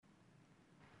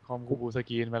อมกูบูส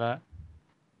กรีนไปแล้ว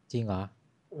จริงเหรอ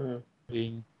จริง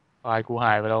ไฟล์กูห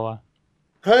ายไปแล้ววะ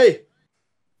เฮ้ย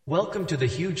Welcome to the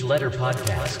Huge Letter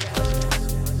Podcast.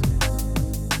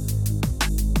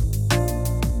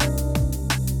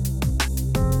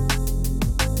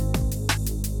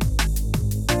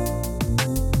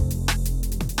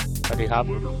 สวัสดีครับ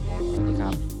สวัสดีค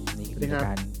รับนี่คือรายก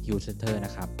าร Huge Center น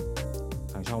ะครับ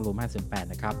ทางช่อง Room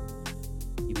 508นะครับ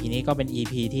EP นี้ก็เป็น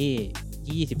EP ที่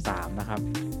23นะครับ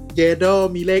เยโด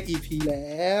มีเลข EP แ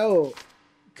ล้ว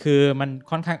คือมัน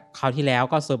ค่อนข้างคราวที่แล้ว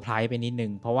ก็เซอร์ไพรส์ไปนิดนึ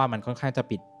งเพราะว่ามันค่อนข้างจะ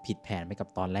ผิดแผนไปกับ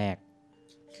ตอนแรก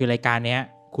คือรายการเนี้ย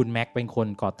คุณแม็กเป็นคน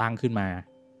ก่อตั้งขึ้นมา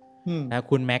แล้ว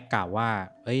คุณแม็กกล่าวว่า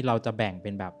เอ้ยเราจะแบ่งเป็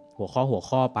นแบบหัว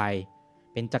ข้อไป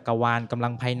เป็นจักรวาลกำลั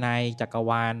งภายในจักร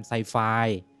วาลไซไฟ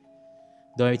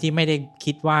โดยที่ไม่ได้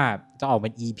คิดว่าจะออกเป็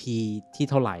น EP ที่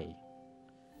เท่าไหร่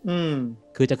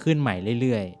คือจะขึ้นใหม่เ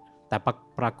รื่อยๆแต่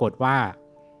ปรากฏว่า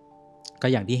ก็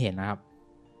อย่างที่เห็นนะครับ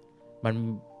มัน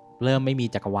เริ่มไม่มี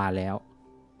จักรวาลแล้ว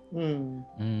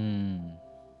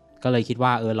ก็เลยคิดว่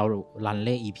าเรารันเล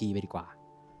ข EP ไปดีกว่า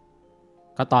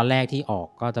ก็ตอนแรกที่ออก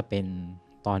ก็จะเป็น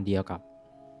ตอนเดียวกับ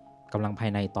กำลังภา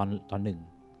ยในตอนหนึ่ง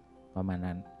ประมาณ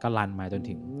นั้นก็รันมาจน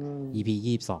ถึง EP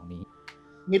 22นี้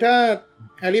นี่ถ้า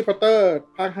แฮร์รี่พอตเตอร์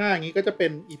ภาค5อย่างนี้ก็จะเป็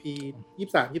น EP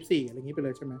 23 24อะไรอย่างนี้ไปเ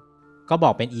ลยใช่ไหมก็บ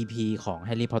อกเป็น EP ของ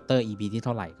Harry Potter EP ที่เ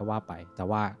ท่าไหร่ก็ว่าไปแต่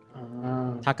ว่า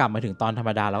ถ้ากลับมาถึงตอนธรร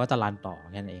มดาเราก็จะรันต่อ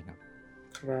แค่นั้นเองค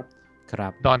รั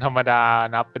บตอนธรรมดา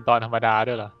นับเป็นตอนธรรมดา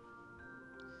ด้วยเหรอ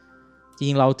จ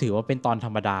ริงเราถือว่าเป็นตอนธร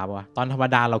รมดาป่ะตอนธรรม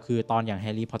ดาเราคือตอนอย่าง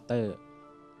Harry Potter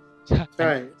ใ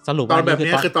ช่สรุปตอนแบบ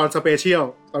นี้คือตอนสเปเชียล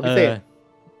ตอนพิเศษ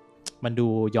มันดู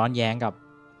ย้อนแย้งกับ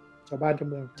ชาวบ้านชาว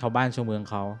เมือง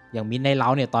เขาอย่างมิดในเล้า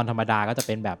เนี่ยตอนธรรมดาก็จะเ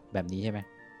ป็นแบบนี้ใช่ไหม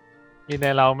มิดใน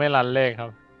เล้าไม่รันเลขครั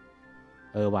บ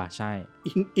ว่ะใช่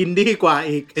อินดี้กว่า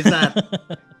อีกไอ้สัส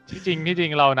ที่จริ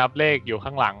งเรานับเลขอยู่ข้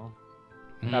างหลัง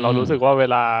แต่เรารู้สึกว่าเว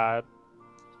ลา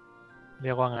เรี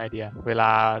ยกว่าไงเดียเวลา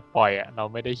ปล่อยเรา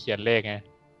ไม่ได้เขียนเลขไง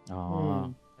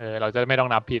เราจะไม่ต้อง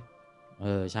นับผิด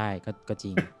ใช่ก็จ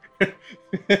ริง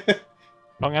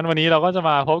เพราะงั้นวันนี้เราก็จะ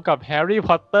มาพบกับแฮร์รี่พ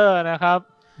อตเตอร์นะครับ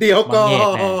เดี๋ยวก่อ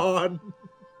น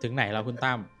ถึงไหนแล้วคุณ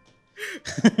ตั้ม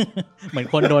เหมื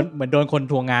อนโดนคน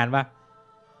ทวงงานป่ะ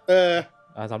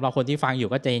สำหรับคนที่ฟังอยู่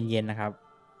ก็ใจเย็นๆนะครับ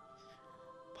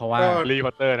เพราะว่าแฮร์รี่พ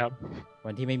อตเตอร์ครับ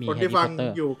วันที่ไม่มี คนที่ฟัง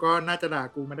อยู่ก็น่าจะด่า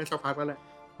กูมาได้สักพักแล้วแหละ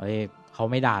เขา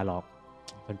ไม่ด่าหรอก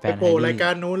แฟนๆโผล่รายกา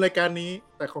รนู้นรายการนี้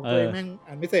แต่ของตัวเองแม่ง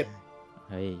อ่านไม่เสร็จ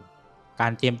กา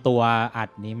รเตรียมตัวอัด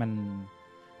นี้มัน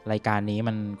รายการนี้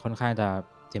มันค่อนข้างจะ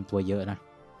เตรียมตัวเยอะนะ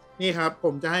นี่ครับผ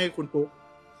มจะให้คุณปุ๊ก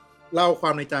เล่าควา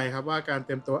มในใจครับว่าการเต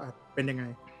รียมตัวอัดเป็นยังไง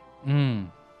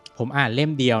ผมอ่านเล่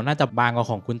มเดียวน่าจะบางกว่า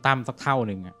ของคุณตั้มสักเท่า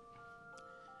นึงอ่ะ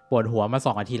ปวดหัวมา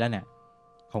2 อาทิตย์แล้วเนี่ย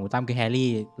ของคุณตั้มคือแฮร์รี่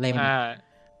เล่ม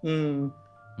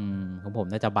ของผม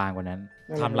น่าจะบางกว่านั้น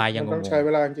ทำลายยังงงต้องใช้เว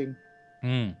ลาจริง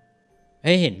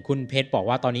เห็นคุณเพชรบอก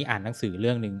ว่าตอนนี้อ่านหนังสือเ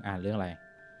รื่องนึงอ่านเรื่องอะไร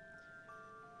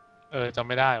จำ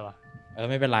ไม่ได้ว่ะ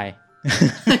ไม่เป็นไร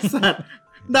สัตว์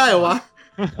ได้เหรอวะ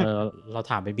เรา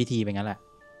ถามเป็นพิธีไปงั้นแหละ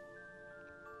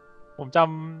ผมจำ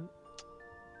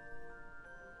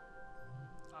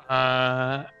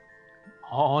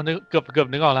นึกเกือบ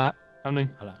นึกออกแล้วแป๊บนึง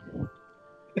กำ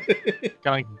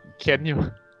ลังเขียนอยู่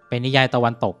เป็นนิยายตะวั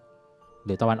นตกห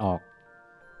รือตะวันออก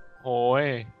โอ้ย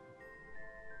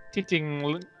ที่จริง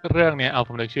เรื่องนี้ผ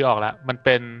มนึกชื่อออกแล้วมันเ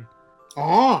ป็น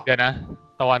เดี๋ยวนะ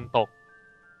ตะวันตก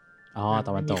ต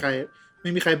ะวันตกไม่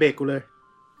มีใครเบรกกูเลย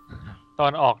ตอ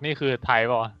นออกนี่คือไทย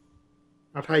ป่ะ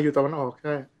ไทยอยู่ตะวันออกใ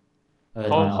ช่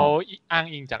เขาอ้าง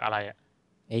อิงจากอะไร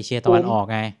เอเชียตะวันออก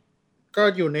ไงก็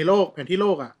อยู่ในโลกแผนที่โล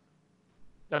ก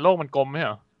แต่โลกมันกลมไหมเห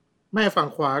รอไม่ฝั่ง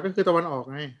ขวาก็คือตะวันออก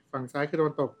ไงฝั่งซ้ายคือตะ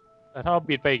วันตกแต่ถ้าเรา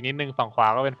บิดไปอีกนิดนึงฝั่งขวา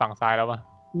ก็เป็นฝั่งซ้ายแล้วป่ะ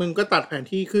มึงก็ตัดแผน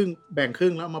ที่ครึ่งแบ่งครึ่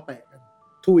งแล้วมาแปะกัน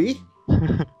ถุย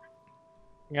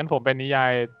งั้นผมเป็นนิยา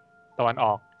ยตะวันอ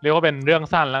อกเรียกว่าเป็นเรื่อง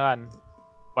สั้นแล้วกัน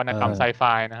วรรณกรรมไซไฟ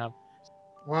นะครับ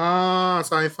ว้า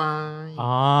ไซไฟ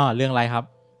เรื่องอะไรครับ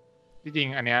ที่จริง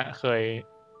อันเนี้ย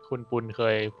คุณปุณเค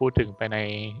ยพูดถึงไปใน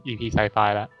EP ไซไฟ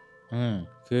แล้ว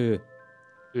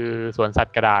คือสวนสัต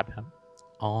ว์กระดาษครับ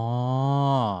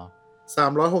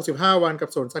365 วันกับ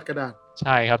สวนสัตว์กระดาษใ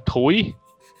ช่ครับถุย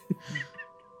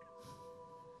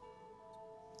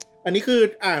อันนี้คือ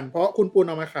อ่านเพราะคุณปุณเ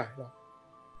อามาขายหรอ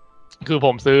คือผ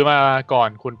มซื้อมาก่อน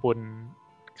คุณปุณ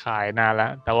ขายนานแล้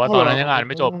วแต่ว่าตอนนั้นยังอ่าน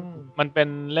ไม่จบมันเป็น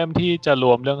เล่มที่จะร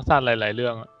วมเรื่องสั้นหลายๆเรื่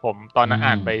องผมตอนนั้น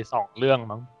อ่านไป2 เรื่อง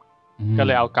มั้งก็เ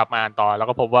ลยเอากลับมาอ่านต่อแล้ว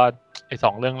ก็พบว่าไอ้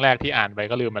2 เรื่องแรกที่อ่านไป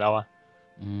ก็ลืมไปแล้ว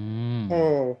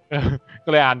ก็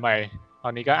เลยอ่านใหม่ตอ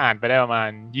นนี้ก็อ่านไปได้ประมาณ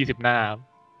20 หน้า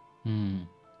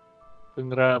เพิ่ง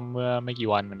เริ่มเมื่อไม่กี่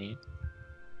วันมานี้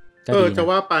จะ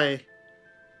ว่าไป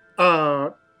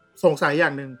สงสัยอย่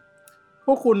างหนึ่งพ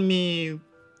วกคุณมี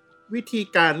วิธี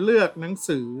การเลือกหนัง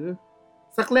สือ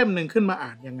สักเล่มหนึ่งขึ้นมาอ่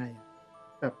านยังไง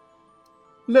แบบ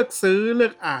เลือกซื้อเลือ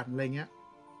กอ่านอะไรเงี้ย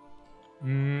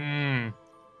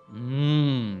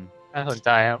น่าสนใจ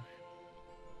ครับ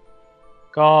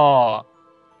ก็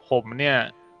ผมเนี่ย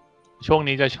ช่วง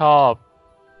นี้จะชอบ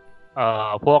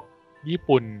พวกญี่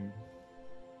ปุ่น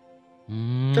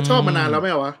ก็ชอบมานานแล้วไ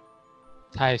ม่เหรอวะ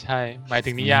ใช่ใช่หมายถึ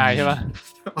งนิยายใช่ปะ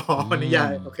อ๋อนิยา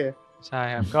ยโอเคใช่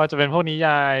ครับก็จะเป็นพวกนิย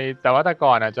ายแต่ว่าแต่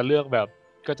ก่อนจะเลือกแบบ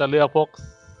ก็จะเลือกพวก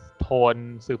โทน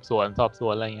สืบสวนสอบสว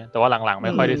นอะไรเงี้ยแต่ว่าหลังๆไ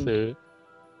ม่ค่อยได้ซื้อ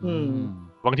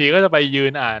บางทีก็จะไปยื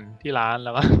นอ่านที่ร้านแ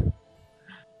ล้วก็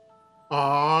อ๋อ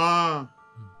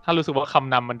ถ้ารู้สึกว่าค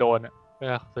ำนำมันโดนก็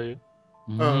ซื้อ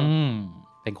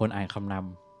เป็นคนอ่านคำน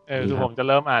ำคือผมจะเ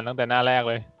ริ่มอ่านตั้งแต่หน้าแรก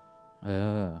เลย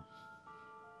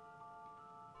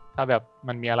ถ้าแบบ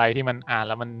มันมีอะไรที่มันอ่าน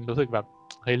แล้วมันรู้สึกแบบ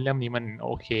เฮ้ยเรื่องนี้มันโอ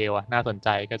เคว่ะน่าสนใจ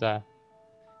ก็จะ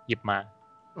หยิบมา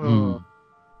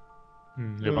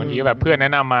หรือบางทีก็แบบเพื่อนแน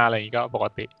ะนำมาอะไรอย่างนี้ก็ปก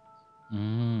ติ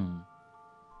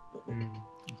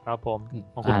ครับผม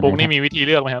ของคุณปุ๊กนี่มีวิธีเ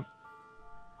ลือกไหมครับ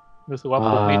รู้สึกว่า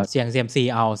ปุ๊กนี่เสียง CMC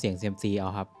เอาเสียง CMC เอา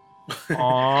ครับ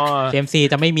CMC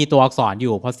จะไม่มีตัวอักษรอ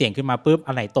ยู่พอเสียงขึ้นมาปุ๊บ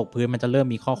อันไหนตกพื้นมันจะเริ่ม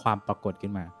มีข้อความปรากฏขึ้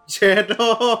นมาเชดโด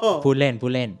พูดเ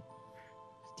ล่น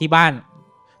ที่บ้าน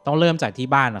ต้องเริ่มจากที่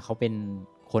บ้านเขาเป็น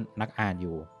คนนักอ่านอ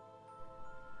ยู่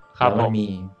ครับแล้ว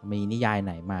มีนิยายไ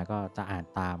หนมาก็จะอ่าน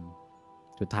ตาม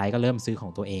สุดท้ายก็เริ่มซื้อขอ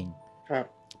งตัวเองครับ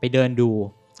ไปเดินดู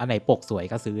อันไหนปกสวย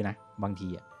ก็ซื้อนะบางที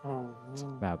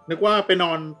แบบนึกว่าไปน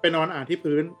อนอ่านที่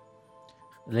พื้น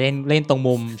เล่นตรง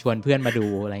มุมชวนเพื่อนมาดู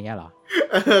อะไรเงี้ยเหรอ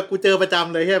กูเจอประจ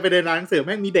ำเลยไปเดินร้านหนังสือแ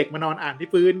ม่งมีเด็กมานอนอ่านที่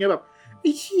พื้นเงี้ยแบบไ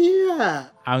อ้เชี่ย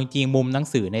เอาจริงๆมุมหนัง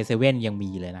สือในเซเว่นยัง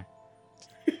มีเลยนะ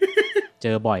เจ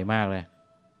อบ่อยมากเลย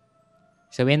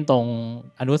เซเว่นตรง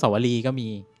อนุสาวรีย์ก็มี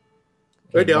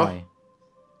เดี๋ยว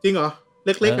จริงเหรอเ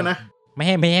ล็กๆกันนะไม่ใ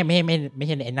ช่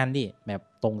ไอ้นั่นดิแบบ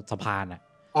ตรงสะพานอ่ะ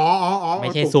อ๋อไม่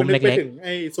ใช่ซุ้มเล็กๆไ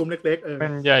อ้ซุ้มเล็กๆเป็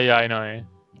นใหญ่ๆหน่อย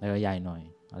ใหญ่หน่อย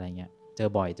อะไรเงี้ยเจอ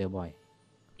บ่อย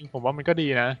ผมว่ามันก็ดี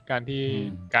นะการ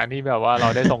ที่แบบว่าเรา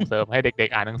ได้ส่งเสริมให้เด็ก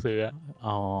ๆอ่านหนังสือ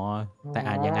อ๋อแต่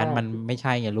อ่านอย่างนั้นมันไม่ใ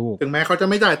ช่ไงลูกถึงแม้เขาจะ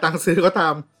ไม่จ่ายตังค์ซื้อก็ตา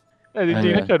มแต่จริ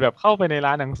งๆถ้าเกิดแบบเข้าไปในร้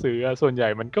านหนังสือส่วนใหญ่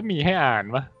มันก็มีให้อ่าน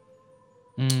วะ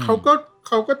เขา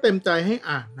ก็เต็มใจให้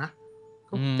อ่านนะเข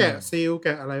าแกะซีลแก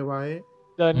ะอะไรไว้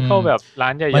เดินเข้าแบบร้า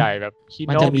นใหญ่ๆแบบ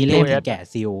มันจะมีเล่มที่แกะ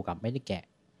ซีลกับไม่ได้แกะ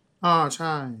ใ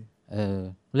ช่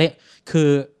คือ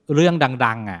เรื่อง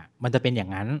ดังๆมันจะเป็นอย่า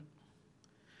งนั้น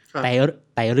แ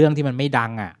ต่เรื่องที่มันไม่ดั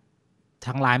ง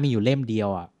ทั้งร้านมีอยู่เล่มเดียว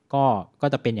ก็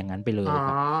จะเป็นอย่างนั้นไปเลย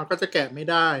ก็จะแกะไม่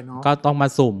ได้เนาะก็ต้องมา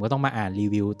สุ่มก็ต้องมาอ่านรี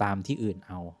วิวตามที่อื่นเ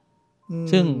อา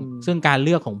ซึ่งการเ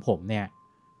ลือกของผมเนี่ย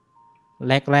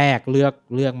แรกเ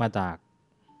ลือกมาจาก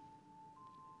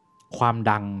ความ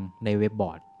ดังในเว็บบ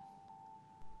อร์ด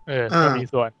ก็มี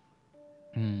ส่วน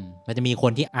มันจะมีค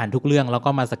นที่อ่านทุกเรื่องแล้วก็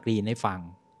มาสกรีนให้ฟัง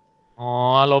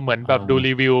เราเหมือนแบบดู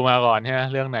รีวิวมาก่อนใช่ไหม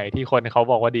เรื่องไหนที่คนเขา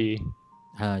บอกว่าดี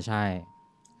ใช่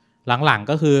หลังๆ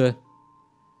ก็คือ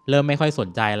เริ่มไม่ค่อยสน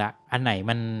ใจละอันไหน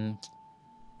มัน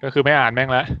ก็คือไม่อ่านแม่ง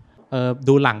ละ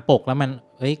ดูหลังปกแล้วมั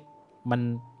น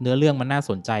เนื้อเรื่องมันน่า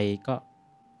สนใจก็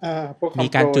มี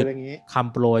การจุดค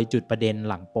ำโปรยจุดประเด็น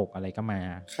หลังปกอะไรก็มา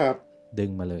ครับดึง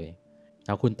มาเลยแ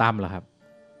ล้วคุณตั้มล่ะครับ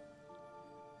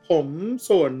ผม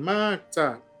ส่วนมาก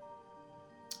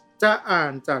จะอ่า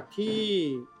นจากที่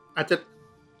อาจจะ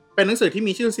เป็นหนังสือที่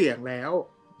มีชื่อเสียงแล้ว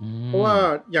เพราะว่า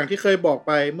อย่างที่เคยบอกไ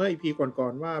ปเมื่อ EP ก่อ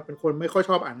นๆว่าเป็นคนไม่ค่อย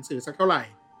ชอบอ่านหนังสือสักเท่าไหร่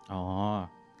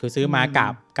คือซื้อมา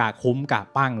กะคุ้มกะ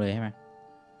ปั้งเลยใช่ไหม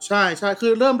ใช่คื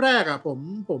อเริ่มแรก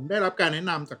ผมได้รับการแนะ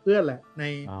นำจากเพื่อนแหละใน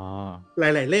ห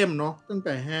ลายๆเล่มเนาะตั้งแ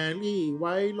ต่แฮร์รี่ไว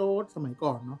ท์โรสสมัย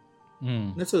ก่อนเนาะ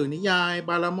หนังสือนิยาย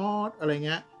บารามอสอะไรเ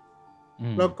งี้ย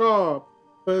แล้วก็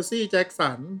เพอร์ซี่แจ็ค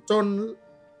สัน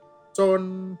จน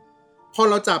พอ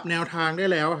เราจับแนวทางได้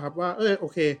แล้วครับว่าโอ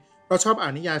เคเราชอบอ่า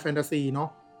นนิยายแฟนตาซีเนาะ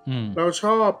เราช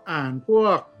อบอ่านพว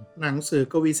กหนังสือ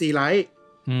กวีซีไลท์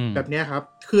แบบนี้ครับ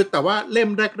คือแต่ว่าเล่ม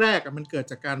แรกๆมันเกิด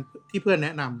จากการที่เพื่อนแน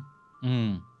ะน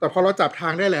ำแต่พอเราจับทา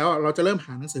งได้แล้วเราจะเริ่มห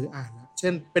าหนังสืออ่านแล้วเช่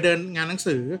นไปเดินงานหนัง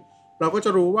สือเราก็จะ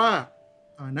รู้ว่า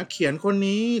นักเขียนคน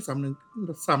นี้ส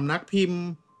ำนักพิมพ์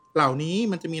เหล่านี้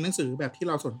มันจะมีหนังสือแบบที่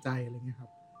เราสนใจอะไรเงี้ยครั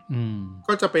บ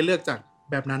ก็จะไปเลือกจาก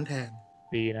แบบนั้นแทน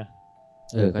ดีนะ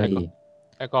ก็ดี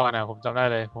แต่ก่อนนะผมจำได้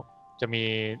เลยผมจ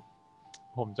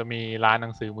ะมีร้านหนั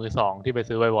งสือมือสองที่ไป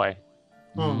ซื้อบ่อย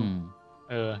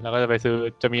ๆแล้วก็จะไปซื้อ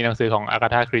จะมีหนังสือของอากา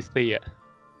ธาคริสตี้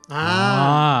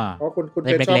เพราะคุณเ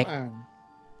ป็นชอบอ่าน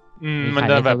มัน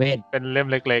จะแบบเป็นเล่ม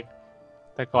เล็ก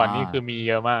ๆแต่ก่อนนี่คือมีเ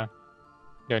ยอะมาก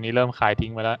เดี๋ยวนี้เริ่มขายทิ้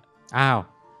งไปแล้วอ้าว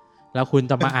แล้วคุณ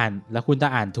จะมาอ่านแล้วคุณจะ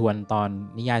อ่านทวนตอน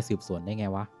นิยายสืบสวนได้ไง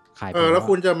วะ ขายไป แล้ว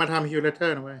คุณจะมาทำฮิวเลเตอ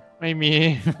ร์นะเว้ย ไม่มี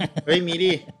เฮ้ยมี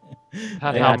ดิ ถ้า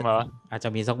ทำเหรออาจจะ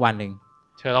มีสักวันหนึ่ง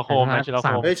เชอร์ล็อกโฮมนะเชอร์ล็อกโ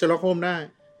ฮมเชอร์ล็อกโฮมได้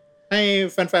ให้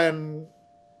แฟน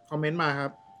ๆคอมเมนต์มาครั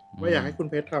บว่าอยากให้คุณ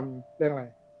เพชรทำเรื่องอะไร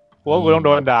กูว่ากูต้องโด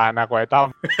นด่าหนักกว่าไอ้ต้อม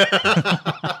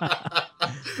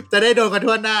จะได้โดนกัน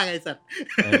ทั่วหน้าไงสัตว์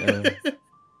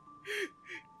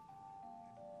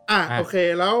โอเค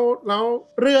แล้ว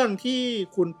เรื่องที่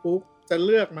คุณปุ๊กจะเ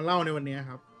ลือกมาเล่าในวันนี้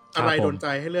ครับอะไรโดนใจ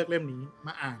ให้เลือกเล่มนี้ม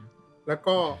าอ่านแล้ว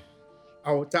ก็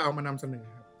จะเอามานำเสนอ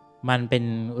ครับมันเป็น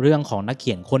เรื่องของนักเ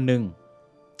ขียนคนหนึ่ง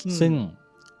ซึ่ง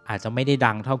อาจจะไม่ได้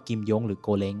ดังเท่ากิมยงหรือโก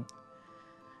เล้ง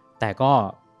แต่ก็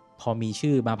พอมี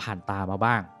ชื่อมาผ่านตามา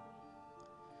บ้าง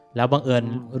แล้วบังเอิญ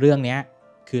เรื่องนี้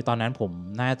คือตอนนั้นผม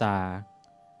น่าจะ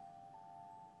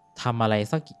ทำอะไร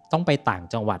สักต้องไปต่าง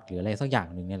จังหวัดหรืออะไรสักอย่าง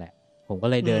หนึ่งนี่แหละผมก็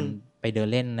เลยไปเดิน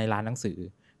เล่นในร้านหนังสือ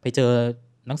ไปเจอ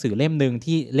หนังสือเล่มนึง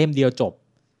ที่เล่มเดียวจบ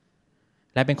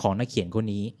และเป็นของนักเขียนคน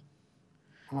นี้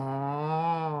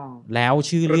แล้ว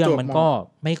ชื่อเรื่องมันก็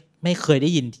ไม่เคยได้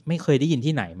ยิน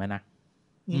ที่ไหนมานะ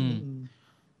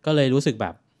ก็เลยรู้สึกแบ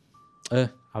บ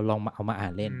เอามาอ่า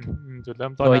นเล่นจุดเริ่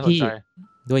มต้นโดย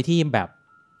ที่แบบ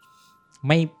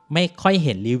ไม่ค่อยเ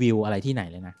ห็นรีวิวอะไรที่ไหน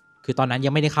เลยนะคือตอนนั้นยั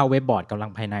งไม่ได้เข้าเว็บบอร์ดกำลั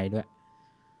งภายในด้วย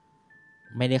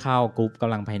ไม่ได้เข้ากรุ๊ปก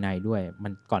ำลังภายในด้วยมั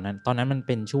นก่อนนั้นตอนนั้นมันเ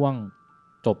ป็นช่วง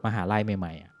จบมหาลัยให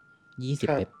ม่ๆอ่ะ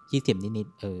20นิด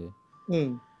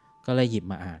ๆก็เลยหยิบ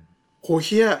มาอ่านโหเ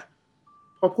ชี่ย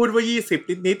พอพูดว่า20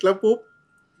นิดๆแล้วปุ๊บ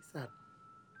สัตว์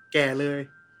แก่เลย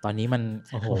ตอนนี้มัน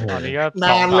โอ้โหตอนนี้ก็น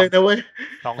านเลยนะเว้ย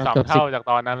 2-3 เท่าจาก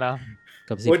ตอนนั้นแล้วเ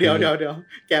กือบ10เดี๋ยว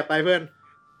แก่ไปเพื่อน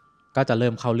ก็จะเริ่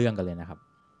มเข้าเรื่องกันเลยนะครับ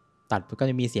ตัดก็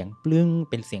จะมีเสียงปลึ้ง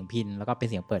เป็นเสียงพินแล้วก็เป็น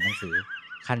เสียงเปิดหนังสือ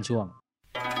ขั้นช่วง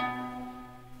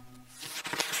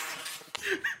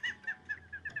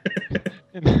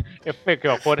เอฟเฟกต์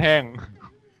แบบโคตรแห้ง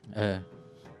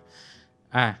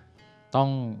ต้อง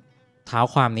เท้า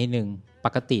ความนิดนึงป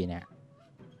กติเนี่ย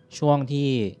ช่วงที่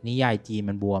นิยายจีน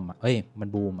มันบวมมัน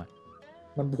บูม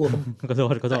มันบวมขอโท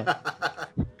ษ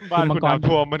บ้านคุณน้ำ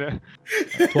ท่วมมาเนี่ย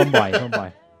ท่วมบ่อย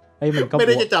มันก็ไม่ไ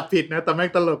ด้จะจับผิดนะแต่แม่ง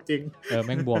ตลกจริงแ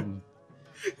ม่งบวม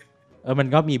มัน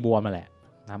ก็มีบวมมาแหละ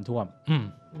น้ำท่วม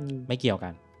ไม่เกี่ยวกั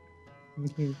น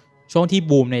ช่วงที่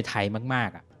บูมในไทยมาก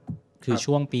ๆคือ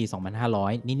ช่วงปี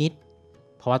2500นิด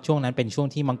ๆเพราะว่าช่วงนั้นเป็นช่วง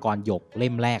ที่มังกรหยกเล่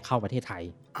มแรกเข้าประเทศไทย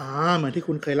เหมือนที่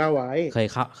คุณเคยเล่าไว้เ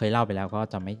คยเล่าไปแล้วก็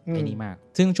จะไม่นี่มาก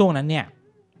ซึ่งช่วงนั้นเนี่ย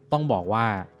ต้องบอกว่า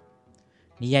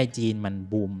นิยายจีนมัน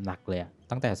บูมหนักเลย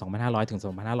ตั้งแต่2500ถึง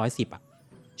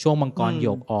2510ช่วงมังกรหย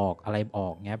กออกอะไรออ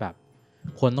กเงี้ยแบบ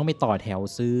คนต้องไปต่อแถว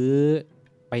ซื้อ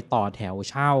ไปต่อแถว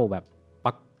เช่าแบบ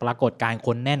ปรากฏการณ์ค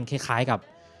นแน่นคล้ายๆกับ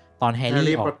ตอนแฮร์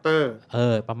รี่ออก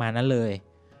ประมาณนั้นเลย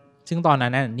ซึ่งตอนนั้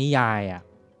นนิยาย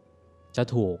จะ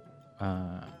ถูก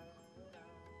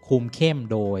คุมเข้ม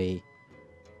โดย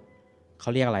เขา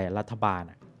เรียกอะไรรัฐบาล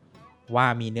ว่า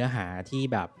มีเนื้อหาที่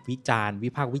แบบ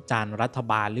วิพากษ์วิจารณ์รัฐ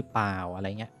บาลหรือเปล่าอะไร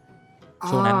เงี้ย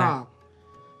ช่วงนั้นนะ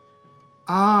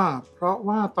เพราะ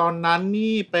ว่าตอนนั้น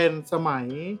นี่เป็นสมัย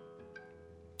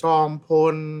จอมพ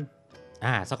ล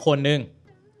สักคนนึง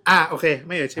โอเคไ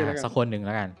ม่เอ่ยชื่อแล้วกันสักคนนึงแ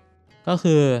ล้วกันก็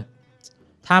คือ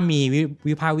ถ้ามี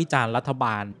วิพากษ์วิจารณ์รัฐบ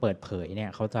าลเปิดเผยเนี่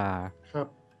ยเขา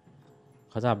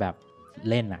จะแบบ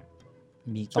เล่น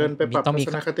ต้องมี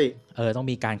ทัศนคติต้อง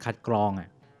มีการคัดกรอง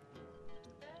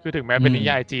คือถึงแม้เป็นนิ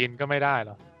ยายจีนก็ไม่ได้ห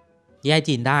รอนิยาย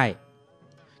จีนได้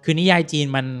คือนิยายจีน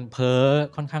มัน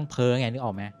ค่อนข้างเพ้อไงนึกอ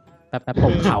อกไหมแบบผ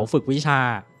มเขาฝึกวิชา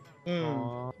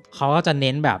เขาก็จะเ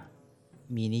น้นแบบ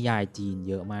มีนิยายจีน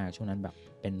เยอะมากช่วงนั้นแบบ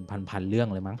เป็นพันเรื่อง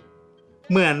เลยมั้ง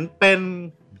เหมือนเป็น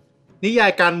นิยา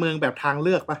ยการเมืองแบบทางเ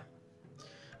ลือกปะ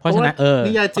เพราะฉะนั้น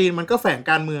นิยายจีนมันก็แฝง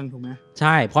การเมืองถูกไหมใ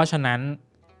ช่เพราะฉะนั้น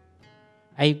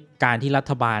ไอ้การที่รั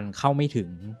ฐบาลเข้าไม่ถึง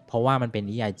เพราะว่ามันเป็น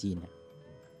นิยายจีน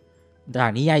จา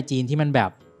กนิยายจีนที่มันแบ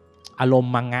บอารม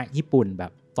ณ์มังงะญี่ปุ่นแบ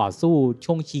บต่อสู้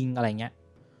ช่วงชิงอะไรเงี้ย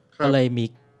ก็เลย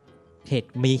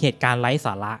มีเหตุการณ์ไร้ส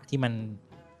าระที่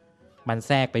มันแ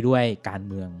ทรกไปด้วยการ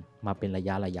เมืองมาเป็นระย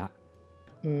ะ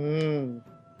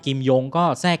กิมยงก็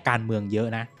แทรกการเมืองเยอะ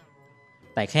นะ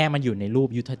แต่แค่มันอยู่ในรูป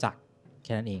ยุทธจักรแ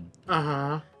ค่นั้นเอง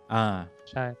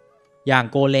ใช่อย่าง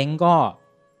โกเล้ง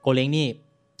นี่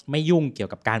ไม่ยุ่งเกี่ยว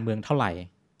กับการเมืองเท่าไหร่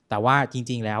แต่ว่าจ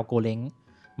ริงๆแล้วโกเล้ง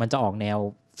มันจะออกแนว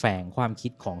แฝงความคิ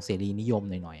ดของเสรีนิยม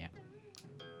หน่อย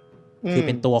ๆคือเ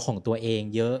ป็นตัวของตัวเอง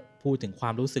เยอะพูดถึงควา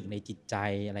มรู้สึกในจิตใจ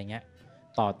อะไรเงี้ย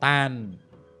ต่อต้าน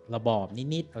ระบอบ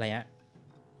นิดๆอะไรเงี้ย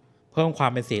เพิ่มควา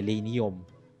มเป็นเสรีนิยม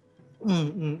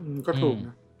ก็ถูกน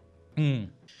ะ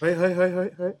เฮ้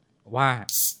ยว่า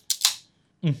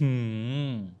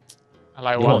อะไร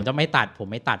วะผมจะไม่ตัดผม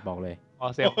ไม่ตัดบอกเลย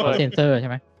เซนเซอร์ใช่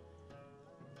ไหม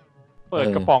เปิด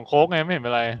กระป๋องโค้กไงไม่เห็นเป็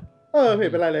นไรเห็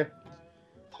นเป็นไรเลย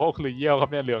โค ค้กหรือเยี่ยวครับ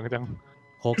เนี่ยเหลืองจัง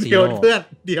โค้กซีโร่เพื่อน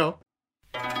เดี๋ยว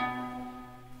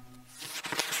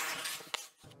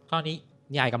ข้อนี้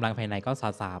นิยายกำลังภายในก็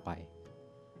ซาๆไป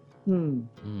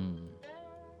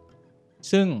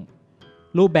ซึ่ง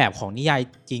รูปแบบของนิยาย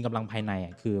จีนกำลังภายในอ่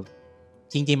ะคือ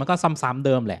จริงๆมันก็ซ้ำๆเ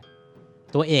ดิมแหละ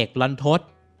ตัวเอกรันทด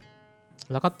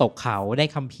แล้วก็ตกเขาได้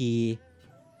คัมภีร์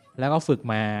แล้วก็ฝึก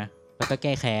มาแล้วก็แ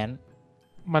ก้แค้น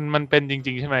มันเป็นจ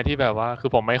ริงๆใช่ไหมที่แบบว่าคือ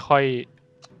ผมไม่ค่อย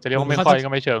จะเรียกว่าไม่ค่อยก็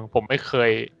ไม่เชิงผมไม่เค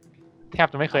ยแทบ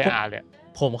จะไม่เคยอ่านเลย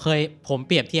ผมเ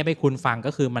ปรียบเทียบให้คุณฟัง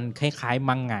ก็คือมันคล้ายๆ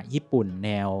มังงะญี่ปุ่นแน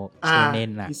วโชเน็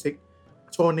นอ่ะ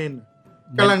โชเน็น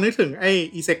กำลังนึกถึงไอ้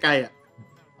อิเซไกอ่ะ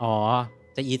อ๋อ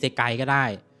จะอิเซไกก็ได้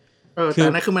แต่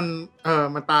นั่นคือ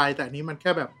มันตายแต่นี้มันแ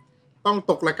ค่แบบต้อง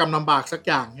ตกระกำลำบากสัก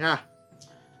อย่างใช่ป่ะ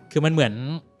คือมันเหมือน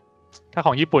ถ้าข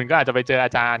องญี่ปุ่นก็อาจจะไปเจออ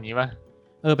าจารย์อย่างนี้ป่ะ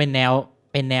เป็น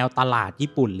แนวตลาด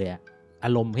ญี่ปุ่นเลยอา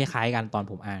รมณ์คล้ายๆกันตอน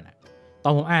ผมอ่านอ่ะตอ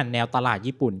นผมอ่านแนวตลาด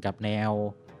ญี่ปุ่นกับแนว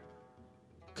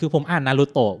คือผมอ่านนารู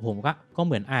โตะผมก็เ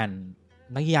หมือนอ่าน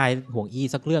นิยายห่วงอี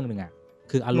สักเรื่องนึงอ่ะ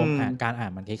คืออารมณ์การอ่า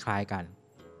นมันคล้ายๆกัน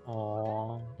อ๋อ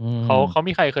เขา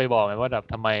มีใครเคยบอกไหมว่าแบบ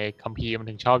ทำไมคัมภีร์มัน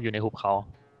ถึงชอบอยู่ในหุบเขา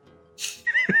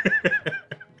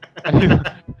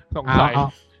สงสัย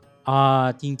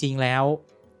จริงๆแล้ว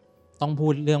ต้องพู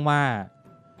ดเรื่องว่า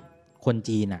คน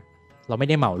จีนอ่ะเราไม่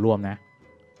ได้เหมารวมนะ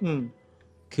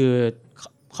คือ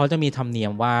เขาจะมีธรรมเนีย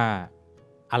มว่า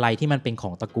อะไรที่มันเป็นขอ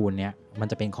งตระกูลเนี้ยมัน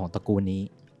จะเป็นของตระกูลนี้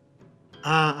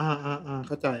เ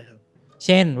ข้าใจครับเ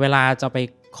ช่นเวลาจะไป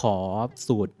ขอ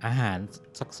สูตรอาหาร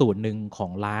สักสูตรหนึ่งขอ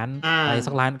งร้านอะไร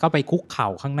สักร้านก็ไปคุกเข่า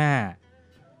ข้างหน้า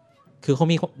คือเขา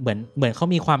มีเหมือนเขา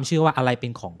มีความเชื่อว่าอะไรเป็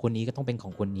นของคนนี้ก็ต้องเป็นขอ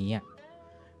งคนนี้อ่ะ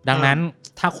ดังนั้น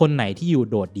ถ้าคนไหนที่อยู่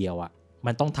โดดเดี่ยวอ่ะ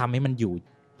มันต้องทำให้มันอยู่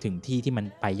ถึงที่ที่มัน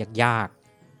ไปยาก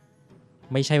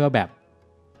ๆไม่ใช่ว่าแบบ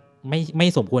ไม่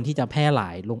สมควรที่จะแพร่หลา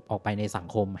ยลงออกไปในสัง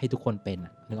คมให้ทุกคนเป็น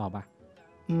นึกออกปะ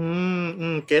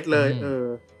เก็ตเลย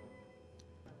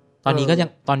ตอน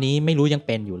นี้ไม่รู้ยังเ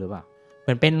ป็นอยู่หรือเปล่าเห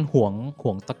มือนเป็นห่ว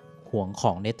งข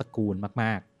องในตระกูลม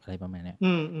ากๆอะไรประมาณนี้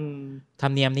ธร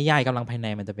รมเนียมนิยายกำลังภายใน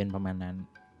มันจะเป็นประมาณนั้น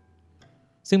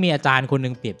ซึ่งมีอาจารย์คนนึ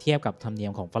งเปรียบเทียบกับธรรมเนีย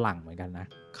มของฝรั่งเหมือนกันนะ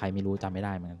ใครไม่รู้จำไม่ไ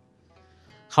ด้เหมือนกัน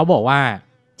เขาบอกว่า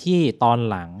ที่ตอน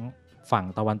หลังฝั่ง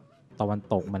ตะวัน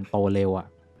ตกมันโตเร็วอ่ะ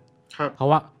เพราะ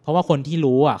ว่าคนที่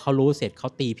รู้อ่ะเขารู้เสร็จเขา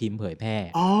ตีพิมพ์เผยแพร่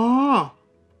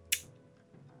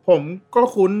ผมก็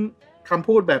คุ้นคำ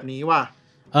พูดแบบนี้ว่า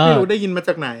ไม่รู้ได้ยินมาจ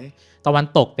ากไหนตะวัน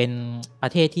ตกเป็นปร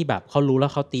ะเทศที่แบบเขารู้แล้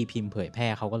วเขาตีพิมพ์เผยแพร่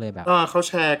เขาก็เลยแบบเขา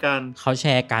แชร์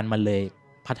กันมันเลย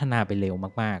พัฒนาไปเร็ว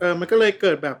มากๆมันก็เลยเ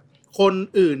กิดแบบคน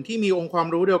อื่นที่มีองค์ความ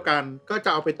รู้เดียวกันก็จะ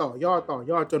เอาไปต่อยอ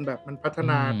ดจนแบบมันพัฒ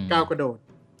นาก้าวกระโดด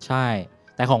ใช่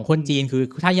แต่ของคนจีนคือ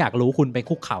ถ้าอยากรู้คุณไป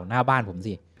คุกเข่าหน้าบ้านผม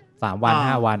สิ3 วัน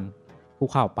5 วันคุก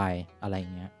เข่าไปอะไร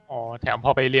เงี้ยแถมพ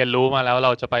อไปเรียนรู้มาแล้วเร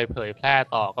าจะไปเผยแพร่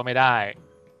ต่อก็ไม่ได้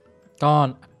ก็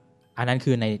อันนั้น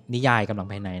คือในนิยายกำลัง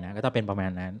ภายในนะก็จะเป็นประมา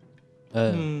ณนั้น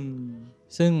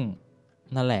ซึ่ง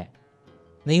นั่นแหละ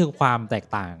นี่คือความแตก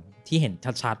ต่างที่เห็น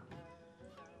ชัด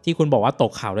ๆที่คุณบอกว่าต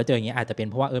กเขาแล้วเจออย่างเงี้ยอาจจะเป็น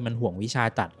เพราะว่ามันห่วงวิชา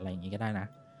จัดอะไรอย่างงี้ก็ได้นะ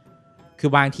คือ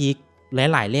บางที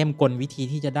หลายๆเล่มกลวิธี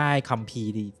ที่จะได้คัมภี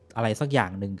ร์อะไรสักอย่า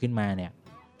งหนึ่งขึ้นมาเนี่ย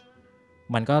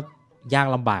มันก็ยาก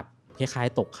ลำบากคล้าย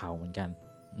ๆตกเขาเหมือนกัน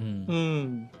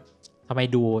ทำไม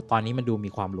ดูตอนนี้มันดูมี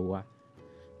ความรู้อะ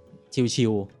ชิ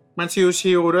วๆมัน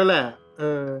ชิวๆด้วยแหละ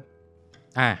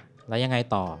แล้วยังไง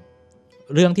ต่อ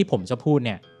เรื่องที่ผมจะพูดเ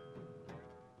นี่ย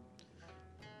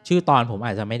ชื่อตอนผมอ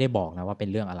าจจะไม่ได้บอกนะว่าเป็น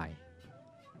เรื่องอะไร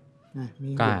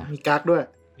มีกั๊กด้วย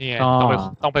นี่ไง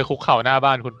ต้องไปคุกเข่าหน้าบ้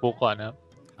านคุณปุ๊กก่อนนะครับ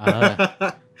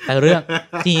แต่เรื่อง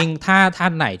จริงถ้าท่า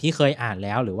นไหนที่เคยอ่านแ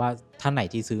ล้วหรือว่าท่านไหน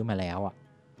ที่ซื้อมาแล้วอ่ะ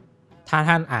ถ้า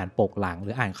ท่านอ่านปกหลังห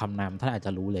รืออ่านคำนำท่านอาจจ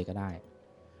ะรู้เลยก็ได้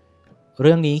เ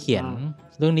รื่องนี้เขี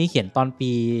ยนตอน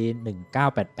ปี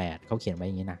1988เขาเขียนไว้อ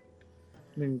ย่างนี้นะ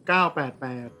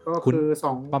1988ก็คือ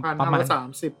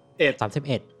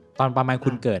2531ตอนประมาณคุ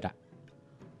ณเกิด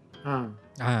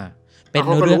เป็นเ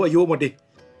รื่องอายุหมดดิ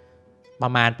ปร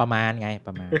ะมาณไงป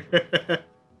ระมาณ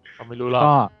เขาไม่รู้หรอก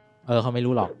ก็เขาไม่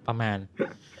รู้หรอกประมาณ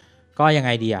ก็ยังไง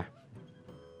ดีอ่ะ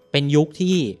เป็นยุค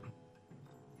ที่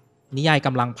นิยายก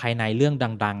ำลังภายในเรื่อง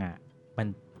ดังๆอ่ะมัน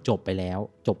จบไป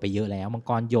เยอะแล้วมัง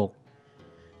กรหยก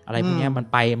อะไรพวกนี้มัน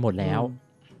ไปหมดแล้ว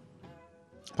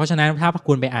เพราะฉะนั้นถ้า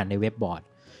คุณไปอ่านในเว็บบอร์ด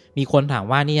มีคนถาม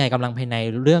ว่านิยายกำลังภายใน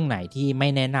เรื่องไหนที่ไม่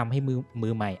แนะนำให้มื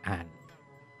อใหม่อ่าน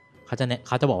เ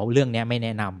ขาจะบอกว่าเรื่องนี้ไม่แน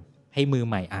ะนำให้มือ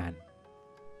ใหม่อ่าน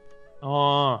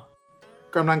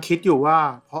กำลังคิดอยู่ว่า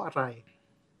เพราะอะไร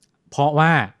เพราะว่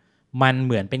ามันเ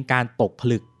หมือนเป็นการตกผ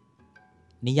ลึก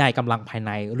นิยายกำลังภายใ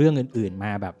นเรื่องอื่นๆม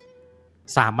าแบบ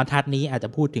3 บรรทัดนี้อาจจะ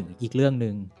พูดถึงอีกเรื่องนึ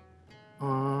ง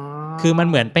คือมัน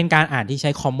เหมือนเป็นการอ่านที่ใช้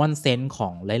common sense ขอ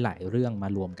งหลายๆเรื่องมา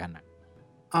รวมกัน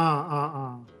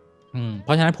เพ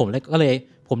ราะฉะนั้นผมเล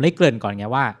ยเกริ่นก่อนไง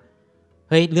ว่า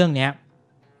เฮ้ยเรื่องเนี้ย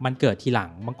มันเกิดทีหลัง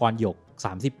มังกรหยก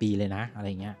30 ปีเลยนะอะไร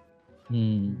เงี้ย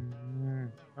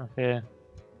โอเค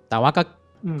แต่ว่า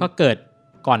ก็เกิด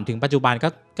ก่อนถึงปัจจุบัน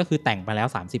ก็คือแต่งไปแล้ว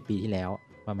30 ปีที่แล้ว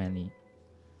ประมาณนี้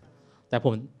แต่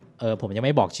ผมยังไ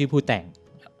ม่บอกชื่อผู้แต่ง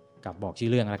กับบอกชื่อ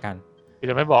เรื่องละกัน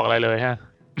จะไม่บอกอะไรเลยฮะ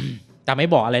แต่ไม่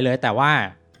บอกอะไรเลยแต่ว่า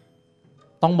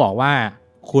ต้องบอกว่า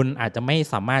คุณอาจจะไม่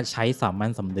สามารถใช้สามัญ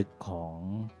สำนึกของ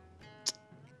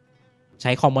ใ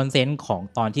ช้คอมมอนเซนส์ของ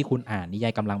ตอนที่คุณอ่านนิยา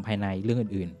ยกำลังภายในเรื่อง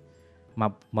อื่นๆ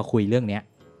มาคุยเรื่องเนี้ย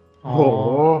โอ้โห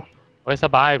ไว้ส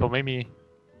บายผมไม่มี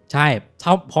ใช่ถ้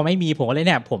าพอไม่มีผมก็เลยเ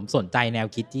นี่ยผมสนใจแนว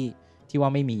คิดที่ว่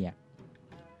าไม่มี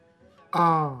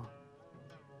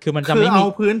คือมันจะไม่มีเอา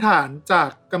พื้นฐานจาก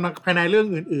กำลังภายในเรื่อง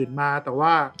อื่นๆมาแต่ว่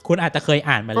าคุณอาจจะเคย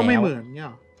อ่านมาแล้วก็ไม่เหมือนเนี่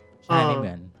ยใช่ไม่เห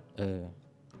มือน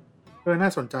น่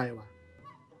าสนใจว่ะ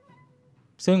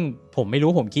ซึ่งผมไม่รู้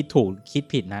ผมคิดถูกคิด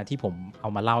ผิดนะที่ผมเอา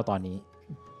มาเล่าตอนนี้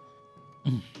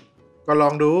ก็ล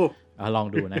องดู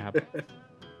นะครับ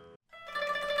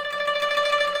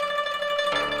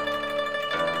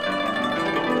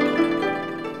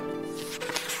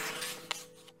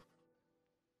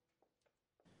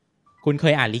คุณเค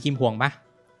ยอ่านลีคิมพวงปะ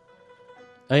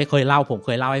เคยเล่าผมเค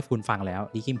ยเล่าให้คุณฟังแล้ว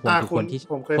ลีคิมพวงคือคนที่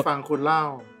ผมเคยฟังคุณเล่า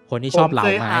คนที่ชอบเหล่า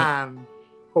ไม้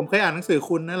ผมเคยอ่านหนังสือ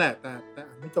คุณนั่นแหละแต่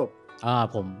อ่านไม่จบ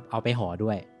ผมเอาไปห่อด้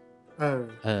วย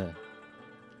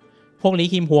พวกลี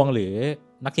คิมพวงหรือ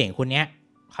นักเขียนคนเนี้ย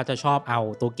เขาจะชอบเอา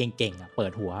ตัวเก่งๆเปิ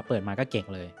ดหัวเปิดมาก็เก่ง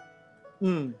เลย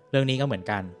เรื่องนี้ก็เหมือน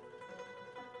กัน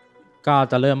ก็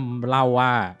จะเริ่มเล่าว่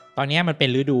าตอนนี้มันเป็น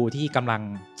ฤดูที่กำลัง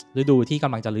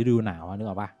จะฤดูหนาวนึก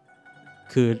ออกปะ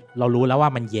คือเรารู้แล้วว่า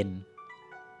มันเย็น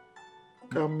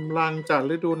กำลังจะ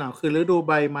ฤดูหนาวคือฤดูใ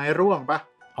บไม้ร่วงปะ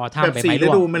แบบ4ฤ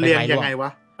ดูมันเรียงยังไงวะ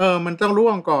มันต้องร่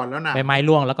วงก่อนแล้วนะใบไม้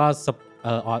ร่วงแล้วก็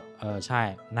ใช่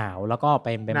หนาวแล้วก็เ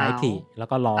ป็นใบไม้ผลิแล้ว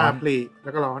ก็ร้อนผลิแล้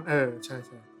วก็ร้อนใช่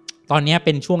ตอนนี้เ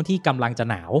ป็นช่วงที่กำลังจะ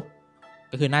หนาว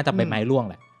ก็คือน่าจะใบไม้ร่วง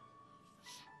แหละ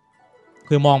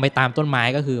คือมองไปตามต้นไม้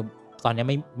ก็คือตอนนี้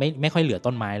ไม่ค่อยเหลือ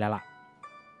ต้นไม้แล้วล่ะ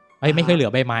ไม่ค่อยเหลือ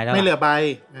ใบไม้แล้วไม่เหลือใบ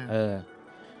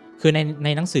คือใน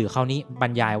หนังสือเขานี้บร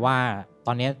รยายว่าต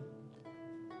อนนี้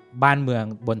บ้านเมือง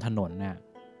บนถนนน่ะ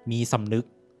มีสำ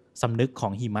นึกขอ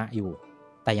งหิมะอยู่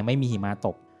แต่ยังไม่มีหิมะต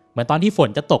กเหมือนตอนที่ฝน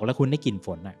จะตกแล้วคุณได้กลิ่นฝ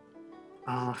นน่ะ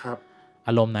ครับอ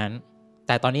ารมณ์นั้นแ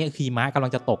ต่ตอนนี้หิมะกำลั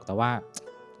งจะตกแต่ว่า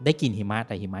ได้กลิ่นหิมะแ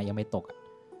ต่หิมะยังไม่ตก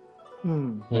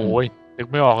โอ้ยนึก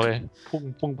ไม่ออกเลย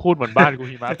พุ่งพูดเหมือนบ้านกู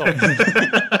หิมะตก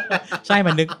ใช่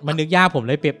มันนึกยากผมเ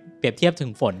ลยเปรียบเทียบถึ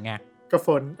งฝนไงกับฝ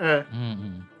น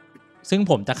ซึ่ง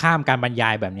ผมจะข้ามการบรรยา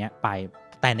ยแบบนี้ไป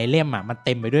แต่ในเล่มมันเ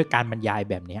ต็มไปด้วยการบรรยาย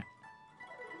แบบนี้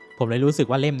ผมเลยรู้สึก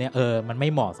ว่าเล่มนี้มันไม่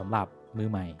เหมาะสำหรับมือ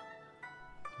ใหม่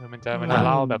มันจะเ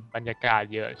ล่าแบบบรรยากาศ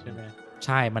เยอะใช่ไหมใ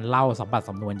ช่มันเล่าสัมผัส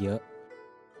สำนวนเยอะ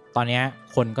ตอนนี้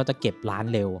คนก็จะเก็บร้าน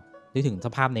เร็วนึกถึงส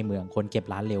ภาพในเมืองคนเก็บ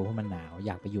ร้านเร็วเพราะมันหนาวอ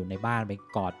ยากไปอยู่ในบ้านไป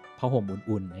กอดผ้าห่ม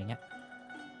อุ่นๆอะไรเงี้ย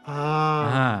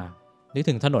นึก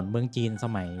ถึงถนนเมืองจีนส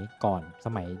มัยก่อนส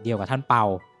มัยเดียวกับท่านเปา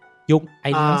ยุคไอ้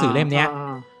หนังสือเล่มนี้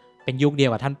เป็นยุคเดีย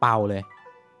วกับท่านเปาเลย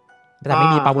แต่ไม่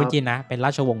มีเปาบุญจินนะเป็นร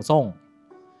าชวงศ์ซ่ง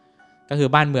ก็คือ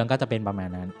บ้านเมืองก็จะเป็นประมาณ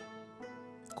นั้น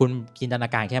คุณจินตนา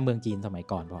การแค่เมืองจีนสมัย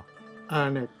ก่อนพอ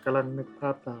เนี่ยกำลังนึกภา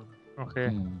พตามโอเค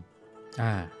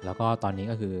แล้วก็ตอนนี้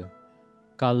ก็คือ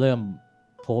ก็เริ่ม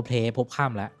โพเพลพบค่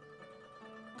ำแล้ว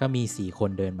ก็มี4คน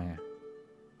เดินมา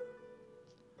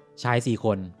ชาย4ค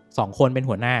น2คนเป็น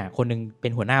หัวหน้าคนนึงเป็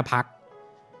นหัวหน้าพรรค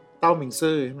เต้าหมิง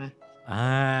ซื่อใช่ไหม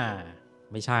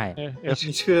ไม่ใช่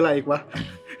มีชื่ออะไรอีกวะ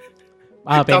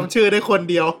จำชื่อได้คน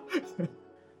เดียว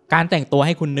การแต่งตัวใ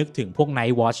ห้คุณนึกถึงพวก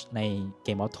Night Watch ใน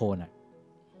Game of Thrones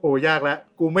โอ้ยากแล้ว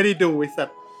กูไม่ได้ดูไอ้สัต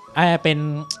ว์เ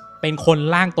ป็นคน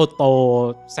ร่างโต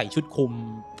ๆใส่ชุดคลุม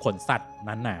ขนสัตว์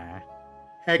หนา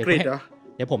ๆแฮกริดเหรอ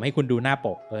เดี๋ยวผมให้คุณดูหน้าป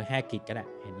กแฮกริดก็ได้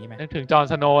เห็นนี้ไหมนึกถึงจอห์น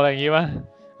สโนว์อะไรอย่างงี้ป่ะ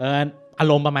อา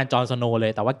รมณ์ประมาณจอห์นสโนว์เล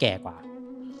ยแต่ว่าแก่กว่า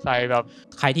ใส่แบบ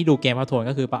ใครที่ดูเกมof Thrones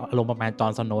ก็คืออารมณ์ประมาณจอ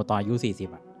ห์นสโนว์ตอนอายุ40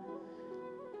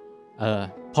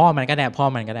พ่อมันก็ได้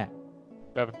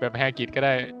แบบแฮกิดก็ไ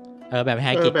ด้แบบแฮ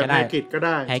กิดก็ได้แฮกิดก็ไ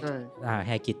ด้ใช่แ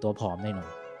ฮกิดตัวผอมหน่อย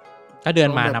ก็เดิน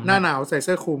มานำหน้าหนาวใส่เ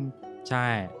สื้อคลุมใช่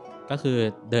ก็คือ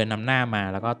เดินนำหน้ามา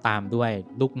แล้วก็ตามด้วย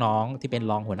ลูกน้องที่เป็น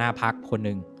รองหัวหน้าพรรคคน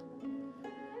นึง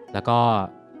แล้วก็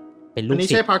เป็นลูกศิษย์อัน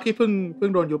นี้ใช่พรรคที่เพิ่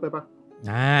งโดนยุบไปปะ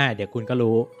เดี๋ยวคุณก็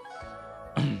รู้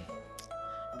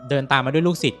เดินตามมาด้วย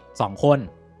ลูกศิษย์2คน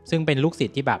ซึ่งเป็นลูกศิษ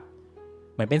ย์ที่แบบ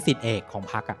เหมือนเป็นศิษย์เอกของ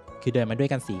พรรคคือเดินมาด้วย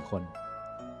กัน4คน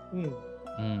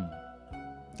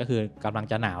ก็คือกำลัง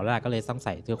จะหนาวแล้วก็เลยต้องใ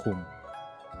ส่เสื้อคลุม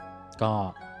ก็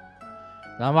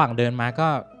ระหว่างเดินมาก็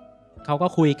เขาก็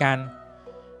คุยกัน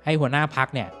ให้หัวหน้าพรรค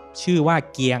เนี่ยชื่อว่า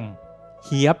เกียงเ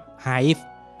ฮียบไฮฟ์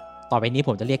ต่อไปนี้ผ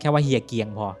มจะเรียกแค่ว่าเฮียเกียง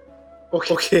พอโ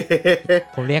อเค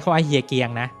ผมเรียกเขาว่าเฮียเกียง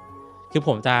นะคือผ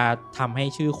มจะทำให้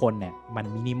ชื่อคนเนี่ยมัน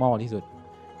มินิมอลที่สุด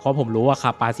เพราะผมรู้ว่า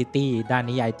capacity ด้าน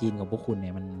นิยายจีนของพวกคุณเ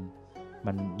นี่ย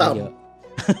มันเยอะ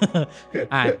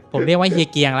ผมเรียกว่าเฮีย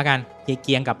เกียงแล้วกันเฮียเ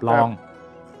กียงกับรอง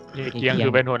เฮียเกียงคื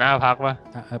อเป็นหัวหน้าพรรคป่ะ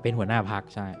เป็นหัวหน้าพรรค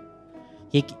ใช่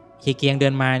เฮียเกียงเดิ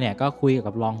นมาเนี่ยก็คุย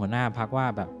กับรองหัวหน้าพรรคว่า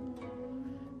แบบ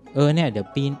เนี่ยเดี๋ย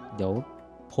ว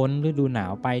พ้นฤดูหนา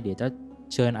วไปเดี๋ยวจะ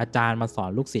เชิญอาจารย์มาสอ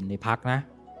นลูกศิษย์ในพรรคนะ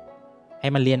ให้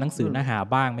มันเรียนหนังสือเนื้อหา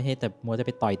บ้างไม่ใช่แต่มัวจะไ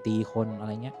ปต่อยตีคนอะไร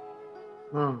เงี้ย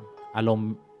อารมณ์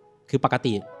คือปก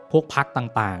ติพวกพรรค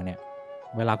ต่างๆเนี่ย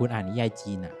เวลาคุณอ่านนิยาย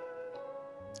จีนอ่ะ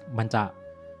มันจะ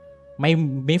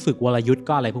ไม่ฝึกวรยุทธ์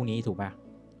ก็อะไรพวกนี้ถูกป่ะ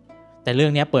แต่เรื่อ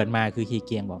งนี้เปิดมาคือฮีเ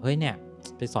กียงบอกเฮ้ยเนี่ย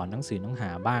ไปสอนหนังสือเนื้อหา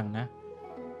บ้างนะ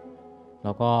แ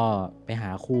ล้วก็ไปหา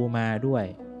ครูมาด้วย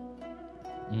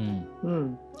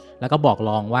แล้วก็บอกร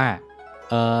องว่า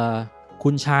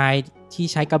คุณชายที่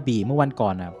ใช้กระบี่เมื่อวันก่อ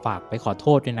นอ่ะฝากไปขอโท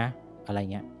ษด้วยนะอะไร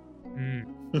เงี้ย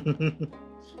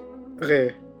โอเค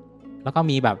แล้วก็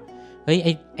มีแบบเฮ้ย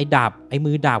ไอ้ดาบไอ้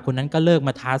มือดาบคนนั้นก็เลิกม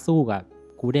าท้าสู้กับ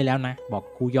กูได้แล้วนะบอก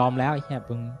กูยอมแล้วไอ้เหี้ย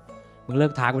มึงเลิ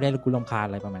กท้ากูได้แล้วกูรำคาญ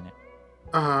อะไรประมาณเนี้ย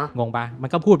งงปะมัน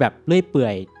ก็พูดแบบเลื่อยเปื่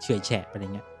อยเฉื่อยแฉะอะไร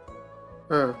เงี้ย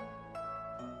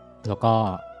แล้วก็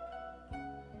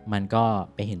มันก็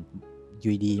ไปเห็นอ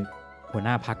ยู่ดีหัวห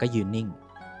น้าพรรคก็ยืนนิ่ง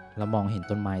แล้วมองเห็น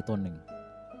ต้นไม้ต้นหนึ่ง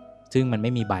ซึ่งมันไ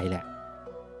ม่มีใบแหละ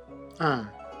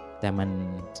แต่มัน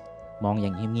มองอย่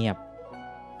างเงียบ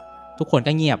ๆทุกคน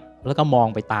ก็เงียบแล้วก็มอง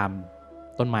ไปตาม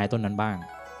ต้นไม้ต้นนั้นบ้าง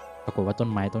ปรากฏว่าต้น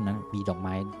ไม้ต้นนั้นมีดอกไ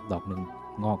ม้ดอกหนึ่ง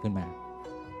งอกขึ้นมา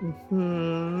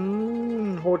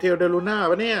โฮเทลเดลูน่า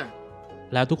ปะเนี่ย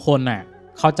แล้วทุกคนน่ะ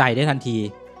เข้าใจได้ทันที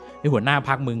ไอ้หัวหน้าพ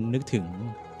รรคมึงนึกถึง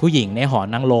ผู้หญิงในหอ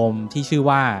นางรมที่ชื่อ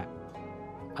ว่า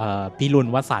พิรุณ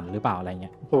วสันต์หรือเปล่าอะไรเงี้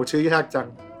ยโหชื่อยากจัง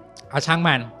ช่าง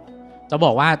มันจะบ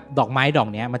อกว่าดอกไม้ดอก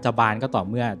เนี้ยมันจะบานก็ต่อ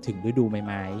เมื่อถึงฤดูใบไ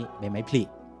ม้ผลิ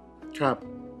ครับ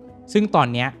ซึ่งตอน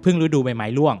เนี้ยเพิ่งฤดูใบไม้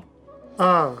ร่วง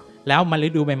แล้วมันฤ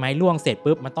ดูใบไม้ร่วงเสร็จ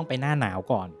ปุ๊บมันต้องไปหน้าหนาว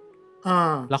ก่อน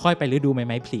แล้วค่อยไปฤดูใบ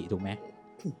ไม้ผลิถูกไหม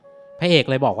พระเอก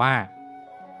เลยบอกว่า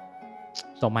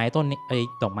ดอกไม้ต้นนี้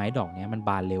ดอกไม้ดอกเนี้ยมันบ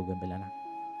านเร็วเกินไปแล้วนะ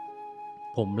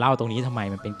ผมเล่าตรงนี้ทำไม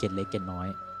มันเป็นเกร็ดเล็กเกร็ดน้อย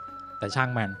แต่ช่าง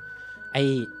มันไ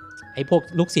อ้พวก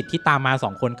ลูกศิษย์ที่ตามมา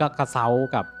2คนก็กระเซา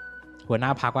กับหัวหน้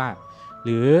าพรรคว่าห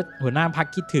รือหัวหน้าพรรค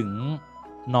คิดถึง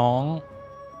น้อง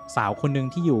สาวคนนึง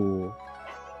ที่อยู่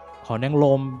หอนางร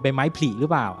มใบไม้ผลิหรือ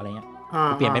เปล่าอะไรเงี้ย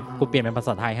กูเปลี่ยนเป็นภาษ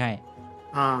าไทยให้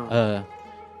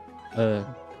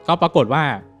ก็ปรากฏว่า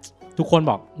ทุกคน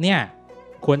บอกเนี่ย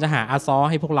ควรจะหาอาซอ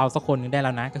ให้พวกเราสักคนนึงได้แ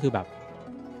ล้วนะก็คือแบบ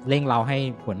เร่งเราให้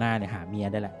หัวหน้าเนี่ยหาเมีย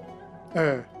ได้แหละ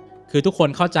คือทุกคน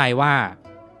เข้าใจว่า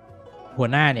หัว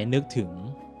หน้าเนี่ยนึกถึง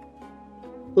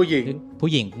ผู้ห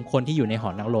ญิงคนที่อยู่ในหอ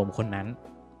นางรมคนนั้น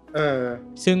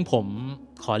ซึ่งผม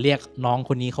ขอเรียกน้องค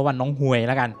นนี้เขาว่าน้องฮวยแ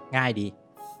ล้วกันง่ายดี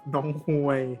น้องฮว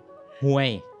ย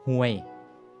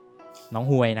น้อง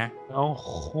ฮวยนะน้อง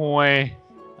ฮวย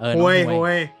ฮว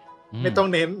ยไม่ต้อง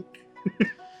เน้น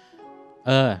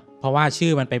เพราะว่าชื่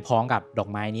อมันไปพ้องกับดอก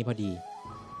ไม้นี้พอดี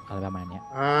อะไรประมาณเนี้ย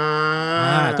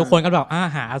ทุกคนก็บอก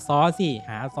หาซอสิ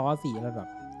แล้วแบบ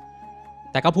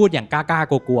แต่ก็พูดอย่างกล้า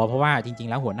กลัวเพราะว่าจริงๆ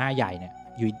แล้วหัวหน้าใหญ่เนี่ย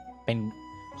อยู่เป็น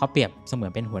เขาเปรียบเสมือ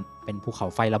นเป็นภูเขา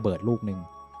ไฟระเบิดลูกนึง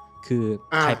คือ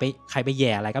ใครไปแ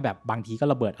ย่อะไรก็แบบบางทีก็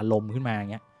ระเบิดอารมณ์ขึ้นมาอย่า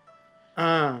งเงี้ย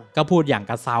ก็พูดอย่าง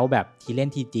กระเซ้าแบบทีเล่น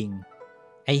ทีจริง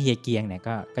ไอ้เฮียเกียงเนี่ย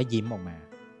ก็ยิ้มออกมา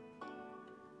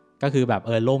ก็คือแบบ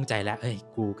โล่งใจแล้ว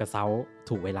กูกระเซ้า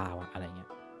ถูกเวลาว่ะอะไรเงี้ย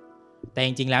แต่จ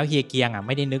ริงๆแล้วเฮียเกียงไ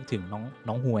ม่ได้นึกถึง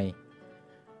น้องฮวย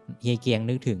เฮียเกียง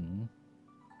นึกถึง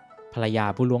ภรรยา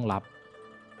ผู้ล่วงลับ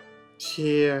เชี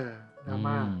ยดรา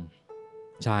ม่า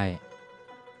ใช่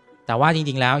แต่ว่าจ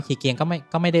ริงๆแล้วเฮียเกียง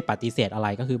ก็ไม่ได้ปฏิเสธอะไร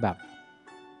ก็คือแบบ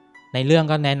ในเรื่อง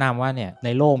ก็แนะนำว่าเนี่ยใน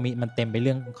โลกมันเต็มไปเ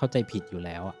รื่องเข้าใจผิดอยู่แ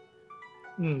ล้ว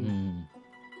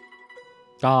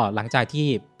ก็หลังจากที่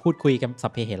พูดคุยกันสั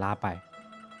พเพเหระไป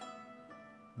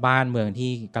บ้านเมืองที่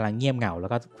กำลังเงียบเหงาแล้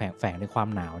วก็แฝงด้วยความ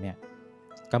หนาวเนี่ย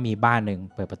ก็มีบ้านหนึ่ง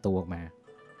เปิดประตูออกมา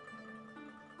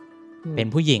เป็น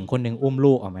ผู้หญิงคนหนึ่งอุ้ม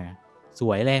ลูกออกมาส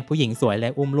วยเลยผู้หญิงสวยเล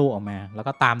ยอุ้มลูกออกมาแล้ว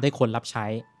ก็ตามด้วยคนรับใช้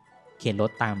เข็นร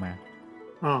ถตามมา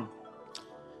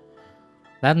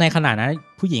แล้วในขณะนั้น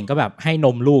ผู้หญิงก็แบบให้น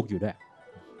มลูกอยู่ด้วย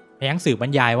พยายามสื่อบร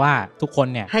รยายว่าทุกคน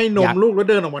เนี่ยให้นมลูกแล้ว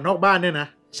เดินออกมานอกบ้านเนี่ยนะ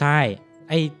ใช่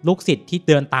ไอ้ลูกศิษย์ที่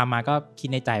เดินตามมาก็คิด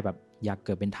ในใจแบบอยากเ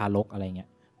กิดเป็นทารกอะไรเงี้ย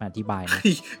มาอธิบายนะ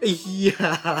ไอ้เหี้ย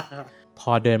พ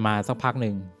อเดินมาสักพักห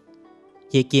นึ่ง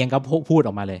เฮียเกียงก็พูดอ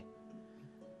อกมาเลย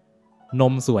น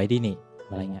มสวยดีนี่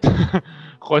อะไรเงี้ย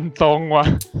คนตรงว่ะ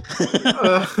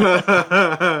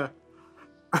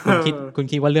คุณ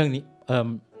คิดว่าเรื่องนี้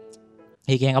เ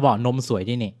ฮียเกียงก็บอกนมสวย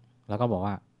ดีนี่แล้วก็บอก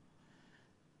ว่า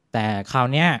แต่คราว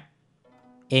เนี้ย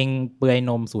เองเปลือย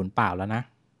นมศูนย์เปล่าแล้วนะ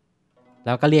แ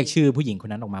ล้วก็เรียกชื่อผู้หญิงคน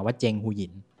นั้นออกมาว่าเจงฮูหยิ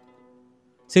น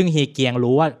ซึ่งเฮเกียง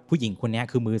รู้ว่าผู้หญิงคนนี้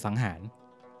คือมือสังหาร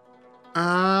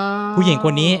ผู้หญิงค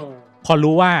นนี้พอ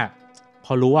รู้ว่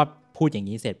าพูดอย่าง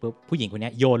นี้เสร็จปุ๊บผู้หญิงคน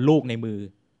นี้โยนลูกในมือ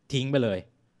ทิ้งไปเลย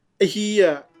ไอ้เหี้ย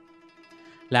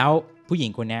แล้วผู้หญิ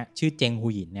งคนนี้ชื่อเจงฮู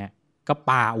หยินเนี่ยก็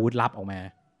ปาอาวุธลับออกมา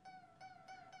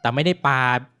แต่ไม่ได้ปา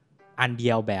อันเดี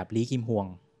ยวแบบลีคิมฮวง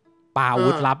ปาอาวุ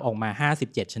ธลับออกมา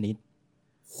57ชนิด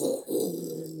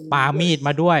ปามีดม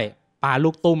าด้วยปาลู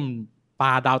กตุ้มป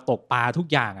าดาวตกปาทุก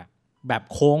อย่างอ่ะแบบ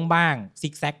โค้งบ้างซิ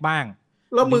กแซกบ้าง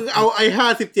แล้วมึงเอาไอ้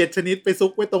57ชนิดไปซุ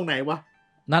กไว้ตรงไหนวะ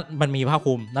นั่นมันมีผ้าค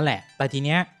ลุมนั่นแหละแต่ทีเ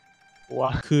นี้ย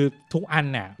คือทุกอัน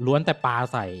เนี่ยล้วนแต่ปา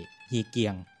ใส่เฮเกี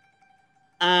ยง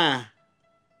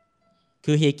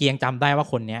คือเฮเกียงจำได้ว่า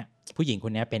คนเนี้ยผู้หญิงค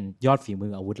นนี้เป็นยอดฝีมื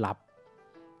ออาวุธลับ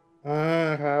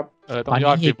ครับต้องย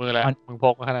อดฝีมือแล้วมึงพ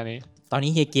กมาขนาดนี้ตอน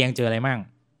นี้เฮเกียงเจออะไรมั่ง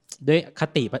ด้วยค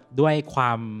ติด้วยคว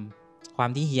าม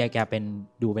ที่เฮียแกเป็น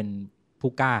ดูเป็น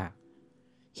ผู้กล้า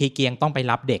เฮเกียงต้องไป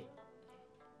รับเด็ก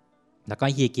แล้วก็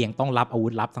เฮียเกียงต้องรับอาวุ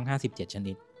ธลับทั้ง57ช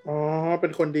นิดเป็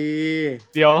นคนดี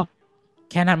เดี๋ยว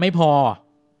แค่นั้นไม่พอ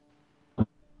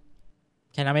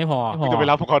จะไป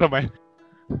รับพวกเขาทำไม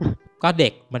ก็เด็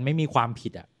กมันไม่มีความผิ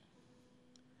ดอ่ะ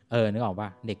นึกออกป่ะ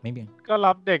เด็กไม่มีก็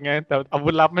รับเด็กไงแต่อาวุ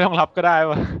ธลับไม่ต้องรับก็ได้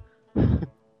วะ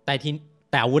แ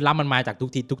ต่อาวุธลับมันมาจากทุก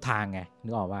ทิศทุกทางไงนึ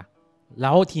กออกป่ะแล้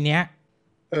วทีเนี้ย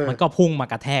มันก็พุ่งมา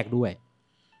กระแทกด้วย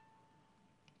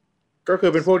ก็คื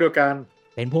อเป็นพวกเดียวกัน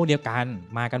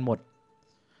มากันหมด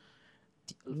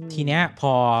ทีเนี้ยพ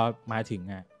อมาถึง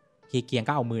อ่ะเฮียเกียง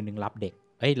ก็เอามือนึงรับเด็ก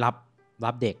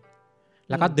รับเด็ก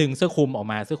แล้วก็ดึงเสื้อคลุมออก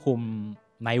มาเสื้อคลุม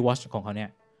ไนท์วอชของเขาเนี่ย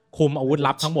คุมอาวุธ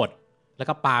ลับทั้งหมดแล้ว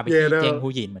ก็ปาไปที่เจงฮู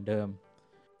หยินเหมือนเดิม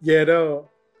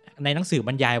ในหนังสือบ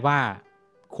รรยายว่า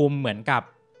คุมเหมือนกับ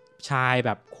ชายแบ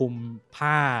บคุม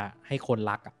ผ้าให้คน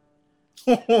รักอ่ะ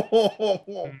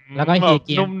แล้วก็เฮียเ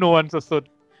กียงนุ่มนวล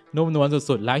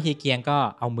สุดแล้วเฮียเกียงก็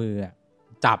เอามือ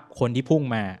จับคนที่พุ่ง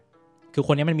มาคือค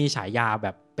นนี้มันมีฉายาแบ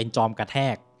บเป็นจอมกระแท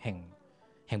กแ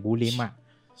ห่งบูลิมอ่ะ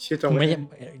ไม่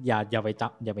อย่าไปจั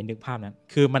บอย่าไปนึกภาพนั้น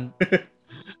คือมัน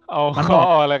มัน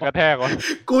อะไรกระแทกวะ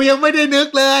กูยังไม่ได้นึก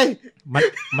เลย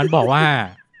มันบอกว่า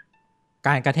ก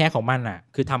ารกระแทกของมันอ่ะ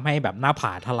คือทำให้แบบหน้าผ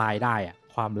าทลายได้อ่ะ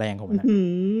ความแรงของมัน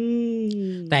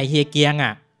แต่เฮียเกียงอ่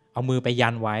ะเอามือไปยั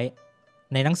นไว้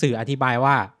ในหนังสืออธิบาย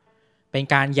ว่าเป็น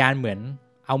การยันเหมือน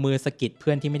เอามือสะกิดเ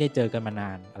พื่อนที่ไม่ได้เจอกันมาน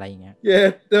านอะไรอย่างเงี้ย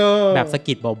แบบสะ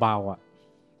กิดเบาๆอ่ะ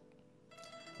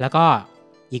แล้วก็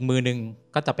อีกมือนึง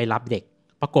ก็จะไปรับเด็ก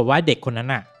ปรากฏว่าเด็กคนนั้น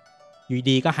น่ะอยู่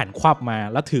ดีก็หันควับมา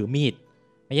แล้วถือมีด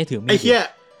ไม่ใช่ถือมีดไอ้เหี้ย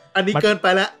อันนี้เกินไป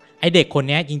แล้วไอ้เด็กคน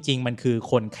นี้จริงๆมันคือ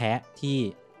คนแคะที่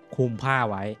คุมผ้า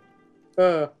ไว้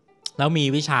แล้วมี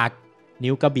วิชา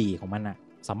นิ้วกระบี่ของมันน่ะ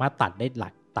สามารถตัดได้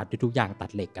ตัดได้ทุกอย่างตัด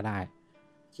เหล็กก็ได้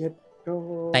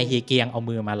แต่เฮียเกียงเอา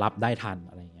มือมารับได้ทัน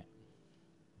อะไรเงี้ย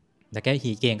แต่แกเ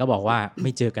ฮียเกียงก็บอกว่าไ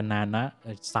ม่เจอกันนานนะ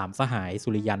3สหายสุ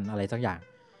ริยันอะไรสักอย่าง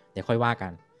เดี๋ยวค่อยว่ากั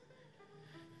น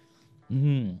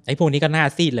ไอ้พวกนี้ก็น่า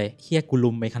ซีดเลยเฮียกูลุ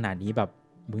มไปขนาดนี้แบบ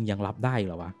มึงยังรับได้เ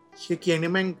หรอวะเฮียเกียง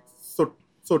นี่แม่ง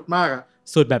สุดมากอ่ะ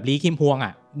สุดแบบลีคิมพวงอ่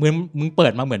ะมึงเปิ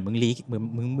ดมาเหมือนมึงลีเหมือน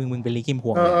มึงเป็นลีคิมพ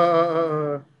วงเลย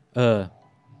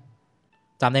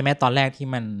จำได้ไหมตอนแรกที่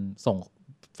มันส่ง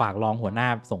ฝากรองหัวหน้า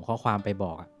ส่งข้อความไปบ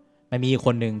อกอ่ะมันมีค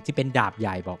นนึงที่เป็นดาบให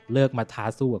ญ่บอกเลิกมาท้า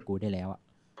สู้กับกูได้แล้วอ่ะ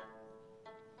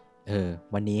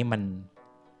วันนี้มัน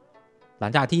หลั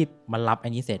งจากที่มันรับไอ้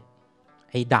นี้เสร็จ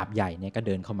ไอ้ดาบใหญ่เนี่ยก็เ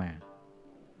ดินเข้ามา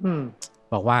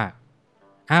บอกว่า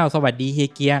อ้าวสวัสดีเฮีย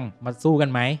เกียงมาสู้กัน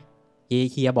ไหม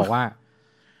เฮียบอกว่า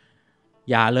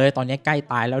อย่าเลยตอนนี้ใกล้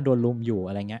ตายแล้วโดนลุมอยู่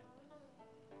อะไรเงี้ย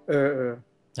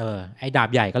ไอ้ดาบ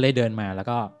ใหญ่ก็เลยเดินมาแล้ว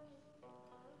ก็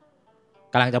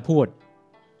กำลังจะพูด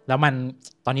แล้วมัน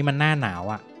ตอนนี้มันหน้าหนาว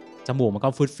อ่ะจมูกมันก็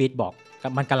ฟุดฟิตบอก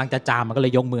มันกำลังจะจามมันก็เล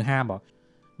ยยกมือห้ามบอก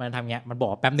มันทำเงี้ยมันบอ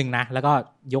กแป๊บนึงนะแล้วก็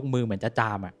ยกมือเหมือนจะจ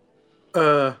ามอ่ะ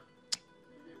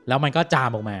แล้วมันก็จาม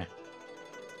ออกมา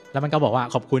แล้วมันก็บอกว่า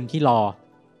ขอบคุณที่รอ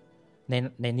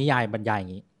ในนิยายบรรยายอย่า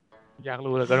งนี้อยาก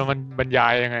รู้เลยว่ามันบรรยา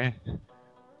ยยังไง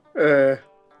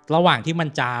ระหว่างที่มัน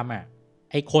จามอ่ะ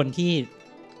ไอคนที่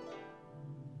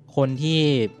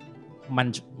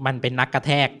มันเป็นนักกระแ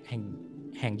ทก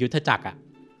แห่งยุทธจักรอ่ะ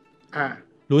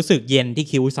รู้สึกเย็นที่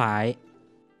คิ้วซ้าย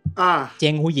เจ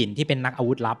งฮูหยินที่เป็นนักอา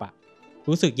วุธลับอ่ะ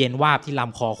รู้สึกเย็นวาบที่ล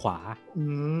ำคอขวา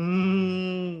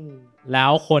แล้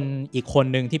วคนอีกคน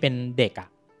นึงที่เป็นเด็กอ่ะ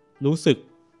รู้สึก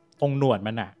ตรงหนวด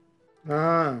มันอ่ะ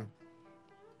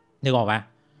นึกออกปะ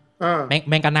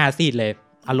แม่งก็น่าซีดเลย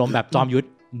อารมณ์แบบจอมยุทธ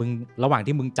มึงระหว่าง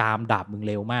ที่มึงจามดาบมึง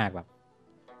เร็วมากแบบ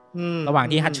ระหว่าง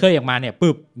ที่ฮัตเชอร์ออกมาเนี่ย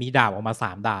ปึ๊บมีดาบออกมา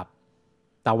3ดาบ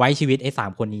แต่ไว้ชีวิตไอ้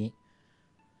3คนนี้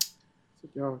สุ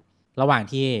ดยอด ระหว่าง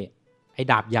ที่ไอ้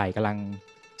ดาบใหญ่กำลัง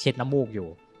เช็ดน้ำมูกอยู่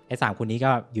ไอ้3คนนี้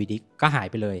ก็อยู่ดีก็หาย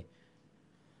ไปเลย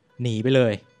หนีไปเล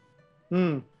ย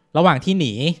ระหว่างที่ห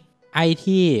นีไอ้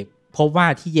ที่พบว่า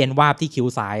ที่เย็นวาบที่คิ้ว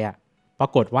ซ้ายอ่ะปรา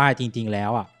กฏว่าจริงๆแล้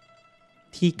วอ่ะ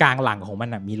ที่กลางหลังของมัน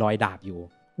อ่ะมีรอยดาบอยู่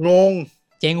งง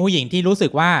เจงผู้หญิงที่รู้สึ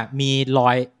กว่ามีรอ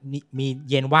ยมี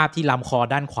เย็นวาบที่ลำคอ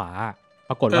ด้านขวา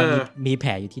ปรากฏว่ามีแผ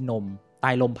ลอยู่ที่นมใต้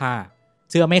ลมผ้า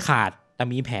เสื้อไม่ขาดแต่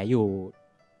มีแผลอยู่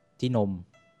ที่นม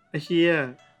ไอ้เหี้ย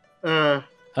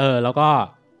แล้วก็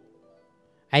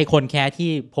ไอ้คนแค่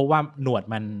ที่พบว่าหนวด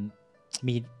มัน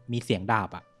มีเสียงดาบ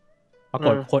อ่ะปราก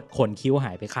ฏขนคิ้วห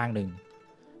ายไปข้างนึง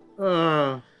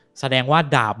แสดงว่า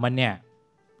ดาบมันเนี่ย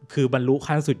คือบรรลุ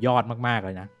ขั้นสุดยอดมากๆเล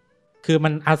ยนะคือมั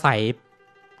นอาศัย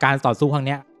การต่อสู้ครั้งเ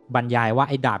นี้ยบรรยายว่า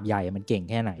ไอ้ดาบใหญ่มันเก่ง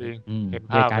แค่ไหนเห็น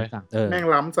ภาพเลยแม่ง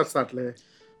ล้ำสัสๆเลย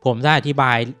ผมจะอธิบ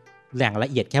ายแหล่งละ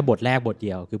เอียดแค่บทแรกบทเ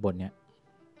ดียวคือบทเนี้ย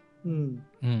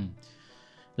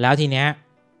แล้วทีเนี้ย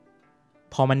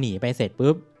พอมันหนีไปเสร็จ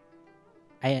ปุ๊บ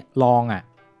ไอ้ลองอ่ะ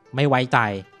ไม่ไว้ใจ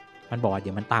มันบอกเ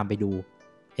ดี๋ยวมันตามไปดู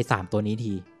ไอ้3ตัวนี้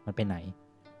ทีมันไปไหน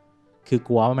คือก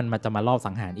ลัวว่ามันจะมาลอบ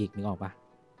สังหารอีกนึกออกปะ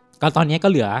ก็ตอนนี้ก็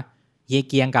เหลือเฮีย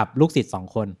เกียงกับลูกศิษย์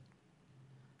2คน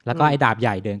แล้วก็ไอ้ดาบให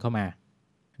ญ่เดินเข้ามา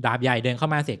ดาบใหญ่เดินเข้า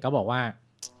มาเสร็จก็บอกว่า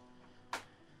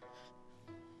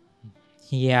เ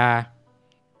ฮีย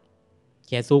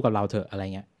สู้กับเราเถอะอะไร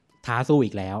เงี้ยท้าสู้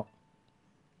อีกแล้ว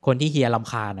คนที่เฮียร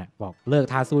ำคาญอ่ะบอกเลิก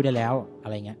ท้าสู้ได้แล้วอะ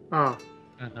ไรเงี้ย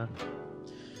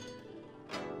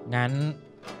งั้น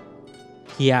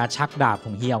เฮียชักดาบข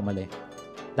องเฮียออกมาเลย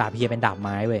ดาบเฮียเป็นดาบไ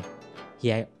ม้เว้ยเฮี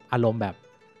ยอารมณ์แบบ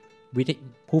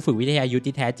ผู้ฝึกวิทยายุทธ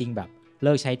ที่แท้จริงแบบเ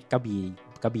ลิกใช้กระบี่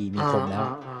มีคมแล้ว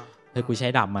กูใช้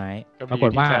ดาบไม้ปราก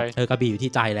ฏว่ากระบี่อยู่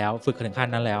ที่ใจแล้วฝึกถึงขั้น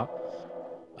นั้นแล้ว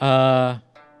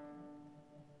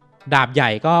ดาบใหญ่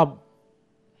ก็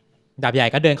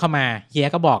เดินเข้ามาเฮีย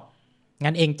ก็บอก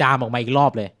งั้นเองจามออกมาอีกรอ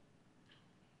บเลย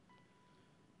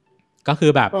ก็คื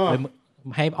อแบบ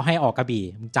ให้ออกกระบี่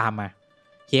มึงจามมา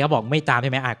เฮียก็บอกไม่จามใ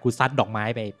ช่ไหมกูซัดดอกไม้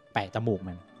ไปแปะจมูก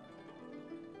มัน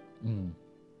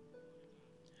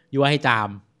ยั่วให้จาม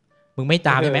มึงไม่จ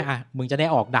ามใช่ไหมมึงจะได้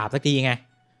ออกดาบสักทีไง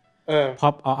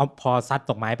พอซัด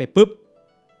ดอกไม้ไปปุ๊บ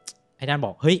ไอ้นั่นบ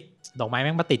อกเฮ้ยดอกไม้แ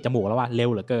ม่งมาติดจมูกแล้วว่ะเร็ว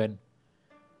เหลือเกิน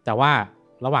แต่ว่า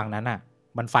ระหว่างนั้น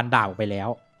มันฟันดาบออกไปแล้ว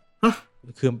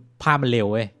คือภาพมันเร็ว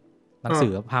เว้ยหนังสื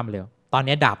อภาพมันเร็วตอน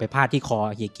นี้ดาบไปพาดที่คอ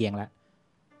เฮียเกียงแล้ว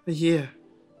ไอ้เหี้ย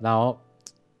แล้ว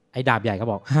ไอ้ดาบใหญ่ก็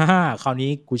บอกฮ่าคราวนี้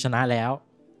กูชนะแล้ว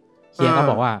เฮียก็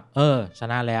บอกว่าช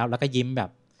นะแล้วก็ยิ้มแบบ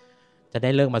จะได้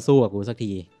เลิกมาสู้กับกูสัก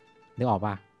ทีนึกออก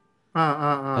ป่ะ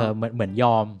เหมือนย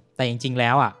อมแต่จริงๆแล้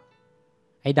ว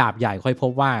ไอ้ดาบใหญ่ค่อยพ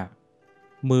บว่า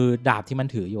มือดาบที่มัน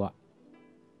ถืออยู่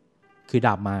คือด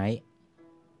าบไม้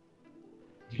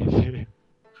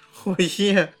โอ้ยเ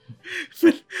หี้ย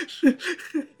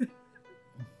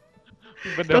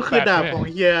ก็คือดาบของ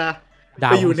เฮีย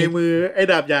ไปอยู่ในมือไอ้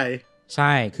ดาบใหญ่ใ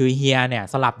ช่คือเฮียเนี่ย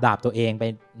สลับดาบตัวเองไป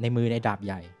ในมือในดาบใ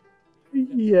หญ่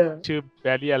เฮียชื่อแบ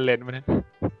รีอันเลนมั้ย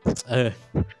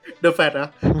The Fat อ่ะ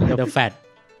The Fat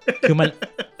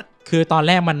คือตอนแ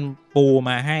รกมันปู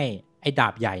มาให้ไอ้ดา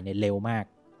บใหญ่เนี่ยเร็วมาก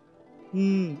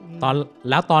ตอ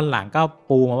นหลังก็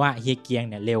ปูมาว่าเฮียเกียง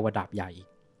เนี่ยเร็วกว่าดาบใหญ่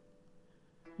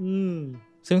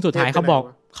ซึ่งสุดท้ายเขา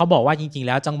บอกว่าจริงๆแ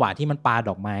ล้วจังหวะที่มันปาด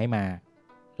อกไม้มา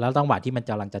แล้วจังหวะที่มัน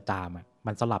กำลังจะจาม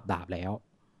มันสลับดาบแล้ว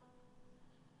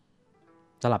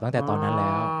สลับตั้งแต่ตอนนั้นแ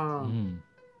ล้ว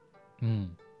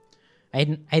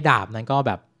ไอ้ดาบนั้นก็แ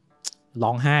บบร้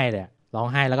องไห้เลยร้อง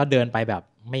ไห้แล้วก็เดินไปแบบ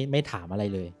ไม่ถามอะไร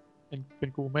เลยเป็น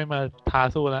กูไม่มาท้า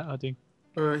สู้แล้วเอาจริง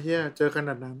เฮียเจอขน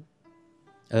าดนั้น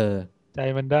ใจ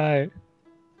มันได้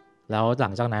แล้วหลั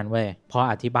งจากนั้นเว้ยพอ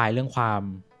อธิบายเรื่องความ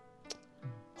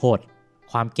โหด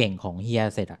ความเก่งของเฮีย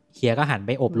เสร็จเฮียก็หันไ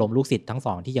ปอบรมลูกศิษย์ทั้ง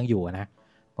2ที่ยังอยู่นะ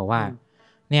บอกว่า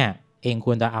เนี่ยเองค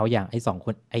วรจะเอาอย่างไอ้2ค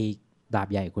นไอ้ดาบ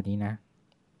ใหญ่คนนี้นะ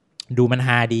ดูมันฮ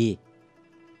าดี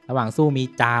ระหว่างสู้มี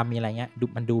จามมีอะไรเงี้ย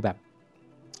มันดูแบบ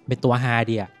เป็นตัวฮา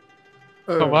ดี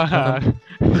เพราะว่า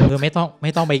ไม่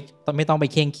ต้องไป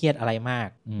เคร่งเครียดอะไรมาก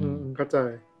เข้าใจ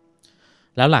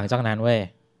แล้วหลังจากนั้นเว้ย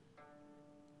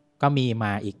ก็มีม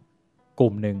าอีกก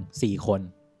ลุ่มหนึ่ง4คน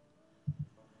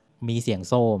มีเสียง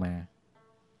โซ่มา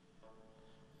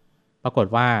ปรากฏ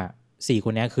ว่า4ค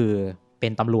นนี้คือเป็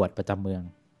นตำรวจประจำเมือง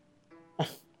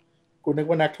กูนึก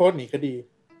ว่านักโทษหนีคดี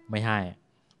ไม่ใช่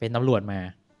เป็นตำรวจมา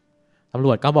ตำร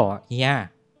วจก็บอกเฮีย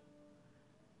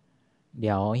เ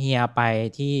ดี๋ยวเฮียไป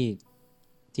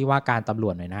ที่ว่าการตำร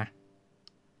วจหน่อยนะ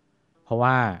เพราะ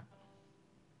ว่า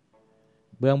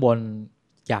เบื้องบน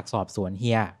อยากสอบสวนเ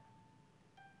ฮีย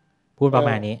พูดประม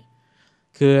าณนี้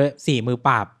คือ4มือป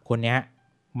ราบคนนี้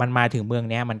มันมาถึงเมือง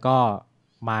นี้มันก็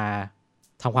มา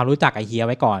ทำความรู้จักกับเฮีย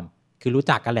ไว้ก่อนคือรู้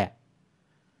จักกันแหละ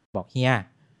บอกเฮีย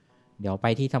เดี๋ยวไป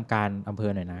ที่ทำการอำเภ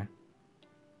อหน่อยนะ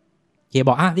เฮียบ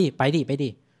อกดิไปดิ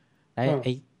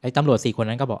ไอ้ตำรวจ4คน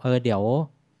นั้นก็บอกเดี๋ยว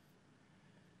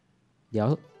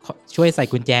ช่วยใส่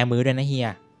กุญแจมือด้วยนะเฮีย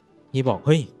บอกเ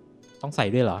ฮ้ยต้องใส่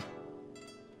ด้วยเหรอ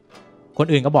คน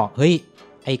อื่นก็บอกเฮ้ย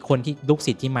ไอ้คนที่ลูก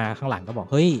ศิษย์ที่มาข้างหลังก็บอก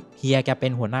เฮ้ยเฮียแกเป็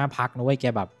นหัวหน้าพรรคนะเว้ยแก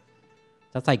แบบ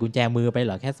จะใส่กุญแจมือไปเห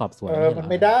รอแค่สอบสวนมัน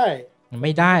ไม่ไ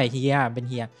ด้เฮียเป็น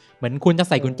เฮียเหมือนคุณจะ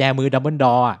ใส่กุญแจมือดับเบิลด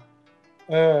อร์อ่ะ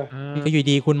ก็อยู่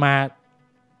ดีคุณมา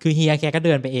คือเฮียแกก็เ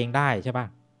ดินไปเองได้ใช่ป่ะ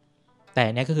แต่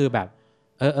เนี้ยก็คือแบบ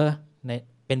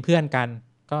เป็นเพื่อนกัน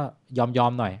ก็ยอ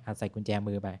มหน่อยใส่กุญแจ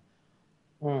มือไป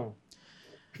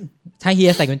ถ้าเฮี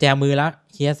ยใส่กุญแจมือแล้ว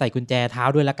เฮียใส่กุญแจเท้า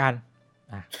ด้วยละกัน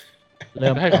เ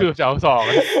ริ่มให้คือจะเอาสอง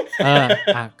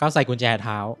ก็ใส่กุญแจเ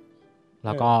ท้าแ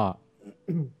ล้วก็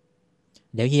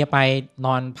เดี๋ยวเฮียไปน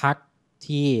อนพัก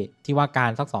ที่ว่ากา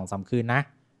รสัก 2-3 คืนนะ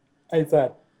ไอ้สัต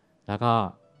ว์แ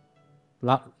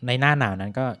ล้วในหน้าหนาวนั้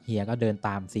นก็เฮียก็เดินต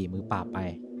าม4มือปราบไป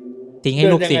ทิ้งให้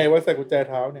ลูกศิษย์ยังไงว่าใส่กุญแจ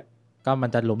เท้าเนี่ยก็มัน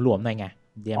จะหลวมๆหน่อยไง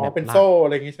เป็นโซ่อะ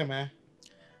ไรอย่างงี้ใช่ไหม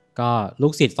ก็ลู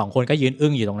กศิษย์2คนก็ยืนอึ้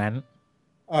งอยู่ตรงนั้น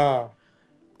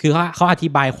คือเขาอธิ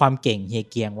บายความเก่งเฮีย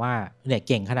เกียงว่าเนี่ย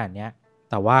เก่งขนาดเนี้ย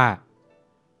แต่ว่า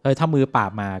ถ้ามือปรา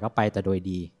บมาก็ไปแต่โดย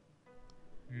ดี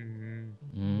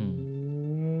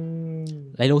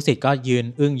แล้วลูกศิษย์ก็ยืน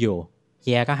อึ้งอยู่เ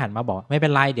ฮียก็หันมาบอกไม่เป็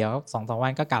นไรเดี๋ยว 2-3 วั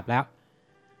นก็กลับแล้ว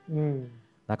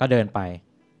แล้วก็เดินไป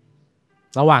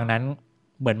ระหว่างนั้น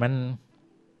เหมือน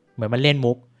มันเล่น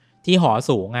มุกที่หอ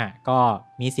สูงก็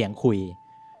มีเสียงคุย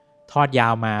ทอดยา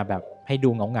วมาแบบให้ดู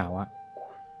เหงา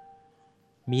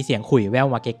ๆมีเสียงคุยแว่ว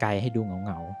มาไกลๆให้ดูเห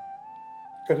งา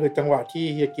ๆก็คือจังหวะที่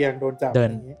เฮียเกียงโดนจับ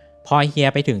พอเฮีย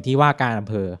ไปถึงที่ว่าการอำ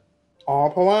เภอ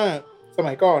เพราะว่าส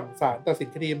มัยก่อนศาลตัดสิน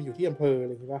คดีมันอยู่ที่อำเภออะไ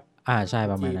รอย่างงี้ป่ะใช่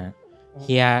ประมาณนั้นเ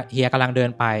ฮียกำลังเดิน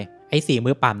ไปไอ้4มื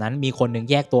อปราบนั้นมีคนนึง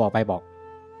แยกตัวออกไปบอก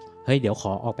เฮ้ยเดี๋ยวข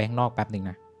อออกไปข้างนอกแป๊บนึง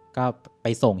นะก็ไป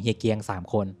ส่งเฮียเกียง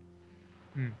3คน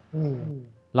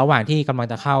ระหว่างที่กำลัง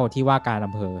จะเข้าที่ว่าการ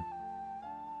อำเภอ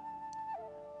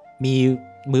มี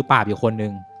มือปราบอยู่คนนึ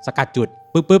งสกัดจุด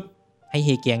ปึ๊บให้เ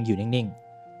ฮียเกียงอยู่นิ่ง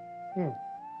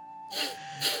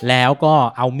ๆแล้วก็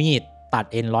เอามีดตัด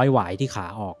เอ็นร้อยหวายที่ขา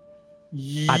ออก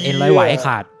ตัดเอ็นร้อยหวายให้ข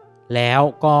าดแล้ว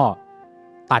ก็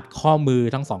ตัดข้อมือ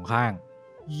ทั้ง2ข้าง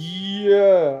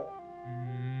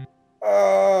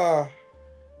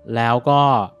แล้วก็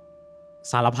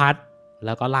สารพัดแ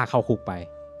ล้วก็ลากเข้าคุกไป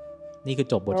นี่คือ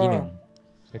จบบทที่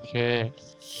1โอเค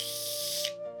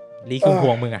ลีคิมพ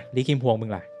วงมึงลีคิมพวงมึ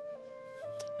งล่ะ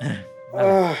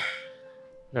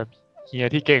แบบเฮีย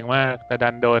ที่เก่งมากแต่ดั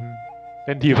นโดนเ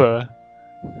ล่นทีเผลอ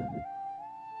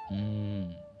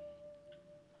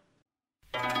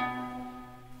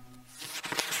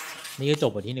นี่ก็จ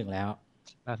บบทที่1แล้ว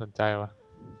น่าสนใจว่ะ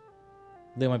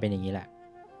เรื่องมันเป็นอย่างนี้แหละ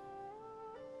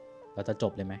เราจะจ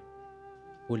บเลยไหม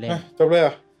พูดเล่นจบเลยเหร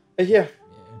อไอ้เหี้ย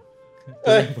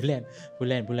พูดเล่น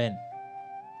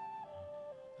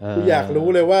กูอยากรู้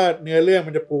เลยว่าเนื้อเรื่อง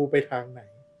มันจะปูไปทางไหน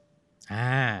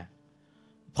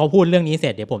พอพูดเรื่องนี้เสร็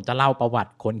จเดี๋ยวผมจะเล่าประวั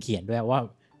ติคนเขียนด้วยว่า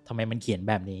ทำไมมันเขียน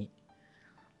แบบนี้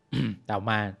แต่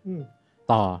มา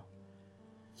ต่อ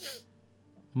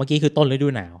เมื่อกี้คือต้นฤดู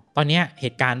หนาวตอนนี้เห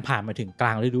ตุการณ์ผ่านมาถึงกล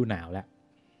างฤดูหนาวแล้ว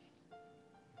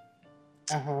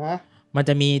มันจ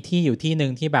ะมีที่อยู่ที่นึ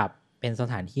งที่แบบเป็นส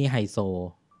ถานที่ไฮโซ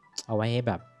เอาไว้ให้แ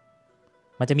บบ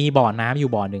มันจะมีบ่อน้ำอยู่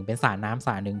บ่อหนึ่งเป็นสระน้ำส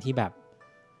ระหนึ่งที่แบบ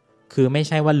คือไม่ใ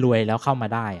ช่ว่ารวยแล้วเข้ามา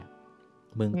ได้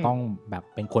มึงต้องแบบ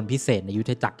เป็นคนพิเศษในยุท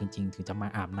ธจักรจริงๆถึงจะมา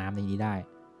อาบน้ำในนี้ได้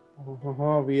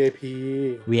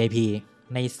VIP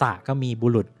ในสระก็มีบุ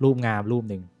รุษรูปงามรูป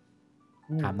หนึ่ง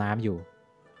อาบน้ำอยู่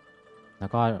แล้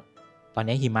วก็ตอน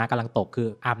นี้หิมะกำลังตกคือ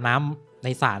อาบน้ำใน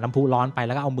สระน้ำพุร้อนไปแ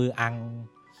ล้วก็เอามืออัง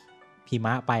หิม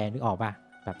ะไปนึกออกป่ะ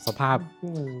แบบสภาพ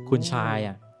คุณชาย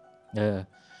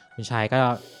คุณชายก็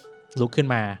ลุกขึ้น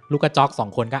มาลูกกระจอก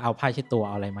2คนก็เอาผ้าเช็ดตัวเ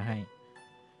อาอะไรมาให้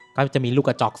ก็จะมีลูก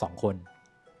กระจอก2คน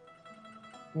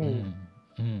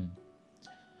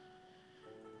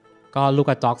ก็ลูก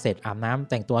กระจอกเสร็จอาบน้ำ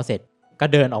แต่งตัวเสร็จก็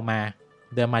เดิน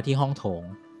มาที่ห้องโถ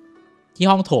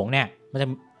งเนี่ย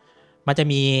มันจะ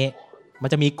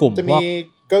มีกลุ่มจะมี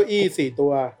เก้าอี้4ตั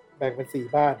วแบ่งเป็น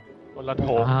4บ้านคนละโถ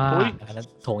งอันนั้น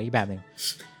โถงอีกแบบนึง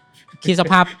คิดส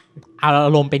ภาพอา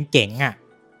รมณ์เป็นเก๋ง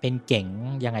เป็นเก๋ง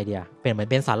ยังไงเดียเป็นเหมือน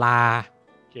เป็นศาลา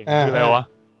เก๋งคืออะไรวะ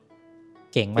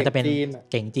เก๋งมันจะเป็น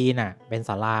เก๋งจีนเป็นศ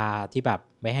าลาที่แบบ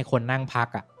ไว้ให้คนนั่งพัก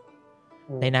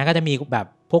ในนั้นก็จะมีแบบ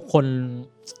พวกคน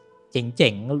เจ๋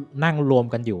งๆนั่งรวม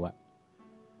กันอยู่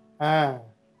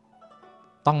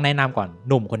ต้องแนะนำก่อน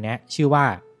หนุ่มคนนี้ชื่อว่า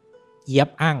เอี๊ยบ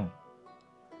อั่ง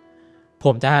ผ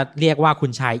มจะเรียกว่าคุ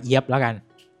ณชายเอี๊ยบแล้วกัน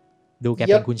ดูแกเ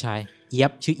ป็นคุณชายเอี๊ย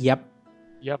บชื่อเอี๊ยบ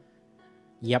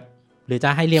หรือจะ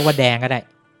ให้เรียกว่าแดงก็ได้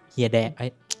เฮียแดง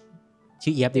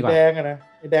ชื่อเอียบดีกว่าแดงอะนะ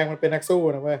ไอ้แดงมันเป็นนักสู้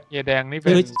นะเว้ยเอียแดงนี่เป็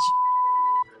น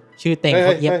ชื่อเต็งเข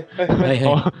าเอียบเฮ้ย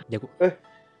เดี๋ยว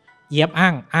เอียบ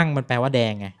อ้างมันแปลว่าแด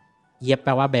งไงเอียบแป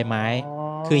ลว่าใบไม้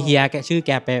คือเฮียแกชื่อแก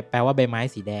แปลว่าใบไม้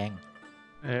สีแดง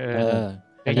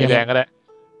เอียแดงก็ได้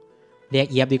เรียก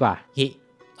เอียบดีกว่า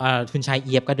คุณชายเ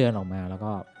อียบก็เดินออกมาแล้ว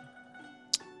ก็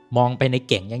มองไปใน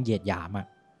เก่งยังเหยียดหยามอ่ะ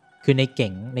คือในเก่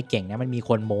งเนี่ยมันมีค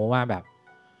นโม้ว่าแบบ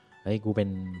เฮ้ยกูเป็น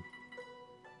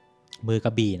มือกร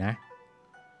ะบี่นะ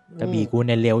กระบี่กูเ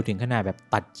นี่ยเร็วถึงขนาดแบบ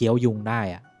ตัดเคี้ยวยุงได้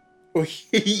อ่ะโอ้ย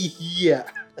เหี้ย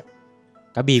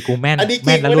กระบี่กูแม่นแ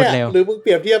ละรวดเร็วหรือมึงเป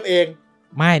รียบเทียบเอง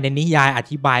ไม่ในนิยายอ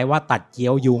ธิบายว่าตัดเคี้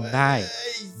ยวยุงได้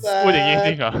พูดอย่างนี้จ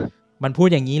ริงเหรอมันพูด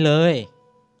อย่างนี้เลย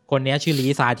คนนี้ชื่อลี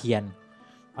ซาเทียน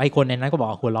ไอ้คนในนั้นก็บอ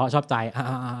กหัวเราะชอบใจ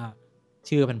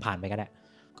ชื่อผ่านไปก็ได้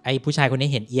ไอ้ผู้ชายคนนี้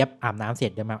เห็นเอียบอาบน้ำเสร็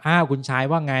จเดินมาอ้าวคุณชาย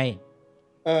ว่าไง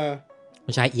คุ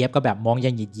ณชายเอียบก็แบบมองยั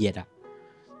งเหยียดอ่ะ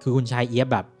คือคุณชายเอียบ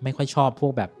แบบไม่ค่อยชอบพว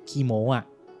กแบบขี้โม้อ่ะ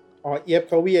อ๋อเอียบเ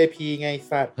ขา VIP ไง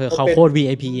สัตว์เขาโคตร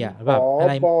VIP อ่ะแบบอะ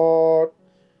ไร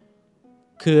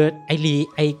คือไ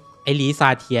อ้ลีซา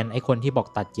เทียนไอ้คนที่บอก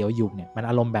ตัดเจียวยุงเนี่ยมัน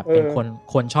อารมณ์แบบเป็น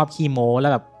คนชอบขี้โม้แล้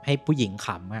วแบบให้ผู้หญิงข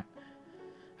ำอ่ะ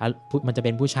มันจะเ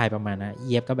ป็นผู้ชายประมาณนะเ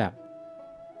อียบก็แบบ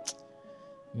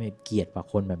ไม่เกลียดว่ะ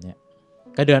คนแบบเนี้ย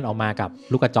ก็เดินออกมากับ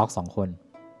ลูกกระจอก2 คน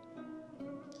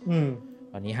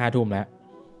ตอนนี้5 ทุ่มแล้ว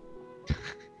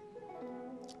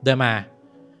เดินมา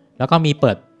แล้วก็มีเ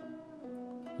ปิด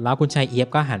แล้วคุณชายเอียบ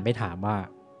ก็หันไปถามว่า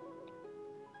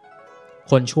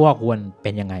คนชั่วควรเป็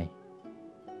นยังไง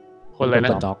คนอะไรนะ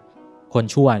ลูกกระจอกคน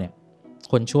ชั่วเนี่ย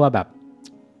คนชั่วแบบ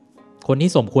คนที่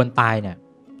สมควรตายเนี่ย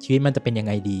ชีวิตมันจะเป็นยังไ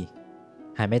งดี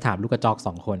หันไปถามลูกกระจอก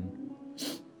2 คน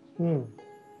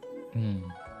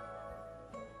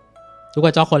ลูกกร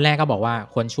ะจอกคนแรกก็บอกว่า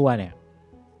คนชั่วเนี่ย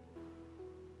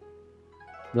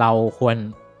เราควร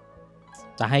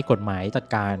จะให้กฎหมายจัด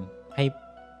การ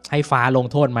ให้ฟ้าลง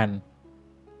โทษมัน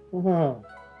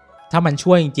ถ้ามัน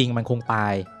ชั่วจริงๆมันคงตา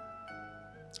ย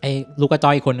ไอ้ลูกกระจอ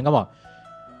กอีกคนนึงก็บอก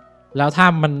แล้วถ้า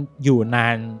มันอยู่นา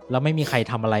นแล้วไม่มีใคร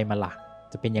ทำอะไรมันล่ะ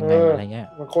จะเป็นยังไงอะไรเงี้ย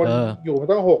บางคนอยู่มา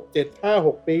ตั้ง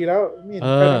6 ปีแล้วไม่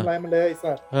ใครทำอะไรมันเลยไอ้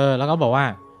สัตว์แล้วก็บอกว่า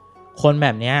คนแบ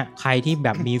บเนี้ยใครที่แบ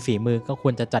บมีฝีมือก็ค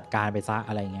วรจะจัดการไปซะ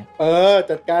อะไรเงี้ย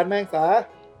จัดการแม่งซะ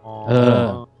โ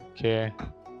อเค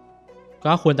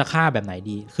ก็ควรจะฆ่าแบบไหน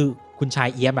ดีคือคุณชาย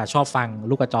เอี๊ยบชอบฟัง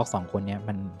ลูกกระจอก2 คนเนี้ย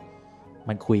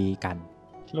มันคุยกัน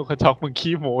ลูกกระจอกมึง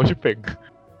ขี้โม้ชิบเป่ง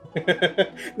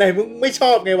ไหนมึงไม่ช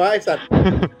อบไงวะไอสัตว์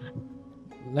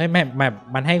แล้ว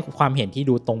มันให้ความเห็นที่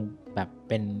ดูตรงแบบ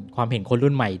เป็นความเห็นคน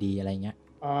รุ่นใหม่ดีอะไรเงี้ย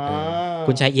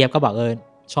คุณชายเอี๊ยบก็บอก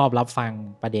ชอบรับฟัง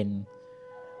ประเด็น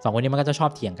2 คนนี้มันก็จะชอ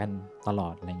บเถียงกันตลอ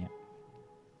ดอะไรเงี้ย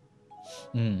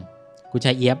คุณช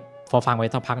ายเอี๊ยบพอฟังไว้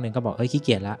สักพักนึงก็บอกขี้เ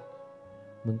กียจละ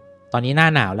มึงตอนนี้หน้า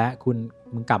หนาวแล้ว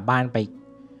มึงกลับบ้านไ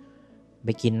ป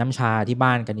กินน้ำชาที่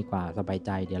บ้านกันดีกว่าสบายใจ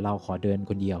เดี๋ยวเราขอเดิน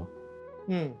คนเดียว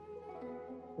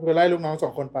คือไล่ลูกน้อง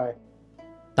2 คนไป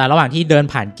แต่ระหว่างที่เดิน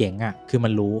ผ่านเก๋งคือมั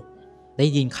นรู้ได้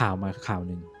ยินข่าวมาข่าว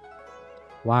นึง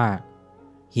ว่า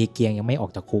เฮียเกียงยังไม่ออ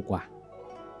กจากคุกว่ะ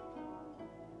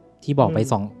ที่บอกเ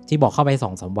ข้าไป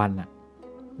 2-3 วัน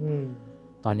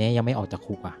ตอนนี้ยังไม่ออกจาก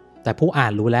คุกอ่ะแต่ผู้อ่า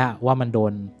นรู้แล้วว่ามันโด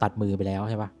นตัดมือไปแล้ว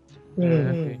ใช่ปะ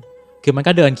คือมัน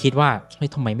ก็เดินคิดว่าเฮ้ย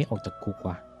ทำไมไม่ออกจากคุก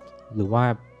วะหรือว่า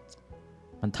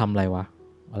มันทำอะไรวะ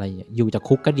อะไรอยู่จาก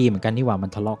คุกก็ดีเหมือนกันนี่หว่ามั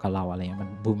นทะเลาะกับเราอะไรมัน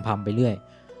บุมพำไปเรื่อย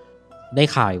ได้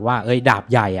ข่าวอีกว่าดาบ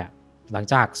ใหญ่หลัง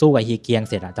จากสู้กับเฮียเกียง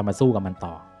เสร็จจะมาสู้กับมัน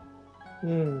ต่อ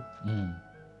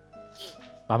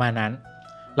ประมาณนั้น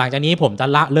หลังจากนี้ผมจะ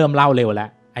เริ่มเล่าเร็วแล้ว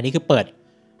อันนี้คือเ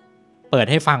ปิด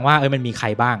ให้ฟังว่ามันมีใคร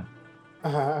บ้าง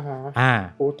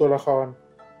โอ้ตัวละคร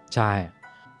ใช่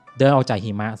เดินออกจาก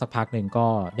หิมะสักพักหนึ่งก็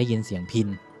ได้ยินเสียงพิณ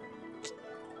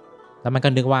แล้วมันก็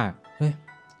นึกว่าเฮ้ย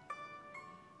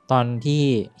ตอนที่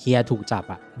เฮียถูกจับ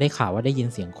ได้ข่าวว่าได้ยิน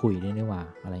เสียงขุยด้วยนี่ว่า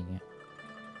อะไรเงี้ย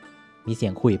มีเสีย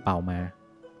งขุยเป่ามา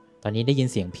ตอนนี้ได้ยิน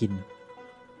เสียงพิณ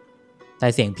แต่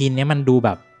เสียงพิณเนี้ยมันดูแบ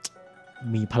บ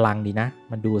มีพลังดีนะ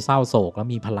มันดูเศร้าโศกแล้ว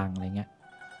มีพลังอะไรเงี้ย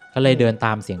ก็เลยเดินต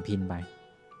ามเสียงพิณไป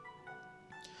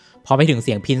พอไปถึงเ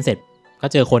สียงพิณเสร็จก็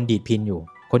เจอคนดีดพิณอยู่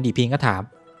คนดีดพิณก็ถาม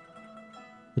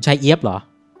คุณชายเอี๊ยบเหรอ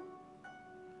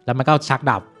แล้วมันก็ชัก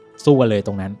ดาบสู้กันเลยต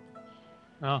รงนั้น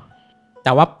แ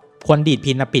ต่ว่าคนดีด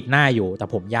พิณปิดหน้าอยู่แต่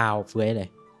ผมยาวเฟ้ยเลย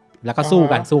แล้วก็สู้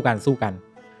กัน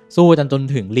สู้จน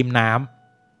ถึงริมน้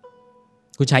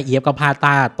ำคุณชายเอี๊ยบก็พลาด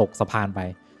ต้าตกสะพานไป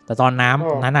แต่ตอนน้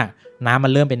ำนั้นน้ำมั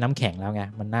นเริ่มเป็นน้ำแข็งแล้วไง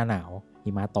มันหน้าหนาว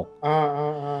หิมะตก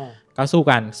ก็สู้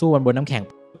กันบนน้ำแข็ง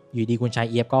อยู่ดีคุณชาย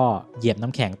เอี๊ยบก็เหยียบน้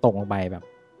ำแข็งตกลงไปแบบ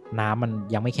น้ำมัน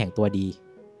ยังไม่แข็งตัวดี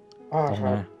ตรง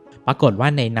นั้นปรากฏว่า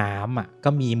ในน้ำก็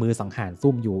มีมือสังหาร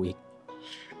ซุ่มอยู่อีก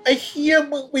ไอ้เหี้ย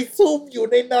มึงไปซุ่มอยู่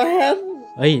ในน้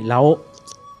ำแล้ว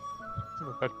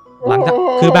หลังจาก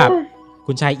คือแบบ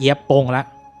คุณชายเอี๊ยบปงแล้ว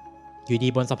อยู่ดี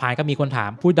บนสะพานก็มีคนถาม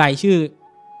ผู้ใดชื่อ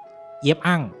เอี๊ยบ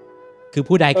อั่งคือ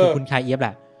ผู้ใดคือคุณชายเอี๊ยบแหล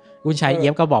ะคุณชายเอี๊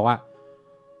ยบก็บอกว่า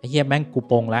ไอ้เหี้ยแม่งกู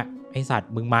ปงแล้วไอ้สัตว์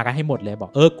มึงมากันให้หมดเลยบอก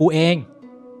กูเอง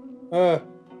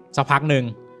สักพักหนึ่ง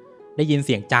ได้ยินเ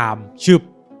สียงจามชึบ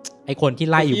ไอ้คนที่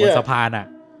ไล่อยู่บนสะพานอ่ะ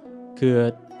คือ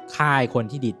ฆ่าไอ้คน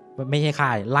ที่ดีดไม่ใช่ฆ่า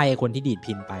ไล่ไอ้คนที่ดีด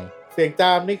พินไปเสียงจ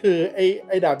ามนี่คือไ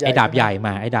อ้ดาบใหญ่ไอ้ดาบใหญ่ม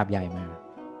า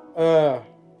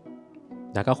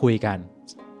แล้วก็คุยกัน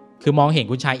คือมองเห็น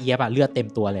คุณชายเอี๊ยบอะเลือดเต็ม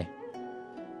ตัวเลย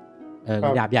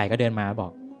ดาบใหญ่ก็เดินมาบอ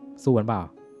กสู้กันเปล่า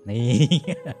นี่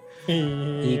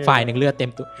อีกฝ่ายหนึ่งเลือดเต็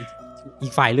มตัวอี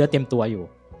กฝ่ายเลือดเต็มตัวอยู่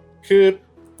คือ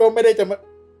ก็ไม่ได้จ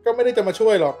ะมาช่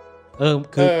วยหรอก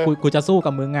คือกูจะสู้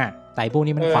กับมึงอ่ะแต่พวก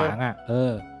นี้มันขวางอ่ะ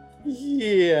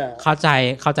เข้า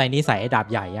ใจนิสัยไอ้ดาบ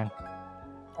ใหญ่ยัง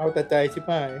เอาแต่ใจชิบ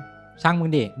หายช่างมึง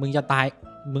ดิมึงจะตาย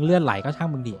มึงเลือดไหลก็ช่าง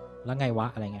มึงดิแล้วไงวะ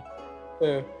อะไรเงี้ย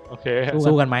โอเค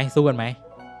สู้กันไหม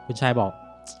คุณชายบอก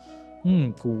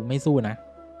กูไม่สู้นะ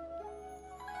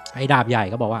ไอ้ดาบใหญ่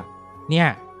ก็บอกว่าเนี่ย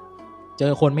เจ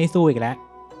อคนไม่สู้อีกแล้ว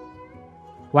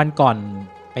วันก่อน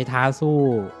ไปท้าสู้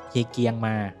เฮเกียงม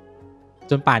า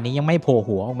จนป่านนี้ยังไม่โผล่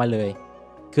หัวออกมาเลย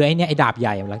คือไอ้เนี่ยไอ้ดาบให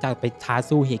ญ่หลังจากไปท้า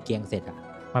สู้เฮเกียงเสร็จอ่ะ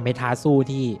มันไปท้า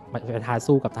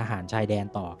สู้กับทหารชายแดน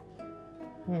ต่อ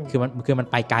คือมัน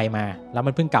ไปไกลมาแล้ว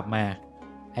มันเพิ่งกลับมา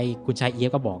ไอ้คุณชายเอี๊ยบ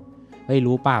ก็บอกเฮ้ย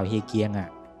รู้เปล่าเฮเกียงอ่ะ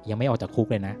ยังไม่ออกจากคุก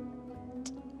เลยนะ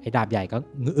ไอ้ดาบใหญ่ก็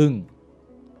อึ้ง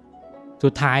สุ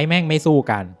ดท้ายแม่งไม่สู้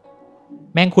กัน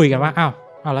แม่งคุยกันว่าอ้าว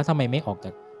แล้วทำไมไม่ออกจ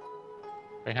าก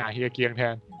ไปหาเฮียเกียงแท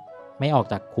นไม่ออก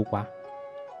จากคุกวะ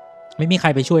ไม่มีใคร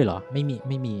ไปช่วยเหรอไม่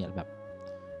มีแบบ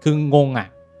คืองงอ่ะ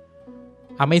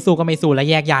ไม่สู้ก็ไม่สู้แล้ว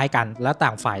แยกย้ายกันแล้วต่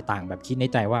างฝ่ายต่างแบบคิดใน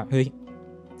ใจว่าเฮ้ย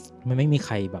มันไม่มีใค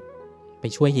รแบบไป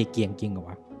ช่วยเฮียเกียงจริงเหรอ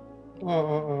วะ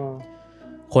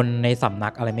คนในสำนั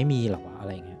กอะไรไม่มีหรอวะอะไ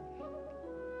รเงี้ย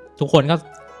ทุกคน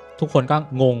ก็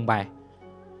งงไป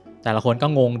แต่ละคนก็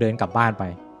งงเดินกลับบ้านไป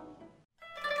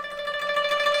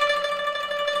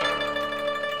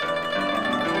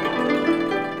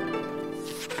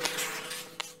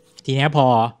ทีนี้พอ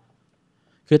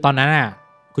คือตอนนั้นน่ะ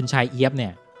คุณชายเอี๊ยบเนี่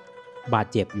ยบาด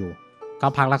เจ็บอยู่ก็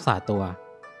พักรักษาตัว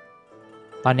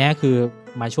ตอนนี้คือ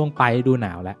มาช่วงปลายฤดูหน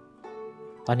าวแล้ว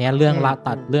ตอนนี้เรื่อง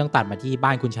ตัดมาที่บ้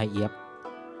านคุณชายเอี๊ยบ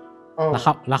แ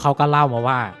ล้วเขาก็เล่ามา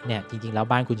ว่าเนี่ยจริงๆแล้ว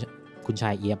บ้านคุณชา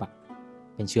ยเอี๊ยบอ่ะ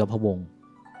เป็นเชื้อพระวงศ์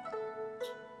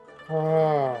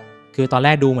คือตอนแร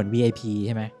กดูเหมือน VIP ใ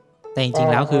ช่ไหมแต่จริง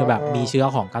ๆแล้วคือแบบมีเชื้อ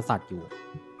ของกษัตริย์อยู่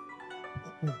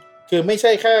คือไม่ใ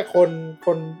ช่แค่ค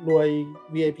นรวย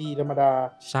VIP ธรรมดา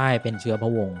ใช่เป็นเชื้อพร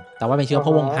ะวงศ์แต่ว่าเป็นเชื้อพร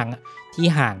ะวงศ์ทางที่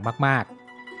ห่างมาก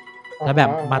ๆแล้วแบบ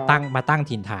มาตั้ง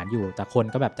ถิ่นฐานอยู่แต่คน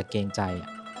ก็แบบตะเกรงใจ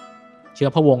เชื้อ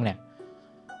พระวงศ์เนี่ย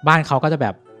บ้านเขาก็จะแบ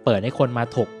บเปิดให้คนมา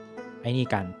ถกไอ้นี่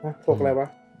กันถกอะไรวะ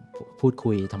พูด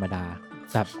คุยธรรมดา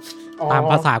แบบตาม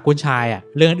ภาษาคุณชาย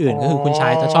เรื่องอื่นก็คือคุณชา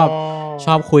ยจะช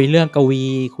อบคุยเรื่องกวี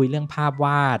คุยเรื่องภาพว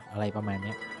าดอะไรประมาณ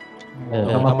นี้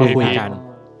ต้องมาคุยกัน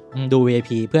ดู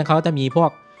VIP เพื่อนเขาจะมีพว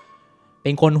กเป็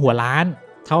นคนหัวล้าน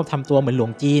เขาทำตัวเหมือนหลว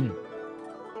งจีน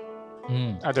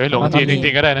อาจจะเป็นหลวงจีนจ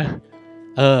ริงๆก็ได้นะ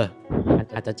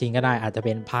อาจจะจริงก็ได้อาจจะเ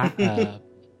ป็นพระ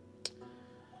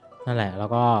นั่นแหละแล้ว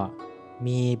ก็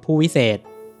มีผู้วิเศษ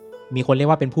มีคนเรียก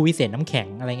ว่าเป็นผู้วิเศษน้ำแข็ง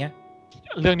อะไรเงี้ย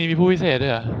เรื่องนี้มีผู้วิเศษด้ว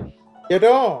ยเหรอเดี๋ยว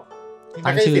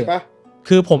ตั้งชื่อ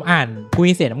คือผมอ่านผู้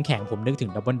วิเศษน้ำแข็งผมนึกถึ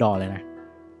งดับเบิลดอร์เลยนะ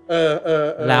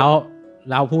แ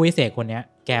ล้วผู้วิเศษคนเนี้ย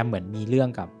แกเหมือนมีเรื่อง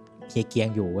กับเฮียเกียง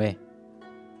อยู่เว้ย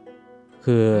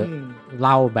คือเ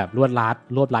ล่าแบบรวบ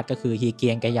ลัดก็คือเฮียเกี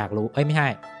ยงแกอยากรู้ไม่ใช่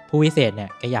ผู้วิเศษเนี่ย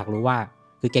แกอยากรู้ว่า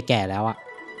คือแกแก่แล้ว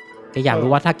แกอยากรู้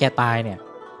ว่าถ้าแกตายเนี่ย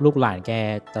ลูกหลานแก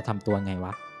จะทำตัวไงว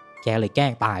ะแกเลยแกล้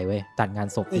งตายเว้ยจัดงาน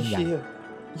ศพยิ่งใหญ่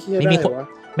ไม่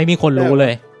มีคนรู้เล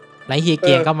ยแล้วเฮียเ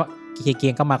กียง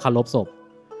ก็มาเคารพศพ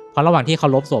พอระหว่างที่เคา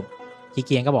รพศพเฮียเ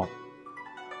กียงก็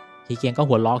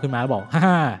หัวเราะขึ้นมาแล้วบอก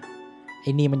ฮ่าไ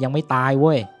อ้นี่มันยังไม่ตายเ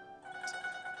ว้ย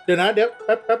เดี๋ยว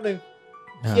แป๊บนึง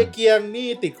เกียงนี่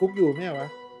ติดคุกอยู่ไหมวะ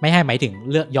ไม่ให้หมายถึง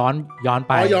เลือกย้อน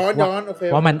ไปย้อนโอเค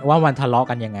ว่ามันทะเลาะ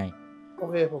กันยังไงโอ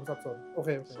เคผมสับสนโอเ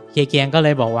คเกียงก็เล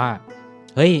ยบอกว่า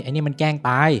เฮ้ยไอ้นี่มันแกล้งต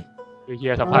ายเฮี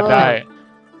ยสัมผัสได้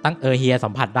เฮียสั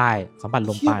มผัสได้สัมผัส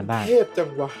ลมปราณได้เทพจัง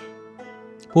วะ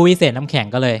ผู้วิเศษน้ำแข็ง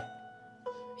ก็เลย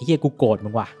ไอ้เฮียกูโกรธมึ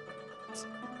งว่ะ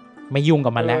ไม่ยุ่ง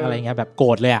กับมันแล้วอะไรเงี้ยแบบโกร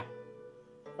ธเลย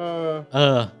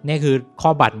นี่คือข้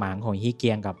อบาดหมางของเฮียเกี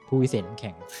ยงกับผู้วิเศษน้ำแ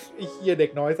ข็งไอ้เฮียเด็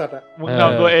กน้อยสัตว์มึงท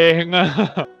ำตัวเอง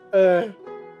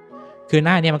คือห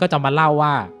น้าเนี่ยมันก็จะมาเล่าว่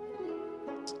า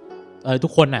ทุ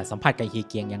กคนสัมผัสกับเฮีย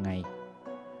เกียงยังไง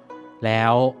แล้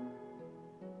ว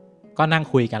ก็นั่ง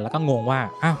คุยกันแล้วก็งงว่า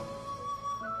อ้าว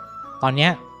ตอนเนี้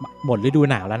ยหมดฤดู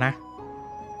หนาวแล้วนะ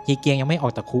เฮียเกียงยังไม่ออ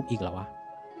กจากคุกอีกเหรอวะ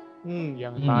ยั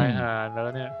งตายห่าแ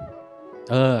ล้วเนี่ย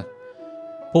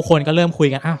ผู้คนก็เริ่มคุย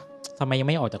กันอ้าวทำไมยัง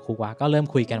ไม่ออกจากคุกวะก็เริ่ม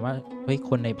คุยกันว่าเฮ้ย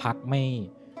คนในพรรคไ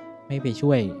ม่ไปช่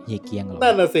วยเฮียเกียงหรอ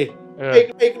นั่นน่ะสิ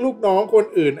ไอ้ลูกน้องคน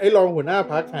อื่นไอ้รองหัวหน้า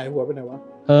พรรคหายหัวไปไหนวะ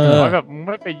แบบไ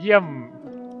ม่ไปเยี่ยม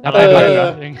อะไรเล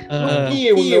ยพี่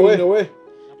มึงเลยเว้ย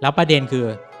แล้วประเด็นคือ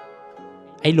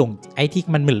ไอ้ที่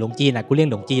มันเหมือนหลวงจีนอ่ะกูเรียก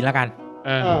หลวงจีนแล้วกัน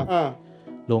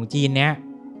หลวงจีนเนี้ย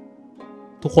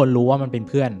ทุกคนรู้ว่ามันเป็น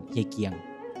เพื่อนเฮียเกียง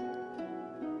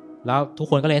แล้วทุก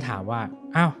คนก็เลยถามว่า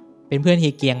อ้าวเป็นเพื่อนเฮี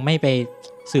ยเกียงไม่ไป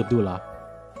สืบดูเหรอ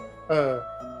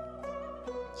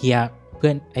เฮียเพื่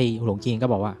อนไอ้หลวงจีนก็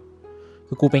บอกว่า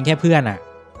คือกูเป็นแค่เพื่อนอ่ะ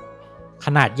ข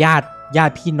นาดญา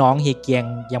ติพี่น้องเฮียเกียง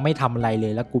ยังไม่ทำอะไรเล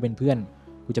ยแล้วกูเป็นเพื่อน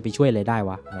กูจะไปช่วยอะไรได้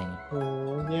วะอะไรเงี้ยโอ้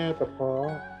เนี่ยแต่พอ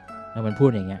มันพูด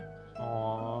อย่างเงี้ย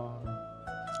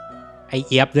ไอเ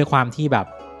อียบด้วยความที่แบบ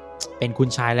เป็นคุณ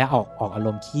ชายแล้วออกอาร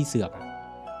มณ์ขี้เสือก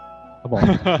เขาบอก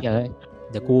เ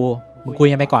ดี๋ยวกูมึงคุย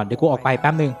กันไปก่อนเดี๋ยวกูออกไปแ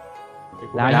ป๊บนึง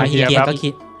แล้วเฮียเกียงก็คิ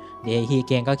ดไ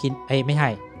ม่ใช่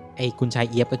ไอคุณชาย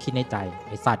เอียบก็คิดในใจไ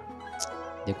อสัตว์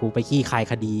เดี๋ยวกูไปขี้คาย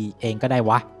คดีเองก็ได้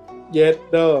วะเย็ด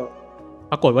เด้อ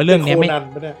ปรากฏว่าเรื่องนี้ไม่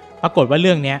ปรากฏว่าเ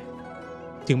รื่องนี้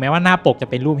ถึงแม้ว่าหน้าปกจะ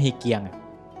เป็นรูปเฮียเกียง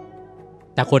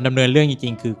แต่คนดำเนินเรื่องจริ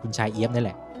งๆคือคุณชายเอียบนั่นแห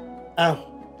ละอ้าว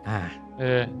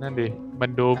นั่นดิมัน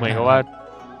ดูเหมือนกับว่า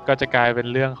ก็จะกลายเป็น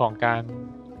เรื่องของการ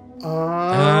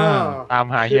ตาม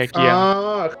หาเฮียเกียง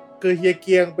คือเฮียเ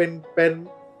กียงเ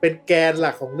ป็นแกนห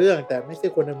ลักของเรื่องแต่ไม่ใช่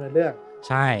คนดำเนินเรื่อง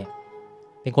ใช่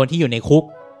เป็นคนที่อยู่ในคุก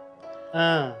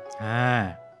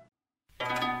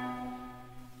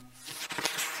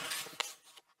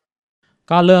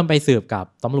ก็เริ่มไปสืบกับ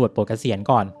ตำรวจปลดเกษียณ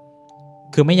ก่อน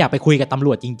คือไม่อยากไปคุยกับตำร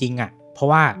วจจริงๆอ่ะเพราะ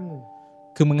ว่า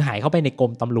คือมึงหายเข้าไปในกร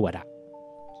มตำรวจอ่ะ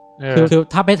คือ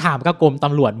ถ้าไปถามก็กรมต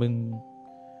ำรวจมึง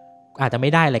อาจจะไม่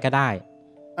ได้อะไรก็ได้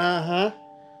ฮะ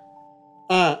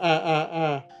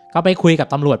ก็ไปคุยกับ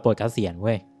ตำรวจปลดเกษียณเ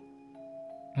ว้ย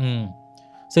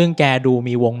ซึ่งแกดู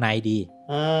มีวงในดี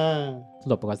ตำ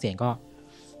รวจปลดเกษียณก็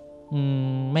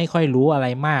ไม่ค่อยรู้อะไร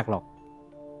มากหรอก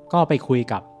ก็ไปคุย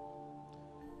กับ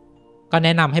ก็แน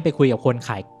ะนำให้ไปคุยกับคน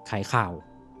ขายข่าว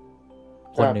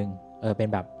คนหนึ่งเป็น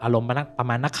แบบอารมณ์ประ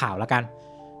มาณนักข่าวแล้วกัน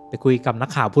ไปคุยกับนัก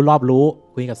ข่าวผู้รอบรู้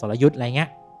คุยกับสรยุทธอะไรเงี้ย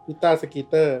ลิต้าสกี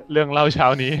เตอร์เรื่องเล่าเช้า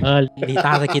นี้ลิต้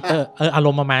าสกีเตอร์อาร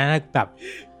มณ์ประมาณนั้นแบบ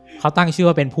เขาตั้งชื่อ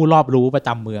ว่าเป็นผู้รอบรู้ประจ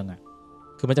ำเมืองอ่ะ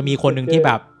คือมันจะมีคนหนึ่งที่แ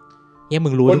บบมึ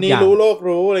งรู้ทุกอย่างคนนี้รู้โลก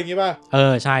รู้อะไรอย่างงี้ป่ะ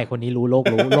ใช่คนนี้รู้โลก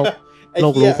รู้โล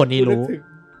กรู้คนนี้รู้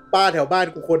ป้าแถวบ้าน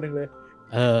กูคนนึงเลย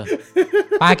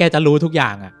ป้าแกจะรู้ทุกอย่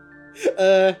างอ่ะ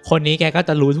คนนี้แกก็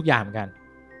จะรู้ทุกอย่างเหมือนกัน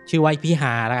ชื่อว่าพี่ฮ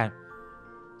าแล้วกัน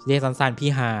เรียกสั้นๆพี่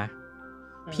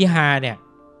ฮาเนี่ย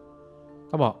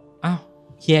ก็บอกอ้าว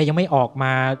เฮียยังไม่ออกม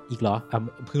าอีกเหรอ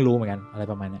เพิ่งรู้เหมือนกันอะไร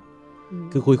ประมาณนี้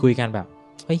คือคุยกันแบบ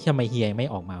เฮ้ยทำไมเฮียยังไม่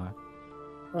ออกมาวะ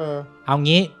เอา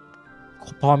งี้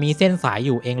พอมีเส้นสายอ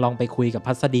ยู่เองลองไปคุยกับ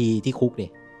พัสดีที่คุกดิ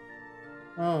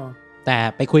แต่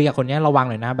ไปคุยกับคนนี้ระวัง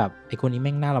หน่อยนะแบบไอ้คนนี้แ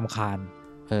ม่งน่ารำคาญ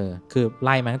คือไ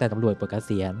ล่มาตั้งแต่ตำรวจปลดเก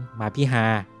ษียณมาพี่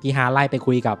ฮาไล่ไป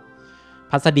คุยกับ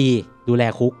พัสดีดูแล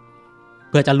คุก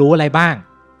เพื่อจะรู้อะไรบ้าง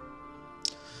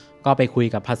ก็ไปคุย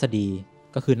กับพัสดี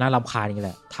ก็คือน่ารำคาญนี่แ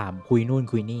หละถามคุยนู่น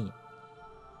คุยนี่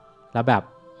แล้วแบบ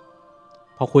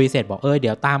พอคุยเสร็จบอกเ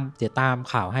ดี๋ยวตาม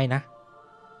ข่าวให้นะ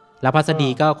แล้วพัสดี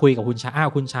ก็คุยกับคุณชาย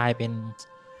คุณชายเป็น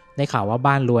ได้ข่าวว่า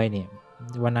บ้านรวยเนี่ย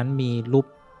วันนั้นมีรูป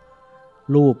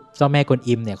เจ้าแม่กวน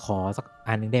อิมเนี่ยขอสัก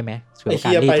อันนึงได้ไหมช่วยโอกา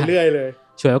สรีดไถเลย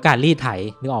ช่วยโอกาสรีดไถ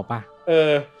นึกออกป่ะ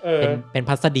เป็น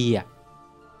พัสดีอ่ะ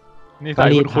นี่สาย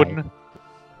คุ้น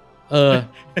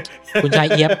คุณชาย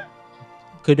เอียบ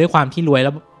คือด้วยความที่รวยแ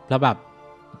ล้วแบบ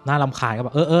น่ารำคาญก็แบ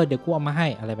บเดี๋ยวกูเอามาให้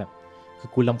อะไรแบบคือ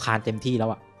กูรำคาญเต็มที่แล้ว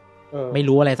อ่ะไม่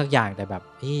รู้อะไรสักอย่างแต่แบบ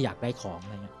อยากได้ของอะ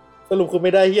ไรเงี้ยสรุปคือไ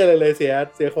ม่ได้เฮียอะไรเลยเ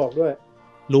สียของด้วย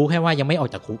รู้แค่ว่ายังไม่ออก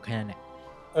จากคุกแค่นั้นแหละ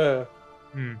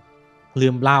ลื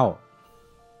มเล่า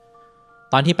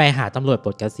ตอนที่ไปหาตำรวจปล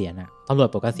ดเกษียณน่ะตำรวจ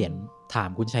ปลดเกษียณถาม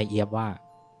คุณชัยเอียบว่า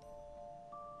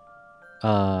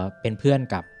เป็นเพื่อน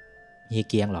กับเฮีย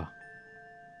เกียงเหรอ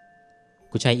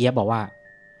คุณชัยเอียบบอกว่า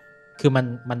คือ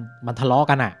มันทะเลาะ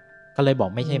กันอ่ะก็เลยบอก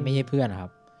ไม่ใช่เพื่อนครั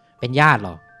บเป็นญาติเหร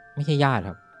อไม่ใช่ญาติค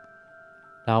รับ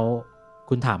แล้ว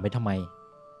คุณถามไปทำไม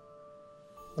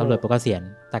ตำรวจปลดเกษียณ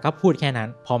แต่ก็พูดแค่นั้น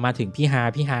พอมาถึงพี่ฮ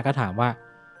าก็ถามว่า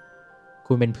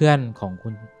คุณเป็นเพื่อนของคุ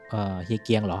ณเฮียเ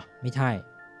กียงเหรอไม่ใช่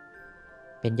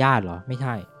เป็นญาติเหรอไม่ใ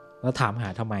ช่แล้วถามหา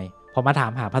ทำไมพอมาถา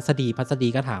มหาพัสดี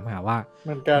ก็ถามหาว่า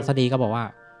พัสดีก็บอกว่า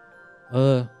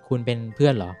คุณเป็นเพื่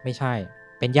อนเหรอไม่ใช่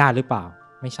เป็นญาติหรือเปล่า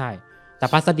ไม่ใช่แต่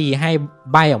พัสดีให้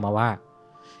ใบ้ออกมาว่า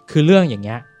คือเรื่องอย่างเ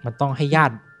งี้ยมันต้องให้ญา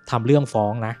ติทำเรื่องฟ้อ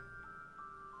งนะ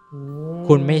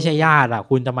คุณไม่ใช่ญาติอ่ะ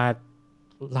คุณจะมา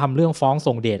ทำเรื่องฟ้อง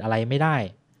ส่งเดชอะไรไม่ได้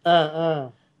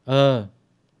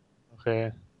โอเค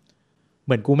เห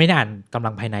มือนกูไม่ได้อ่านกำลั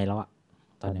งภายในแล้วอะ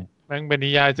ตอนนี้แม่งเป็นนิ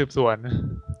ยายสืบสวน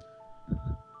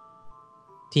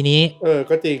ทีนี้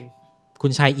ก็จริงคุ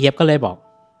ณชายเอียบก็เลยบอก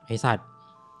ไอ้สัตว์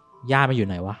ย่ามาอยู่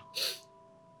ไหนวะ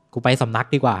กูไปสำนัก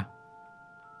ดีกว่า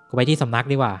กูไปที่สำนัก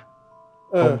ดีกว่า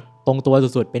ตรงตัว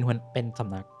สุดๆเป็นส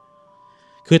ำนัก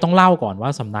คือต้องเล่าก่อนว่า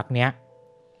สำนักเนี้ย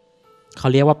เขา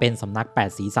เรียกว่าเป็นสำนัก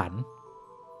8สีสัน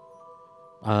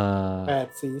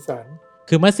8สีสัน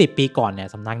คือเมื่อ10 ปีก่อนเนี่ย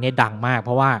สำนักนี้ดังมากเพ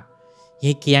ราะว่าเฮี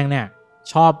ยเกียงเนี่ย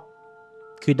ชอบ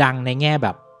คือดังในแง่แบ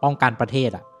บป้องกันประเทศ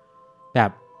อะแบ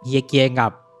บเฮียเกียงกั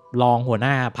บรองหัวห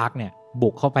น้าพรรคเนี่ยบุ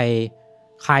กเข้าไป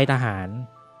ค่ายทหาร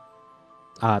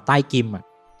ใต้กิมอะ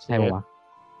ใช่ป่าววะ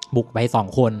บุกไป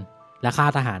2 คนและฆ่า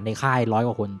ทหารในค่าย100 ก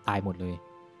ว่าคนตายหมดเลย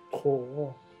โอ้โห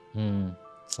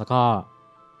แล้วก็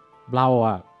เล่า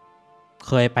อ่ะเ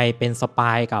คยไปเป็นสป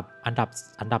ายกับอัน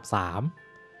ดับ3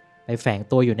ไปแฝง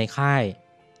ตัวอยู่ในค่าย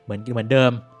เหมือนเดิ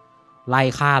มไล่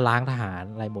ฆ่าล้างทหาร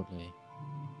อะไรหมดเลย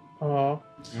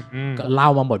ก็เล่า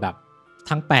มาหมดแบบ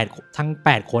ทั้ง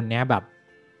8คนเนี้ยแบบ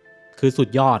คือสุด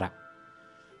ยอดอ่ะ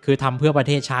คือทำเพื่อประเ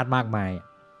ทศชาติมากมาย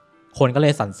คนก็เล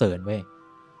ยสรรเสริญเว้ย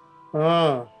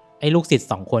ไอ้ลูกศิษย์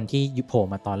2 คนที่โผล่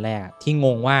มาตอนแรกที่ง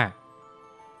งว่า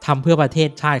ทำเพื่อประเทศ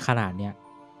ชาติขนาดเนี้ย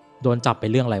โดนจับไป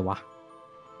เรื่องอะไรวะ8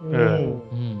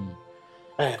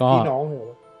 พี่น้องเหรอ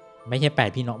ไม่ใช่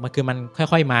8 พี่น้องมันคือมันค่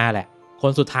อยๆมาแหละค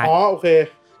นสุดท้ายโอเค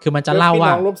คือมันจะเล่าว่า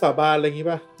พี่น้องร่วมสาบานอะไรอย่างงี้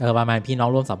ป่ะประมาณพี่น้อง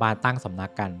ร่วมสาบานตั้งสำนั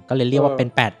กกันก็เลยเรียกว่าเป็น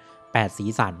8สี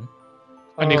สัน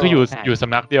อันนี้คืออยู่ส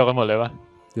ำนักเดียวกันหมดเลยวะ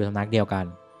อยู่สำนักเดียวกัน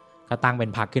ก็ตั้งเป็น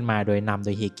พรรคขึ้นมาโดยนำโด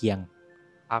ยเฮียเกียง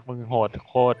พรรคมึงโหด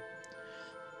โคตร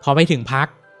พอไปถึงพรรค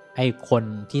ไอ้คน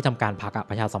ที่ทำการพรรค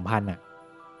ประชาสัมพันธ์น่ะ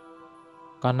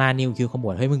ก็หน้านิ้วคิ้วขม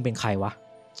วดเฮ้ยมึงเป็นใครวะ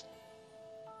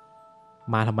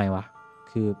มาทำไมวะ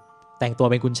คือแต่งตัว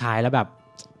เป็นคุณชายแล้วแบบ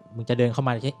มึงจะเดินเข้าม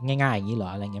าง่ายๆอย่างนี้เหร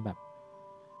ออะไรเงี้ยแบบ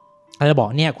เขาจะบอก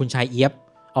เนี่ยคุณชายเอียบ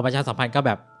ออกประชาสัมพันธ์ก็แ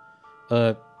บบ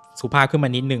สุภาพขึ้นมา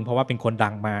นิดนึงเพราะว่าเป็นคนดั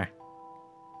งมา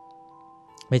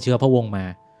ไม่เชื่อพระวงศ์มา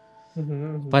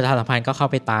ประชาสัมพันธ์ก็เข้า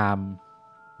ไปตาม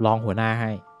รองหัวหน้าใ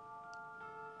ห้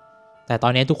แต่ตอ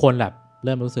นนี้ทุกคนแบบเ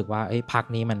ริ่มรู้สึกว่าพรรค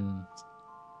นี้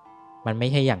มันไม่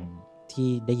ใช่อย่างที่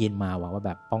ได้ยินมาว่าแ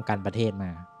บบป้องกันประเทศม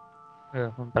า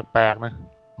มันแปลกๆนะ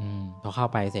พอเข้า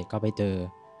ไปเสร็จก็ไปเจอ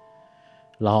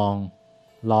ร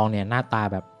องเนี่ยหน้าตา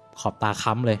แบบขอบตา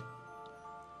ค้ำเลย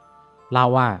เล่า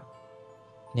ว่า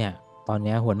เนี่ยตอน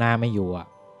นี้หัวหน้าไม่อยู่อ่ะ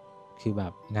คือแบ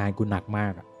บงานกูหนักมา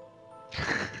กอ่ะ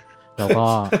แล้ว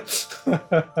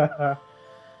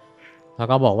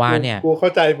ก็บอกว่าเนี่ยกูเข้า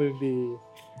ใจมึงดี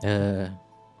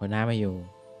หัวหน้าไม่อยู่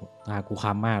กู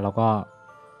ค้ำมากแล้วก็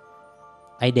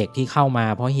ไอเด็กที่เข้ามา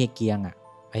เพราะเฮียเกียงอ่ะ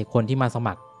ไอคนที่มาส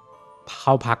มัครเข้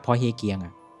าพักเพราะเฮียเกียงอ่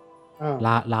ะ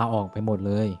ลาออกไปหมด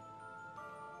เลย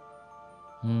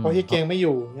เพราะเฮียเกียงไม่อ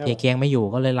ยู่เฮียเกียงไม่อยู่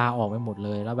ก็เลยลาออกไปหมดเล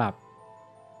ยแล้วแบบ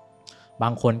บา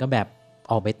งคนก็แบบ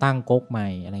ออกไปตั้งก๊กใหม่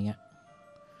อะไรเงี้ย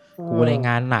กูเลยง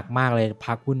านหนักมากเลย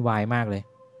พักวุ่นวายมากเลย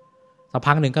สัก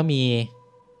พักหนึ่งก็มี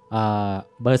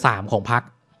เบอร์3ของพัก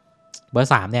เบอร์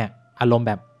3เนี่ยอารมณ์แ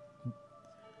บบ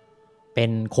เป็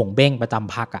นขงเบ้งประจ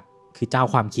ำพักอ่ะคือเจ้า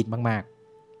ความคิดมาก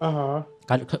ๆ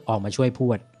ก็ออกมาช่วยพู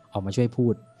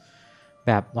ดแ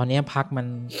บบตอนนี้พักมัน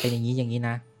เป็นอย่างนี้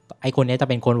นะไอคนนี้จะ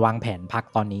เป็นคนวางแผนพัก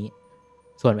ตอนนี้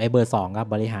ส่วนไอเบอร์2ก็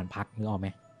บริหารพักนึกออกไหม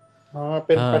เ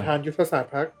ป็นประธานยุทธศาสต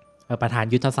ร์พักประธาน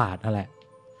ยุทธศาสตร์นั่นแหละ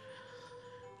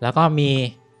แล้วก็มี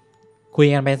คุย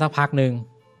กันไปสักพักนึง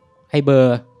ไอเบอ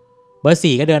ร์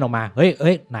4ก็เดินออกมาเ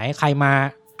ฮ้ยไหนใครมา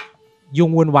ยุ่ง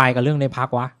วุ่นวายกับเรื่องในพัก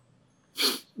วะ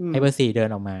ไอเบอร์4เดิน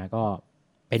ออกมาก็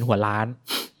เป็นหัวล้าน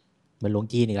เหมือนหลวง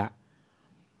จีนอีกละ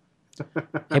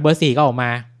ไอเบอร์4ก็ออกมา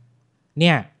เ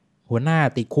นี่ยหัวหน้า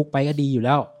ติดคุกไปก็ดีอยู่แ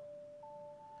ล้ว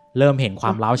เริ่มเห็นคว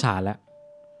ามร้าวฉานแล้ว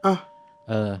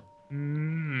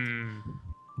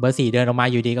เบอร์4เดินออกมา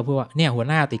อยู่ดีก็พูดว่าเนี่ยหัว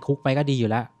หน้าติดคุกไปก็ดีอยู่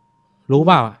แล้วรู้เ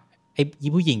ปล่าไอ้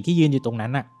ผู้หญิงที่ยืนอยู่ตรงนั้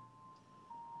นน่ะ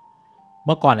เ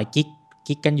มื่อก่อน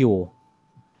กิ๊กกันอยู่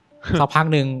สักพัก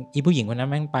นึงอีผู้หญิงคนนั้น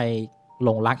แม่งไปหล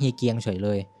งรักเฮียเกียงเฉยเล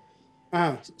ย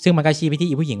ซึ่งมันก็ชี้ไปที่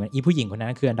อีผู้หญิงคนนั้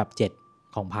นคืออันดับ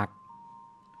7ของพรรค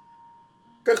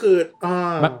ก็คือ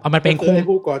มันเป็น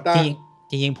คู่ก่อตั้ง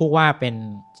จริงๆพูดว่าเป็น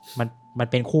มัน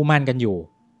เป็นคู่มั่นกันอยู่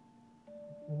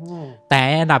แต่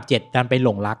อันดับ7ดันไปหล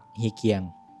งรักเฮียเกียง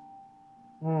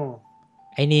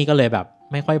ไอ้นี่ก็เลยแบบ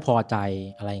ไม่ค่อยพอใจ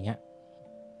อะไรเงี้ย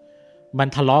มัน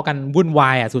ทะเลาะกันวุ่นวา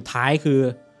ยอ่ะสุดท้ายคือ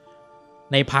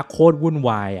ในพรรคโคตรวุ่น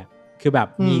วายอ่ะคือแบบ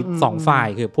มี2ฝ่าย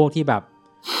คือพวกที่แบ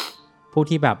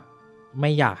บไ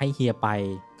ม่อยากให้เฮียไป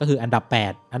ก็คืออันดับ8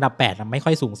ไม่ค่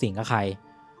อยสูงสิงกับใคร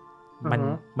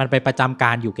มันไปประจำก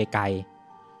ารอยู่ไกล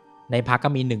ๆในพรรคก็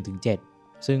มี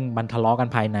 1-7 ซึ่งมันทะเลาะกัน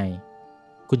ภายใน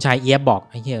คุณชายเอี๊ยบบอก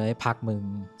ไอ้เหี้ยพักมึง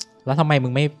แล้วทำไมมึ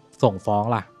งไม่ส่งฟ้อง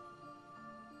ล่ะ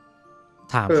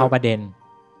ถามเข้าประเด็น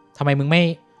ทำไมมึง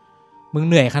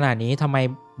เหนื่อยขนาดนี้ทำไม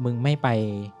มึงไม่ไป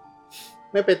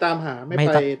ตามหาไ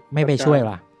ม่ไปช่วย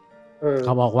ล่ะเข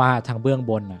าบอกว่าทางเบื้อง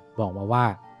บนน่ะบอกมาว่า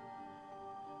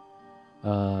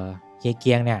เฮียเ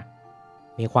กียงเนี่ย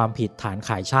มีความผิดฐานข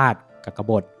ายชาติกับก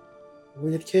บฏโอ้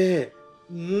ยแค่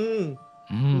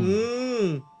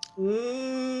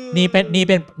นี่เ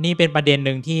ป็นประเด็นห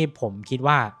นึ่งที่ผมคิด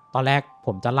ว่าตอนแรกผ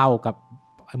มจะเล่ากับ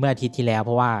เมื่ออาทิตย์ที่แล้วเพ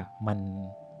ราะว่า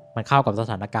มันเข้ากับส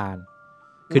ถานการณ์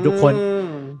คือทุกคน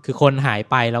คือคนหาย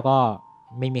ไปแล้วก็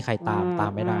ไม่มีใครตา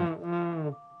มไม่ได้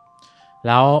แ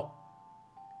ล้ว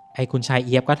ไอ้คุณชายเ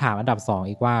อี๊ยบก็ถามอันดับ2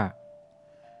อีกว่า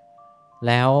แ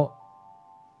ล้ว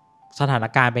สถาน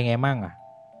การณ์เป็นไงมั่งอ่ะ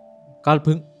ก็เ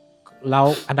พิ่งเรา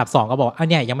อันดับ2ก็บอก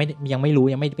เนี่ยยังไม่รู้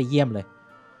ยังไม่ได้ไปเยี่ยมเลย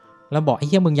แล้วบอกไอ้เ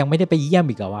หี้ยมึงยังไม่ได้ไปเยี่ยม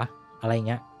อีกเหรอวะอะไรเ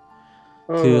งี้ย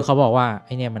คือเขาบอกว่าไ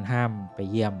อ้เนี่ยมันห้ามไป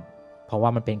เยี่ยมเพราะว่า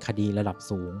มันเป็นคดีระดับ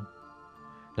สูง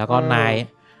แล้วก็นาย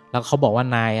แล้วเขาบอกว่า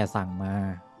นายสั่งมา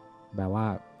แบบว่า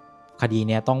คดีเ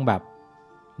นี้ยต้องแบบ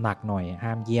หนักหน่อยห้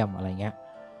ามเยี่ยมอะไรเงี้ย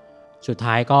สุด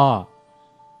ท้ายก็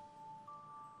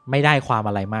ไม่ได้ความ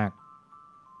อะไรมาก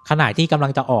ขณะที่กำลั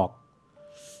งจะออก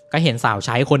ก็เห็นสาวใ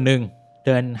ช้คนนึงเ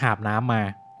ดินหาบน้ำมา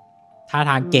ท่า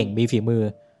ทางเก่งมีฝีมือ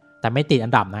แต่ไม่ติดอั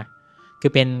นดับนะคื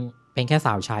อเป็นแค่ส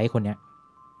าวใช้คนเนี้ย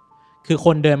คือค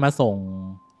นเดินมาส่ง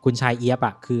คุณชายเอี๊ยบ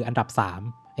อ่ะคืออันดับ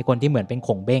3ไอ้คนที่เหมือนเป็น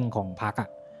ข่งเบ้งของพรรคอ่ะ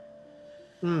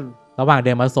ระหว่างเ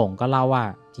ดินมาส่งก็เล่าว่า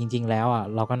จริงๆแล้วอ่ะ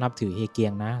เราก็นับถือเฮียเกีย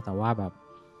งนะแต่ว่าแบบ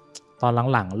ตอน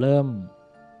หลังๆเ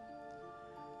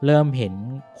ริ่มเห็น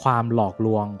ความหลอกล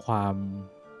วงคว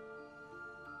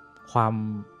าม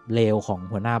เลวของ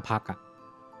หัวหน้าพรรคอ่ะ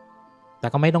แต่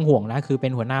ก็ไม่ต้องห่วงนะคือเป็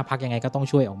นหัวหน้าพรรคยังไงก็ต้อง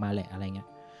ช่วยออกมาแหละอะไรเงี้ย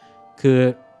คือ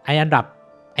ไอ้อันดับ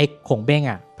ไอ้ข่งเบ้ง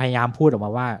อ่ะพยายามพูดออกม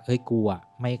าว่าเฮ้ยกูอ่ะ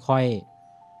ไม่ค่อ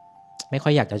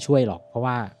ยอยากจะช่วยหรอกเพราะ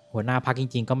ว่าหัวหน้าพรรคจ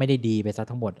ริงๆก็ไม่ได้ดีไปซะ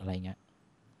ทั้งหมดอะไรเงี้ย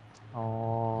อ๋อ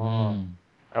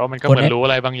แต่ว่ามันก็เหมือนรู้อะ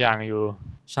ไรบางอย่างอยู่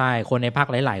ใช่คนในพรรค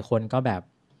หลายๆคนก็แบบ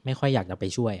ไม่ค่อยอยากจะไป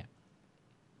ช่วยอ่ะ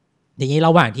ทีนี้ร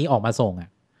ะหว่างที่ออกมาส่งอ่ะ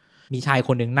มีชายค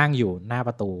นนึงนั่งอยู่หน้าป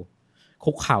ระตู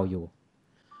คุกเข่าอยู่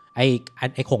ไ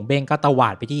อ้ข่งเบ้งก็ตวา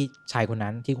ดไปที่ชายคน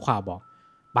นั้นที่คุกเข่าบอก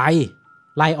ไป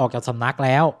ไล่ออกจากสำนักแ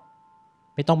ล้ว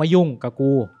ไม่ต้องมายุ่งกับ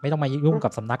กูไม่ต้องมายุ่งกั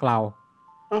บสำนักเรา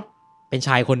เป็นช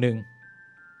ายคนหนึ่ง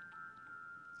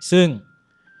ซึ่ง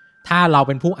ถ้าเราเ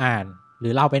ป็นผู้อ่านหรื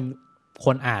อเราเป็นค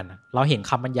นอ่านเราเห็น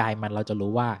คำบรรยายมันเราจะ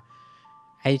รู้ว่า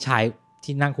ไอ้ชาย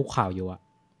ที่นั่งคุกเข่าอยู่อ่ะ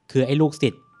คือไอ้ลูกศิ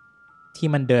ษย์ที่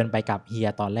มันเดินไปกับเฮีย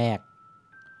ตอนแรก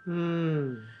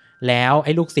แล้วไ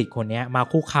อ้ลูกศิษย์คนนี้มา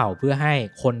คุกเข่าเพื่อให้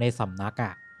คนในสำนักอ่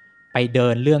ะไปเดิ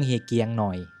นเรื่องเฮียเกียงหน่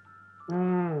อย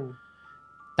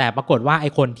แต่ปรากฏว่าไอ้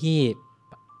คนที่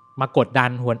มากดดัน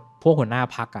พวกหัวหน้า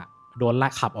พรรคอ่ะโดนไล่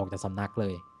ขับออกจากสำนักเล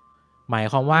ยหมาย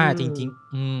ความว่าจริง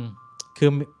ๆคือ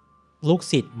ลูก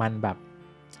ศิษย์มันแบบ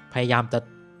พยายามจะ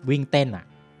วิ่งเต้นอ่ะ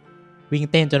วิ่ง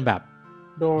เต้นจนแบบ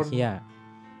โดนเหี้ย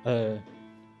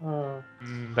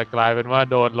แต่กลายเป็นว่า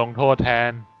โดนลงโทษแท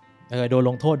นโดน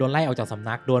ลงโทษโดนไล่ออกจากสำ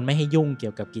นักโดนไม่ให้ยุ่งเกี่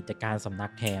ยวกับกิจการสำนั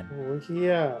กแทนโอ้เหี้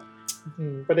ย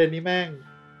ประเด็นนี้แม่ง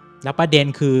แล้วประเด็น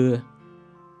คือ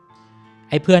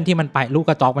ไอ้เพื่อนที่มันไปลูก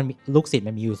กระจอกมันลูกศิษย์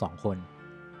มันมีอยู่2คน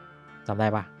จำได้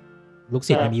ปะลูก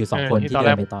ศิษย์มันมีอยู่2คนที่เดิ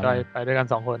นไปตอนไปด้วยกัน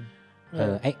2คน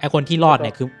ไอ้คนที่รอดเ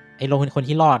นี่ยคือไอ้คน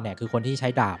ที่รอดเนี่ยคือคนที่ใช้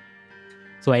ดาบ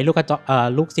ส่วนไอ้ลูกกระจอก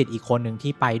ลูกศิษย์อีกคนนึง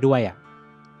ที่ไปด้วยอ่ะ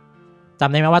จ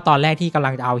ำได้ไหมว่าตอนแรกที่กำลั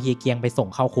งจะเอาเฮียเกียงไปส่ง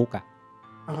เข้าคุกอ่ะ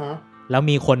แล้ว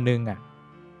มีคนนึงอ่ะ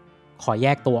ขอแย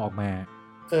กตัวออกมา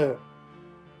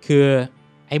คือ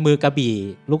ไอ้มือกระบี่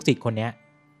ลูกศิษย์คนเนี้ย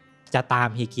จะตาม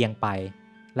เฮียเกียงไป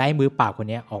และไอ้มือเปล่าคน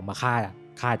เนี้ยออกมา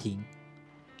ฆ่าทิ้ง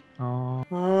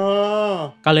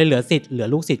ก็เลยเหลือ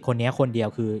ลูกศิษย์คนนี้คนเดียว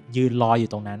คือยืนรออยู่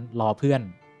ตรงนั้นรอเพื่อน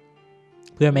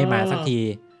ไม่มาสักที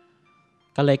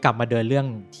ก็เลยกลับมาเดินเรื่อง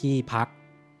ที่พัก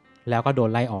แล้วก็โดน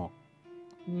ไล่ออก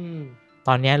ต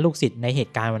อนนี้ลูกศิษย์ในเห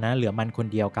ตุการณ์วันนั้นเหลือมันคน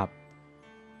เดียวกับ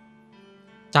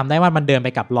จำได้ว่ามันเดินไป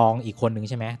กับรองอีกคนนึง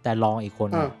ใช่ไหมแต่รองอีกคน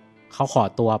เขาขอ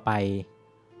ตัวไ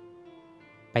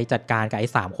ปจัดการกับไอ้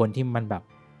3คนที่มันแบบ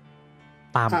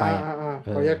ตามไปเ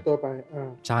ขาแยกตัวไป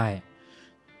ใช่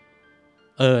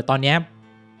ตอนนี้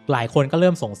หลายคนก็เ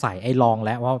ริ่มสงสัยไอ้รองแ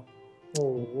ล้วว่า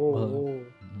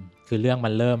คือเรื่องมั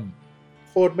นเริ่ม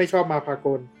โคตรไม่ชอบมาพาก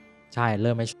ลใช่เ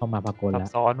ริ่มไม่ชอบมาพากลแล้ว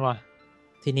ซับซ้อนว่ะ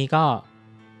ทีนี้ก็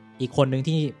อีกคนนึง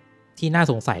ที่น่า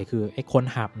สงสัยคือไอ้คน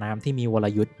หาบน้ำที่มีวร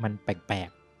ยุทธ์มันแปลก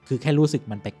ๆคือแค่รู้สึก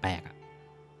มันแปลกๆอ่ะ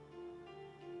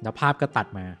แล้วภาพก็ตัด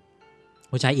มา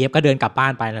ผู้ชายเอฟก็เดินกลับบ้า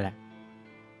นไปนั่นแหละ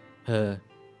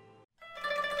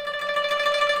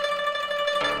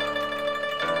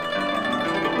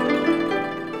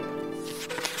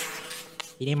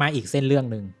ทีนี้มาอีกเส้นเรื่อง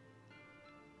นึง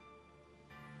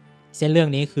เส้นเรื่อง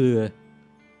นี้คือ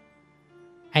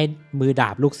ไอ้มือดา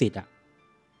บลูกศิษย์อ่ะ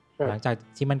หลังจาก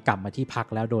ที่มันกลับมาที่พัก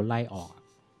แล้วโดนไล่ออก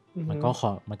มัน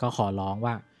ก็ขอร้อง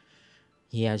ว่า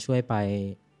เฮียช่วยไ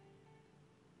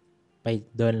ป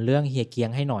เดินเรื่องเฮียเกียง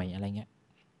ให้หน่อยอะไรเงี้ย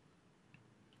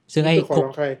ซึ่งไอ้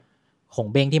ขง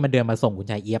เบ้งที่มันเดินมาส่งคุณ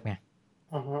ชายเอี๊ยบไง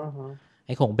ไ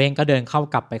อ้ขงเบ้งก็เดินเข้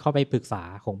าไปปรึกษา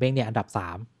ขงเบ้งเนี่ยอันดับ3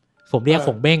ผมเรียกข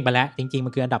งเบ้งไปแล้วจริงๆมั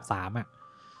นคืออันดับ3อ่ะ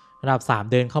อันดับ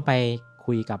3เดินเข้าไป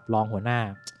คุยกับรองหัวหน้า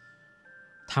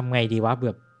ทำไงดีวะแ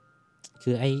บบ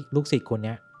คือไอ้ลูกศิษย์คนเ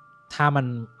นี้ย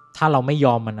ถ้าเราไม่ย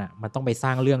อมมันอ่ะมันต้องไปสร้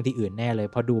างเรื่องที่อื่นแน่เลย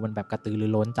เพราะดูมันแบบกระตือรื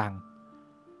อร้นจัง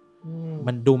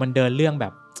มันเดินเรื่องแบ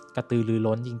บกระตือรือ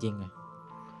ร้นจริงๆเลย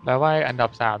แปลว่าอันดั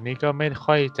บ3นี้ก็ไม่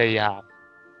ค่อยจะอ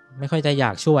ย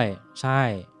ากช่วยใช่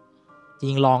จ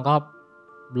ริงล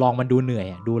องมันดูเหนื่อย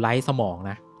ดูไร้สมอง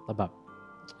นะแต่แบบ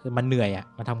มันเหนื่อยอ่ะ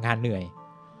มันทำงานเหนื่อย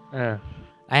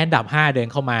ไอ้อันดับ5เดิน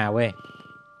เข้ามาเว้ย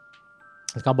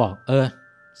แล้วก็บอก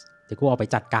เดี๋ยวกูเอาไป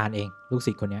จัดการเองลูก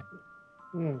ศิษย์คนเนี้ย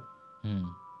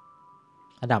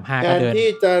อันดับ5ก็เดินที่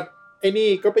จะไอ้นี่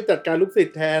ก็ไปจัดการลูกศิษ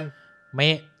ย์แทนไม่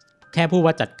แค่พูด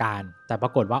ว่าจัดการแต่ปร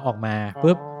ากฏว่าออกมา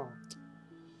ปุ๊บ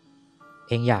เ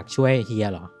องอยากช่วยเฮีย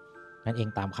เหรองั้นเอง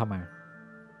ตามเข้ามา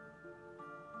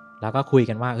แล้วก็คุย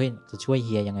กันว่าเฮ้ยจะช่วยเ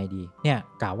ฮียยังไงดีเนี่ย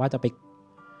กล่าวว่าจะไป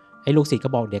ไอ้ลูกศิษย์ก็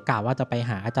บอกเดี๋ยวกล่าวว่าจะไป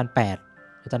หาอาจารย์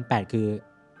8คือ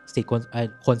ศิษย์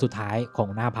คนสุดท้ายของ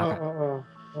หน้าพัก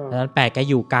อาจารย์8แก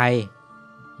อยู่ไกล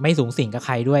ไม่สูงสิงกับใค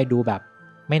รด้วยดูแบบ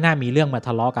ไม่น่ามีเรื่องมาท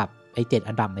ะเลาะกับไอ้7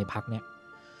อันดับในพักเนี่ย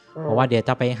เพราะว่าเดี๋ยวจ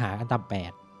ะไปหาอันดับ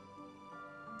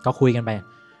8ก็คุยกันไป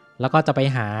แล้วก็จะไป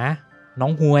หาน้อ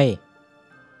งฮวย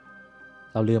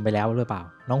เราลืมไปแล้วหรือเปล่า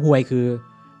น้องฮวยคือ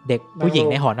เด็กผู้หญิง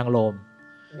ในหอนางรม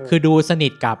คือดูสนิ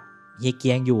ทกับเฮียเ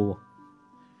กียงอยู่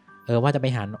ว่าจะไป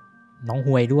หาน้องฮ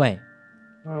วยด้วย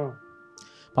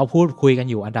พอพูดคุยกัน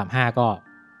อยู่อันดับ5ก็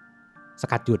ส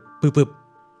กัดจุดปึ๊บ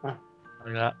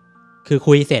คือ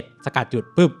คุยเสร็จสกัดจุด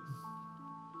ปึ๊บ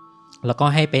แล้วก็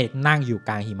ให้ไปนั่งอยู่ก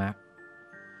ลางหิมะ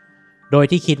โดย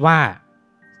ที่คิดว่า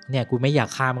เนี่ยกูไม่อยาก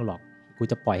ฆ่ามึงหรอกกู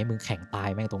จะปล่อยให้มึงแข็งตาย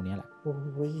แม่งตรงนี้แหละ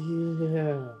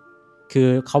คือ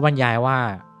เขาบรรยายว่า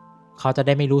เขาจะไ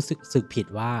ด้ไม่รู้สึกผิด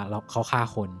ว่าเขา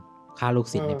ฆ่าลูก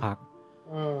ศิษย์ในพัก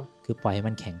คือปล่อยให้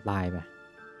มันแข็งตายไป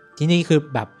ที่นี่คือ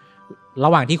แบบระ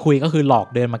หว่างที่คุยก็คือหลอก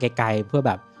เดินมาไกลๆเพื่อแ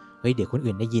บบเฮ้ยเดี๋ยวคน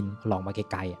อื่นได้ยินหลอกมาไ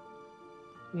กล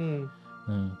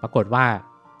ๆปรากฏว่า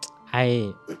ไอ้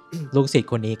ลูกศิษย์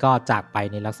คนนี้ก็จากไป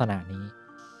ในลักษณะนี้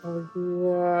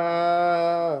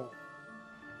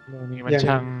มัน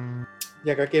ช่างอ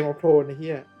ย่างกับเกมออฟโทนไอ้เ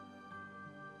หี้ย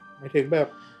หมายถึงแบบ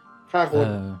ฆ่าคน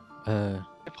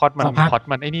พอด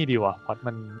มันไอ้นี่ดีว่ะพอด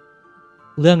มัน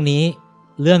เรื่อง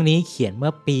นี้เขียนเมื่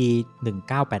อปี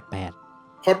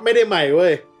1988พอดไม่ได้ใหม่เว้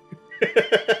ย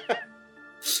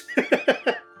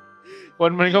ค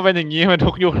นมันก็เป็นอย่างนี้มา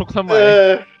ทุกยุคทุกสมัย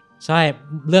ใช่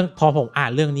พอผมอ่า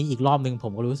นเรื่องนี้อีกรอบนึงผ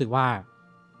มก็รู้สึกว่า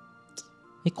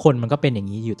คนมันก็เป็นอย่าง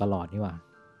นี้อยู่ตลอดนี่หว่า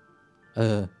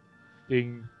จ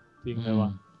ริงเลยว่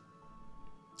ะ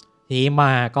ทีนี้ม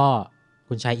าก็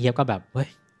คุณชายเอี๊ยบก็แบบเฮ้ย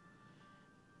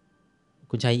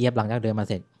คุณชายเอี๊ยบหลังจากเดินมา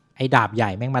เสร็จไอ้ดาบใหญ่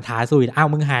แม่งมาท้าสู้อ้าว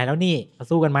มึงหายแล้วนี่มา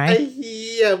สู้กันไหมไอ้เหี้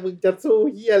ยมึงจะสู้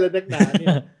เหี้ยอะไรนักหนาเนี่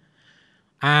ย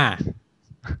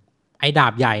ไอ้ดา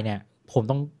บใหญ่เนี่ยผม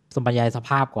ต้องบรรยายสภ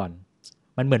าพก่อน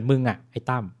มันเหมือนมึงอ่ะไอ้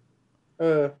ตั้ม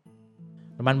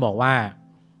มันบอกว่า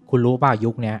คุณรู้ป่าว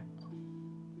ยุคเนี้ย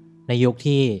ในยุค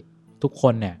ที่ทุกค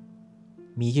นเนี่ย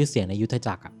มีชื่อเสียงในยุทธ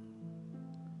จักรอ่ะ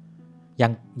อ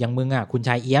ย่างมึงอ่ะคุณช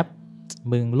ายเอี๊ยบ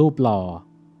มึงรูปหล่อ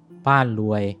บ้านร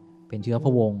วยเป็นเชื้อพร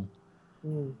ะวงศ์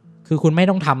คือคุณไม่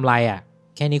ต้องทำอะไรอ่ะ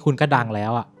แค่นี้คุณก็ดังแล้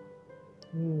วอ่ะ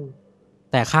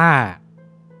แต่ข้า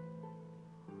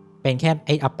เป็นแค่ไ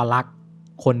อ้อัปลักษณ์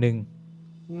คนหนึ่ง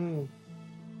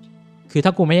คือถ้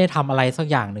ากูไม่ได้ทำอะไรสัก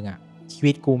อย่างหนึ่งอ่ะชี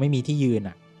วิตกูไม่มีที่ยืน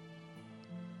อ่ะ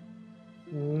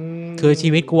คือชี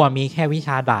วิตกูมีแค่วิช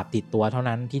าดาบติดตัวเท่า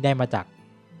นั้นที่ได้มาจาก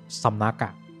สำนักอ่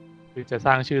ะคือจะส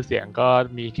ร้างชื่อเสียงก็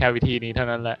มีแค่วิธีนี้เท่า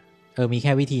นั้นแหละมีแ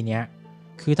ค่วิธีเนี้ย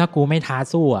คือถ้ากูไม่ท้า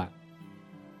สู้อ่ะ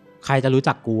ใครจะรู้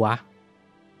จักกูวะ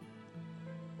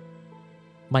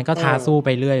มันก็ท้าสู้ไป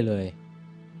เรื่อยเลย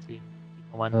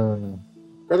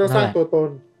ก็ต้องสร้างตัวตน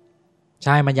ใ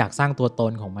ช่มันอยากสร้างตัวต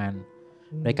นของมัน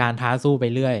โดยการท้าสู้ไป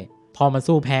เรื่อยพอมัน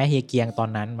สู้แพ้เฮียเกียงตอน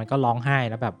นั้นมันก็ร้องไห้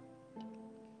แล้วแบบ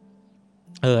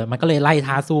มันก็เลยไล่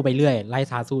ท้าสู้ไปเรื่อยไล่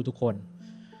ท้าสู้ทุกคน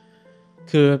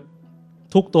คือ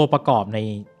ทุกตัวประกอบใ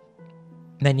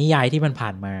นนิยายที่มันผ่า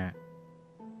นมา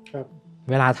ครับ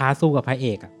เวลาท้าสู้กับพระเอ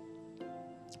กอ่ะ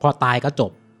พอตายก็จ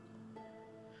บ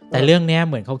แต่เรื่องนี้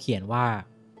เหมือนเขาเขียนว่า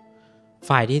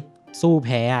ฝ่ายที่สู้แ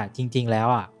พ้อ่ะจริงๆแล้ว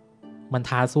อ่ะ มัน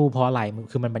ท้าสู้เพราะอะไร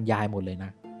คือมันบรรยายหมดเลยน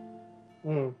ะ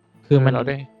คือมันเรา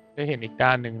ได้เห็นอีกด้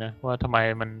านหนึ่งนะว่าทำไม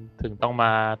มันถึงต้องม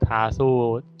าท้าสู้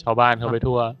ชาวบ้านเขาไป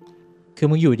ทั่วคือ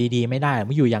มึงอยู่ดีๆไม่ได้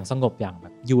มึงอยู่อย่างสงบอย่างแบ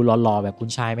บอยู่รอๆแบบคุณ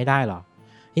ชายไม่ได้หรอ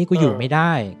เฮ้ยกูอยู่ไม่ไ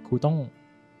ด้กู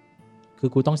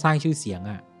ต้องสร้างชื่อเสียง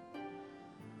อ่ะ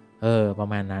ประ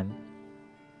มาณนั้น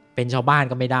เป็นชาวบ้าน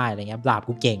ก็ไม่ได้อะไรเงี้ยดาบ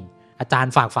กูเก่งอาจาร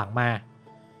ย์ฝากฝังมา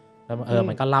แล้ว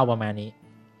มันก็เล่าประมาณนี้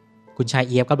คุณชาย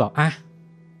เอียบก็บอกอ่ะ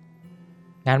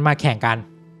งั้นมาแข่งกัน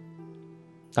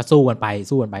ก็สู้กันไป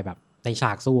แบบในฉ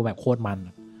ากสู้แบบโคตรมัน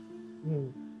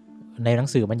ในหนัง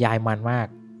สือบรรยายมันมาก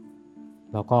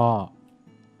แล้วก็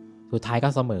สุดท้ายก็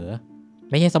เสมอ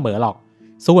ไม่ใช่เสมอหรอก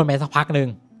สู้กันไปสักพักนึง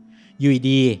อยู่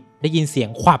ดีได้ยินเสียง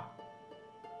ขวับ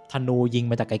ธนูยิง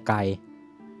มาจากไกล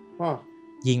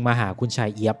ๆยิงมาหาคุณชาย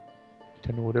เอียบธ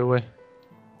นูด้วยเว้ย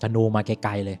ธนูมาไก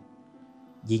ลๆเลย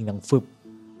ยิงดังฟึบ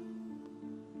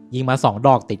ยิงมา2 ด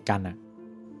อกติดกันน่ะ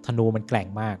ธนูมันแกร่ง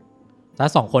มากแล้ว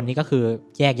2 คนนี้ก็คือ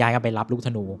แยกย้ายกันไปรับลูกธ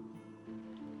นู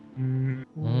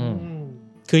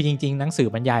คือจริงๆหนังสือ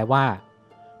บรรยายว่า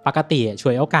ปกติช่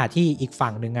วยโอกาสที่อีก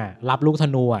ฝั่งนึงรับลูกธ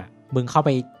นูมึงเข้าไป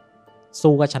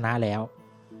สู้ก็ชนะแล้ว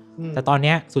แต่ตอนเ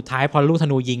นี้ยสุดท้ายพอลูกธ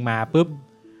นูยิงมาปุ๊บ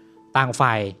ต่าง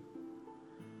ฝ่าย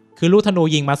คือลูกธนู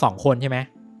ยิงมา2 คนใช่ไหม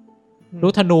ลู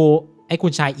กธนูไอ้คุ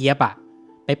ณชายเอียบ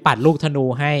ไปปัดลูกธนู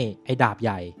ให้ไอ้ดาบให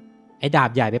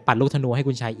ญ่ไปปัดลูกธนูให้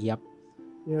คุณชายเอียบ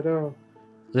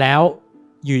แล้ว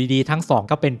อยู่ดีๆทั้ง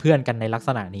2ก็เป็นเพื่อนกันในลักษ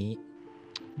ณะนี้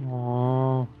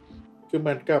คือเห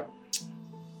มือนกับ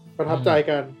ประทับใจ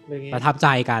กันอะไรอย่างงี้ประทับใจ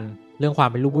กันเรื่องความ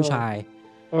เป็นลูกผู้ชาย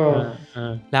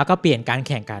แล้วก็เปลี่ยนการแ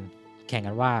ข่ง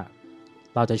กันว่า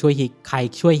เราจะช่วยใคร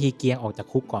ช่วยฮีเกียงออกจาก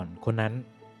คุกก่อนคนนั้น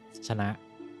ชนะ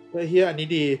เฮียอันนี้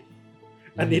ดี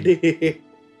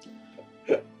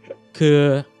คือ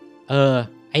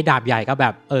ไอ้ดาบใหญ่ก็แบ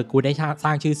บกูได้สร้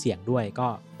างชื่อเสียงด้วยก็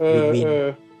วิน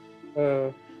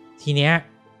ทีเนี้ย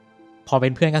พอเป็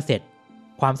นเพื่อนกันเสร็จ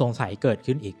ความสงสัยเกิด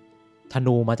ขึ้นอีกธ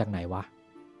นูมาจากไหนวะ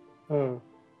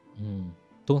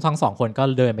ทั้ง2 คนก็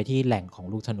เดินไปที่แหล่งของ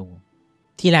ลูกธนู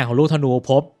ที่แหล่งของลูกธนู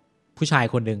พบผู้ชาย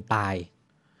คนหนึ่งตาย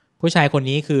ผู้ชายคน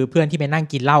นี้คือเพื่อนที่ไปนั่ง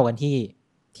กินเหล้ากัน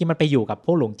ที่มันไปอยู่กับพ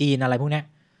วกหลวงจีนอะไรพวกเนี้ย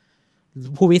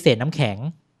ผู้วิเศษน้ำแข็ง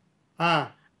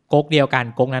ก๊กเดียวกัน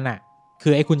ก๊กนั้นคื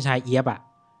อไอ้คุณชายเอียบ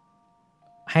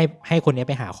ให้คนนี้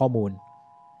ไปหาข้อมูล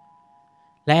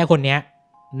และไอ้คนเนี้ย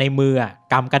ในมือ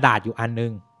กำกระดาษอยู่อันนึ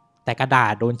งแต่กระดา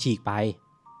ษโดนฉีกไป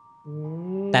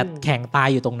แต่แข็งตาย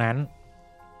อยู่ตรงนั้น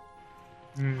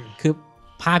คือ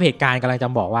ภาพเหตุการณ์กำลังจะ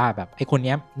บอกว่าแบบไอ้คน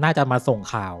นี้น่าจะมาส่ง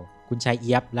ข่าวคุณชายเ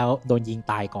อียบแล้วโดนยิง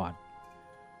ตายก่อน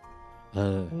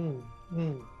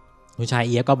คุณชายเ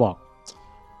อียบก็บอก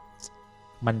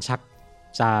มันชัก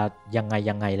จะยัง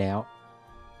ไงแล้ว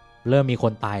เริ่มมีค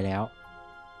นตายแล้ว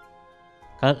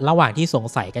ก็ระหว่างที่สง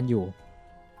สัยกันอยู่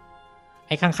ไ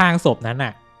อ้ข้างๆศพนั้น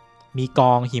มีก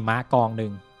องหิมะกองหนึ่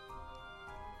ง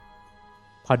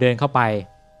พอเดินเข้าไป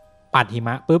ปัดหิม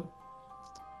ะปุ๊บ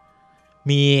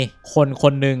มีค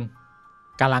นหนึ่ง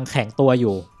กำลังแข็งตัวอ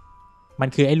ยู่มัน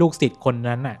คือไอ้ลูกศิษย์คน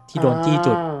นั้นที่โดนจี้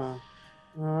จุด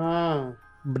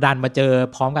ดันมาเจอ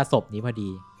พร้อมกับศพนี้พอดี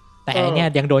แต่ไอ้เนี่ย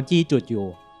ยังโดนจี้จุดอยู่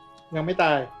ยังไม่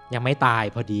ตาย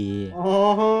พอดี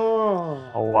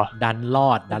เอาวะดันรอ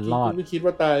ดไม่คิด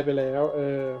ว่าตายไปแล้ว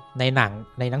ใน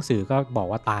หนังสือก็บอก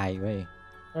ว่าตายเว้ย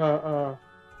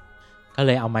ก็เล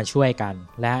ยเอามาช่วยกัน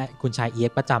และคุณชายเอีย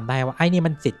บก็จำได้ว่าไอ้นี่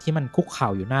มันศิษย์ที่มันคุกเข่า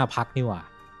อยู่หน้าพักนี่หว่า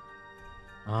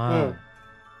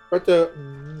ก็เ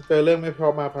จอเรื่องไม่พอ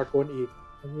มาพากลอีก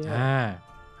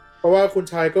เพราะว่าคุณ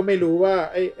ชายก็ไม่รู้ว่า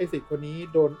ไอ้ศิษย์คนนี้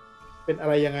โดนเป็นอะ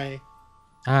ไรยังไง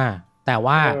แต่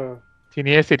ว่าที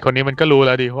นี้ศิษย์คนนี้มันก็รู้แ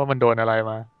ล้วดิว่ามันโดนอะไร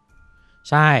มา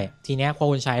ใช่ทีเนี้ยพอ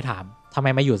คุณชายถามทำไม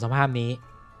มาอยู่สภาพนี้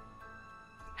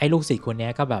ไอ้ลูกศิษย์คนนี้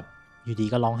ก็แบบอยู่ดี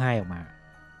ก็ร้องไห้ออกมา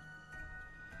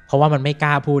เพราะว่ามันไม่ก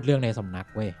ล้าพูดเรื่องในสำนัก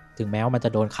เว้ยถึงแม้ว่ามันจะ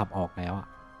โดนขับออกแล้ว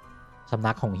สำ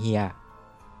นักของเฮีย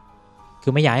คื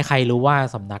อไม่อยากให้ใครรู้ว่า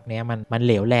สำนักเนี้ยมันเ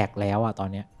หลวแหลกแล้วตอน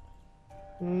เนี้ย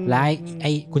และไ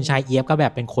อ้คุณชายเอียบก็แบ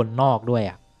บเป็นคนนอกด้วย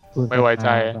ไม่ไว้ใจ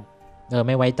ไ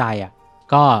ม่ไว้ใจ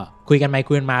ก็คุยกันไป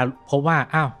คุยกันมาพบว่า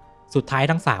อ้าวสุดท้าย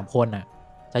ทั้ง3 คน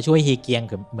จะช่วยฮีเกียง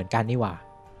เหมือนกันนี่หว่า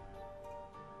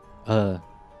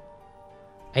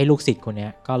ไอ้ลูกศิษย์คนนี้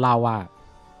ก็เล่าว่า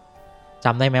จ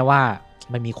ำได้ไหมว่า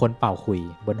มันมีคนเป่าขลุ่ย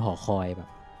บนหอคอยแบบ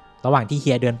ระหว่างที่เ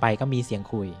ฮียเดินไปก็มีเสียง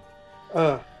คุย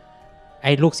ไ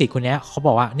อ้ลูกศิษย์คนนี้เขาบ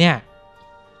อกว่าเนี่ย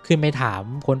ขึ้นไปถาม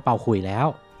คนเป่าขลุ่ยแล้ว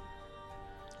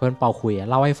คนเป่าขลุ่ย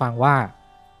เล่าให้ฟังว่า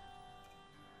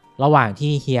ระหว่าง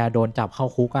ที่เฮียโดนจับเข้า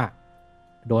คุก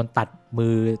โดนตัดมื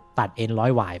อตัดเอ็นร้อ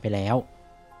ยหวายไปแล้ว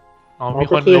มี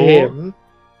คนรู้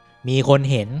มีคน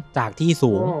เห็นจากที่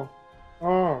สูง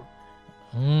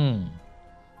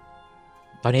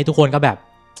ตอนนี้ทุกคนก็แบบ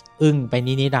อึ้งไป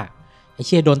นิดๆอ่ะไอ้เ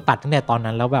ชี่ยโดนตัดตั้งแต่ตอน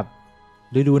นั้นแล้วแบบ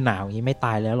ฤดูหนาวอย่างนี้ไม่ต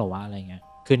ายแล้วหรอวะอะไรเงี้ย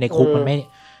คือในคุกมันไ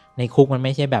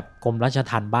ม่ใช่แบบกรมราช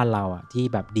ทัณฑ์บ้านเราอ่ะที่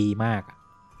แบบดีมาก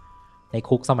ใน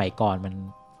คุกสมัยก่อนมัน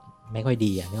ไม่ค่อย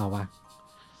ดีอ่ะนึกออกป่ะ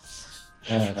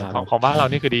ของบ้านเรา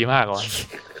นี่คือดีมากเหรอ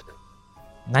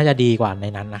น่าจะดีกว่าใน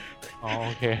นั้นนะอ๋อโ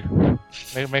อเค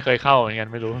ไม่เคยเข้าเหมือนกัน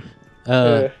ไม่รู้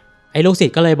ไอ้ลูกศิษ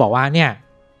ย์ก็เลยบอกว่าเนี่ย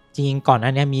จริงก่อนหน้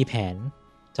านี้มีแผน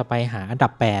จะไปหาอันดั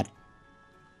บ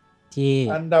8ที่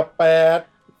อันดับ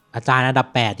8อาจารย์อันดับ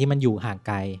8ที่มันอยู่ห่างไ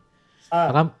กล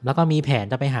แล้วก็มีแผน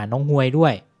จะไปหาน้องฮวยด้ว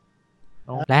ย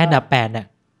และอันดับ8เนี่ย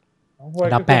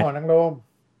อันดับ8หอนางรม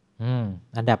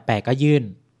อันดับ8ก็ยื่น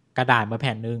กระดาษมาแ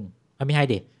ผ่นนึงไม่ให้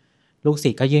ดิลูกศิ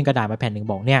ษย์ก็ยื่นกระดาษมาแผ่นนึง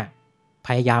บอกเนี่ยพ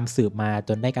ยายามสืบมาจ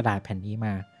นได้กระดาษแผ่นนี้ม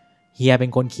าเฮียเป็น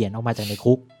คนเขียนออกมาจากใน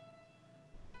คุก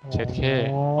เช็ดแค่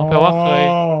แปลว่าเ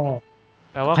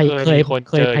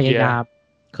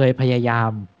คยพยายา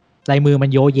มลายมือมัน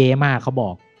โยเยมากเขาบ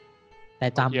อกแต่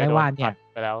จำได้ว่าเนี่ย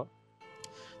ไปแล้ว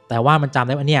แต่ว่ามันจำไ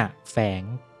ด้ว่าเนี่ยแฝง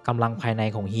กำลังภายใน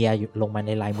ของเฮียลงมาใ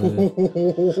นลายมือ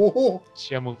เ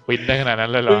ชื่อมึงปิ้นได้ขนาดนั้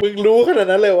นเลยเหรอมึงรู้ขนาด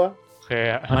นั้นเลยวะโอเค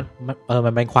มั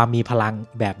นเป็นความมีพลัง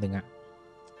แบบหนึ่งอ่ะ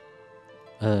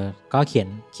ก็เ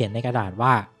ขียนในกระดาษว่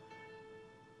า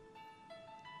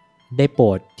ได้โปร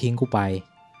ดทิ้งกูไป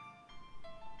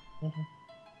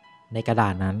ในกระดา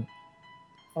ษนั้น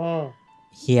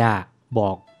เฮียบอ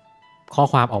กข้อ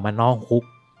ความออกมานอกคุก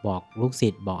บอกลูกศิ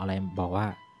ษย์บอกอะไรบอกว่า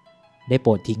ได้โป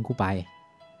รดทิ้งกูไป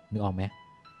นึกออกไหม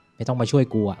ไม่ต้องมาช่วย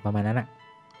กูอะประมาณนั้นอะ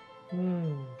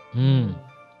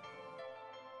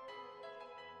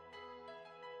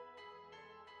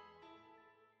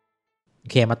โอ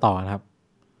เคมาต่อครับ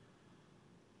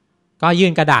ก็ยื่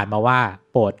นกระดาษมาว่า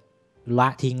โปรดละ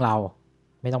ทิ้งเรา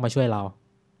ไม่ต้องมาช่วยเรา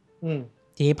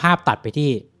ทีนี้ภาพตัดไปที่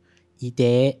อีเ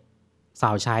จ๊สา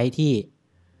วใช้ที่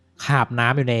ขาบน้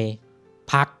ำอยู่ใน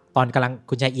พักตอนกำลัง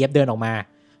คุณชายเอี๊ยบเดินออกมา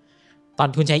ตอน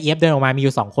คุณชายเอี๊ยบเดินออกมามีอ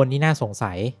ยู่2คนที่น่าสง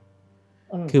สัย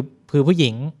คือผู้หญิ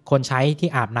งคนใช้ที่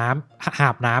อาบ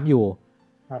น้ำอยู่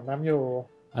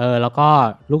แล้วก็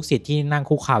ลูกศิษย์ที่นั่ง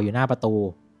คุกเข่าอยู่หน้าประตู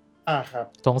ครับ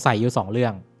สงสัยอยู่2เรื่อ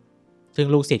งซึ่ง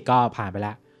ลูกศิษย์ก็ผ่านไปแ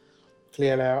ล้วเคลี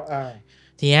ยร์แล้ว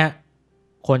ทีเนี้ย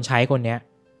คนใช้คนเนี้ย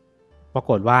ปรา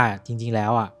กฏว่าจริงๆแล้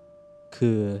วอ่ะคื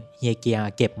อเฮียเกียง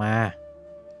เก็บมา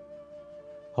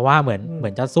เพราะว่าเหมื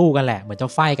อนจะสู้กันแหละเหมือนจะ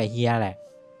ไฟกับเฮียแหละ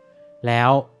แล้ว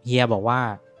เฮียบอกว่า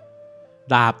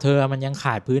ดาบเธอมันยังข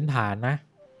าดพื้นฐานนะ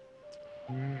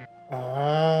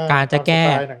การจะแก้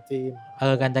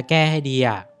การจะแก้ให้ดี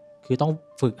อ่ะคือต้อง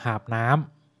ฝึกหาบน้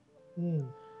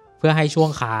ำเพื่อให้ช่วง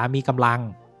ขามีกำลัง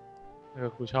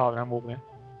กูชอบนะมุกเนี้ย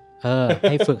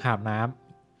ให้ฝึกหาบน้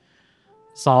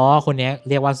ำซอคนนี้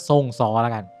เรียกว่าส่งซอแล้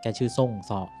วกันแกชื่อส่ง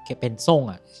ซอแกเป็นส่ง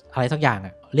อะไรสักอย่าง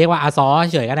เรียกว่าอาซอ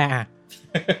เฉยก็ได้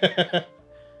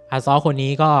อาซอคน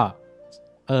นี้ก็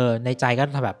ในใจก็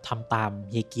แบบทำตาม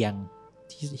เฮียเกียง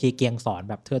ที่เฮียเกียงสอน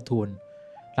แบบเทิดทูน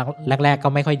แรกๆก็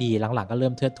ไม่ค่อยดีหลังๆก็เริ่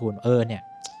มเทิดทูนเนี่ย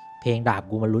เพลงดาบ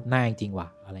กูมันรุดหน้าจริงๆว่ะ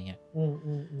อะไรเงี้ย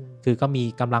คือก็มี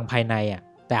กำลังภายใน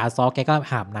แต่อาซอแกก็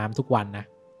หาบน้ำทุกวันนะ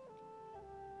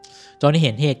จนเ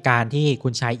ห็นเหตุการณ์ที่คุ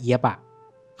ณชายเอี๊ยบ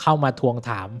เข้ามาทวงถ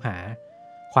ามหา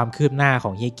ความคืบหน้าข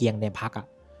องเฮียเกียงในพัก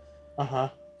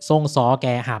ส่งซอแก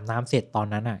หาบน้ำเสร็จตอน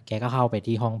นั้นแกก็เข้าไป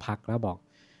ที่ห้องพักแล้วบอก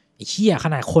ไอ้เชี่ยข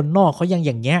นาดคนนอกเขายังอ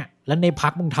ย่างเงี้ยแล้วในพั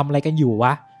กมึงทำอะไรกันอยู่ว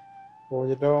ะโอ้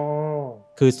ยดอ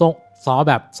คือส่งซอ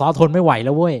แบบซอทนไม่ไหวแ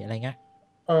ล้วเว้ยอะไรเงี้ย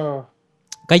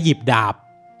ก็หยิบดาบ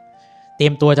เตรี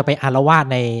ยมตัวจะไปอาละวาด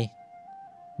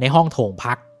ในห้องโถง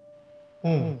พัก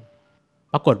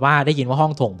ปรากฏว่าได้ยินว่าห้อ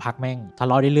งโถงพักแม่งทะเ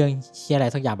ลาะในเรื่องเชี่ยอะไร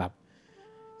สักอย่างแบบ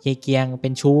เฮียเกียงเป็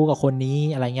นชู้กับคนนี้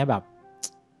อะไรเงี้ยแบบ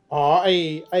ไ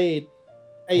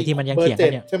อ้ที่มันยังเถียงกั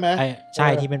นเนี่ยใช่ไหมใช่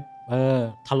ที่เป็น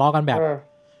ทะเลาะกันแบบ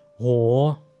โห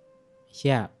เ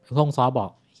ชี่ยส่งซอบอ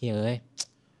กเฮ้ยเอ้ย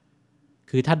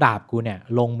คือถ้าดาบกูเนี่ย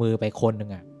ลงมือไปคนหนึ่ง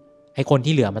ไอ้คน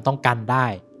ที่เหลือมันต้องกันได้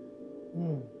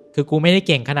คือกูไม่ได้เ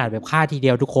ก่งขนาดแบบฆ่าทีเดี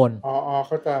ยวทุกคนเ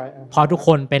ข้าใจพอทุกค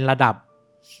นเป็นระดับ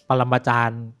ปรมาจาร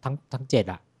ย์ทั้ง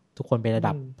7ทุกคนเป็นระ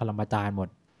ดับปรมาจารย์หมด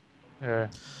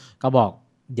ก็บอก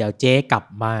เดี๋ยวเจ๊กลับ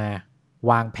มา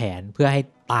วางแผนเพื่อให้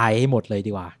ตายให้หมดเลย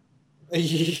ดีกว่า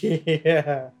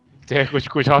เจ๊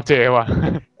กูชอบเจ๊ว่ะ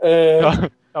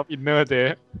ชอบอินเนอร์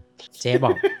เจ๊บ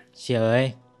อกเฉย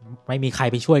ไม่มีใคร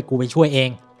ไปช่วยกูไปช่วยเอง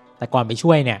แต่ก่อนไป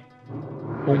ช่วยเนี่ย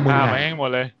พวกมึงแม่งหมด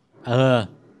เลย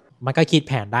มันก็คิดแ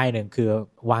ผนได้หนึ่งคือ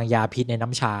วางยาพิษในน้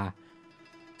ำชา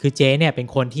คือเจ๊เนี่ยเป็น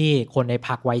คนที่คนใน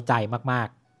พักไว้ใจมาก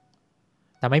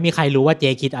ๆแต่ไม่มีใครรู้ว่าเจ๊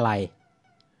คิดอะไร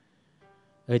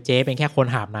เจ๊เป็นแค่คน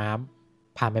หาบน้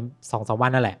ำผ่านไป 2-3 วั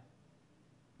นนั่นแหละ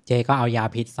เจ๊ก็เอายา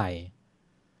พิษใส่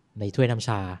ในถ้วยน้ำช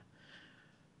า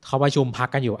เขาประชุมพัก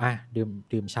กันอยู่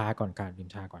ดื่มชาก่อนดื่ม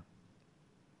ชาก่อน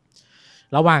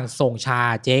ระหว่างส่งชา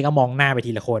เจ๊ก็มองหน้าไป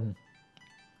ทีละคน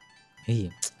เฮ้ย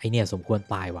ไอเนี่ยสมควร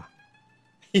ตายว่ะ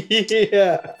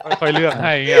ค่อยๆเลือกใ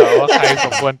ห้เงี้ยว่าใครส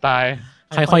มควรตาย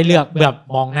ค่อยๆเลือกแบบ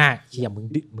มองหน้าเหี้ย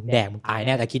มึงแดกมึงตายแ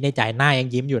น่แต่คิดในใจหน้ายัง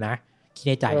ยิ้มอยู่นะคิด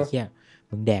ในใจเหี้ย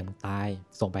มึงแดกมึงตาย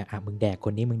ส่งไปมึงแดกค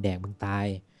นนี้มึงแดกมึงตาย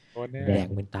แดก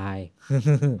มึงตาย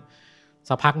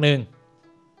สักพักนึง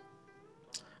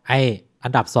ไออั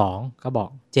นดับ2ก็บอก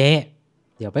เจ๊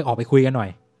เดี๋ยวไปออกไปคุยกันหน่อย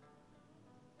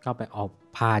ก็ไปออก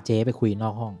พาเจ๊ไปคุยน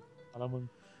อกห้อง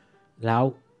แล้ว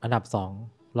อันดับ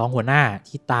2รองหัวหน้า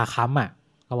ที่ตาค้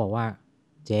ำก็บอกว่า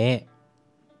เจ๊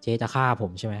จะฆ่าผ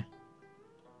มใช่ไหม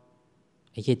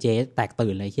ไอ้เหี้ยเจ๊แตก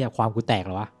ตื่นเลยไอ้เหี้ยความกูแตกเห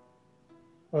รอวะ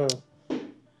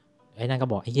ไอ้นั่นก็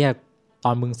บอกไอ้เหี้ยต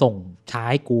อนมึงส่งช้า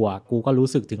ให้กูก็รู้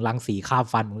สึกถึงรังสีคาบ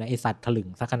ฟันมึงแล้วไอ้สัตว์ถลึง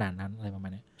ซะขนาดนั้นอะไรประมา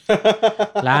ณนี้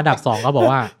แล้วอันดับ2ก็บอก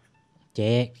ว่าเ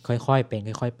จ๊ค่อยๆเป็น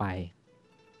ค่อยๆไป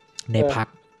ในพั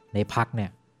กเนี่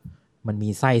ยมันมี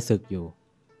ไส้ศึกอยู่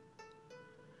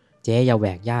เจ๊อย่าแหว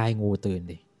กย่าให้งูตื่น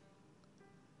ดิ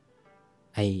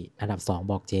ไออันดับ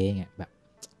2บอกเจ๊ไงแบบ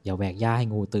อย่าแหวกย่าให้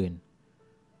งูตื่น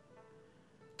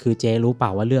คือเจ๊รู้เปล่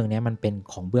าว่าเรื่องนี้มันเป็น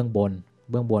ของเบื้อง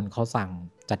บนเขาสั่ง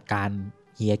จัดการ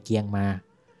เฮียเกียงมา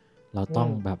เราต้อง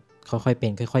แบบค่อยๆเป็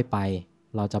นค่อยๆไป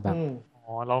เราจะแบบ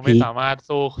เราไม่สามารถ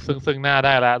สู้ซึ่งหน้าไ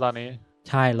ด้แล้วตอนนี้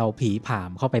ใช่เราผีผาม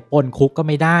เข้าไปปล้นคุกก็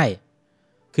ไม่ได้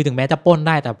คือถึงแม้จะปล้นไ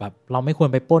ด้แต่แบบเราไม่ควร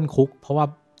ไปปล้นคุกเพราะว่า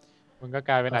มึงก็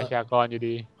กลายเป็นอาชญากรอยู่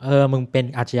ดีมึงเป็น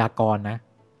อาชญากรนะ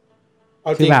เอ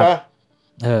าจริงป่ะ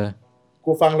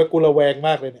กูฟังแล้วกูระแวงม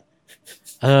ากเลยเนี่ย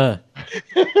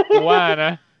กูว่าน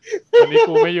ะวันนี้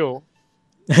กูไม่อยู่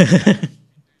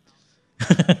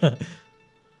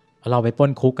เราไปปล้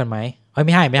นคุกกันไหมไ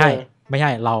ม่ใ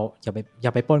ห้เราอย่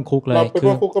าไปปล้นคุกเลยเราไปป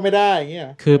ล้นคุกก็ไม่ได้อย่างเงี้ย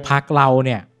คือพรรคเราเ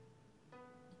นี่ย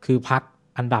คือพรรค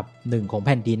อันดับ1ของแ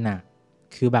ผ่นดินน่ะ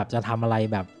คือแบบจะทำอะไร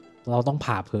แบบเราต้อง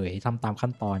ผ่าเผยทำตามขั้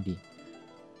นตอนดิ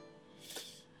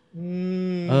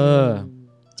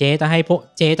เจ๊จะให้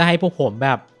พวกผมแบ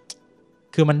บ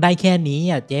คือมันได้แค่นี้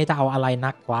เจ๊จะเอาอะไร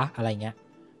นักวะอะไรเงี้ย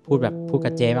พูด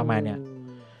กับเจ๊ประมาณเนี้ย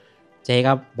เจ๊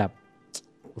ก็แบบ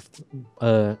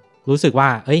รู้สึกว่า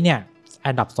เอ้ยเนี่ย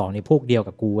อันดับ2นี่พวกเดียว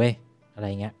กับกูเว้ยอะไร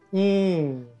เงี้ย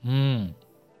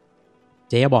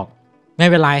เจ๊บอกไม่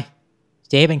เป็นไร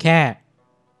เจ๊เป็นแค่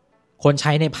คนใ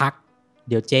ช้ในพรรค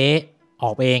เดี๋ยวเจ๊อ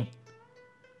อกเอง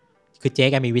คือเจ๊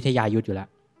แกมีวิทยายุทธอยู่แล้ว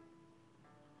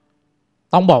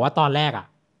ต้องบอกว่าตอนแรก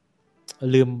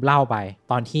ลืมเล่าไป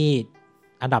ตอนที่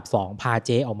อันดับ2พาเ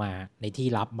จ๊ออกมาในที่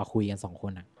ลับมาคุยกัน2ค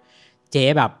นเจ๊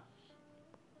แบบ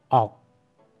ออก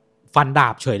ฟันดา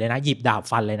บเฉยเลยนะหยิบดาบ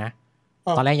ฟันเลยนะ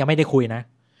ตอนแรกยังไม่ได้คุยนะ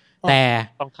แต่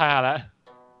ต้องฆ่าแล้ว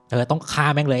ต้องฆ่า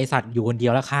แม่งเลยไอสัตว์อยู่คนเดีย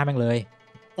วแล้วฆ่าแม่งเลย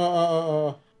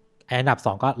อันดับ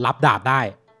2ก็รับดาบได้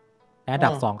อัน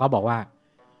ดับ2ก็บอกว่า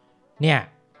เนี่ย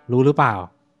รู้หรือเปล่า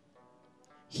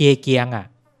เฮียเกียง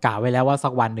กะไว้แล้วว่าสั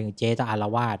กวันหนึ่งเจ๊จะอาละ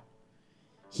วาด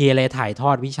เฮียเลยถ่ายทอ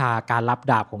ดวิชาการรับ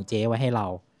ดาบของเจ๊ไว้ให้เรา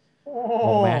ง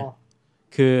งไหม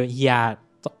คือเฮีย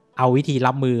เอาวิธี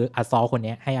รับมืออัสซอคน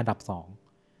นี้ให้อันดับ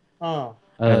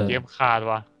2เกมขาด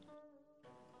ว่ะ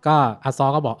ก็อัสซอ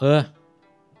ก็บอก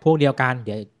พวกเดียวกันเ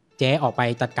ดี๋ยวเจ๊ออกไป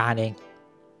จัดการเอง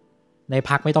ใน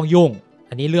พรรคไม่ต้องยุ่ง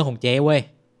อันนี้เรื่องของเจ๊เว้ย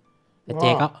และเ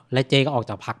จ๊ก็ออก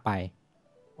จากพรรคไป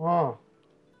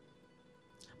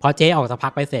พอเจ๊ออกจากพร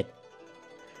รคไปเสร็จ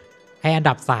ให้อัน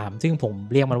ดับ3ซึ่งผม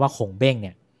เรียกมันว่าขงเบ้งเ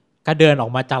นี่ยก็เดินออ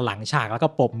กมาจากหลังฉากแล้วก็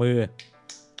ปรบมือ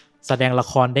แสดงละ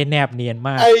ครได้แนบเนียนม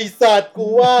ากไอสัตว์กู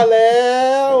ว่าแล้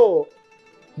ว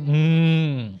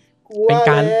เป็น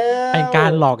กา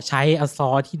รหลอกใช้อัสซอ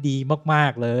ที่ดีมา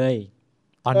กๆเลย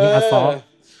ตอนนี้อัส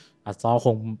ซอค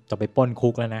งจะไปปล้นคุ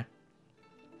กแล้วนะ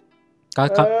ก็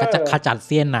จะขจัดเ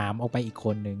สี้ยนหนามออกไปอีกค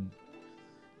นนึง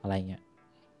อะไรเงี้ย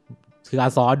คืออั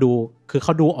สซอดูคือเข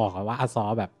าดูออกว่าอัสซอ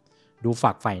แบบดู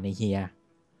ฝักใฝ่ในเฮีย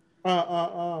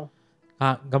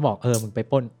ก็บอกมึงไป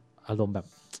ปล้นอารมณ์แบบ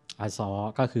อัสซอ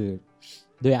ก็คือ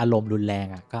ด้วยอารมณ์รุนแรง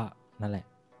ก็นั่นแหละ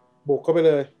บุกเข้าไปเ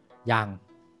ลยยัง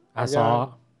อัสซอ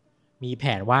มีแผ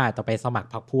นว่าจะไปสมัคร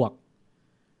พรรคพวก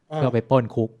เพื่อไปปล้น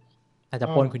คุกถ้าจะ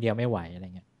ปล้นคนเดียวไม่ไหวอะไร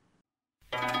เงี้ย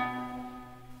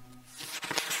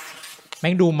แ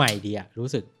ม่งดูใหม่ดีรู้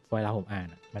สึกเวลาผมอ่าน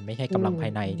มันไม่ใช่กำลังภา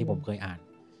ยในที่ผมเคยอ่าน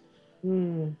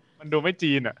มันดูไม่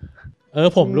จีน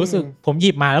ผมรู้สึกผมห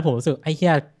ยิบมาแล้วผมรู้สึกไอ้เหี้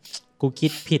ยกูคิ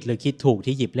ดผิดหรือคิดถูก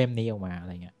ที่หยิบเล่มนี้ออกมาอะไ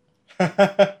รเงี้ย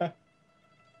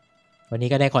วันนี้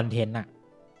ก็ได้คอนเทนต์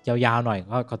ยาวๆหน่อย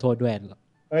ก็ขอโทษด้วย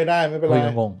ได้ไม่เป็นไร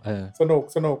งงส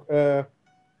นุก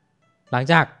หลัง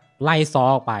จากไล่ซอ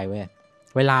ออกไปเว้ย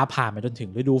เวลาผ่านมาจนถึง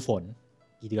ฤดูฝน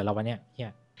กี่เดือนแล้ววะเนี่ยเหี้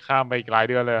ยข้ามไปอีกหลาย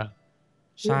เดือนเลย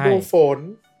ใช่ฤดูฝน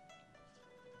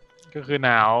ก็คือหน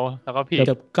าวแล้วก็ผี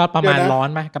ก็ประมาณร้อน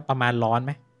ไหมก็ประมาณร้อนไห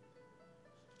ม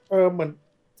เหมือน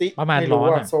ประมาณร้อน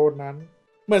อ่ะโซนนั้น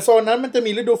เหมือนโซนนั้นมันจะ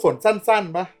มีฤดูฝนสั้น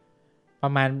ๆปะปร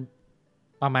ะ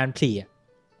มาณผลีอ่ะ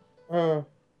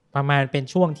ประมาณเป็น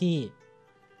ช่วงที่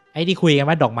ไอ้ที่คุยกัน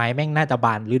ว่าดอกไม้แม่งน่าจะบ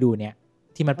านฤดูเนี้ย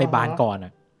ที่มันไปบานก่อนอ่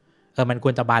ะมันค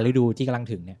วรจะบานฤดูที่กำลัง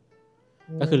ถึงเนี่ย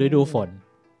ก็คือฤดูฝน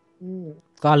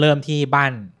ก็เริ่มที่บ้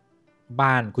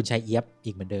านคุณชายเอี๊ยบ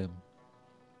อีกเหมือนเดิม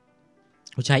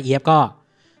คุณชายเอี๊ยบก็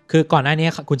คือก่อนหน้านี้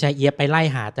คุณชายเอี๊ยบไปไล่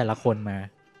หาแต่ละคนมา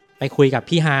ไปคุยกับ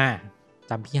พี่ฮา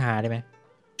จำพี่ฮาได้ไหม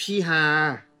พี่ฮ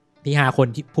าคน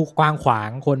ที่ผู้กว้างขวาง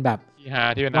คนแบบพี่ฮา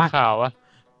ที่เป็นนักข่าววะ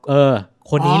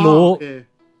คนนี้รู้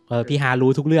พี่ฮา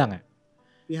รู้ทุกเรื่องอ่ะ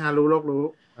พี่ฮารู้โลกรู้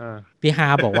พี่ฮา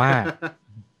บอกว่า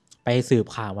ไปสืบ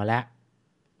ข่าวมาแล้ว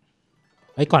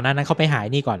ก่อนหน้านั้นเขาไปหา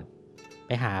นี่ก่อนไ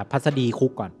ปหาพัสดีคุ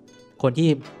กก่อนคนที่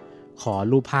ขอ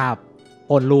รูปภาพ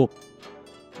ปนรูป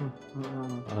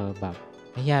แบบ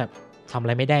ไม่ใช่ทำอะไ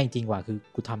รไม่ได้จริงๆว่ะคือ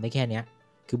กูทำได้แค่เนี้ย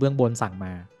คือเบื้องบนสั่งม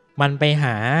ามันไปห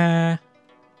า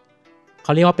เข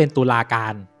าเรียกว่าเป็นตุลากา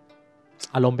ร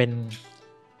อารมณ์เป็น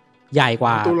ใหญ่ก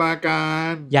ว่าตุลากา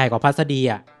รใหญ่กว่าพัสดี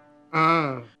อ่ะ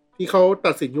ที่เขา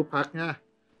ตัดสินยุบพรรคไง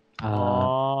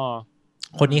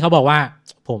คนนี้เขาบอกว่า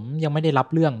ผมยังไม่ได้รับ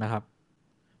เรื่องนะครับ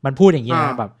มันพูดอย่างนี้น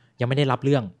ะแบบยังไม่ได้รับเ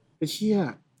รื่องไอ้เชี่ย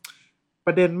ป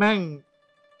ระเด็นแม่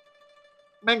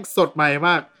งสดใหม่ม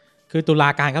ากคือตุลา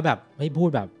การก็แบบไม่พูด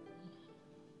แบบ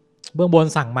เบื้องบน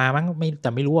สั่งมามั้งไม่แต่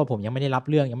ไม่รู้ว่าผมยังไม่ได้รับ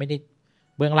เรื่องยังไม่ได้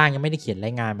เบื้องล่างยังไม่ได้เขียนร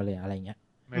ายงานมาเลยอะไรเงี้ย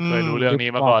ไม่เคยรู้เรื่องนี้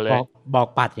มาก่อนเลยบอก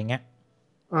ปัดอย่างเงี้ย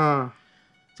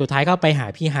สุดท้ายก็ไปหา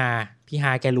พี่ฮ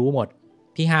าแกรู้หมด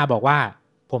พี่ฮาบอกว่า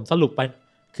ผมสรุปไป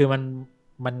คือ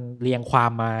มันเรียงควา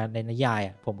มมาในนิยาย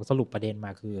ผมสรุปประเด็นม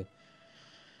าคือ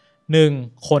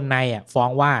1คนในฟ้อง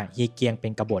ว่าเฮียเกียงเป็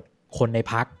นกบฏคนใน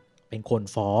พรรคเป็นคน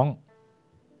ฟ้อง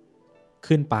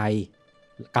ขึ้นไป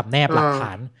กับแนบหลักฐ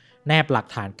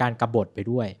านการกบฏไป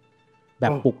ด้วยแบ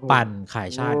บปลุกปั่นขาย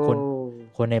ชาติ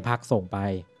คนในพรรคส่งไป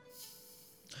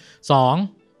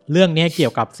2เรื่องนี้เกี่ย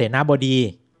วกับเสนาบดี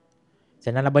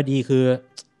คือ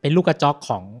เป็นลูกกระจอกข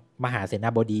องมหาเสนา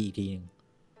บดีอีกทีนึง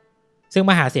ซึ่ง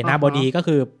มหาเสนาบดีก็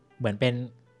คือเหมือนเป็น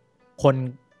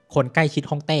คนใกล้ชิด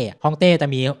ฮ่องเต้จะ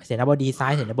มีเสนาบดีซ้า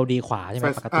ยเสนาบดีขวาใช่ไหม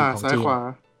ปกติของจีน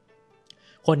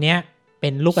คนนี้เป็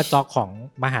นลูกกระจอกของ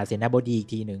มหาเสนาบดีอีก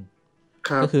ทีนึง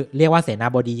ก็คือเรียกว่าเสนา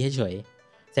บดีเฉย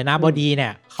ๆเสนาบดีเนี่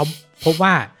ยเขาพบว่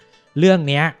าเรื่อง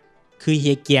เนี้ยคือเ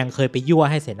ฮียเกียงเคยไปยั่ว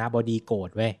ให้เสนาบดีโกรธ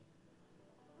เว้ย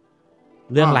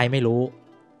เรื่องอะไรไม่รู้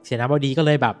เสนาบดีก็เ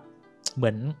ลยแบบเหมื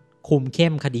อนคุมเข้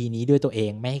มคดีนี้ด้วยตัวเอ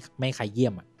งไม่ใครเยี่ย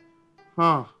ม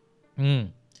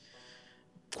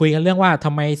คุยกันเรื่องว่าท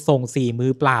ำไมส่ง4มื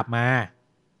อปราบมา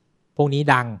พวกนี้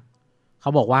ดังเข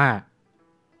าบอกว่า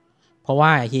เพราะว่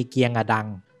าเฮียเกียงดัง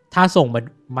ถ้าส่ง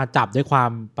มาจับด้วยควา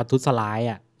มประทุษร้าย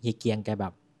เฮียเกียงแกแบ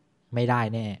บไม่ได้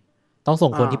แน่ต้องส่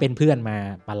งคนที่เป็นเพื่อนม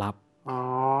ารับ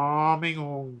ไม่ง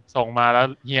งส่งมาแล้ว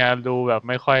เฮียดูแบบ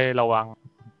ไม่ค่อยระวัง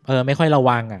ไม่ค่อยระ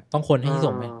วังต้องคนให้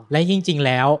ส่งไปและจริงๆแ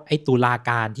ล้วไอ้ตุลา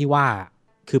การที่ว่า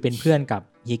คือเป็นเพื่อนกับ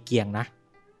เฮียเกียงนะ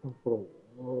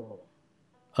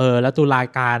แล้วตุลา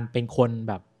การเป็นคน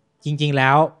แบบจริงๆแล้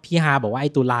วพี่ฮาบอกว่าไอ้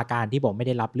ตุลาการที่บอกไม่ไ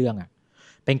ด้รับเรื่อง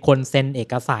เป็นคนเซ็นเอ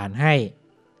กสารให้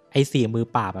ไอ้4มือ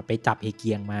ปราบไปจับเฮียเ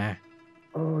กียงมา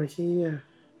เชี่ย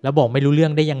แล้วบอกไม่รู้เรื่อ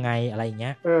งได้ยังไงอะไรอย่างเ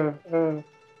งี้ย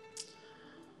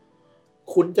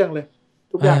คุ้นจังเลย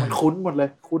ทุกอย่างมันคุ้นหมดเลย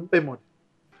คุ้นไปหมด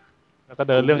แล้วก็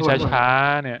เดินเรื่องช้า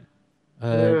ๆเนี่ย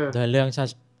เดินเรื่องช้า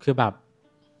คือแบบ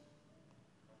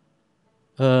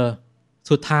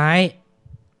สุดท้าย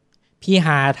พี่ฮ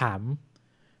าถาม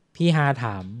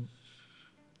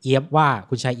เอี๊ยบว่า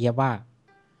คุณชายเอี๊ยบว่า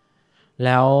แ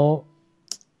ล้ว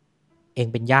เอง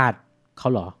เป็นญาติเขา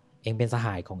เหรอเองเป็นสห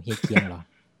ายของเฮียเกียงเหรอ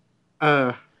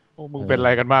โอ้มึงเป็นอะไร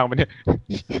กันบ้างวะเนี่ย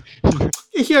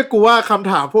ไอ้เหี้ยกูว่าค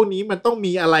ำถามพวกนี้มันต้อง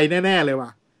มีอะไรแน่ๆเลยว่ะ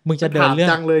มึงจะเดินเรื่อง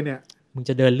จังเลยเนี่ยมึง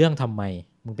จะเดินเรื่องทำไม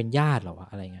มึงเป็นญาติเหรอวะ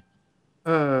อะไรเงี้ย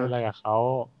เป็นอะไรกับเขา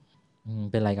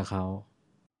เป็นอะไรกับเขา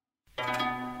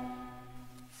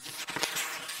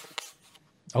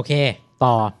โอเค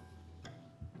ต่อ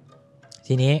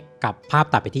ทีนี้กลับภาพ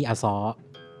ตัดไปที่อา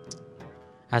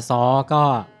ซอก็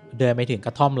เดินไปถึงก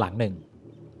ระท่อมหลังหนึ่ง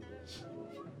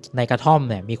ในกระท่อม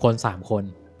เนี่ยมีคน3คน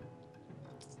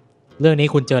เรื่องนี้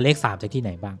คุณเจอเลข3จากที่ไห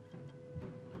นบ้าง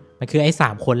มันคือไอ้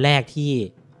3คนแรกที่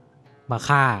มา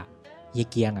ฆ่าเฮีย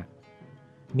เกียง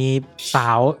มีส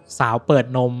าวเปิด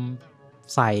นม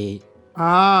ใส่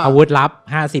อาวุธลับ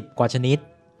50กว่าชนิด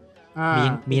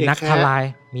มีนัก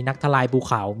ทลายภู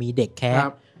เขามีเด็กแคะ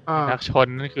นักชน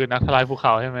นั่นคือนักทลายภูเข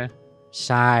าใช่ไหมใ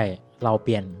ช่เราเป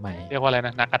ลี่ยนใหม่เรียกว่าอะไรน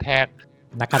ะนักกระแทก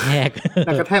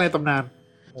ในตำนาน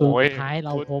สุดท้ายเร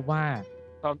าพบว่า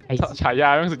ฉายา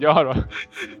แม่งสุดยอดว่ะ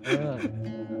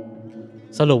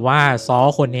สรุปว่าซอ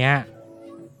คนเนี้ย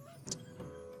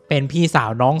เป็นพี่สา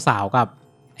วน้องสาวกับ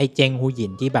ไอ้เจงฮูหยิ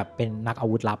นที่แบบเป็นนักอา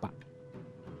วุธลับอ่ะ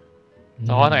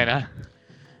ซอไหนนะ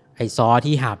ไอ้ซอ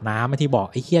ที่หาบน้ำที่บอก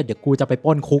ไอ้เหี้ยเดี๋ยวกูจะไปป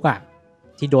ล้นคุกอ่ะ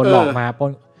ที่โดนหลอกมาปล้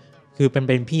นคือเ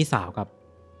ป็นพี่สาวกับ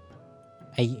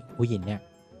ไอ้ฮูหยินเนี่ย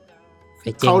ไ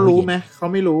อ้เจงเขารู้ไหมเขา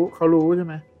ไม่รู้เขารู้ใช่ไ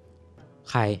หม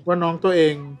ใครว่าน้องตัวเอ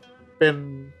งเป็น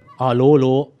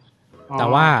รู้แต่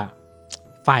ว่า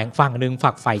ฝั่งนึง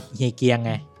ฝักฝ่ายเฮียเกียงไ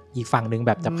งอีกฝั่งนึงแ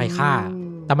บบจับใครฆ่า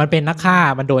แต่มันเป็นนักฆ่า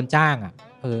มันโดนจ้างอ่ะ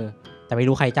แต่ไม่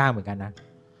รู้ใครจ้างเหมือนกันนะ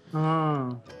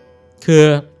คือ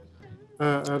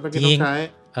จริง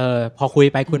พอคุย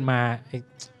ไปคุณมา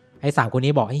ไอ้สามคน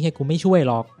นี้บอกไอ้เฮ้ยกูไม่ช่วย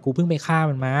หรอกกูเพิ่งไปฆ่า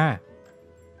มันมา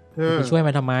ไปช่วย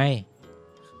มันทำไม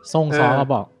ส่งซอก็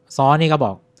บอกซอนี่ก็บ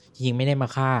อกจริงไม่ได้มา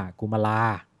ฆ่ากูมาล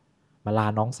า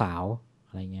น้องสาว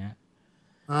อะไรเงี้ย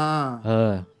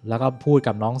แล้วก็พูด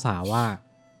กับน้องสาวว่า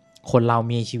คนเรา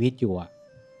มีชีวิตอยู่อ่ะ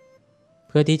เ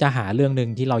พื่อที่จะหาเรื่องนึง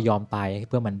ที่เรายอมตาย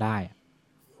เพื่อมันได้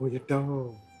โอ้ยโต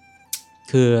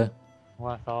คือ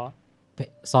ว่า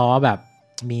ซอแบบ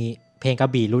มีเพลงกระ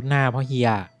บี่รุ่นหน้าเพราะเฮีย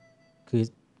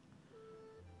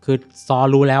คือซอ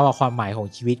รู้แล้วว่าความหมายของ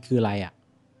ชีวิตคืออะไรอ่ะ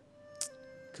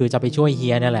คือจะไปช่วยเฮี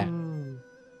ยนี่แหละ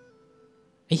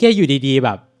ไอ้เฮียอยู่ดีๆแบ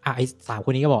บไอ้สามค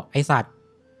นนี้ก็บอกไอ้สัตว์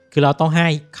คือเราต้องให้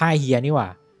ฆ่าเฮียนี่หว่า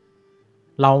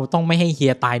เราต้องไม่ให้เฮี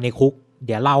ยตายในคุกเ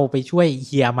ดี๋ยวเราไปช่วยเ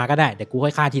ฮียมาก็ได้เดี๋ยวกูค่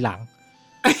อยฆ่าทีหลัง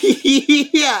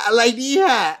เฮียอะไรเนี่ย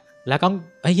แล้วก็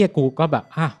ไอ้เฮียกูก็แบบ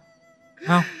อ้าว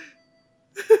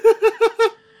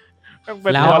เป็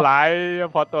นตัวร้าย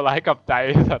พอตัวร้ายกับใจ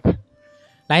สัตว์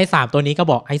แล้วไอ้สามตัวนี้ก็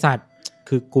บอกไอ้สัตว์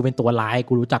คือกูเป็นตัวร้าย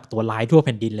กูรู้จักตัวร้ายทั่วแ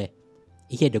ผ่นดินเลยไ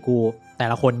อ้เฮียเดี๋ยวกูแต่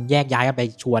ละคนแยกย้ายกันไป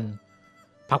ชวน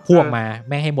พักพวกมา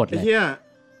ไม่ให้หมดเลยไอ้เฮีย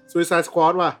Suicide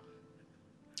Squad ว่ะ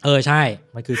ใช่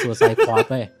มันคือ Suicide Squad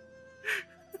เว้ย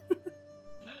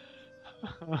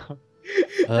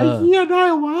ไอ้เหี้ยได้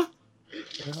วะ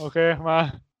โอเคมา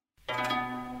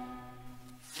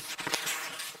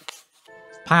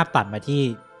ภาพตัดมาที่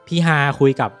พี่ฮาคุ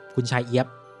ยกับคุณชายเอี๊ยบ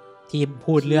ที่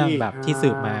พูดเรื่องแบบที่สื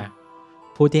บมา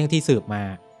พูดเรื่องที่สืบมา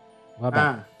ว่าแบบ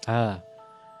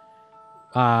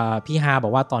พี่ฮาบอ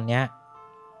กว่าตอนเนี้ย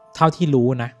เท่าที่รู้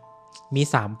นะมี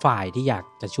3ฝ่ายที่อยาก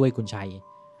จะช่วยคุณชัย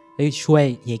ช่วย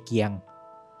เฮียเกียง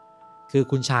คือ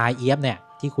คุณชายเอี๊ยบเนี่ย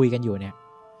ที่คุยกันอยู่เนี่ย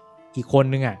อีกคน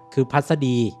นึงอ่ะคือพัส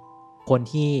ดีคน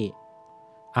ที่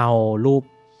เอา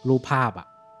รูปภาพอ่ะ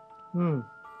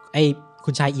ไอ้คุ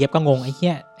ณชายเอี๊ยบก็งงไอ้เหี้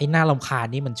ยไอ้หน้ารำคาญ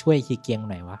นี่มันช่วยเฮียเกียง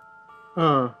ไหนวะ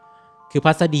คือ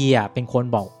พัสดีอ่ะเป็นคน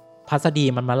บอกพัสดี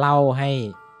มันมาเล่าให้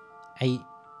ไอ้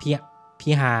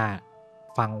พี่ฮา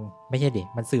ฟังไม่ใช่ดิ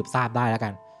มันสืบทราบได้แล้วกั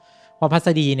นว่าพัส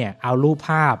ดีเนี่ยเอารูป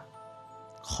ภาพ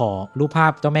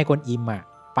เจ้าแม่กวนอิมอ่ะ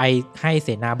ไปให้เส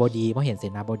นาบดีเพราะเห็นเส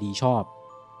นาบดีชอบ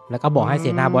แล้วก็บอกให้เส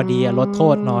นาบดีลดโท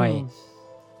ษหน่อย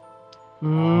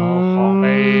ขอ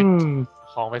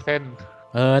งไปเส้น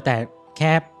แต่แ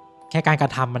ค่การกร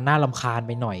ะทำมันน่ารำคาญไ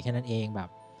ปหน่อยแค่นั้นเองแบบ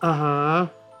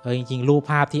จริงๆรูป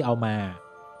ภาพที่เอามา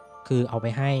คือเอาไป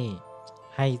ใ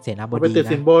ห้เสนาบดีนะเอาไปติด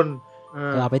สินบน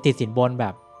เอาไปติดสินบนแบ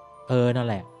บนั่น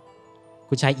แหละ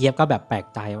คุณชายเอี๊ยบก็แบบแปลก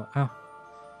ใจว่าอ้าว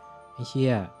ไอ้เชี่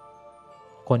ย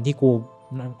คนที่กู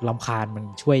รำคาญมัน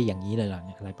ช่วยอย่างนี้เลยเหรอเ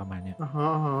นี่ยอะไรประมาณเนี้ย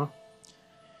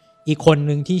อีกคน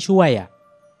นึงที่ช่วยอ่ะ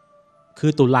คื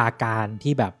อตุลาการ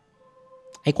ที่แบบ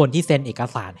ไอ้คนที่เซ็นเอก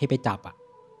สารให้ไปจับ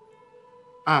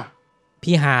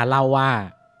พี่ฮาเล่าว่า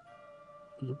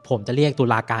ผมจะเรียกตุ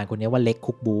ลาการคนนี้ว่าเล็ก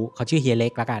คุกบูเขาชื่อเฮียเล็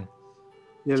กละกัน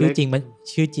ชื่อจ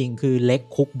ริงคือเล็ก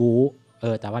คุกบู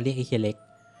แต่ว่าเรียกไอ้เฮียเล็ก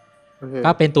ก็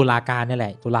เป็นตุลาการนี่แหล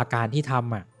ะตุลาการที่ท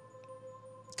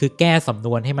ำคือแก้สำน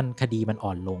วนให้มันคดีมันอ่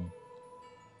อนลง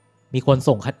มีคน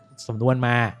ส่งสำนวนม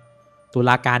าตุ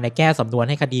ลาการในแก้สำนวน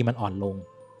ให้คดีมันอ่อนลง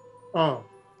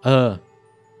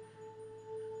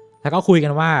แล้วก็คุยกั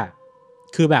นว่า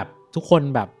คือแบบทุกคน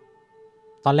แบบ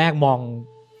ตอนแรกมอง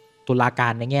ตุลากา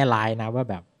รในแง่ร้ายนะว่า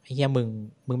แบบไอ้เหี้ยมึ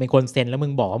งเป็นคนเซ็นแล้วมึ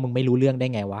งบอกว่ามึงไม่รู้เรื่องได้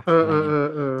ไงวะ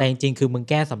แต่จริงๆคือมึง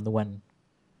แก้สำนวน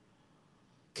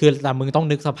คือแต่มึงต้อง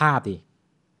นึกสภาพดิ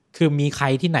คือมีใคร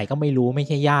ที่ไหนก็ไม่รู้ไม่ใ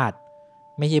ช่ญาติ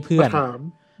ไม่ใช่เพื่อน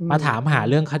มาถามหา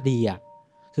เรื่องคดีอ่ะ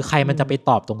คือใครมันจะไปต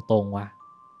อบตรงๆวะ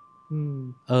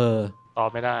ตอบ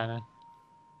ไม่ได้นะ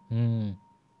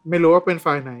ไม่รู้ว่าเป็น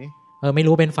ฝ่ายไหนไม่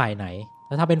รู้เป็นฝ่ายไหนแ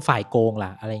ล้วถ้าเป็นฝ่ายโกงล่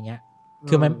ะอะไรเงี้ย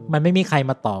คือมันไม่มีใคร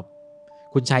มาตอบ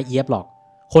คุณชายเอี๊ยบหรอก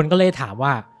คนก็เลยถามว่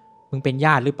ามึงเป็นญ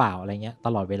าติหรือเปล่าอะไรเงี้ยต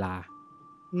ลอดเวลา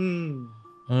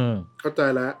เข้าใจ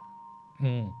แล้ว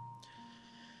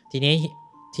ที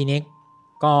นี้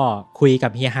ก็คุยกั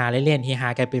บเฮียฮาเล่นๆเฮียฮา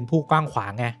แกเป็นผู้กว้างขวา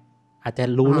งไงอาจจะ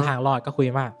รู้ทางรอดก็คุย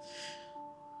ว่า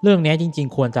เรื่องนี้จริง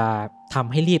ๆควรจะท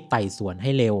ำให้รีบไต่สวนใ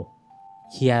ห้เร็ว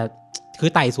เคลียร์คือ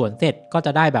ไต่สวนเสร็จก็จ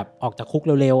ะได้แบบออกจากคุก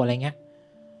เร็วๆอะไรเงี้ย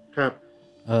ครับ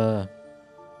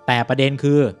แต่ประเด็น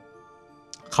คือ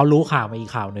เขารู้ข่าวมาอี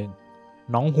กข่าวนึง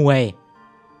น้องฮวย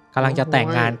กำลังจะแต่ง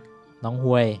งานน้องฮ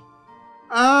วย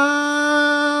อ้า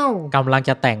วกำลัง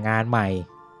จะแต่งงานใหม่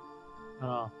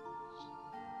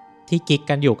ที่กิ๊ก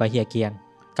กันอยู่กับเฮียเกียง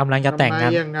กำลังจะแต่งงา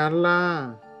นอย่างนั้นล่ะ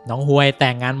น้องฮวยแต่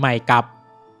งงานใหม่กับ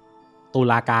ตุ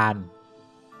ลาการ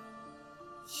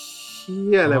เชี่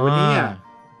ยอะไรวะเนี่ย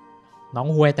น้อง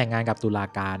ฮวยแต่งงานกับตุลา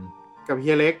การกับเ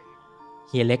ฮียเ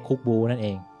ล็กคุกบูนั่นเอ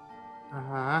ง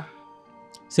ฮะ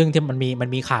ซึ่งที่มัน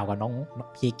มีข่าวกับน้อง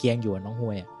เฮียเกียงอยู่น้องฮ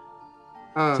วย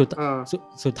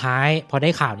สุดท้ายพอได้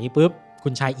ข่าวนี้ปุ๊บคุ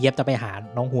ณชายเอี๊ยบจะไปหา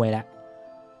น้องฮวยแล้ว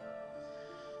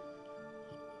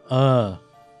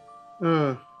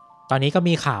ตอนนี้ก็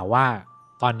มีข่าวว่า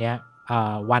ตอนเนี้ย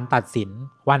วันตัดสิน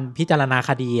วันพิจารณา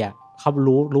คดีอ่ะเขา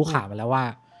รู้ข่าวมาแล้วว่า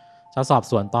จะสอบ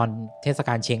สวนตอนเทศก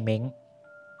าลเชียงเม้ง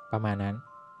ประมาณนั้น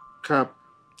ค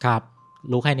รับ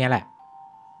รู้แค่นี้แหละ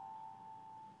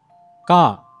ก็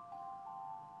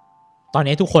ตอน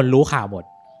นี้ทุกคนรู้ข่าวหมด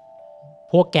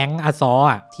พวกแก๊งอาซอ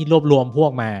อ่ะที่รวบรวมพว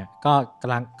กมาก็ก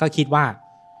ำลังก็คิดว่า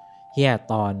เฮีย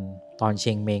ตอนเ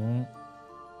ชียงเม้ง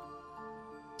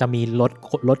จะมี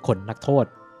รถขนนักโทษ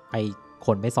ไปข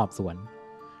นไปสอบสวน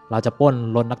เราจะปล้น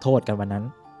รถนักโทษกันวันนั้น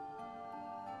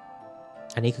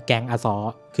อันนี้คือแก๊งอาซอ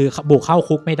คือบุกเข้า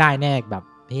คุกไม่ได้แน่แบบ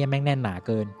เฮียแม่งแน่นหนาเ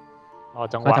กินรอ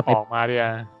จังหวะออกมาดิ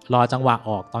รอจังหวะอ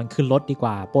อกตอนขึ้นรถดีก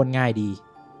ว่าปล้นง่ายดี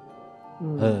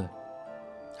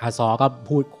อาซอก็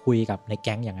พูดคุยกับในแ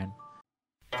ก๊งอย่างนั้น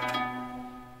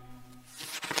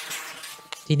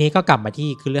ทีนี้ก็กลับมาที่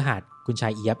คฤหาสน์คุณชา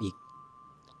ยเอี๊ยบอีก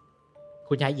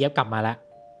คุณชายเอี๊ยบกลับมาแล้ว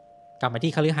กลับมา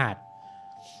ที่คฤหาสน์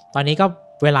ตอนนี้ก็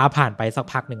เวลาผ่านไปสัก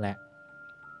พักหนึ่งแ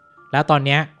ล้วตอนเ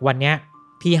นี้ยวันเนี้ย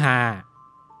พี่ฮา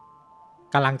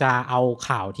กำลังจะเอา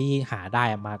ข่าวที่หาได้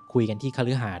มาคุยกันที่ค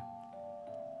ฤหาสน์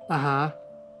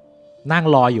นั่ง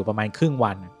รออยู่ประมาณครึ่ง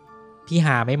วันพี่ฮ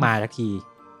าไม่มาสักที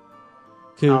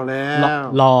คือ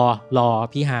รอ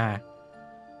พี่ฮา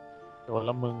โดนล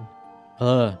ะมึง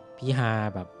พี่ฮา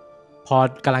แบบพอ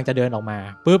กำลังจะเดินออกมา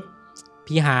ปุ๊บ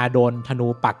พี่ฮาโดนธนู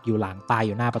ปักอยู่หลังตายอ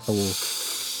ยู่หน้าประตู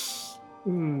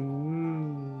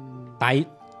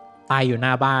ตายอยู่หน้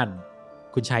าบ้าน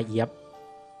คุณชายเอี๊ยบ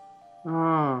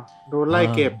โดนไล่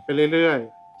เก็บไปเรื่อย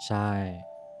ๆใช่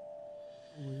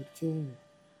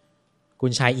คุ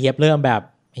ณชายเอี๊ยบเริ่มแบบ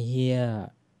เฮีย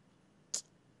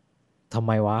ทำไ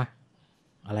มวะ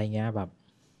อะไรเงี้ยแบบ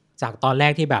จากตอนแร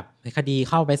กที่แบบคดี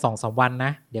เข้าไป 2-3 วันน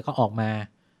ะเดี๋ยวก็ออกมา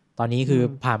ตอนนี้คือ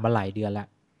ผ่านมาหลายเดือนแล้ว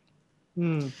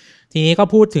ทีนี้ก็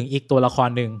พูดถึงอีกตัวละคร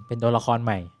หนึ่งเป็นตัวละครใ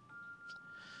หม่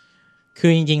คื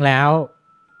อจริงๆแล้ว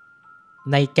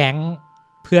ในแก๊ง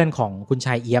เพื่อนของคุณช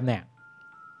ายเอี๊ยบเนี่ย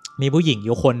มีผู้หญิงอ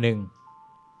ยู่คนหนึ่ง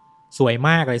สวยม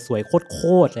ากเลยสวยโค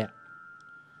ตรเลย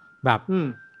แบบ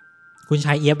คุณช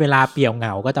ายเอี๊ยบเวลาเปี่ยวเหง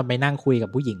าก็จะไปนั่งคุยกับ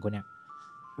ผู้หญิงคนเนี้ย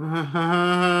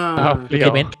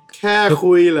แค่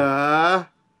คุยเหรอ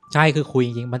ใช่คือคุยจ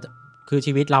ริงๆมันคือ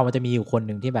ชีวิตเรามันจะมีอยู่คนห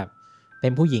นึ่งที่แบบเป็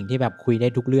นผู้หญิงที่แบบคุยได้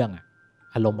ทุกเรื่องอะ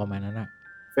อารมณ์ประมาณนั้นอะ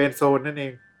เฟรนด์โซนนั่นเอ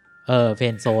งเฟร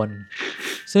นด์โซน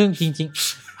ซึ่งจริง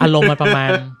ๆอารมณ์มันประมาณ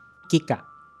กิ๊กอะ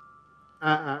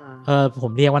ผ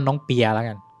มเรียกว่าน้องเปียแล้ว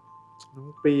กันน้อง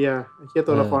เปียไอ้เหี้ย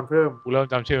ตัวละครเพิ่มกูเริ่ม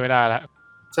จำชื่อไม่ได้แล้ว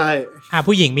ใช่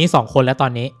ผู้หญิงมี2คนแล้วตอ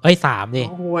นนี้3ดิ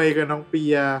น้องฮวยกับน้องเปี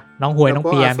ยน้องฮวยน้อง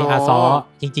เปียมีอาซอ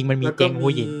จริงๆมันมีเจง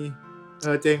ผู้หญิง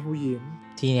เจงผู้หญิง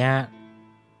ทีเนี้ย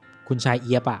คุณชายเ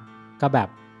อี๊ยบอะก็แบบ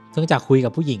เพิ่งจะคุยกั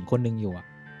บผู้หญิงคนนึงอยู่อะ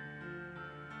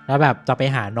แล้วแบบจะไป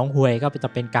หาน้องฮวยก็จะ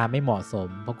เป็นการไม่เหมาะสม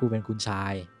เพราะกูเป็นคุณชา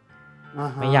ย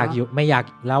ไม่อยาก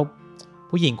แล้ว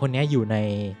ผู้หญิงคนนี้อยู่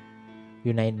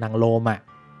ในนางโรมอะ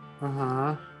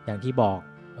อย่างที่บอก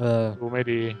ดูไม่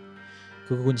ดี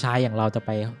คือคุณชายอย่างเราจะไป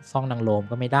ซ่องนางโรม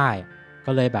ก็ไม่ได้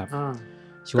ก็เลยแบบ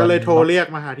ก็เลยโทรเรียก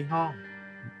มาหาที่ห้อง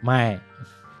ไม่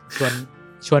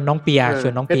ชวนน้องเปียช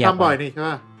วนน้องเปียทำบ่อยนี่ใช่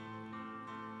ป่ะ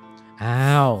อ้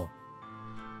าว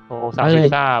สั่งพิซ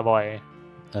ซ่าบ่อย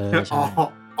ใช่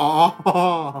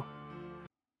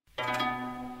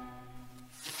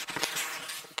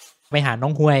ไปหาน้อ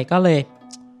งฮวยก็เลย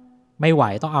ไม่ไหว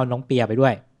ต้องเอาน้องเปียไปด้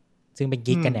วยซึ่งเป็น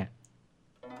กิ๊กกันเนี่ย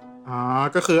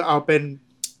ก็คือเอาเป็น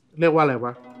เรียกว่าอะไรว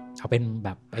ะเอาเป็นแบ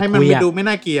บให้มันดูไม่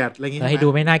น่าเกลียดอะไรอย่างเงี้ยให้ดู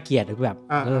ไม่น่าเกลียดหรือแบบ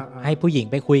ให้ผู้หญิง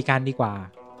ไปคุยกันดีกว่า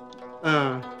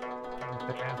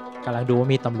กำลังดูว่า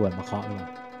มีตำรวจมาเคาะเลย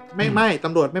ไม่ต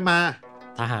ำรวจไม่มา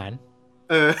ทหาร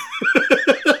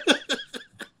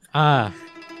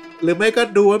หรือไม่ก็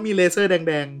ดูว่ามีเลเซอร์แ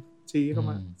ดงๆชี้เข้า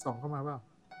มาส่องเข้ามาเปล่า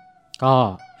ก็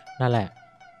นั่นแหละ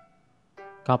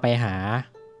ก็ไปหา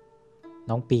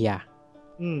น้องเปีย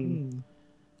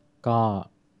ก็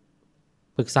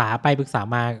ปรึกษาไปปรึกษา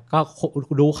มาก็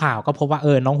ดูข่าวก็พบว่า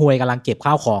น้องฮวยกำลังเก็บข้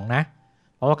าวของนะ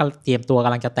เพราะว่าเตรียมตัวก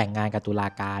ำลังจะแต่งงานกับตุลา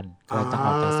การกำลังจะอ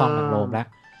อกจากซ่องนางโรมแล้ว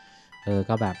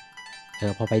ก็แบบ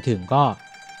พอไปถึงก็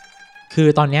คือ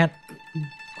ตอนเนี้ย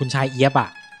คุณชายเอี๊ยบอะ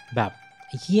แบบไ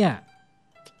อ้เหี้ย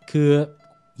คือ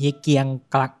เฮียเกียง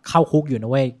กำลังเข้าคุกอยู่นะ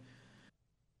เว้ย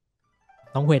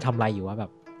น้องฮวยทำอะไรอยู่วะแบ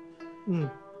บ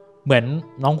เหมือน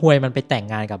น้องฮวยมันไปแต่ง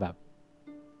งานกับแบบ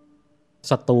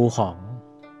ศัตรูของ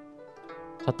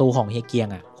เฮียเกียง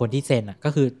อ่ะคนที่เซ็นอ่ะก็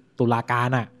คือตุลาการ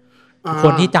อ่ะค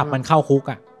นที่จับมันเข้าคุก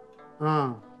อ่ะ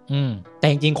แต่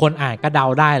จริงๆคนอ่านก็เดา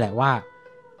ได้แหละว่า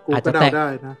อาจจะ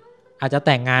แ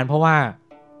ต่งงานเพราะว่า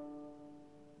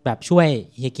แบบช่วย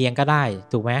เฮียเกียงก็ได้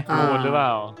ถูกไหมหรือเปล่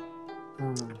า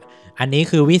อันนี้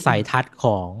คือวิสัยทัศน์ข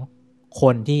องค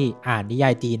นที่อ่านนิยา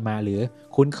ยจีนมาหรือ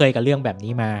คุ้นเคยกับเรื่องแบบ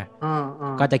นี้มา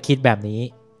ก็จะคิดแบบนี้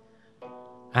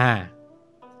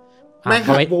แม่ง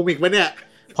หักมุมอีกปะเนี่ย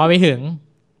พอไปถึง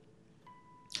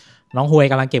น้องฮวย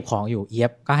กำลังเก็บของอยู่เอี๊ย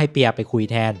บก็ให้เปียไปคุย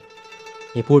แทน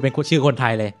อย่าพูดเป็นชื่อคนไท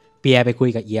ยเลยเปียไปคุย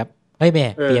กับเอี๊ยบ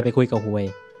เปียไปคุยกับฮวย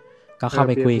ก็เข้า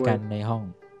ไปคุยกันในห้อง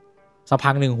สักพั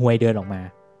กหนึ่งฮวยเดินออกมา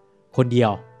คนเดีย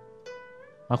ว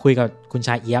มาคุยกับคุณช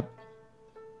ายเอี๊ยบ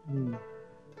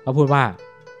ก็พูดว่า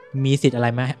มีสิทธิ์อะไร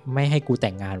ไม่ให้กูแ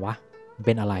ต่งงานวะมันเ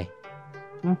ป็นอะไร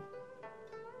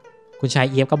คุณชาย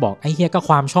เอี๊ยบก็บอกไอ้เฮียก็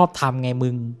ความชอบธรรมไง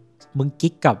มึง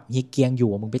กิ๊กกับเฮียเกียงอยู่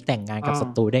มึงไปแต่งงานกับศั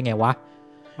ตรูได้ไงวะ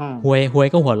หวย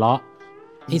ก็หัวเราะ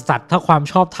ไอสัตว์ถ้าความ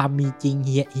ชอบธรรมมีจริงเ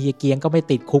ฮียเกียงก็ไม่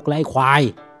ติดคุกแล้วไอ้ควาย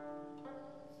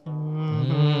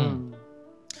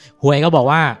หวยก็บอก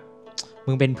ว่า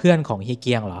มึงเป็นเพื่อนของเฮียเ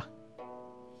กียงเหรอ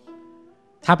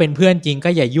ถ้าเป็นเพื่อนจริงก็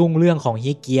อย่ายุ่งเรื่องของเฮี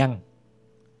ยเกียง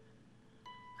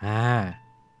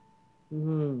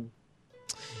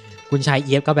คุณชายเ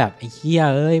อี๊ยบก็แบบไอ้เหี้ย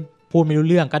พูดไม่รู้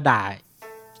เรื่องก็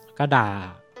ด่า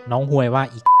น้องฮวยว่า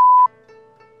อีก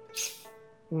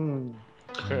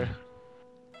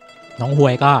น้องฮว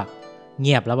ยก็เ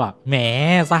งียบแล้วแบบแหม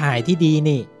สหายที่ดี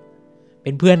นี่เป็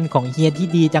นเพื่อนของเฮียที่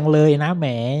ดีจังเลยนะแหม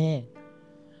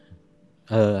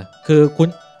คือ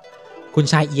คุณ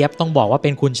ชายเอี๊ยบต้องบอกว่าเป็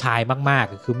นคุณชายมาก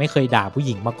ๆคือไม่เคยด่าผู้ห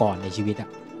ญิงมาก่อนในชีวิตอ่ะ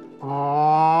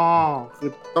คือ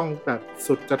ต้องแบบ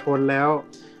สุดจะทนแล้ว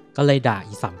ก็เลยด่า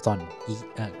อีสามซอน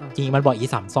จริงมันบอกอี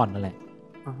สามซอนนั่นแหละ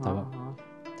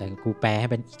แต่กูแปลให้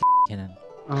เป็นอีแค่นั้น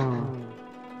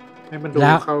ให้มันดู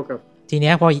เข้ากับทีเ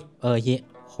นี้ยพอ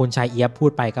คุณชายเอี๊ยบพู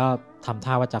ดไปก็ทำ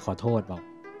ท่าว่าจะขอโทษบอก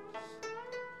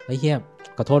เฮ้ยเฮีย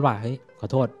ขอโทษว่ะเฮ้ยขอ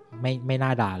โทษไม่น่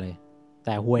าด่าเลยแ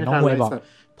ต่ฮวยน้องฮวยบอก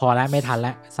พอแล้วไม่ทันแ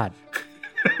ล้วสัตว์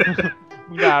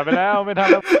มึงด่าไปแล้วไม่ทัน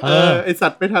แล้วไอสั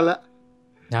ตว์ไม่ทันแล้ว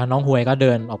แล้วน้องฮวยก็เ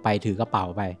ดินออกไปถือกระเป๋า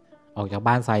ไปออกจาก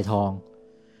บ้านทรายทอง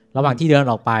ระหว่างที่เดิน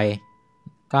ออกไป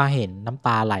ก็เห็นน้ำต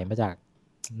าไหลมาจาก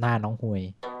หน้าน้องฮวย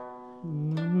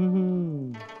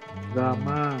ดรา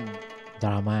ม่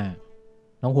า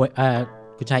น้องฮวย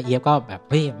คุณชายเอี๊ยบก็แบบ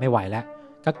เฮ้ยไม่ไหวแล้ว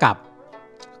ก็ก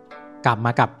ลับม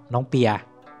ากับน้องเปีย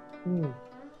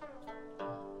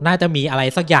น่าจะมีอะไร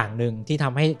สักอย่างหนึ่งที่ท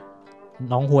ำให้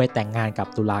น้องฮวยแต่งงานกับ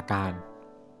ตุลาการ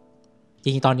จ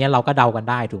ริงๆตอนนี้เราก็เดากัน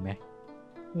ได้ถูกไหม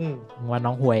ว่าน้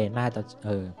องฮวยน่าจะ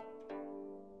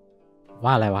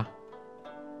ว่าอะไรวะ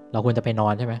เราควรจะไปนอ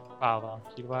นใช่ไหมเปล่า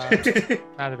คิดว่า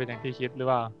น่าจะเป็นอย่างที่คิดหรือ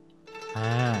เปล่า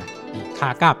ขา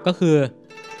กลับก็คือ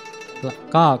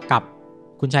ก็กลับ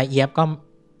คุณชายเอี๊ยบก็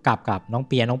กลับกับน้องเ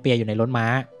ปียอยู่ในรถม้า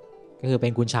ก็คือเป็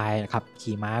นคุณชายครับ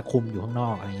ขี่ม้าคุมอยู่ข้างนอ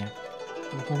กอะไรเงี้ย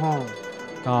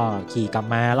ก็ขี่กลับ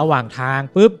มาระหว่างทาง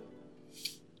ปุ๊บ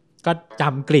ก็จ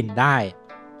ำกลิ่นได้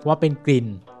ว่าเป็นกลิ่น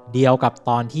เดียวกับ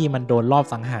ตอนที่มันโดนลอบ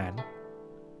สังหาร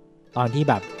ตอนที่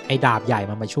แบบไอ้ดาบใหญ่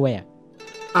มันมาช่วย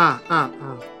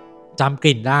จำก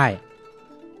ลิ่นได้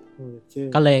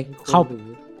ก็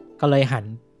เลยหัน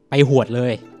ไปหวดเล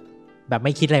ยแบบไ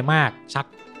ม่คิดอะไรมากชัก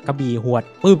กระบี่หวด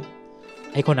ปุ๊บ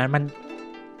ไอ้คนนั้นมัน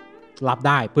รับไ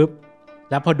ด้ปุ๊บ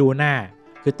แล้วพอดูหน้า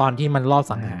คือตอนที่มันลอบ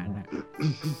สังหารน่ะ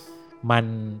มัน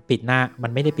ปิดหน้ามั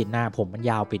นไม่ได้ปิดหน้าผมมัน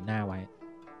ยาวปิดหน้าไว้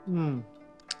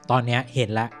ตอนเนี้ยเห็น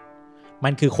แล้วมั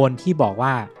นคือคนที่บอกว่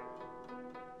า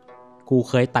กู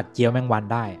เคยตัดเจียวแมงวัน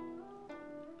ได้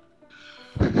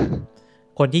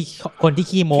คนที่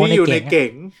ขี้โม้ในเก่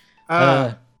ง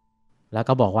แล้ว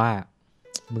ก็บอกว่า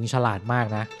มึงฉลาดมาก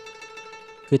นะ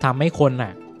คือทำให้คนน่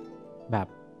ะแบบ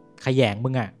ขยงมึ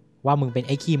งอ่ะว่ามึงเป็นไ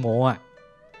อ้ขี้โม้อ่ะ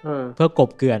เพื่อกบ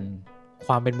เกลื่อนค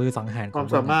วามเป็นมือสังหารความ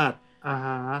สามารถ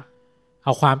เอ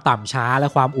าความต่ำช้าและ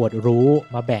ความอวดรู้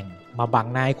มาบัง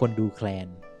หน้าให้คนดูแคลน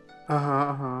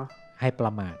ให้ปร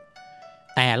ะมาท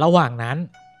แต่ระหว่างนั้น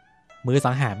มือ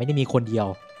สังหารไม่ได้มีคนเดียว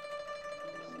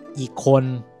อีกคน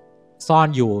ซ่อน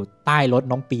อยู่ใต้รถ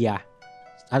น้องเปีย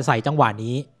อาศัยจังหวะ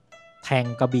นี้ แทง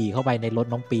กระบี่เข้าไปในรถ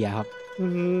น้องเปียครับ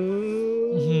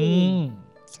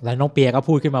แล้วน้องเปียก็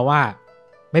พูดขึ้นมาว่า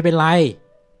ไม่เป็นไร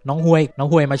น้องฮ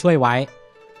วยมาช่วยไว้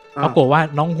ปรากฏว่า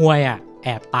น้องฮวยอ่ะแอ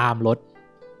บตามรถ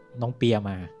น้องเปีย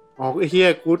มาอ๋อไอ้เหี้ย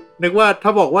กูนึกว่าถ้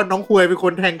าบอกว่าน้องฮวยเป็นค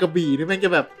นแทงกระบี่นี่แม่งจะ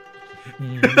แบบ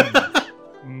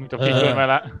จะพลิกกันไป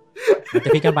ละจะ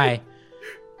พลิกกันไป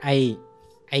ไ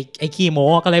อ้ขี้โม้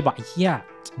ก็เลยบอกไอ้เหี้ย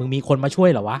มึงมีคนมาช่วย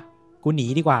เหรอวะกูหนี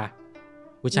ดีกว่า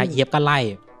กูชายเอียบก็ไล่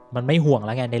มันไม่ห่วงแ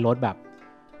ล้วไงในรถแบบ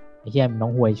ไอ้เหี้ยน้อ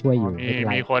งฮวยช่วยอยู่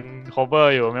มีคน cover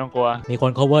อยู่ไม่ต้องกลัวมีค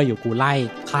น cover อยู่กูไล่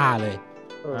ฆ่าเลย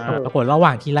ปรากฏระหว่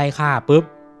างที่ไล่ฆ่าปุ๊บ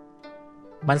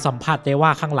มันสัมผัสได้ว่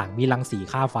าข้างหลังมีรังสี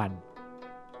ฆ่าฟัน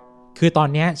คือตอน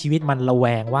เนี้ยชีวิตมันระแว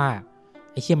งว่า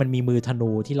ไอ้เหี้ยมันมีมือธนู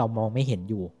ที่เรามองไม่เห็น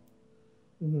อยู่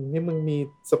นี่มึงมี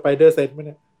สไปเดอร์เซนส์มั้ยเ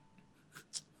นี่ย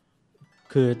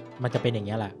คือมันจะเป็นอย่างเ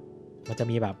งี้ยแหละมันจะ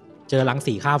มีแบบเจอรัง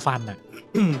สีฆ่าฟันอ่ะ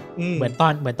เหมือน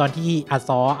ตอนที่อาซ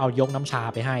อเอายกน้ำชา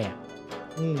ไปให้อ่ะ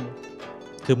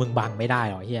คือมึงบังไม่ได้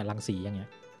หรอเหี้ยรังสีอย่างเงี้ย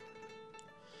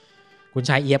คุณ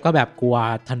ชายเอียบก็แบบกลัว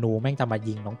ธนูแม่งจะมา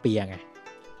ยิงน้องเปียไง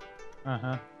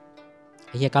ไ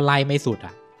อ้เหี้ยก็ไล่ไม่สุด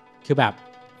อ่ะคือแบบ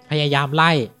พยายามไ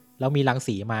ล่แล้วมีรัง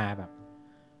สีมาแบบ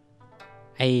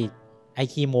ไอ้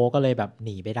คีโมก็เลยแบบห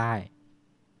นีไปได้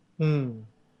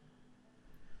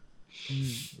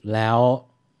แล้ว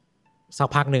สัก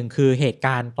พักหนึ่งคือเหตุก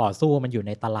ารณ์ต่อสู้มันอยู่ใ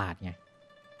นตลาดไง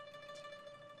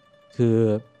คือ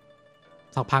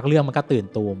สักพักเรื่องมันก็ตื่น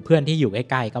ตูมเพื่อนที่อยู่ใ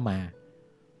กล้ๆก็มา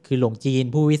คือหลงจีน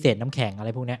ผู้วิเศษน้ำแข็งอะไร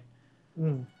พวกเนี้ย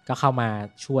ก็เข้ามา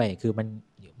ช่วยคือ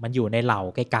มันอยู่ในเหล่า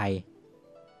ใกล้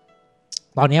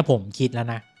ๆตอนนี้ผมคิดแล้ว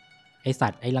นะไอสั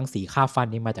ตว์ไอรังสีฆ่าฟัน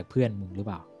นี่มาจากเพื่อนมึงหรือเ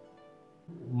ปล่า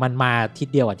มันมาทิศ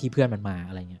เดียวกับที่เพื่อนมันมา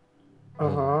อะไรเงี้ย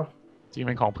จริงเ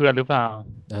ป็นของเพื่อนหรือเปล่า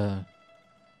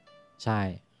ใช่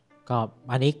ก็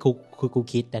อันนี้กู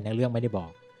คิดแต่ในเรื่องไม่ได้บอก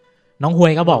น้องฮว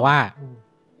ยก็บอกว่า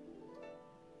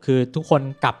คือทุกคน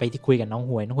กลับไปที่คุยกับน้อง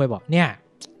ฮวยบอกเนี่ย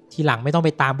ทีหลังไม่ต้องไป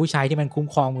ตามผู้ชายที่มันคุ้ม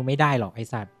ครองมึงไม่ได้หรอกไอ้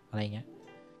สัตว์อะไรเงี้ย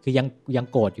คือยัง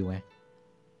โกรธอยู่ไง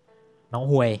น้อง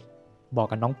ฮวยบอก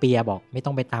กับน้องเปียบอกไม่ต้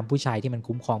องไปตามผู้ชายที่มัน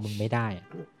คุ้มครองมึงไม่ได้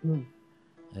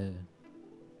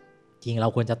จริงเรา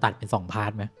ควรจะตัดเป็น2 พาร์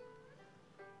ทไหม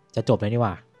จะจบเลยนี่ห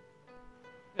ว่า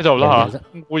จะจบแล้วเหรอ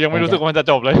กูยังไม่รู้สึกว่ามันจะ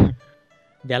จบเลย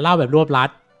เดี๋ยวเล่าแบบรวบรัด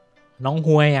น้องฮ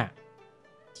วยอ่ะ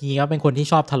ทีนี้ก็เป็นคนที่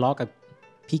ชอบทะเลาะกับ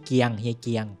พี่เกียงเฮียเ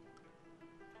กียง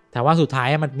แต่ว่าสุดท้าย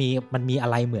มันมีอะ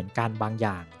ไรเหมือนกันบางอ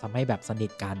ย่างทำให้แบบสนิ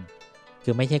ทกันคื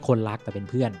อไม่ใช่คนรักแต่เป็น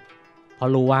เพื่อนเพราะ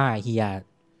รู้ว่าเฮีย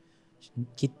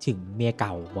คิดถึงเมียเก่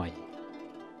าบ่อย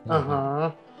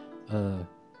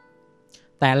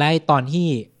แต่ไล่ตอนที่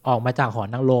ออกมาจากหอ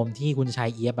นางรมที่คุณชาย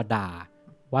เอียบด่า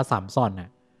ว่าสามซ่อนน่ะ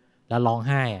แล้วร้องไ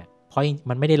ห้อ่ะเพราะ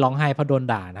มันไม่ได้ร้องไห้เพราะโดน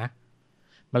ด่านะ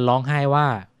มันร้องไห้ว่า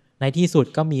ในที่สุด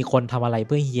ก็มีคนทำอะไรเ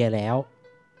พื่อเฮียแล้ว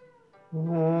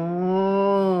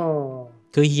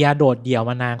คือเฮียโดดเดี่ยว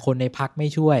มานานคนในพรรคไม่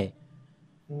ช่วย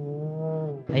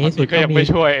ในที่สุดก็ยังไม่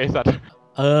ช่วยไอ้สัตว์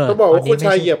ต้องบอกว่าคุณช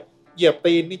ายเหยียบ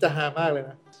ตีนนี่จะฮามากเลย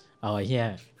นะเฮีย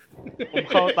ผม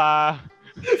เข้าตา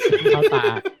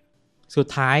สุด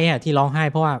ท้ายอ่ะที่ร้องไห้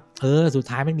เพราะว่าสุด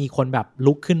ท้ายมันมีคนแบบ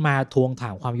ลุกขึ้นมาทวงถา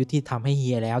มความยุติธรรมให้เ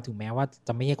ฮียแล้วถึงแม้ว่าจ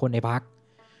ะไม่ใช่คนในพรรค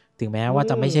ถึงแม้ว่า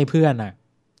จะไม่ใช่เพื่อนอ่ะ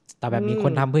แต่แบบมีค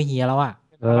นทำเพื่อเฮียแล้วอ่ะ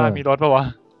มีรถปะวะ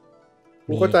ผ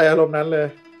มเข้าใจอารมณ์นั้นเลย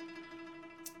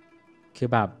คือ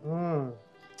แบบ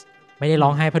ไม่ได้ร้อ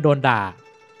งไห้เพราะโดนด่า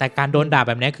แต่การโดนด่าแ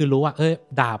บบนี้คือรู้ว่า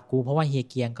ด่ากูเพราะว่าเฮีย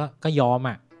เกียงก็ยอม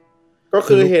อ่ะก็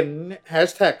คือเห็นแฮช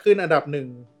แท็กขึ้นอันดับ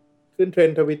1ขึ้นเทรน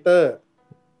ด์ Twitter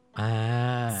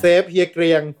เซฟเฮียเ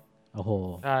กียงโอ้โห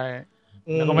ใช่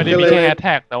แล้วก็ไม่ได้มีแค่แฮชแ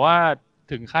ท็กแต่ว่า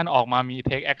ถึงขั้นออกมามีเ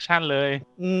ทคแอคชั่นเลย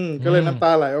ก็เลยน้ำต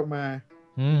าไหลออกมา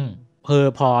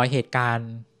พอเหตุการ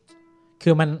ณ์คื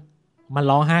อมัน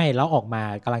ร้องไห้แล้วออกมา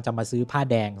กำลังจะมาซื้อผ้า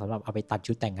แดงสำหรับเอาไปตัด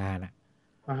ชุดแต่งงานอ่ะ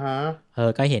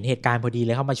ก็เห็นเหตุการณ์พอดีเล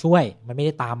ยเข้ามาช่วยมันไม่ไ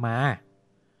ด้ตามมา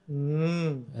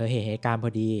เห็นเหตุการณ์พอ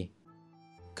ดี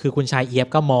คือคุณชายเอียบ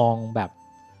ก็มอ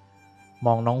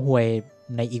งน้องฮวย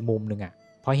ในอีกมุมนึงอ่ะ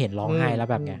เพราะเห็นร้องไห้แล้ว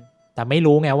แบบไงแต่ไม่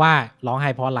รู้ไงว่าร้องไห้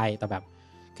เพราะอะไรแต่แบบ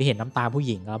คือเห็นน้ำตาผู้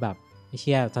หญิงแล้วแบบไม่เ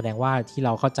ชื่อแสดงว่าที่เร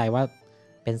าเข้าใจว่า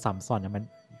เป็นสัมสอนนะมัน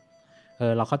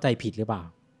เราเข้าใจผิดหรือเปล่า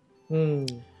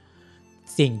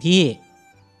สิ่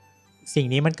ง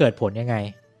นี้มันเกิดผลยังไง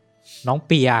น้องเ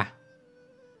ปี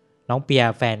ย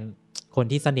แฟนคน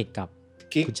ที่สนิทกับ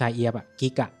คุณชายเอียบอ่ะ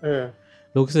กิ๊กอ่ะ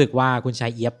รู้สึกว่าคุณชา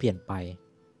ยเอียบเปลี่ยนไป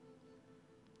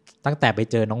ตั้งแต่ไป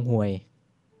เจอน้องฮวย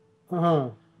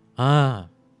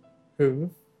หึง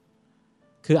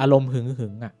คืออารมณ์หึ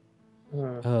งอ่ะ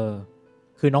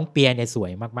คือน้องเปียเนี่ยสว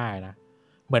ยมากๆนะ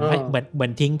เหมือ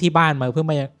นทิ้งที่บ้านมาเพื่อ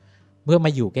ม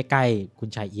าอยู่ใกล้ๆคุณ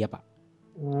ชายเอียบอ่ะ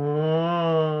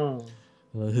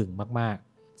หึงมาก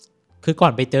ๆ คือก่อ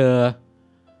นไปเจ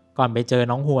อ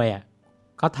น้องฮวยอ่ะ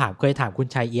ก็เคยถามคุณ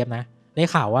ชายเอี๊ยบนะได้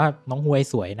ข่าวว่าน้องฮวย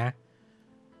สวยนะ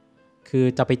คือ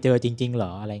จะไปเจอจริงๆเหร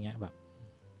ออะไรเงี้ยแบบ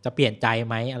จะเปลี่ยนใจ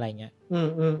ไหมอะไรเงี้ย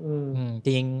จ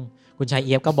ริงคุณชายเ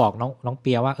อี๊ยบก็บอกน้องเ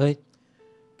ปียว่า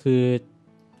คือ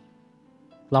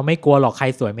เราไม่กลัวหรอกใคร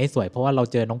สวยไม่สวยเพราะว่าเรา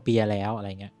เจอน้องเปียแล้วอะไร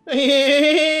เงี้ย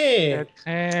แ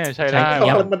ค่ใช่ได้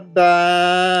ธรรมดา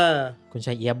คุณช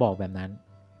ายเอี๊ยบบอกแบบนั้น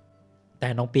แต่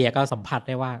น้องเปียก็สัมผัสไ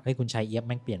ด้ว่าคุณชายเอี๊ยบแ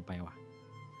ม่งเปลี่ยนไปว่ะ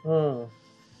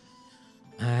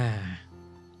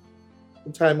คุ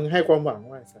ณชายมึงให้ความหวัง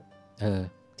ไว้สัส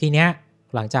ทีเนี้ย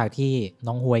หลังจากที่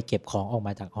น้องฮวยเก็บของออกม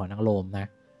าจากหอนางรมนะ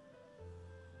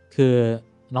คือ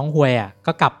น้องฮวยอ่ะ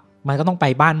ก็กลับมันก็ต้องไป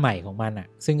บ้านใหม่ของมันอ่ะ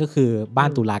ซึ่งก็คือบ้าน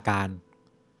ตุลาการ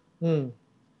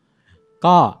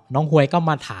ก็น้องฮวยก็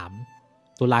มาถาม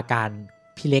ตุลาการ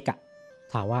พี่เล็กอ่ะ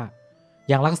ถามว่า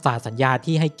ยังรักษาสัญญา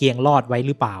ที่ให้เกียงรอดไว้ห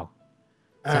รือเปล่า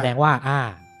แสดงว่า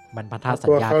มันพันธสั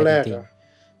ญญากันจริง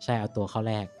ๆใช่เอาตัวเข้า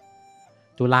แรก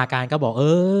ตุลาการก็บอก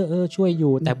ช่วยอ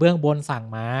ยู่แต่เบื้องบนสั่ง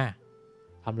มา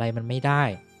ทำอะไรมันไม่ได้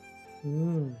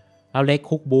แล้วเล็ก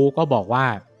คุกบูก็บอกว่า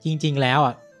จริงๆแล้ว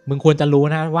อ่ะมึงควรจะรู้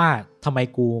นะว่าทำไม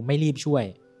กูไม่รีบช่วย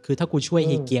คือถ้ากูช่วยเ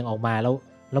ฮเกียงออกมาแ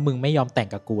ล้วมึงไม่ยอมแต่ง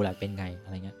กับกูล่ะเป็นไงอะ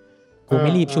ไรเงี้ยกูไ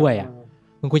ม่รีบช่วยอ่ะ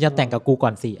มึงควรจะแต่งกับกูก่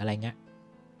อนสิอะไรเงี้ย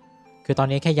คือตอน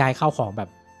นี้แค่ย้ายเข้าของแบบ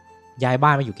ย้ายบ้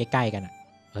านมาอยู่ใกล้ๆกันอ่ะ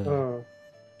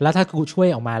แล้วถ้ากูช่วย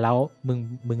ออกมาแล้ว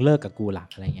มึงเลิกกับกูล่ะ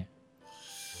อะไรเงี้ย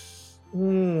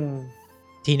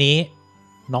ทีนี้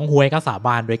น้องฮวยก็สาบ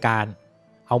านโดยการ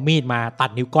เอามีดมาตัด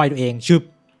นิ้วก้อยตัวเองชึบ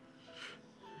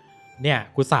เนี่ย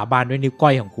กูสาบานด้วยนิ้วก้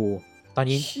อยของกูตอน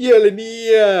นี้เชี่ยเลยเนี่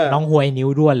ยน้องฮวยนิ้ว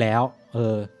ด้วนแล้ว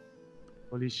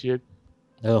holy shit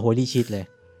holy shit เลย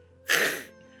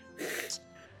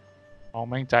น้อง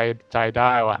แม่งใจไ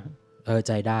ด้ว่ะใ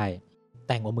จได้แ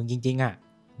ต่งกับมึงจริงๆอ่ะ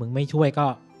มึงไม่ช่วยก็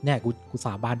เนี่ยกูส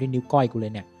าบานด้วยนิ้วก้อยกูเล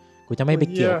ยเนี่ยกูจะไม่ไป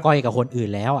เกี่ยวก้อยกับคนอื่น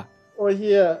แล้วอ่ะโอ้ยเ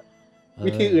ฮีย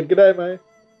วิธีอื่นก็ได้ไหม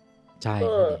ใช่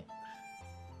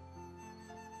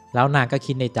แล้วนางก็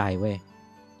คิดในใจเว้ย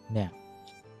เนี่ย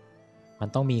มัน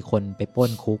ต้องมีคนไปปล้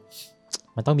นคุก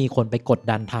มันต้องมีคนไปกด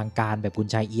ดันทางการแบบคุณ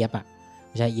ชายเอี๊ยบอ่ะ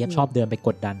คุณชายเอี๊ยบชอบเดินไปก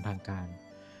ดดันทางการ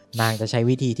นางจะใช้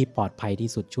วิธีที่ปลอดภัยที่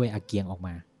สุดช่วยอาเกียงออกม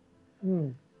า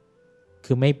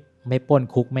คือไม่ปล้น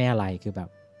คุกไม่อะไรคือแบบ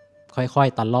ค่อย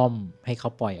ๆตะล่อมให้เขา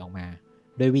ปล่อยออกมา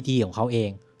ด้วยวิธีของเขาเอง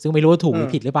ซึ่งไม่รู้ถูกหรือ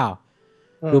ผิดหรือเปล่า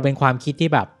ดูเป็นความคิดที่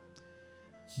แบบ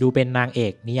ดูเป็นนางเอ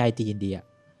กนิยายจีนดีอ่ะ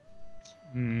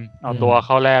เอาตัวเ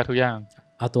ข้าแรกทุกอย่าง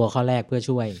เอาตัวเข้าแรกเพื่อ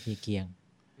ช่วยเฮียเกียง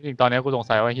จริงตอนนี้กูสง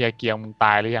สัยว่าเฮียเกียงมึงต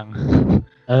ายหรือยัง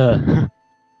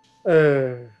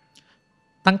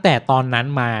ตั้งแต่ตอนนั้น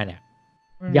มาเนี่ย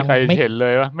ยังไม่เห็นเล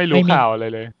ยว่าไม่รู้ข่าวอะไร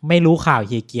เลยไม่รู้ข่าวเ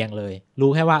ฮียเกียงเลยรู้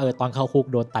แค่ว่าตอนเข้าคุก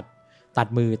โดนตัด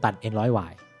มือตัดเอ็นร้อยหวา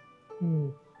ย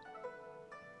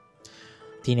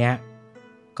ทีเนี้ย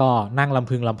ก็นั่งลำ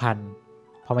พึงลำพัน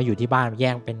พอมาอยู่ที่บ้านแ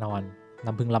ย่งเป็นนอนล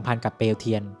ำพึงลำพันกับเปลวเ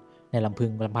ทียนในลำพึ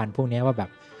งลำพันพวกนี้ว่าแบบ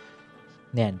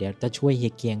เนี่ยเดี๋ยวจะช่วยเฮี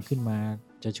ยเกียงขึ้นมา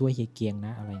จะช่วยเฮียเกียงน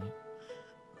ะอะไรเงี้ย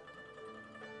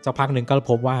สักพักหนึ่งก็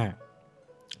พบว่า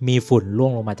มีฝุ่นร่ว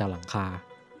งลงมาจากหลังคา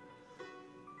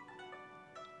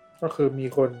ก็คือมี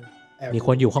ค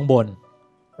นอยู่ข้างบน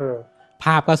ภ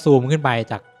าพก็ซูมขึ้นไป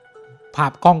จากภา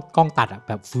พกล้องตัดอ่ะแ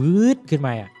บบฟืดขึ้นม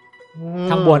าอ่ะ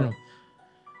ข้าง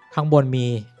บนมี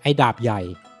ไอ้ดาบใหญ่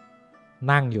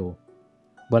นั่งอยู่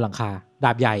บนหลังคาด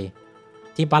าบใหญ่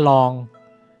ที่ปาลอง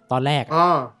ตอนแรก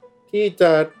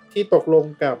ที่ตกลง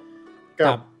กับ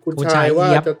คุณชายว่า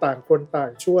จะต่างคนต่าง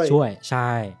ช่วยใ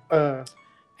ช่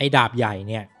ไอ้ดาบใหญ่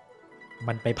เนี่ย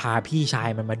มันไปพาพี่ชาย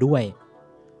มันมาด้วย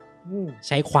ใ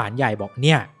ช้ขวานใหญ่บอกเ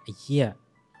นี่ยไอ้เหี้ย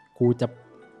กูจ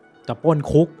ะปล้น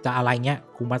คุกจะอะไรเงี้ย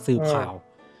กูมาสืบข่าว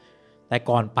แต่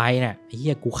ก่อนไปเนี่ยไอ้เ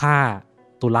หี้ยกูฆ่า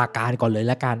ตุลาการก่อนเลย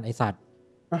ละกันไอ้สัตว์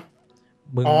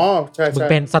มึง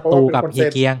เป็นศัตรูกับเฮีย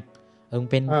เกียงมึง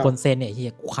เป็นคนเซนเนี่ยเฮี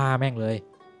ยกูฆ่าแม่งเลย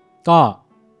ก็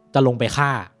จะลงไปฆ่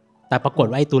าแต่ปรากฏ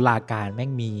ว่าไอ้ตุลาการแม่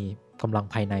งมีกำลัง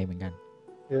ภายในเหมือนกัน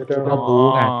ก็บู๊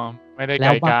กันไม่ได้ไกล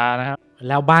กานะครับแ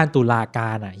ล้วบ้านตุลากา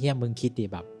รอ่ะเฮียมึงคิดดิ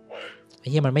แบบไอ้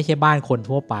เฮียมันไม่ใช่บ้านคน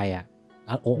ทั่วไปอ่ะ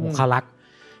องคลักษ์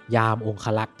ยามองค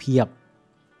ลักษ์เพียบ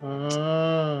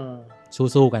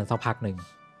สู้กันสักพักหนึ่ง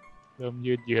เริ่ม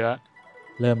ยืดเ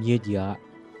ยื้อ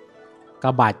ก็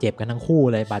บาดเจ็บกันทั้งคู่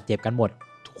เลยบาดเจ็บกันหมด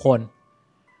ทุกคน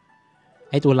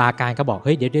ไอ้ตุลาการก็บอกเ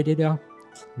ฮ้ยเดี๋ยว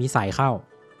มีสายเข้า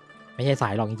ไม่ใช่สา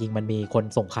ยหรอกจริงๆมันมีคน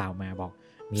ส่งข่าวมาบอก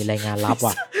มีรายงานลับ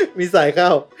ว่ะ มีสายเข้า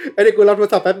ไอ้เด็กกูรับโทร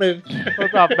ศัพท์แป๊บนึงโทร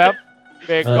ศัพท์แป๊บเ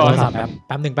บรกก่อนแ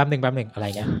ป๊บนึงอะไร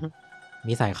เงี้ย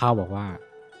มีสายเข้าบอกว่า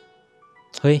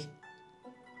เฮ้ย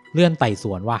เลื่อนไต่ส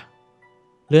วนว่ะ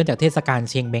เลื่อนจากเทศกาล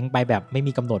เชียงเม้งไปแบบไม่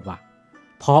มีกำหนดว่ะ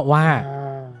เพราะ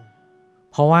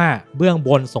ว่าเบื้องบ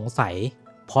นสงสัย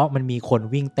เพราะมันมีคน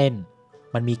วิ่งเต้น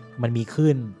มันมีค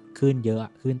ลื่นเยอะ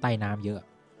คลื่นใต้น้ำเยอะ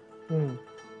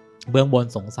เบื้องบน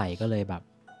สงสัยก็เลยแบบ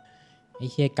ไอ้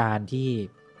เหี้ยการที่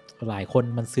หลายคน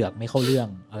มันเสือกไม่เข้าเรื่อง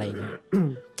อะไรเงี้ย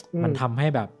มันทำให้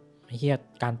แบบไอ้เหี้ย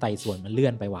การไต่สวนมันเลื่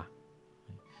อนไปว่ะ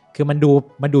คือมัน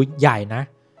ดูใหญ่นะ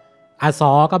อาซ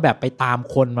อก็แบบไปตาม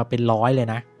คนมาเป็นร้อยเลย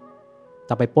นะ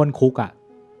จะไปปล้นคุกอ่ะ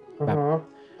แบบ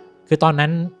คือตอนนั้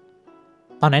น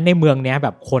ในเมืองเนี้ยแบ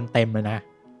บคนเต็มเลยนะ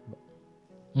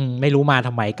ไม่รู้มาท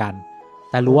ำไมกัน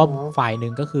แต่รู้ว่าฝ่ายหนึ่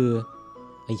งก็คือ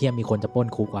ไอ้เหี้ยมีคนจะปล้น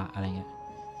คุกว่ะอะไรเงี้ย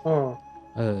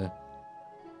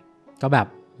ก็แบบ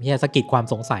เหี้ยสะกิดความ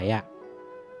สงสัยอ่ะ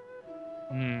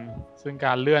ซึ่งก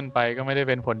ารเลื่อนไปก็ไม่ได้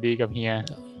เป็นผลดีกับเฮีย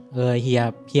เ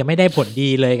ฮียไม่ได้ผลดี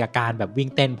เลยกับการแบบวิ่ง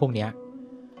เต้นพวกเนี้ย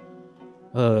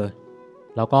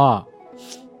แล้วก็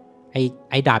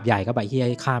ไอ้ดาบใหญ่ก็แบบเฮีย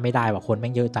ฆ่าไม่ได้ว่ะคนแม่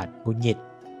งเยอะจัดบุญหงิด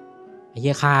ไอ้เฮี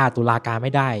ยฆ่าตุลาการไ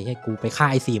ม่ได้ให้กูไปฆ่า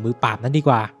ไอ้4มือปราบนั้นดีก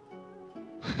ว่า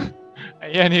ไอ้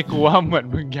เฮียนี่กูว่าเหมือน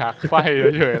มึงอยากไฟ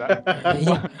เฉยๆแล้ว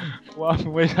ว่ามึ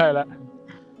งไม่ใช่ละ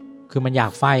คือมันอยา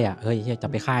กไฟอ่ะเฮ้ยจะ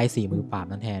ไปฆ่าไอ้4มือปราบ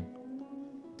นั้นแทน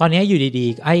ตอนนี้อยู่ดี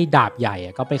ๆไอ้ดาบใหญ่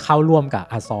ก็ไปเข้าร่วมกับ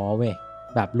อาซอเว้ย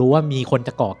แบบรู้ว่ามีคนจ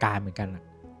ะก่อการเหมือนกันอ่ะ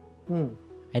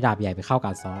ไอ้ดาบใหญ่ไปเข้ากับ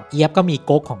อาซอเอียบก็มี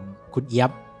ก๊กของคุณเอีย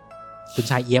บคุณ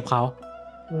ชายเอียบเขา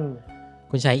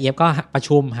คุณชายเอียบก็ประ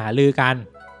ชุมหารือกัน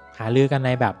ใน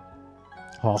แบบ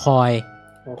หอคอย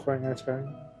งาช้าง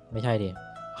ไม่ใช่ดิ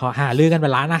หารือกันเป็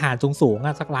นร้านอาหารสูงๆอ่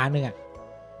ะสักร้านนึงอ่ะ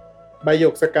ใบหย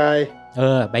กสกาย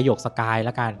ใบหยกสกายแ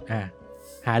ล้วกัน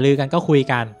หารือกันก็คุย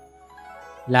กัน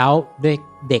แล้วด้วย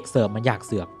เด็กเสิร์ฟมันอยากเ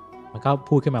สือกมันก็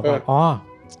พูดขึ้นมาว่าอ๋อ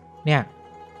เนี่ย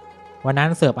วันนั้น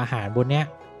เสิร์ฟอาหารบนเนี้ย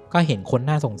ก็เห็นคน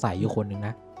น่าสงสัยอยู่คนนึงน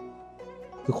ะ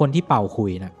คือคนที่เป่าคุ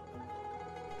ยนะ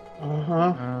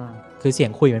คือเสีย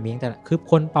งคุยมันมีแต่คือ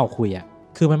คนเป่าคุยอ่ะ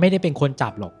คือมันไม่ได้เป็นคนจั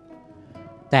บหรอก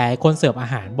แต่คนเสิร์ฟอา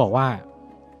หารบอกว่า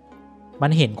มั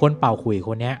นเห็นคนเป่าคุยค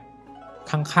นเนี้ย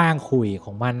ข้างๆคุยข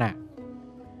องมันน่ะ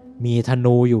มีธ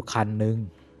นูอยู่คันนึง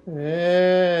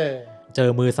เจอ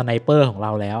มือสไนเปอร์ของเร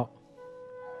าแล้ว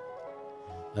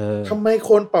ทำไม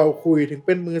คนเป่าคุยถึงเ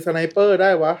ป็นมือสไนเปอร์ได้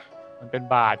วะมันเป็น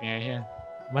บาดไงเฮีย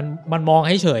มันมองใ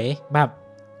ห้เฉยแบบ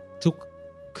ทุก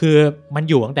คือมัน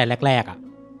อยู่ตั้งแต่แรกๆอ่ะ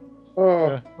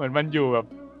เหมือนมันอยู่แบบ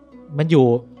มันอ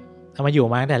ยู่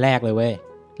มาตั้งแต่แรกเลยเว้ย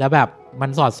แล้วแบบมัน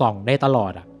สอดส่องได้ตลอ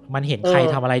ดอ่ะมันเห็นใคร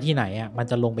ทำอะไรที่ไหนอ่ะมัน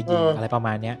จะลงไปยิงอะไรประม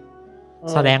าณเนี้ย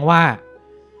แสดงว่า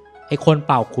ไอ้คน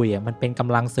เป่าคุยอ่ะมันเป็นก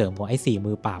ำลังเสริมของไอ้4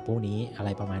มือปราบพวกนี้อะไร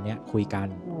ประมาณเนี้ยคุยกัน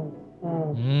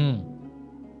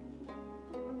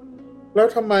แล้ว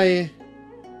ทำไม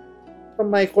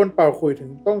คนเป่าคุยถึง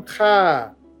ต้องฆ่า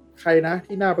ใครนะ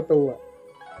ที่หน้าประตูอ่ะ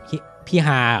พี่ฮ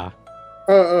าเหรอ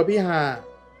พี่ฮา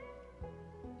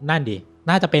นั่นดิ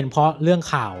น่าจะเป็นเพราะเรื่อง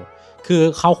ข่าวคือ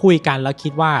เขาคุยกันแล้วคิ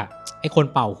ดว่าไอ้คน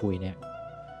เป่าคุยเนี่ย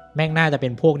แม่งน่าจะเป็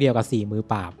นพวกเดียวกับ4มือ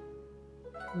ปราบ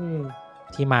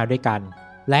ที่มาด้วยกัน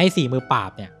และไอ้4มือปรา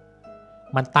บเนี่ย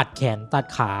มันตัดแขนตัด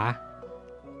ขา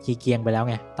ขี้เกียงไปแล้ว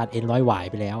ไงตัดเอ็นร้อยหวาย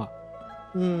ไปแล้วอ่ะ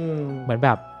เหมือนแบ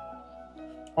บ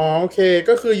โอเค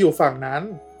ก็คืออยู่ฝั่งนั้น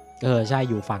ใช่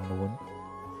อยู่ฝั่งนู้น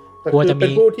กลัวจะเป็น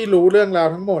ผู้ที่รู้เรื่องราว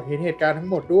ทั้งหมดเห็นเหตุการณ์ทั้ง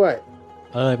หมดด้วย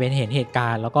เป็นเห็นเหตุกา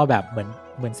รณ์แล้วก็แบบเห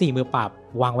มือน4มือปราบ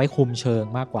วางไว้คุมเชิง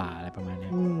มากกว่าอะไรประมาณ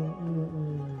นี้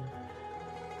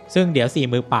ซึ่งเดี๋ยว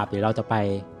4มือปราบเดี๋ยวเราจะไป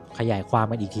ขยายความ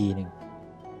กันอีกทีนึง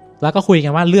แล้วก็คุยกั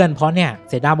นว่าเลื่อนเพราะเนี่ย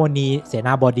เสนาบ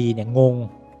ดีเนี่ยง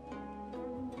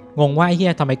งว่าไอ้เหี้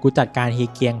ยทำไมกูจัดการเฮีย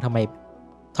เกียงทำ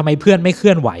ไมเพื่อนไม่เค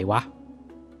ลื่อนไหววะ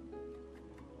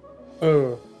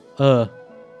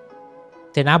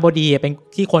เสนาบดีเป็น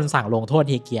ที่คนสั่งลงโทษ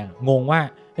เฮียเกียงงงว่า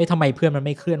เฮ้ยทำไมเพื่อนมันไ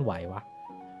ม่เคลื่อนไหววะ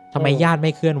ทำไมญาติไ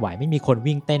ม่เคลื่อนไหวไม่มีคน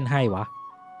วิ่งเต้นให้วะ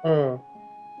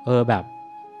แบบ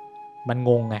มันง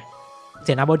งไงเส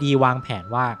นาบดีวางแผน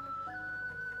ว่า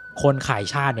คนขาย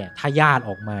ชาติเนี่ยถ้าญาติอ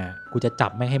อกมากูจะจั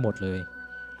บแม่งให้หมดเลย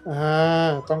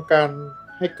ต้องการ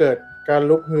ให้เกิดการ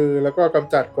ลุกฮือแล้วก็ก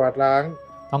ำจัดกวาดล้าง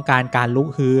ต้องการการลุก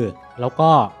ฮือแล้วก็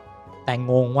แต่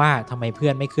งงว่าทำไมเพื่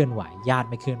อนไม่เคลื่อนไหวญาติ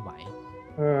ไม่เคลื่อนไหว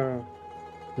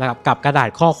แล้วกับกระดาษ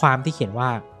ข้อความที่เขียนว่า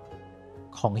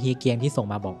ของเฮียเกียงที่ส่ง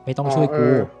มาบอกไม่ต้องช่วยกู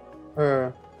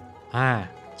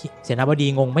เสนาบดี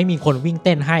งงไม่มีคนวิ่งเ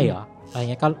ต้นให้เหรออะไร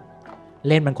เงี้ยก็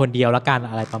เล่นมันคนเดียวละกัน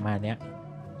อะไรประมาณเนี้ย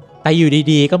แต่อยู่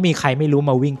ดีๆก็มีใครไม่รู้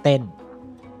มาวิ่งเต้น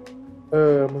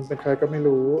มึงเป็นใครก็ไม่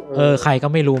รู้ใครก็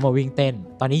ไม่รู้มาวิ่งเต้น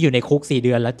ตอนนี้อยู่ในคุก4 เ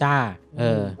ดือนแล้วจ้า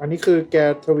อันนี้คือแก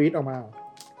ทวีตออกมา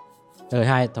ใ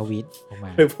ช่ทวีตออกม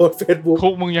าไปโพสเฟซบุ๊กคุ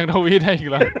กมึงยังทวีตให้อีก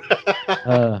เหรอ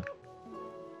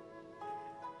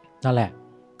นั่นแหละ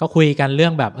ก็คุยกันเรื่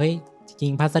องแบบเฮ้ยจริ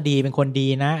งพัสดีเป็นคนดี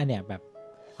นะอันเนี้ยแบบ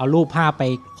เอารูปภาพไป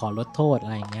ขอลดโทษอะ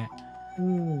ไรอย่างเงี้ย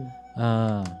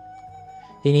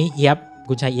ทีนี้เอี๊ยบ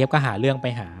คุณชายเอี๊ยบก็หาเรื่องไป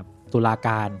หา ตุลาก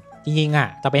ารจริงๆอ่ะ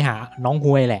จะไปหาน้องฮ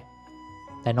วยแหละ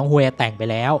แต่น้องฮวยแต่งไป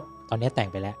แล้วตอนนี้แต่ง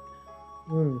ไปแล้ว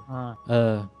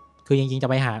คือจริงๆจะ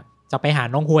ไปหา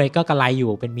น้องฮวยก็กระไรอ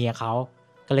ยู่เป็นเมียเขา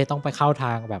ก็เลยต้องไปเข้าท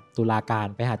างแบบตุลาการ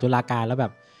ไปหาตุลาการแล้วแบ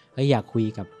บอยากคุย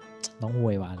กับน้องฮ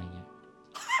วยว่ะอะไรเงี้ย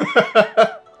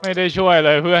ไม่ได้ช่วยเล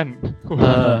ยเพื่อน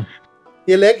เ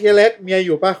ฮียเล็กเมียอ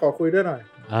ยู่ป่ะขอคุยด้วยหน่อย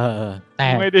แต่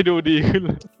ไม่ได้ดูดีขึ้นเ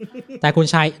ลยแต่คุณ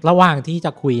ชายระหว่างที่จ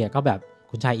ะคุยอ่ะก็แบบ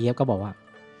คุณชายเอฟก็บอกว่า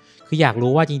คืออยาก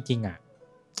รู้ว่าจริงๆอ่ะ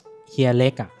เฮียเล็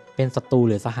กอ่ะเป็นศัตรู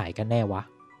หรือสหายกันแน่วะ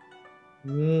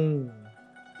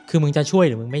คือมึงจะช่วยห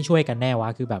รือมึงไม่ช่วยกันแน่วะ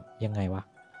คือแบบยังไงวะ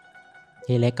เ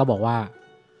ฮียเล็กก็บอกว่า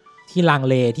ที่ลัง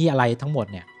เลที่อะไรทั้งหมด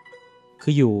เนี่ยคื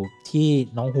ออยู่ที่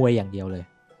น้องฮวยอย่างเดียวเลย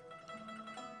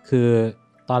คือ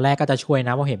ตอนแรกก็จะช่วยน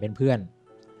ะเพราะเห็นเป็นเพื่อน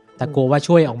แต่กลัวว่า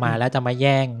ช่วยออกมาแล้วจะมาแ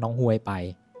ย่งน้องฮวยไป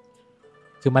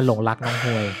คือมันหลงรักน้องฮ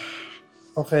วย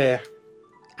โอเค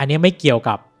อันนี้ไม่เกี่ยว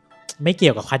กับ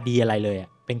คดีอะไรเลยอ่ะ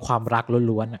เป็นความรัก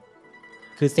ล้วนๆอ่ะ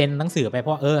คือเซ็นหนังสือไปเพร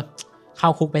าะเข้า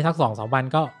คุกไปสัก 2-3 วัน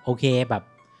ก็โอเคแบบ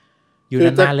อยู่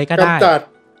นานๆเลยก็ได้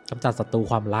กำจัดศัตรู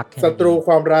ความรัก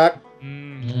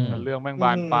เรื่องแม่งบ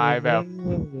านปลายแบบ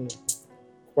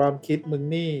ความคิดมึง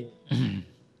นี่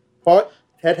เพราะ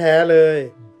แท้ๆเลย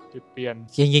จุดเปลี่ยน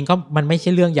จริงๆก็มันไม่ใช่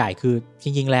เรื่องใหญ่คือจ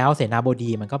ริงๆแล้วเสนาบดี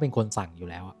มันก็เป็นคนสั่งอยู่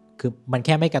แล้วคือมันแ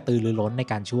ค่ไม่กระตือรือร้นใน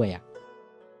การช่วย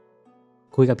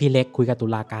คุยกับพี่เล็กคุยกับตุ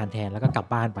ลาการแทนแล้วก็กลับ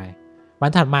บ้านไปวั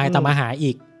นถัดมาจะมาหา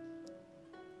อีก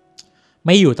ไ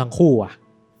ม่อยู่ทั้งคู่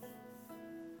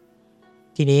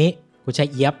ทีนี้คุณชาย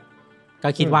เอี๊ยบก็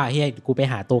คิดว่าเฮ้ยกูไป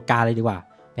หาตัวการเลยดีกว่า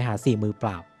ไปหา4 มือปร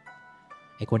าบ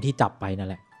ไอ้คนที่จับไปนั่น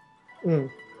แหละ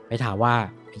ไปถามว่า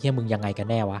ไอ้เหี้ยมึงยังไงกัน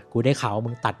แน่วะกูได้ข่าว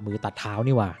มึงตัดมือตัดเท้า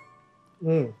นี่ว่ะ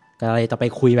ก็เลยจะไป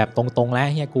คุยแบบตรงๆแล้วเ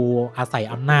ฮ้ยกูอาศัย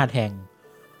อำนาจแห่ง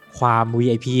ความ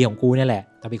VIP ของกูนี่แหละ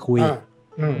จะไปคุย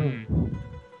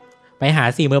ไปหา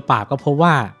4 มือปราบก็พบ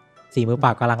ว่า4 มือปร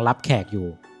าบกำลังรับแขกอยู่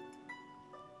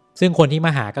ซึ่งคนที่ม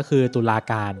าหาก็คือตุลา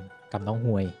การกับน้องฮ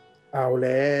วยเอาแ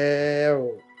ล้ว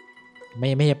ไ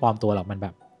ม่ใช่ปลอมตัวหรอกมันแบ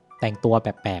บแต่งตัวแ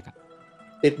ปลก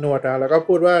ๆติดหนวดแล้วก็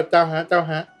พูดว่าเจ้าฮะเจ้า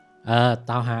ฮะเ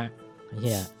จ้าฮะเ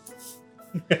ฮีย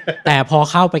แต่พอ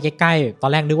เข้าไปใกล้ๆตอ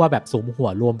นแรกนึกว่าแบบสุมหัว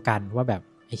รวมกันว่าแบบ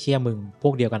ไอ้เชี่ยมึงพ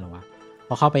วกเดียวกันเหรอวะพ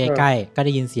อเข้าไปใกล้ๆก็ไ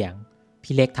ด้ยินเสียง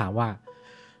พี่เล็กถามว่า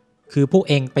คือพวก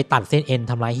เองไปตัดเส้นเอ็น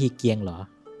ทำร้ายฮีเกียงเหรอ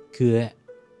คือ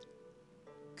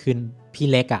พี่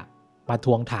เล็กมาท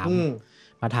วงถาม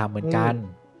เหมือนกัน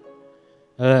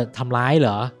ทำร้ายเหร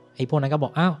อไอ้พวกนั้นก็บอ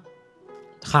กอ้าว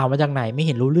ข่าวมาจากไหนไม่เ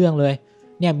ห็นรู้เรื่องเลย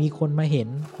เนี่ยมีคนมาเห็น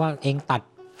ว่าเองตัด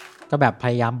ก็แบบพ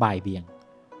ยายามบ่ายเบี่ยง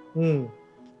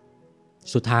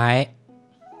สุดท้าย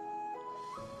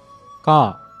ก็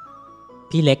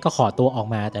พี่เล็กก็ขอตัวออก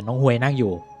มาแต่น้องฮวยนั่งอ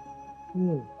ยู่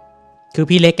คือ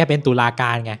พี่เล็กแกเป็นตุลาก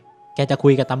ารไงแกจะคุ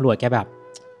ยกับตำรวจแกแบบ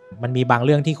มันมีบางเ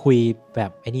รื่องที่คุยแบ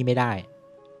บไอ้นี่ไม่ได้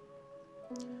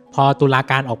พอตุลา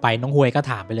การออกไปน้องฮวยก็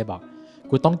ถามไปเลยบอก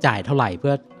กูต้องจ่ายเท่าไหร่เพื่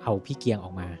อเอาพี่เกียงอ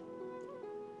อกมา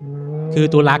คือ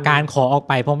ตุลาการขอออก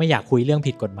ไปเพราะไม่อยากคุยเรื่อง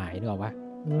ผิดกฎหมายนึกออกปะ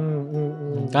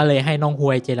ก็เลยให้น้องฮ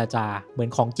วยเจรจาเหมือน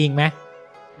ของจริงไหม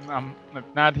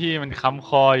หน้าที่มันค้ำค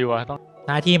ออยู่ต้อง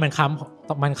หน้าที่มัน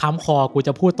ค้ำคอกูจ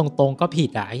ะพูดตรงๆก็ผิด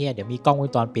ไอ้เหี้ยเดี๋ยวมีกล้องวง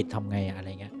จรปิดทำไงอะไร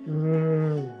เงี้ย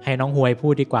ให้น้องฮวยพู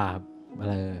ดดีกว่า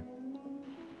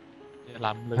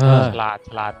ล้ำเลยฉ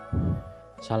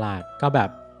ลาดก็แบบ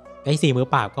ไอ้4 มือ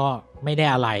ปราบก็ไม่ได้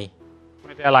อะไร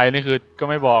นี่คือก็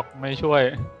ไม่บอกไม่ช่วย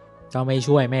ก็ไม่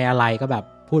ช่วยไม่อะไรก็แบบ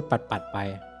พูดปัดไป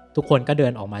ทุกคนก็เดิ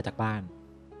นออกมาจากบ้าน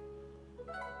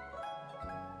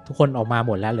ทุกคนออกมาห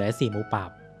มดแล้วเหลือ4 มือปรา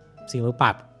บ4 มือปรา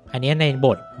บอันนี้ในบ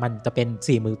ทมันจะเป็น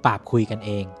4 มือปราบคุยกันเอ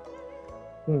ง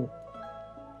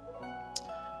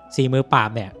4 มือปราบ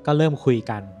เนี่ยก็เริ่มคุย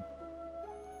กัน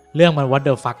เรื่องมัน what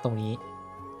the fuck ตรงนี้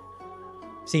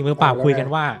4 มือปราบคุยกัน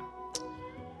ว่า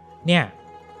เนี่ย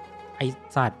ไอ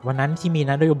สัตว์วันนั้นที่มี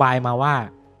นโยบายมาว่า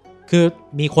คือ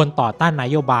มีคนต่อต้านน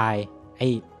โยบายไอ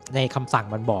ในคำสั่ง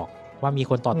มันบอกว่ามี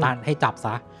คนต่อต้านให้จับซ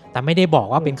ะแต่ไม่ได้บอก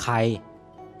ว่าเป็นใคร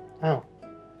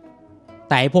แ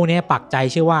ต่ไอพวกนี้ปักใจ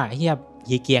เชื่อว่าเฮีย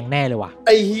ฮีเกียงแน่เลยว่ะไ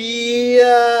อเฮีย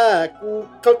กู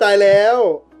เข้าใจแล้ว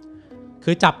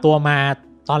คือจับตัวมา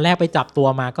ตอนแรกไปจับตัว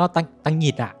มาก็ตั้งห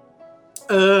งิด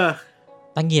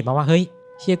ตั้งหงิดมาว่าเฮ้ย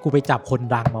เชี่ยกูไปจับคน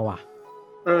ดังมาว่ะ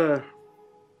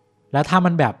แล้วถ้า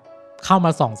มันแบบเข้าม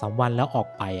า 2-3 วันแล้วออก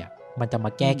ไปมันจะม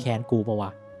าแก้แค้นกูปะว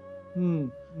ะ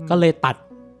ก็เลย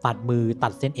ตัดมือตั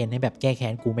ดเส้นเอ็นให้แบบแก้แค้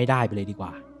นกูไม่ได้ไปเลยดีกว่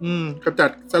ากำจัด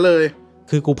ซะเลย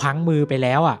คือกูพังมือไปแ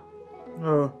ล้ว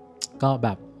ก็แบ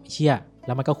บเชี่ยแ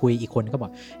ล้วมันก็คุยอีกคนก็บอ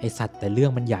กไอสัตว์แต่เรื่อ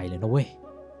งมันใหญ่เลยนะเว้ย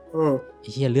ไอ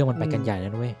เชี่ยเรื่องมันไปกันใหญ่แล้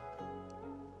วนะเว้ย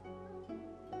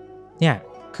เนี่ย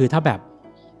คือถ้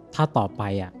าต่อไป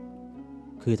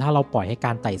คือถ้าเราปล่อยให้ก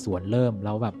ารไต่สวนเริ่มแ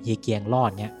ล้วแบบเฮียเกียงรอด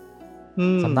เงี้ย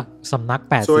สำนัก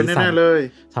8สีสัน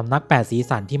สำนัก8สี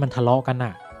สันที่มันทะเลาะกัน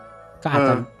น่ะก็อาจจ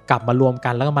ะกลับมารวมกั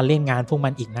นแล้วก็มาเล่นงานพวกมั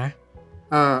นอีกนะ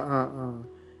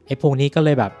ไอ้พวกนี้ก็เล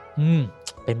ยแบบ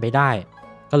เป็นไปได้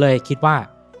ก็เลยคิดว่า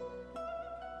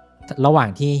ระหว่าง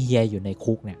ที่เฮียอยู่ใน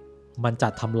คุกเนี่ยมันจะ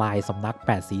ทำลายสำนัก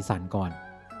8สีสันก่อน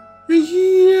เฮี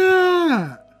ย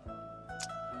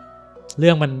เรื่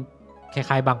องมันค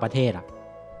ล้ายๆบางประเทศอ่ะ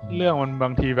เรื่องมันบา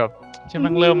งทีแบบใช่ไหม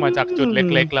เริ่มมาจากจุดเ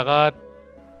ล็กๆแล้วก็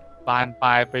บานปล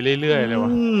ายไปเรื่อยๆเลยว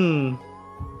ะ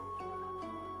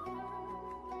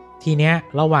ทีเนี้ย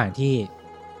ระหว่าง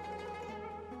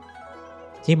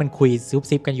ที่มันคุยซุบ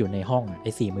ซิบกันอยู่ในห้องไ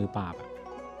อ้4มือปราบอ่ะ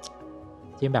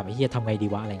ที่แบบไอ้เหี้ยทำไงดี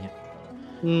วะอะไรเงี้ย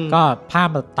ก็ภาพ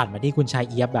มาตัดมาที่คุณชาย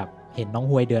เอี๊ยบแบบเห็นน้อง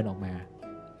ฮวยเดินออกมา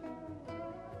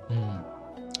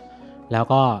แล้ว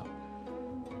ก็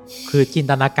คือจิน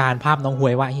ตนาการภาพน้องฮว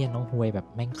ยว่าเฮียน้องฮวยแบบ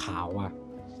แม่งขาวว่ะ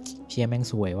เชียแม่ง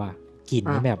สวยว่ะกลิ่น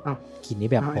นี่แบบ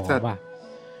หอมว่ะ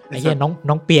ไอ้เฮีย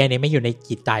น้องเปียเนี่ยไม่อยู่ใน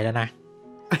จิตใจแล้วนะ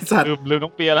ไอ้สัตว์ลืมน้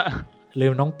องเปียละลื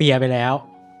มน้องเปียไปแล้ว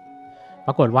ป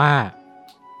รากฏว่า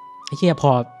ไอ้เฮียพ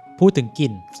อพูดถึงกลิ่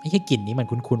นไอ้เฮียกลิ่นนี้มัน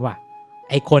คุ้นๆว่ะ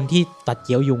ไอ้คนที่ตัดเ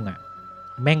จียวยุงอ่ะ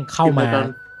แม่งเข้า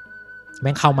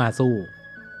มาสู้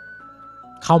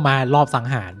เข้ามารอบสัง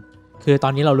หารคือตอ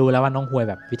นนี้เรารู้แล้วว่าน้องฮวย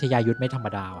แบบวิทยายุทธไม่ธรรม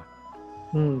ดาว่ะ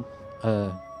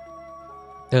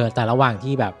แต่ระหว่าง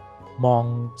ที่แบบมอง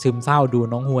ซึมเศร้าดู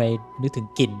น้องฮวยนึกถึง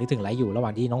กลิ่นนึกถึงอะไรอยู่ระหว่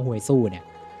างที่น้องฮวยสู้เนี่ย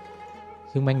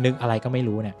คือแม่งนึกอะไรก็ไม่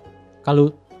รู้เนี่ยก็รู้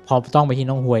พอต้องไปที่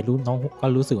น้องฮวยน้องก็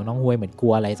รู้สึกว่าน้องฮวยเหมือนกลั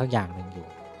วอะไรสักอย่างหนึ่งอยู่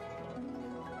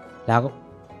แล้ว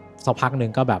สักพักหนึ่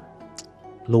งก็แบบ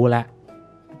รู้แล้ว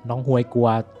น้องฮวยกลัว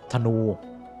ธนู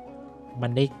มั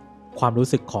นได้ความรู้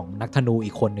สึกของนักธนู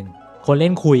อีกคนหนึ่งคนเล่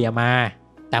นคุยมา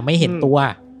แต่ไม่เห็นตัว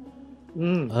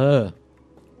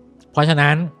เพราะฉะ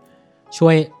นั้นช่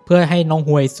วยเพื่อให้น้องฮ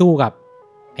วยสู้กับ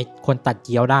ไอ้คนตัดเ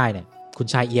กี๊ยวได้เนี่ยคุณ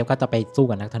ชายเอี๊ยบก็จะไปสู้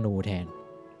กับนักธนูแทน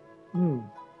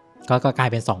ก็กลาย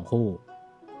เป็น2คู่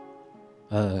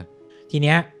ทีเ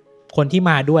นี้ยคนที่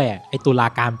มาด้วยไอ้ตุลา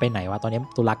การไปไหนวะตอนนี้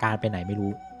ตุลาการไปไหนไม่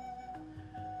รู้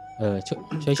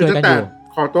ช่วยกันอยู่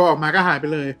ขอตัวออกมาก็หายไป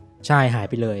เลยใช่หาย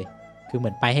ไปเลยคือเหมื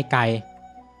อนไปให้ไกล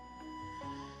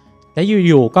แล้ว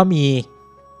อยู่ๆก็มี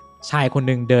ชายคนห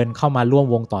นึ่งเดินเข้ามาร่วม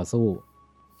วงต่อสู้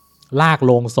ลากโ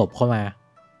ลงศพเข้ามา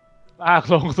ลาก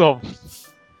โลงศพ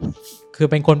คือ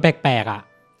เป็นคนแปลกๆอ่ะ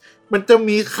มันจะ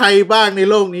มีใครบ้างใน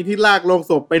โลกนี้ที่ลากโลง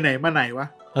ศพไปไหนมาไหนวะ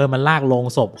มันลากโลง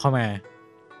ศพเข้ามา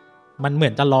มันเหมื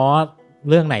อนจะล้อ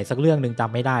เรื่องไหนสักเรื่องนึงจ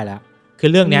ำไม่ได้แล้วคือ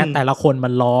เรื่องนี้แต่ละคนมั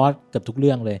นล้อเกือบทุกเ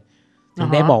รื่องเลยถึง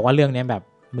ได้บอกว่าเรื่องนี้แบบ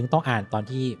มึงต้องอ่านตอน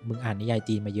ที่มึงอ่านนิยาย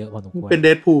จีนมาเยอะพอสมควรเป็นเด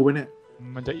ดพูลป่ะเนี่ย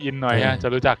มันจะอินหน่อยจะ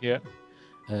รู้จักเยอะ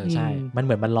ใช่มันเห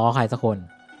มือนมันล้อใครสักคน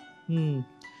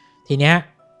ทีเนี้ย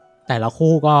แต่ละ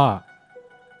คู่ก็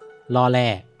ล้อแร่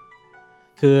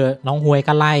คือน้องฮวย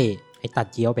ก็ไล่ไอ้ตัด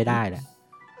เจียวไปได้แหละ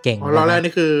เก่งล้อแร่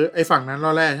นี่คือไอ้ฝั่งนั้นล้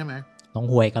อแร่ใช่ไหมน้อง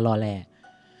ฮวยก็ล้อแร่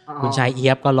คุณชายเอี๊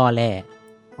ยบก็ล้อแร่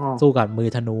สู้กับมือ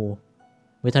ธ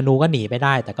นูก็หนีไปไ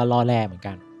ด้แต่ก็ล้อแร่เหมือน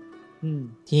กัน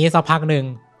ทีนี้สักพักนึง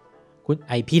คุณ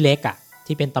ไอพี่เล็กอ่ะ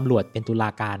ที่เป็นตำรวจเป็นตุลา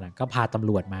การอ่ะก็พาตำ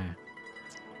รวจมา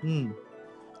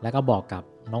แล้วก็บอกกับ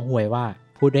น้องฮวยว่า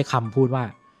พูดด้วยคำพูดว่า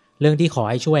เรื่องที่ขอ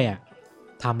ให้ช่วยอ่ะ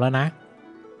ทำแล้วนะ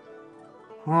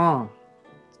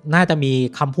น่าจะมี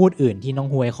คำพูดอื่นที่น้อง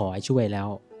ฮวยขอให้ช่วยแล้ว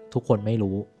ทุกคนไม่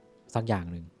รู้สักอย่าง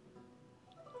หนึ่ง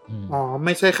ไ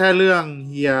ม่ใช่แค่เรื่อง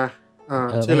เฮีย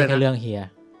ไม่ใช่แค่เรื่องเฮีย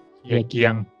เกีย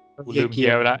งกูลืมเฮี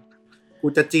ยไปแล้วกู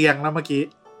จะเจียงแล้วเมื่อกี้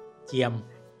เจียม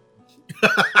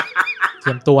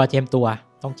ตัว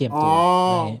ต้องเจียมตัว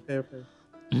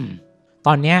ต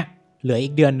อนเนี้ยเหลืออี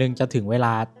กเดือนนึงจะถึงเวล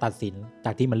าตัดสินจ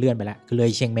ากที่มันเลื่อนไปแล้วคือเลย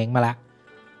เชียงเม้งมาแล้ว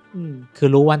คือ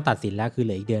รู้วันตัดสินแล้วคือเห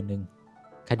ลืออีกเดือนนึง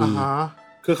คดี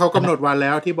คือเขากำหนดวันแ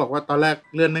ล้วที่บอกว่าตอนแรก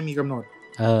เลื่อนไม่มีกำหนด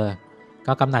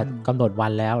ก็กำหนดวั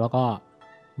นแล้วก็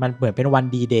มันเหมือนเป็นวัน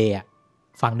ดีเดย์อ่ะ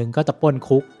ฝั่งนึงก็จะปล้น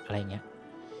คุกอะไรเงี้ย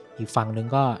อีกฝั่งนึง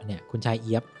ก็เนี่ยคุณชายเ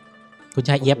อี๊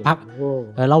ยบพัก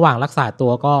ระหว่างรักษาตั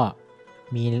วก็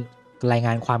มีรายง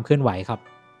านความเคลื่อนไหวครับ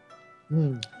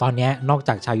ตอนนี้นอกจ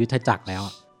ากชาวยุทธจักรแล้ว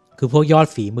คือพวกยอด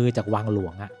ฝีมือจากวังหลว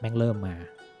งอ่ะแม่งเริ่มมา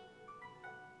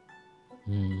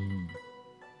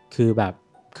คือแบบ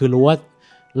คือรู้ว่า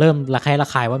เริ่มระ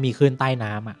คายว่ามีคลื่นใต้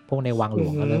น้ำอ่ะพวกในวังหลว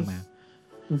งก็เริ่มมา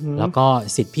แล้วก็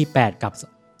สิทธิพี่8กับ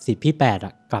สิทธิพี่8อ่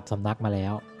ะกลับสำนักมาแล้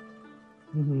ว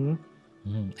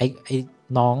ไอ้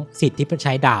น้องสิทธิที่ใ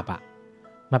ช้ดาบอ่ะ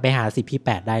มาไปหาสิทธิพี่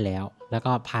8ได้แล้ว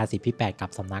ก็พาสิทธิพี่8กลั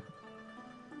บสำนัก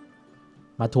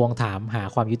มาทวงถามหา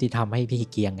ความยุติธรรมให้พี่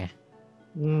เกียงไง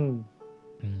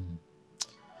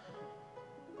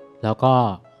แล้วก็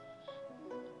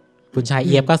คุณชายเ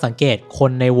อี๊ยบก็สังเกตค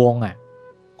นในวงอ่ะ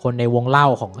คนในวงเล่า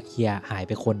ของเฮียหายไ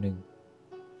ปคนหนึ่ง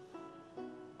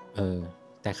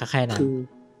แต่แค่นั้น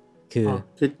คื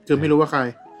อไม่รู้ว่าใคร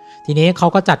ทีนี้เขา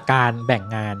ก็จัดการแบ่ง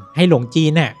งานให้หลวงจี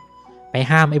นเนี่ยไป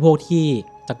ห้ามไอ้พวกที่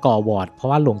จะก่อวอร์ดเพราะ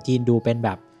ว่าหลวงจีนดูเป็นแบ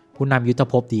บผู้นำยุทธ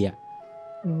ภพดีอะ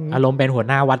อารมณ์เป็นหัว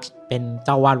หน้าวัดเป็นเ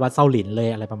จ้าวาดวัดเส้าหลินเลย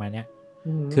อะไรประมาณเนี้ย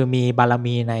คือมีบาร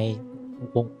มีใน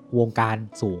วงการ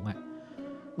สูงอะ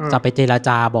จะไปเจรจ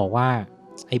าบอกว่า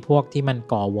ไอ้พวกที่มัน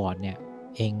ก่อวอร์ดเนี่ย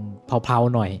เองเพลา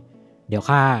ๆหน่อยเดี๋ยว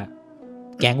ข้า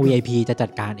แก๊ง VIP จะจั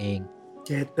ดการเอง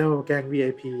แก๊ง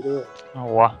VIP ด้วยเอา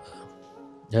วะ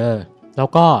แล้ว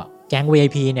ก็แก๊ง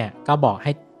VIP เนี่ยก็บอกใ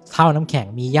ห้เท่าน้ำแข็ง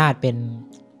มีญา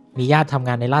ติทำง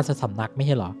านในราชสำนักไม่ใ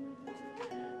ช่หรอ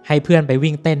ให้เพื่อนไป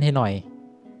วิ่งเต้นให้หน่อย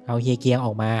เอาเฮียเกียงอ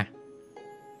อกมา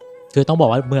คือต้องบอก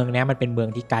ว่าเมืองนี้มันเป็นเมือง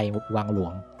ที่ไกลวังหลว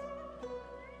ง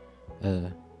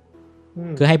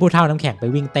คือให้ผู้เท่าน้ำแข็งไป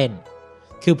วิ่งเต้น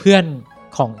คือเพื่อน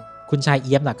ของคุณชายเ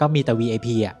อี้ยมน่ะก็มีแต่ VIP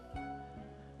อ่ะ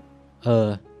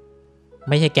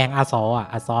ไม่ใช่แก๊งอาซออ่ะ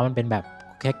อาซอมันเป็นแบบ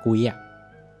แค่กุ้ยอ่ะ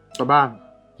ชาวบ้าน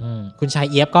คุณชาย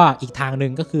เอี้ยมก็อีกทางนึ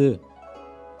งก็คือ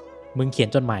มึงเขียน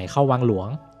จดหมายเข้าวังหลวง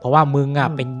เพราะว่ามึงอ่ะ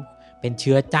เป็นเ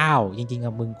ชื้อเจ้าจริงๆอ่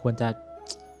ะมึงคว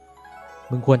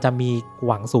รจะมีห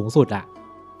วังสูงสุดอ่ะ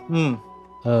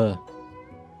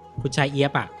คุณชายเอี้ย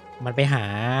มอ่ะมันไปหา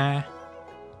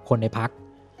คนในพัก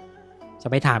จะ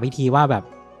ไปถามพิธีว่าแบบ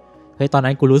เฮ้ยตอน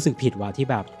นั้นกูรู้สึกผิดว่ะที่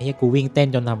แบบเฮ้ยกูวิ่งเต้น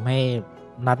จนทำให้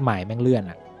นัดหมายแม่งเลื่อน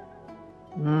อ่ะ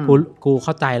กูเ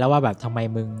ข้าใจแล้วว่าแบบทำไม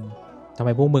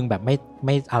พวกมึงแบบไ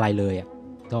ม่อะไรเลยอ่ะ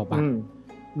ก็บอกว่า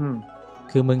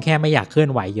คือมึงแค่ไม่อยากเคลื่อน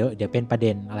ไหวเยอะเดี๋ยวเป็นประเ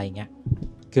ด็นอะไรเงี้ย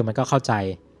คือมันก็เข้าใจ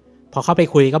พอเข้าไป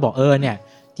คุยก็บอกเนี่ย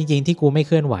จริงๆที่กูไม่เ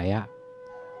คลื่อนไหวอ่ะ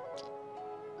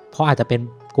เพราะอาจจะเป็น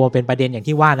กลัวเป็นประเด็นอย่าง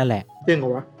ที่ว่านั่นแหละจริงเหรอ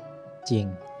วะจริง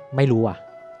ไม่รู้อ่ะ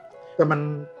แต่มัน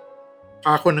พ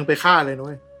าคนนึงไปฆ่าเลยนุ้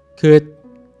ยคือ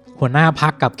หัวหน้าพั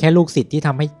กกับแค่ลูกศิษย์ที่ท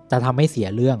ำให้เสีย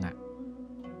เรื่องอ่ะ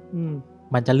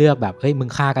มันจะเลือกแบบเฮ้ยมึง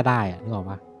ฆ่าก็ได้อ่ะนึกออก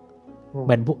ปะเห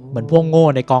มือนพวกโง่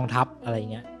ในกองทัพอะไร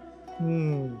เงี้ย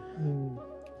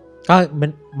ก็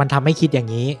มันทำให้คิดอย่าง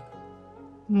นี้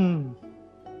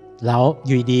แล้วอ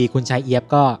ยู่ดีคุณชายเอียบ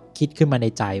ก็คิดขึ้นมาใน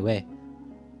ใจเว้ย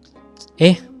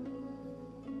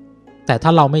แต่ถ้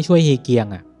าเราไม่ช่วยเฮเกียง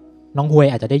อ่ะน้องฮวย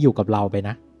อาจจะได้อยู่กับเราไปน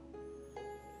ะ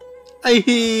ไอ้เ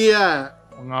ฮีย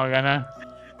เงากันนะ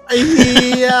ไอ้เฮี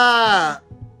ย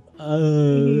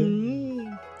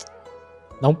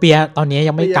น้องเปียตอนนี้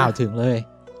ยังไม่กล่าวถึงเลย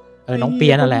น้องเปี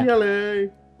ยนั่นแหละ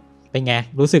เป็นไง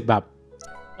รู้สึกแบบ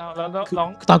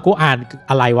ตอนกูอ่าน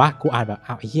อะไรวะกูอ่านแบบอ้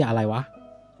าวไอ้เหี้ยอะไรวะ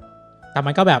แต่มั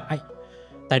นก็แบบ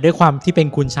แต่ด้วยความที่เป็น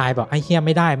คุณชายบอกไอ้เหี้ยไ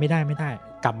ม่ได้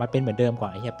กลับมาเป็นเหมือนเดิมก่อ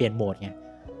นไอ้เหี้ยเปลี่ยนโหมดไง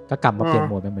ก็กลับมาเปลี่ยนโ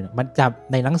หมดเป็นเหมือนมันจะ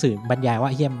ในหนังสือบรรยายว่า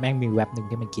ไอ้เหี้ยแม่งมีเว็บนึง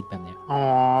ที่มันคิดแบบเนี้ย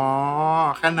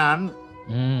แค่นั้น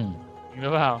หรื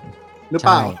อเปล่า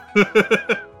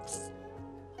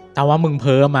แต่ว่ามึงเ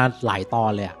พ้อมาหลายตอ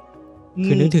นเลยอ่ะ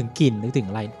คือนึกถึงกลิ่นนึกถึง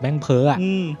อะไรแม่งเพ้ออ่ะ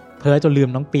เพ้อจนลืม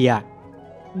น้องเปีย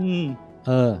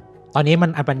ตอนนี้มัน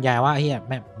บรรยายว่าเฮียแ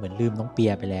ม่เหมือนลืมน้องเปี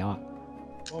ยไปแล้วอ่ะ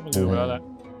มันลืมแล้วแหละ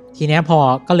ทีนี้พอ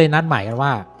ก็เลยนัดหมายกันว่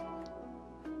า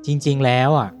จริงๆแล้ว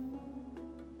อ่ะ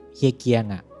เฮียเกียง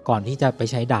อ่ะก่อนที่จะไป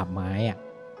ใช้ดาบไม้อ่ะ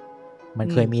มัน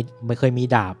เคยมี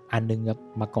ดาบอันนึง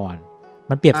มาก่อน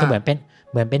มันเปรียบเสมือน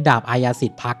เป็นดาบอายาสิ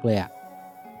ทธิ์พักเลยอ่ะ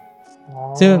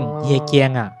ซึ่งเฮียเกียง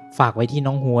อ่ะฝากไว้ที่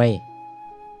น้องฮวย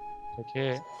โอเค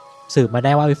สืบมาไ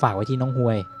ด้ว่าไปฝากไว้ที่น้องฮ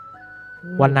วย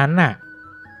วันนั้นน่ะ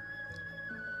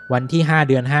วันที่5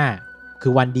 เดือน 5คื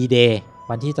อวันดีเดย์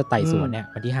วันที่จะไต่สวนเนี่ย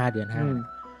วันที่5 เดือน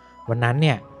 5วันนั้นเ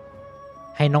นี่ย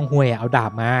ให้น้องฮวยเอาดา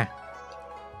บมา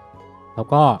แล้ว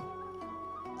ก็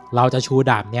เราจะชู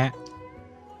ดาบเนี้ย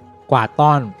กวาด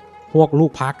ต้อนพวกลู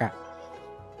กพักอ่ะ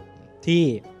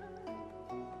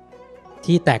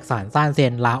ที่แตกสารซ่านเซ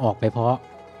นลาออกไปเพราะ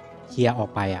เคลียร์ออก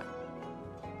ไปอ่ะ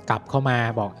กลับเข้ามา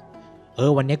บอก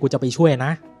วันนี้กูจะไปช่วยน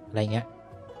ะอะไรเงี้ย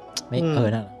ไม่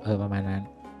นั่นประมาณนั้น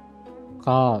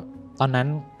ก็ตอนนั้น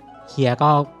เคลียร์ก็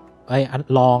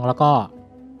ลองแล้วก็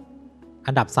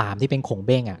อันดับ3ที่เป็นขงเ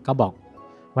บ้งอ่ะก็บอก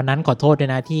วันนั้นขอโทษด้ว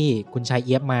ยนะที่คุณชายเ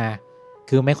อี๊ยบมา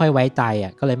คือไม่ค่อยไว้ใจอ่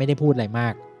ะก็เลยไม่ได้พูดอะไรมา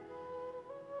ก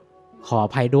ขออ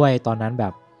ภัยด้วยตอนนั้นแบ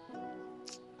บ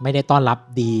ไม่ได้ต้อนรับ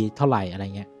ดีเท่าไหร่อะไร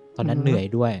เงี้ยตอนนั้นเหนื่อย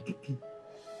ด้วย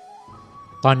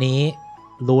ตอนนี้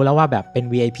รู้แล้วว่าแบบเป็น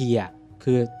VIP อ่ะ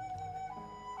คือ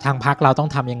ทางพักเราต้อง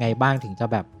ทำยังไงบ้างถึงจะ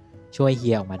แบบช่วยเฮี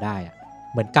ยออกมาได้อ่ะ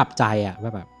เหมือนกลับใจอ่ะว่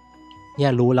าแบบเฮีย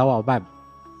รู้แล้วว่าแบบ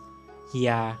เฮี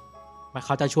ยเข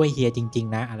าจะช่วยเฮียจริง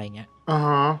ๆนะอะไรเงี้ย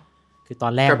คือตอ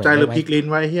นแรกกลับใจหรือพลิกลิ้น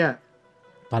ไว้เฮีย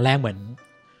ตอนแร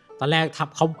ก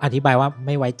เขาอธิบายว่าไ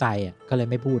ม่ไว้ใจอ่ะก็เลย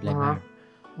ไม่พูดอะไรมาก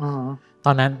ต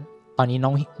อนนี้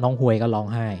น้องฮวยก็ร้อง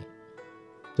ไห้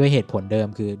ด้วยเหตุผลเดิม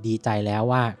คือดีใจแล้ว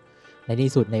ว่า ใน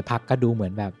ที่สุดในพรรคก็ดูเหมือ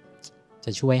นแบบจ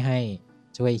ะช่วยเ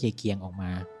ฮียเกียงออกม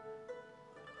า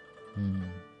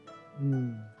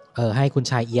ให้คุณ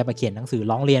ชายเอี๊ยบมาเขียนหนังสือ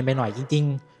ร้องเรียนไปหน่อยจริง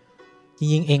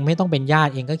เองไม่ต้องเป็นญา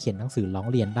ติเองก็เขียนหนังสือร้อง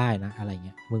เรียนได้นะอะไรเ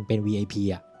งี้ยมึงเป็น VIP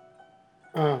อ่ะ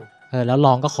แล้วร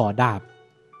องก็ขอดาบ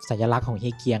สัญลักษณ์ของเฮี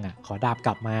ยเกียงอ่ะขอดาบก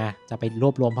ลับมาจะไปร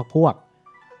วบรวมพวก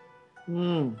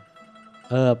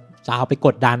จะเอาไปก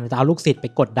ดดันจะเอาลูกศิษย์ไป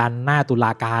กดดันหน้าตุล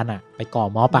าการอ่ะไปก่อ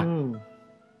ม็อบอ่ะ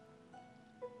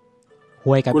ห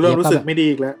วยกับเอี๊ยบก็รู้สึกไม่ดี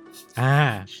อีกแล้ว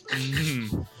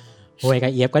หวยกั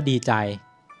บเอี๊ยบก็ดีใจ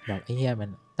แบบไอ้เหี้ยมั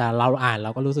นแต่เราอ่านเร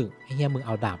าก็รู้สึกไอ้เหี้ยมึงเอ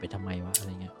าดาบไปทำไมวะอะไร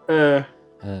เงี้ย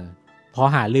พอ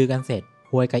หาลือกันเสร็จ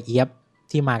หวยกับเอี๊ยบ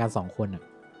ที่มากัน2คนอ่ะ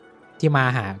ที่มา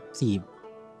หา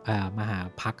มาหา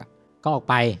พักอ่ะก็ออก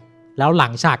ไปแล้วหลั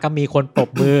งฉากก็มีคนปรบ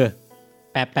มือ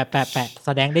แปะแส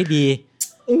ดงได้ดี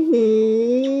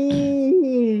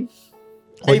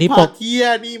คนที่ปรบเทีย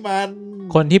นี่มัน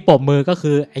คนที่ปรบมือก็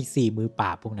คือไอ้4มือปร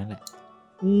าบพวกนั้นแหละ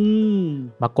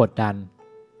มากดดัน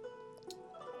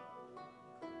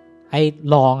ไอ้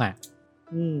รองอ่ะ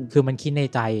คือมันคิดใน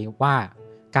ใจว่า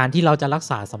การที่เราจะรัก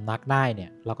ษาสำนักได้เนี่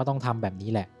ยเราก็ต้องทำแบบนี้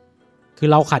แหละคือ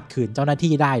เราขัดขืนเจ้าหน้า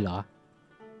ที่ได้เหรอ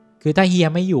คือถ้าเฮีย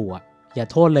ไม่อยู่อ่ะอย่า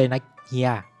โทษเลยนะเฮีย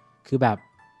คือแบบ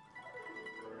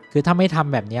คือถ้าไม่ท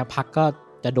ำแบบนี้พรรคก็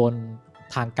จะโดน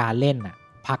ทางการเล่นน่ะ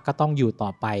พรรคก็ต้องอยู่ต่อ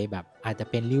ไปแบบอาจจะ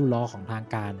เป็นริ้วล้อของทาง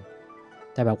การ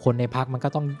แต่แบบคนในพรรคมันก็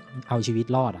ต้องเอาชีวิต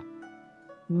รอดอ่ะ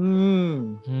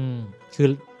คือ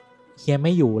เฮียไ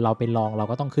ม่อยู่เราเป็นรองเรา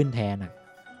ก็ต้องขึ้นแทนอ่ะ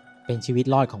เป็นชีวิต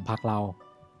รอดของพรรคเรา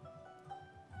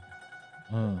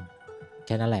แ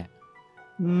ค่นั้นแหละ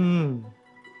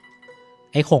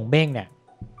ไอ้ขงเบ้งเนี่ย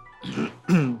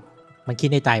มันคิด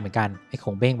ในใจเหมือนกันไอ้ข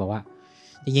งเบ้งบอกว่า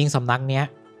จริงๆสำนักเนี้ย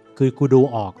คือกูดู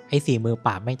ออกไอ้4มือป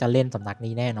ราบไม่จะเล่นสำนัก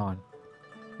นี้แน่นอน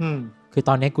คือต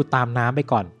อนนี้กูตามน้ำไป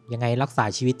ก่อนยังไงรักษา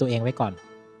ชีวิตตัวเองไว้ก่อน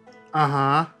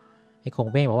ไอ้ขง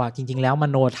เบ้งบอกว่าจริงๆแล้วม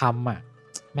โนธรรมอ่ะ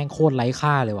แม่งโคตรไร้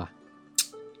ค่าเลยว่ะ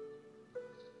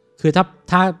คือ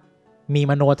ถ้ามี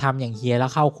มโนธรรมอย่างเฮียแล้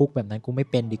วเข้าคุกแบบนั้นกูไม่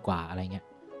เป็นดีกว่าอะไรเงี้ย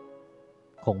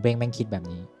ขงเบ้งแม่งคิดแบบ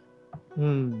นี้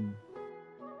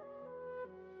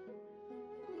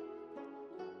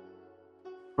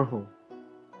โอ้โห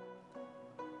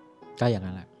ก็อย่าง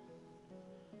นั้นแหละ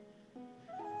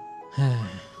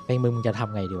เป็นมึงจะท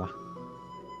ำไงดีวะ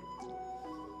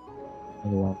ไม่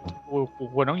รู้ว่ากู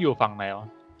ควรต้องอยู่ฝั่งไหนวะ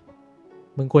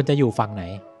มึงควรจะอยู่ฝั่งไหน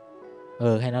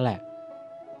แค่นั้นแหละ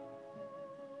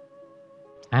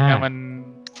มัน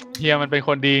เฮียมันเป็นค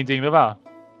นดีจริงๆหรือเปล่า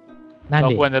เรา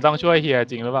ควรจะต้องช่วยเฮีย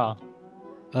จริงหรือเปล่า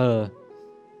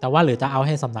แต่ว่าหรือจะเอาใ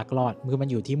ห้สำนักรอดคือมัน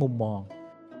อยู่ที่มุมมอง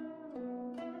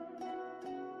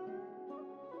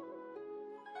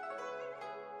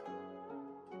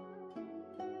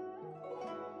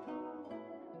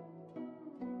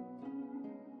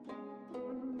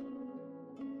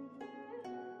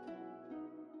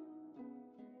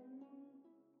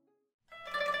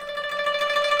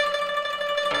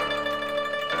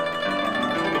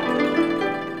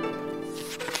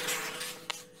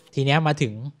ทีเนี้ยมาถึ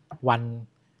งวัน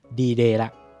ดีเดย์ล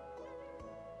ะ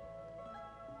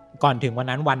ก่อนถึงวัน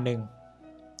นั้นวันหนึ่ง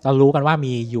เรารู้กันว่า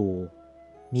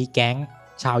มีแก๊ง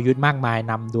ชาวยุทธมากมาย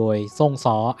นำโดยซ่ง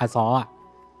ซ้ออาซ้อ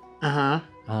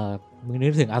มึงนึ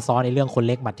กถึงอาซ้อในเรื่องคน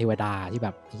เล็กหมัดเทวดาที่แบ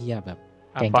บเฮียแบบ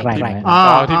แกร่ง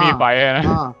ที่มีไฟนะ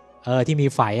ที่มี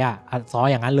ไฟอาซ้อ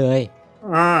อย่างนั้นเลย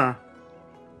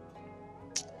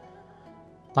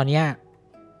ตอนเนี้ย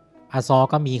อาซ้อ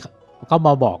ก็ม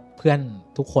าบอกเพื่อน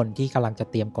ทุกคนที่กำลังจะ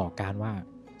เตรียมก่อการว่า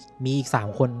มีอีก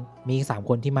3ค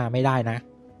นที่มาไม่ได้นะ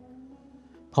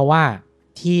เพราะว่า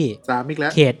ที่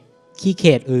เข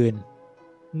ตอื่น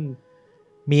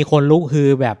มีคนลุกฮือ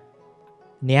แบบ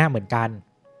เนี้ยเหมือนกัน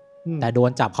แต่โดน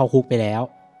จับเข้าคุกไปแล้ว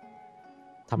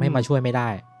ทำให้มาช่วยไม่ได้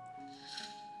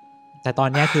แต่ตอน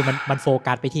นี้คือมันโฟ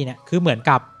กัสไปที่เนี่ยคือเหมือน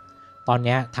กับตอน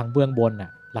นี้ทางเบื้องบนน่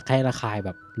ะระคายแบ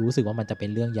บรู้สึกว่ามันจะเป็น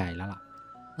เรื่องใหญ่แล้วล่ะ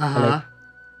ก็เลย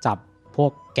จับพว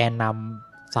กแกนน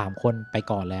ำ3คนไป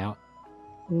ก่อนแล้ว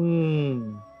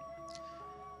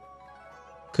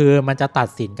คือมันจะตัด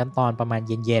สินกันตอนประมาณ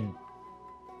เย็น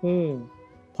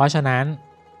เพราะฉะนั้น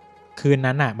คืน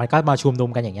นั้นน่ะมันก็มาชุมนุม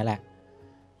กันอย่างนี้แหละ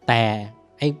แต่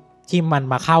ไอ้ที่มัน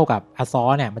มาเข้ากับอาซ้อ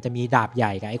เนี่ยมันจะมีดาบให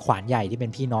ญ่กับไอ้ขวานใหญ่ที่เป็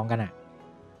นพี่น้องกัน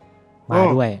มา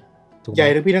ด้วยใหญ่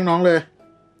ทั้งพี่ทั้งน้องเลย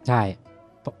ใช่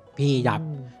พี่ดาบ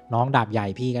น้องดาบใหญ่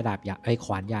พี่ก็ดาบใหญ่ไอ้ข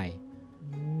วานใหญ่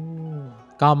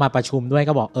ก็มาประชุมด้วย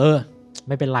ก็บอกไ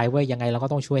ม่เป็นไรเว้ยยังไงเราก็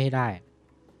ต้องช่วยให้ได้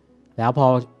แล้วพอ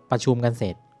ประชุมกันเสร็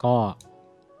จก็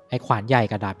ไอ้ขวานใหญ่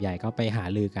กับดาบใหญ่ก็ไปหา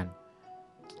ลือกัน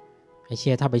ไอ้เ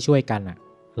ชี่ยถ้าไปช่วยกัน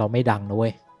เราไม่ดังนะเว้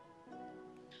ย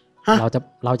เ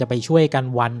ราจะไปช่วยกัน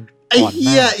วันก่อนห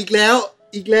น้าอีกแล้ว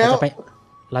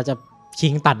เราจะ ชิ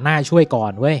งตัดหน้าช่วยก่อ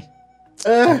นเว้ยเ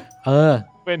ออ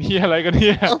เป็นเหี้ยอะไรกันเ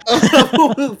นี่ยพวก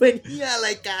มึงเป็นเหี้ยอะไร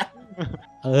กัน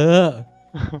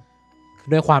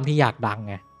ด้วยความที่อยากดัง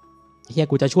ไงเหี้ย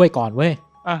กูจะช่วยก่อนเว้ย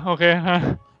โอเคฮะ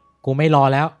กูไม่รอ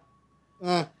แล้ว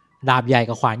ดาบใหญ่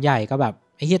กับขวานใหญ่ก็แบบ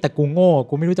ไอ้เหี้ยแต่กูโง่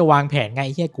กูไม่รู้จะวางแผนไงไ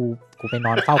อ้เหี้ยกูไปน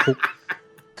อนเฝ้าคุก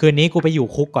คืนนี้กูไปอยู่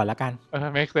คุกก่อนแล้วกัน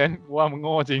make sense กูว่ามึงโ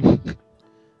ง่จริง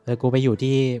กูไปอยู่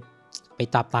ที่ไป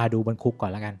จับตาดูบนคุกก่อ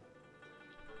นแล้วกัน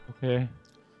โอเค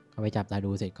ก็ไปจับตา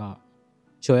ดูเสร็จก็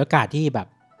ฉวยโอกาสที่แบบ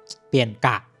เปลี่ยนก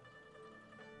ะ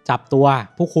จับตัว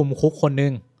ผู้คุมคุกคนนึ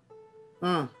ง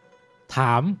ถ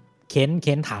ามเ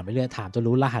ค้นถามไปเรื่อยถามจน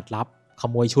รู้รหัสลับข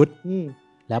โมยชุด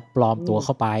แล้วปลอมตัวเ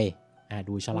ข้าไป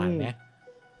ดูฉลาดไหม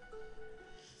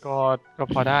ก็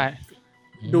พอได้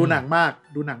ดูหนังมา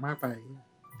กไป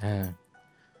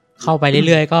เข้าไป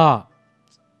เรื่อยๆก็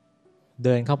เ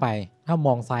ดินเข้าไปถ้าม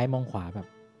องซ้ายมองขวาแบบ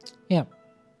เนี่ย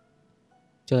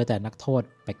เจอแต่นักโทษ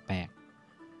แปลก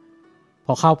ๆพ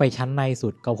อเข้าไปชั้นในสุ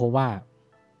ดก็พบว่า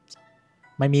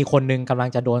มันมีคนนึงกำลัง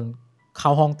จะโดนเข้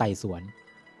าห้องไต่สวน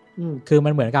คือมั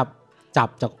นเหมือนกับจับ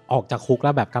จากออกจากคุกแ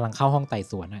ล้วแบบกำลังเข้าห้องไต่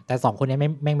สวนแต่สองคนนี้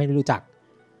ไม่รู้จัก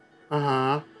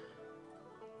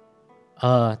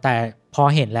แต่พอ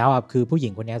เห็นแล้วคือผู้หญิ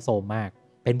งคนนี้โซมมาก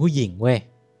เป็นผู้หญิงเว้ย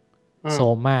โซ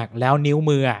มมากแล้วนิ้ว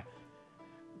มือ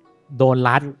โดน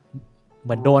รัดเห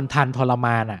มือนโดนทันทรม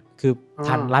านคือ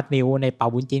ทันรัดนิ้วในเปา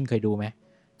บุญจิ้นเคยดูไหม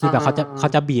ที่แบบเขา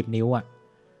จะบีบนิ้ว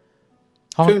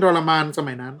ซึ่งทรมานส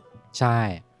มัยนั้นใช่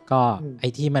ก็ไอ้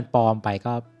ที่มันปลอมไป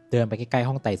ก็เดินไปใกล้ๆ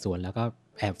ห้องไต่สวนแล้วก็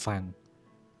แอบฟัง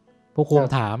ผู้คุม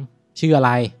ถามชื่ออะไ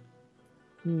ร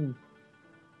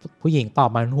ผู้หญิงตอบ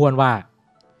มาห้วนว่า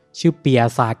ชื่อเปีย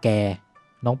ซาแก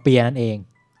น้องเปียนั่นเอง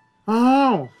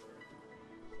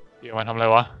เปียมาทำอะไร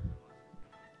วะ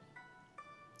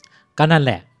ก็นั่นแ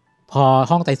หละพอ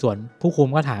ห้องไต่สวนผู้คุม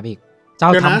ก็ถามอีกเจ้า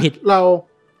ทำผิดเ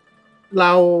ร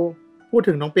าพูด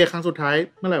ถึงน้องเปียครั้งสุดท้าย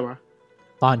เมื่อไหร่วะ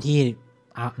ตอนที่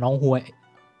น้องหว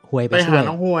ยไปช่วยหา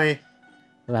น้องหวย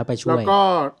แล้วไปช่วย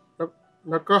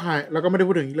แล้วก็หายแล้วก็ไม่ได้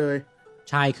พูดถึงอีกเลย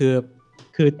ใช่คือ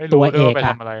ตัวเอ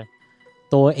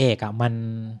ก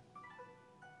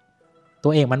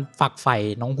มันฝักใฝ่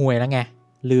น้องหวยแล้วไง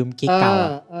ลืมกิ๊กเก่า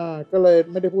ก็เลย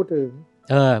ไม่ได้พูดถึง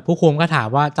ผู้คุมก็ถาม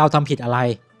ว่าเจ้าทำผิดอะไร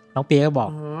น้องเปียก็บอก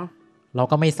เรา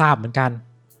ก็ไม่ทราบเหมือนกัน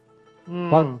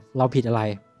ว่าเราผิดอะไร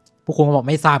ผู้คุมก็บอก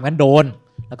ไม่ทราบงั้นโดน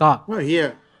แล้วก็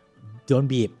โดน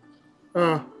บีบ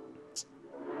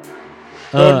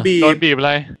โดนบีบอะไ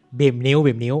รบีบนิ้ว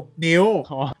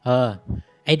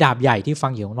ไอ้ดาบใหญ่ที่ฟั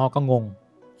งอยู่ข้างนอกก็งง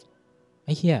ไ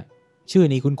อ้เหี้ยชื่อ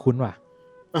นี้คุ้นๆว่ะ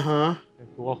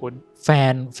กูว่าคุ้นแฟ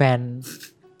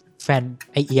น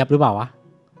ไอเอียบหรือเปล่าวะ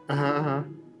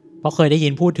เพราะเคยได้ยิ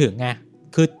นพูดถึงไง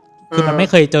คือมันไม่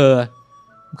เคยเจอ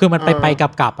คือมันไปก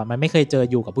ลับมันไม่เคยเจอ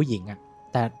อยู่กับผู้หญิง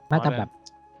แต่น่าจะแบบ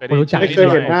รู้จักไม่เคย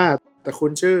เห็นหน้าแต่คุ้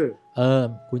นชื่อ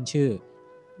คุ้นชื่อ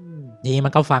นี่มั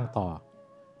นก็ฟังต่อ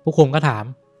ผู้คุมก็ถาม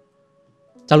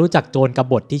จะรู้จักโจรก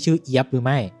บฏที่ชื่อเอียบหรือไ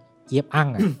ม่เอียบอั้ง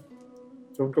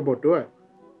โจรกบฏด้วย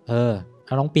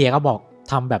น้องเปียก็บอก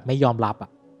ทำแบบไม่ยอมรับ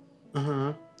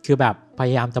คือแบบพย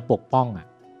ายามจะปกป้อง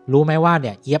รู้ไหมว่าเ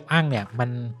นี่ยเอียบอั้งเนี่ยมัน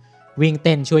วิ่งเ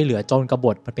ต้นช่วยเหลือโจรกบ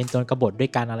ฏมันเป็นโจรกบฏด้ว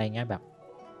ยกันอะไรเงี้ยแบบ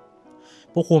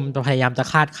ผู้คุมพยายามจะ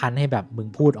คาดคั้นให้แบบมึง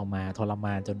พูดออกมาทรม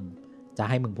านจนจะ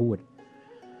ให้มึงพูด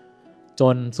จ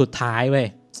นสุดท้ายเว้ย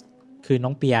คือน้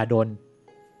องเปียโดน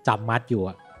จับมัดอยู่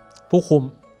ผู้คุม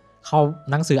เขา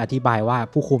หนังสืออธิบายว่า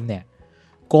ผู้คุมเนี่ย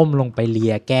ก้มลงไปเลี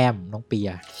ยแก้มน้องเปีย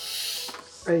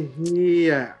ไอ้เหี้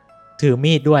ยถือ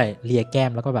มีดด้วยเลียแก้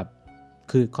มแล้วก็แบบ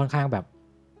คือค่อนข้างแบบ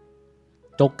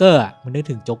โจ๊กเกอร์มันนึก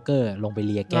ถึงโจ๊กเกอร์ลงไปเ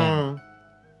ลียแก้ม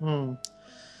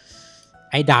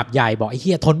ไอ้ดาบใหญ่บอกไอ้เ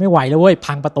หี้ยทนไม่ไหวแล้วเว้ย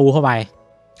พังประตูเข้าไ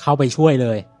ปช่วยเล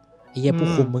ยไอ้เหี้ยผู้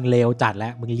คุมมึงเลวจัดแล้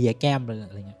วมึงเลียแก้มเลย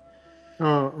อะไรเงี้ย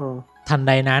ทันใ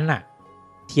ดนั้น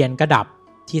เทียนก็ดับ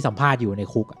ที่สัมภาษณ์อยู่ใน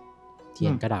คุกเทีย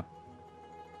นก็ดับ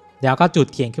แล้วก็จุด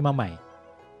เทียนขึ้นมาใหม่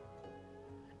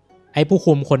ไอ้ผู้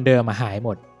คุมคนเดิมหายหม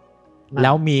ดแล้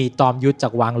วมีจอมยุทธจา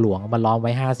กวังหลวงมาล้อมไ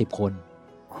ว้50 คน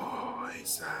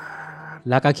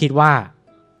แล้วก็คิดว่า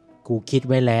กูคิด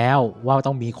ไว้แล้วว่า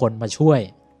ต้องมีคนมาช่วย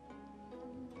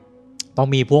ต้อง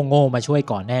มีพวกโง่มาช่วย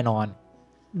ก่อนแน่นอน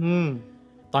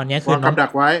ตอนนี้คือวางกับดั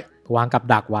ก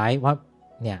ไว้ว่า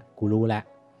เนี่ยกูรู้แล้ว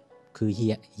คือเ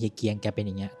ฮียเกียงแกเป็นอ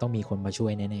ย่างเงี้ยต้องมีคนมาช่ว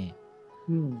ยแน่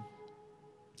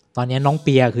ๆตอนนี้น้องเ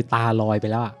ปียคือตาลอยไป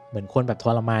แล้วเหมือนคนแบบท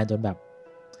รมานจนแบบ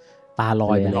ตาล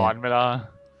อยไปเลยหลอนไปแล้ว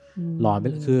หลอนไป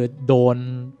คือโดน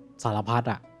สารพัด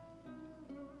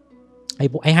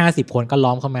ไอ้50 คนก็ล้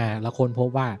อมเข้ามาแล้วคนพบ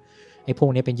ว่าไอ้พวก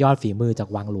นี้เป็นยอดฝีมือจาก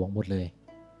วังหลวงหมดเลย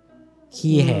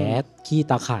ขี้แหขี้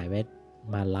ตาข่ายไว้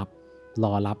มาร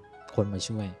อรับคนมา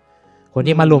ช่วยคน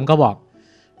ที่มารุมก็บอก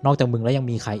นอกจากมึงแล้วยัง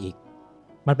มีใครอีก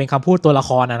มันเป็นคำพูดตัวละ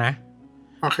ครนะ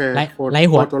โอเคไล่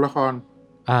หัวตัวละคร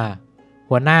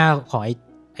หัวหน้าของ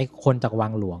ไอ้คนจากวั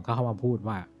งหลวงก็เข้ามาพูด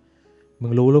ว่ามึ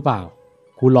งรู้หรือเปล่า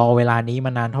กูรอเวลานี้ม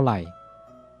านานเท่าไหร่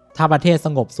ถ้าประเทศส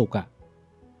งบสุข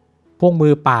พวกมื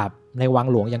อปราบในวัง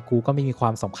หลวงอย่างกูก็ไม่มีควา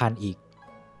มสำคัญอีก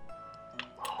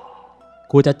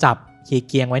กูจะจับเคีย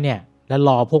เกียงไว้เนี่ยแล้วร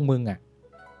อพวกมึง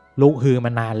ลุกฮือม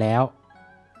านานแล้ว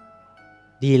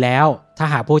ดีแล้วถ้า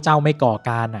หากพวกเจ้าไม่ก่อ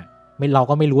การเรา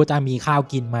ก็ไม่รู้ว่าจะมีข้าว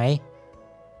กินไหม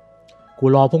กู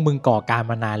รอพวกมึงก่อการ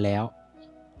มานานแล้ว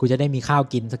กูจะได้มีข้าว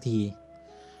กินสักที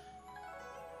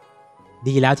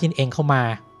ดีแล้วที่เองเข้ามา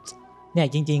เนี่ย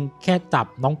จริงๆแค่จับ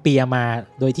น้องเปียมา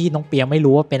โดยที่น้องเปียไม่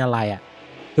รู้ว่าเป็นอะไร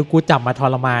คือกูจับมาท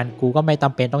รมานกูก็ไม่จ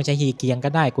ำเป็นต้องใช้ฮีเกียงก็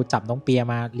ได้กูจับน้องเปีย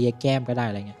มาเลียแก้มก็ได้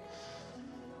อะไรเงี้ย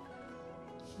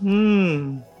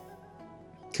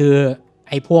คือ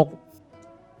ไอ้พ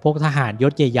วกทหารย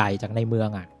ศใหญ่ๆจากในเมือง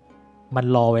มัน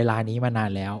รอเวลานี้มานา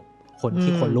นแล้วคน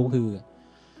ที่คนลุกคือ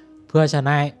เพื่อจ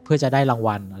ะได้ราง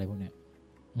วัลอะไรพวกเนี้ย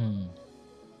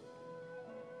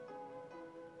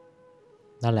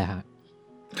นั่นแหละฮะ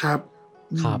ครับ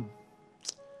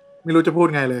ไม่รู้จะพูด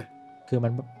ไงเลยคือ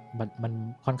มัน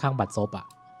ค่อนข้างบัดซบ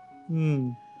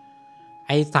ไ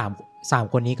อ้สาม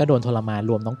คนนี้ก็โดนทรมาน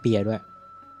รวมน้องเปียด้วย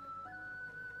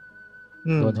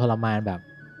โดนทรมานแบบ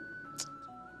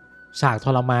ฉากท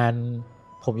รมาน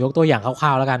ผมยกตัวอย่างคร่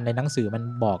าวๆแล้วกันในหนังสือมัน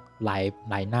บอกห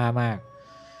ลายหน้ามาก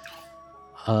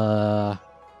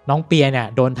น้องเปียเนี่ย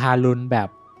โดนทารุณแบบ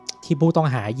ที่ผู้ต้อง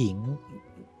หาหญิง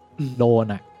โดน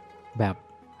แบบ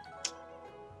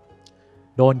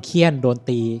โดนเฆี่ยนโดน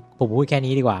ตีผมพูดแค่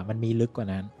นี้ดีกว่ามันมีลึกกว่า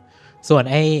นั้นส่วน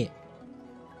ไ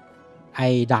อ้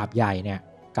ดาบใหญ่เนี่ย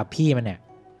กับพี่มันเนี่ย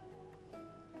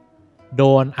โด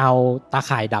นเอาตา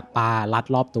ข่ายดักปลารัด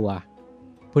รอบตัว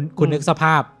คุณนึกสภ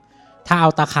าพถ้าเอา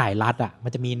ตาข่ายรัดมั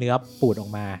นจะมีเนื้อปูดออ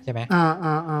กมาใช่ไหม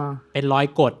เป็นรอย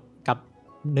กดกับ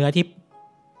เนื้อ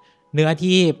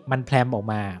ที่มันแพรมออก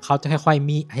มาเขาจะค่อย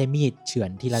ๆให้มีดเฉือน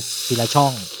ทีละช่อ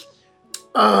ง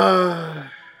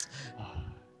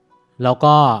แล้ว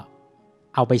ก็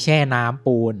เอาไปแช่น้ำ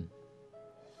ปูน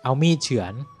เอามีดเฉือ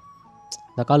น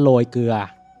แล้วก็โรยเกลือ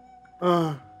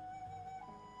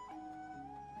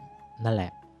นั่นแหล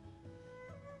ะ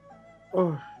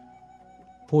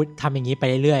พูดทำอย่างนี้ไป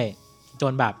เรื่อยๆจ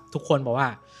นแบบทุกคนบอกว่า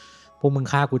พวกมึง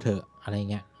ฆ่ากูเถอะอะไร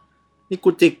เงี้ยนี่กู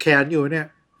จิกแขนอยู่เนี่ย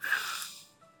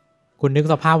คุณนึก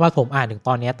สภาพว่าผมอ่านถึงต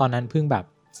อนนั้นเพิ่งแบบ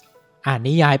อ่าน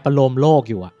นิยายประโลมโลก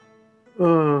อยู่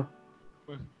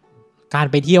การ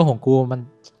ไปเที่ยวของกูมัน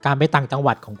การไปต่างจังห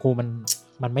วัดของกู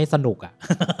มันไม่สนุก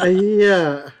ไอ้เหี้ย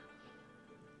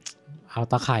เอา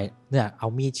ตะข่ายเนี่ยเอา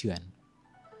มีดเฉือน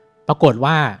ปรากฏ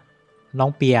ว่าน้อ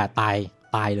งเปียต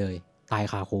ายเลยตาย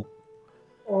คาคุก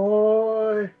โอ้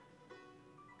ย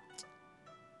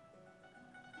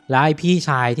แล้วไอ้พี่ช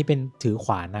ายที่เป็นถือข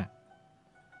วาน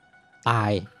ตา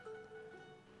ย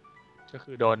ก็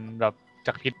คือโดนแบบ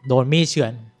จักพิษโดนมีดเฉือ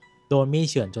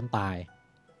นจนตาย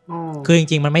คือจ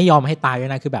ริงๆมันไม่ยอมให้ตายด้ว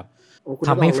ยนะคือแบบท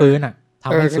ำให้ฟื้นทำ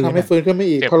ให้ฟื้นขึ้นไม่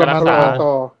อีกทรมานต่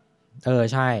อ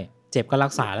ใช่เจ็บก็รั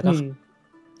กษาแล้วก็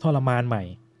ทรมานใหม่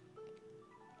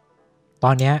ต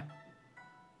อนเนี้ย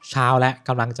เช้าแล้วก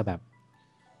ำลังจะแบบ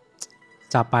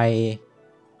จะไป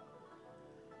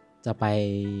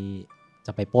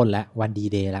ปล้นแล้ววันดี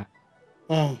เดย์แล้ว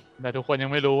แต่ทุกคนยั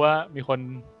งไม่รู้ว่ามีคน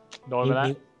โดนไปแ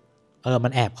ล้วมั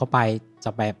นแอบเข้าไปจ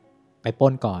ะไปปล้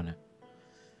นก่อน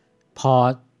พอ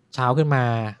เช้าขึ้นมา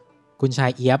คุณชา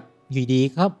ยเอี๊ยบอยู่ดี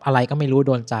ก็อะไรก็ไม่รู้โ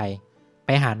ดนใจไป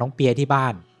หาน้องเปียที่บ้า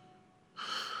น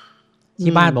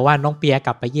บอกว่าน้องเปียก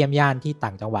ลับไปเยี่ยมญาติที่ต่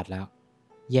างจังหวัดแล้ว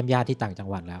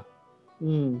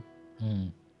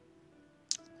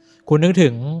คุณนึกถึ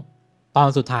งตอน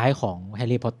สุดท้ายของแฮ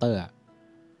ร์รี่พอตเตอร์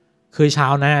คือเช้า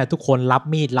นะทุกคนรับ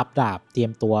มีดรับดาบเตรีย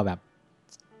มตัวแบบ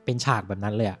เป็นฉากแบบ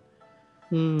นั้นเลย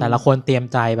แต่ละคนเตรียม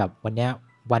ใจแบบวันเนี้ย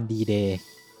วันดีเดย์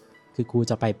คือกู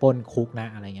จะไปปล้นคุกนะ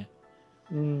อะไรเงี้ย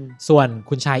ส่วน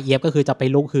คุณชายเอี๊ยบก็คือจะไป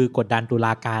ลุกคือกดดันตุล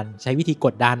าการใช้วิธีก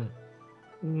ดดัน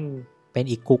เป็น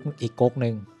อีกก๊กนึ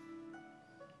ง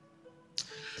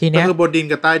ทีเนี้ยก็คือบนดิน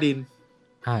กับใต้ดิน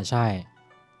ใช่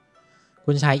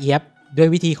คุณชายเอี๊ยบด้วย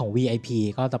วิธีของ VIP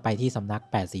ก็จะไปที่สำนัก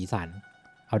8สีสัน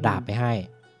เอาดาบไปให้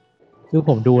คือผ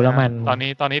มดูแล้วมันตอน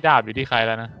นี้ดาบอยู่ที่ใครแ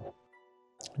ล้วนะ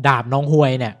ดาบน้องฮว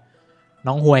ยเนี่ย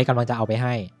น้องฮวยกำลังจะเอาไปใ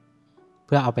ห้เ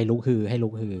พื่อเอาไปลุกฮือให้ลุ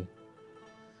กฮือ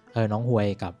น้องฮวย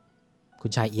กับคุ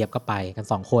ณชายเอี๊ยบก็ไปกัน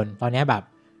2คนตอนนี้แบบ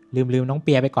ลืมน้องเ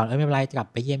ปียไปก่อนไม่เป็นไรจะกลับ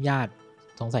ไปเยี่ยมญาติ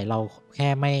สงสัยเราแค่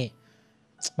ไ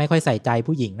ม่ค่อยใส่ใจ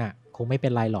ผู้หญิงน่ะคงไม่เป็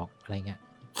นไรหรอกอะไรเงี้ย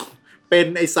เป็น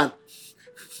ไอสัตว์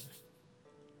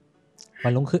วั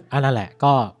นรุ่งขึ้นนั่นแหละ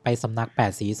ก็ไปสำนัก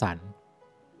8สีสัน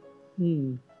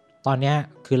ตอนเนี้ย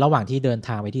คือระหว่างที่เดินท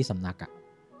างไปที่สำนักอ่ะ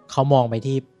เขามองไป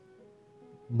ที่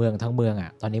เมืองทั้งเมืองอ่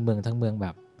ะตอนนี้เมืองทั้งเมืองแบ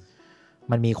บ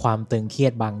มันมีความตึงเครีย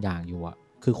ดบางอย่างอยู่อ่ะ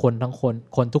คือคน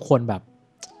ทุกคนแบบ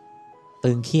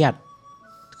ตึงเครียด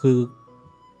คือ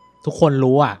ทุกคน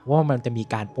รู้อ่ะว่ามันจะมี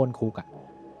การปล้นคุกอ่ะ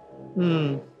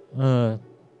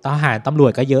ทหารตำรว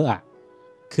จก็เยอะอ่ะ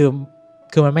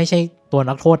คือมันไม่ใช่ตัว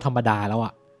นักโทษธรรมดาแล้วอ่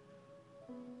ะ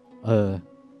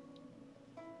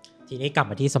ทีนี้กลับ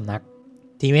มาที่สำนัก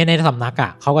ทีนี้ในสำนักอ่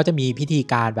ะเขาก็จะมีพิธี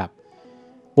การแบบ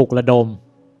ปลุกระดม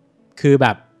คือแบ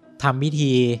บทำพิ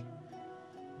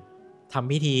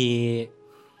ธี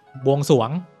บวงสรวง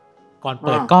ก่อนเ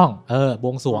ปิดกล้องบ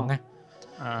วงสรวงไง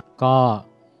ก็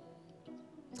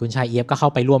คุณชายเอี๊ยบก็เข้า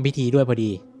ไปร่วมพิธีด้วยพอ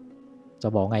ดีจะ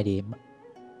บอกไงดี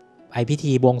ไอพิ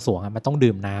ธีบวงสรวงอ่ะมันต้อง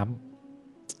ดื่มน้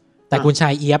ำแต่คุณชา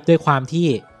ยเอี๊ยบด้วยความที่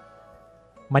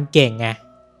มันเก่งไง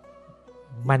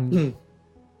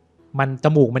มันจ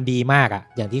มูกมันดีมากอ่ะ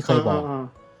อย่างที่เคยบอก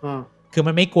คือ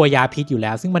มันไม่กลัวยาพิษอยู่แ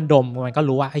ล้วซึ่งมันดมมันก็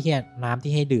รู้ว่าไอ้เหี้ยน้ำ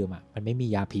ที่ให้ดื่มอ่ะมันไม่มี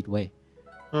ยาพิษเว้ย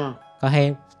ก็ให้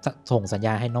ส่งสัญญ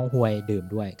าณให้น้องฮวยดื่ม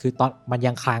ด้วยคือตอนมัน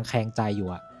ยังคลางแคลงใจอยู่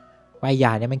อ่ะว่าย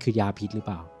าเนี่ยมันคือยาพิษหรือเป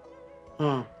ล่า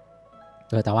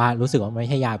แต่ว่ารู้สึกว่าไม่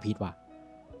ใช่ยาพิษว่ะ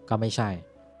ก็ไม่ใช่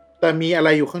แต่มีอะไร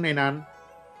อยู่ข้างในนั้น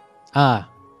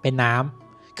เป็นน้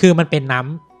ำคือมันเป็น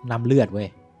น้ำเลือดเว้ย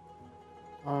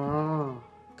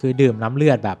คือดื่มน้ำเลื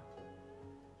อดแบบ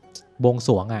บวงส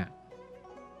รวงอ่ะ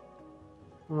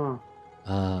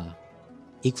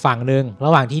อีกฝั่งหนึ่งร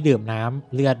ะหว่างที่ดื่มน้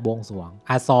ำเลือดบวงสรวง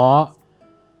อาซอ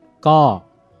ก็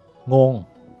งง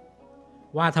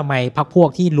ว่าทำไมพรรคพวก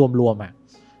ที่รวมๆอ่ะ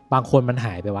บางคนมันห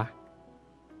ายไปวะ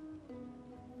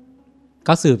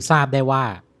ก็สืบทราบได้ว่า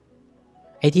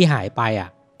ไอ้ที่หายไปอ่ะ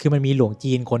คือมันมีหลวง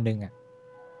จีนคนหนึ่งอ่ะ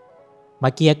มา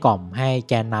เกลี้ยกล่อมให้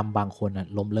แกนนำบางคนอ่ะ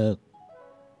ล้มเลิก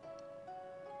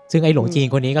ซึ่งไอ้หลวงจีน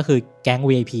คนนี้ก็คือแก๊ง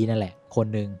VIP นั่นแหละคน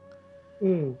หนึ่ง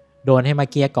โดนให้มา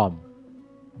เกลี้ยกล่อม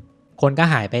คนก็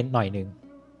หายไปหน่อยนึง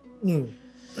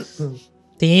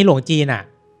ทีนี้หลวงจีนอ่ะ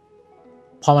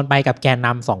พอมันไปกับแกนน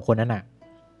ำ2คนนั้นอ่ะ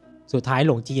สุดท้ายห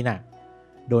ลวงจีนอ่ะ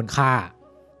โดนฆ่า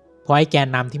เพราะไอ้แกน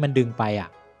นำที่มันดึงไปอ่ะ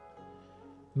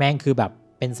แม่งคือแบบ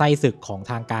เป็นไส้ศึกของ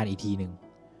ทางการอีกทีนึง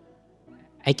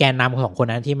ไอ้แกนนำของคน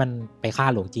นั้นที่มันไปฆ่า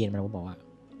หลวงจีนมันก็บอกว่า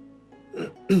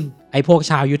ไอ้พวก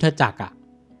ชาวยุทธจักรอ่ะ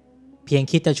เพียง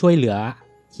คิดจะช่วยเหลือ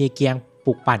เฮียเกียงป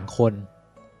ลุกปั่นคน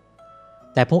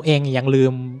แต่พวกเองยังลื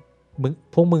ม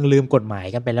พวกมึงลืมกฎหมาย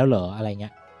กันไปแล้วเหรออะไรเงี้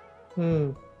ย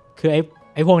คือ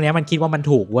ไอ้พวกเนี้ยมันคิดว่ามัน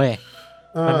ถูกเว้ย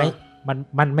มัน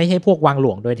ไม่ใช่พวกวังหล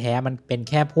วงโดยแท้มันเป็น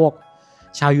แค่พวก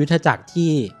ชาวยุทธจักร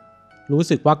ที่รู้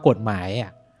สึกว่ากฎหมายอ่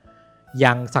ะ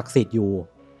ยังศักดิ์สิทธิ์อยู่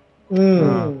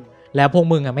แล้วพวก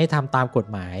มึงอ่ะไม่ทำตามกฎ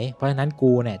หมายเพราะฉะนั้น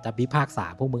กูเนี่ยจะพิพากษา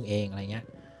พวกมึงเองอะไรเงี้ย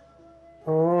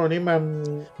นี่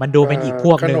มันดูเป็นอีกพ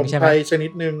วกนึงใช่ไหมขนมไทยชนิ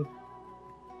ดนึง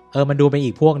มันดูเป็น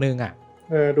อีกพวกนึงอ่ะ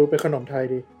ดูเป็นขนมไทย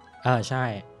ดีใช่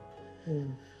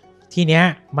ทีเนี้ย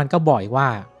มันก็บอกว่า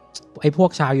ไอ้พวก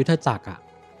ชาวยุทธจักรอ่ะ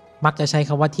มักจะใช้ค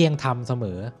ำว่าเที่ยงธรรมเสม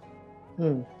อ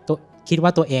ตัวคิดว่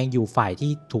าตัวเองอยู่ฝ่าย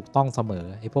ที่ถูกต้องเสมอ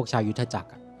ไอ้พวกชาวยุทธจักร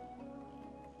อ่ะ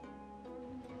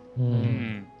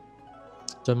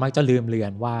จนมักจะลืมเลือ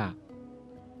นว่า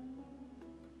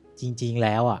จริงๆแ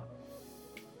ล้วอ่ะ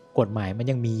กฎหมายมัน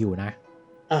ยังมีอยู่นะ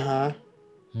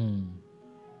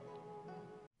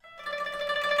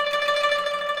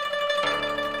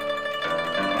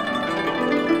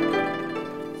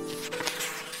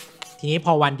ทีนี้พ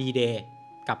อวันดีเดย์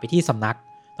กลับไปที่สำนัก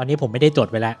ตอนนี้ผมไม่ได้จด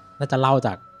ไว้แล้วน่าจะเล่าจ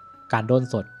ากการด้น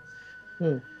สด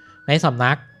ในสำ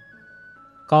นัก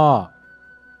ก็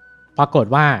ปรากฏ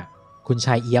ว่าคุณช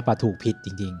ายเอี๊ยบถูกพิษจ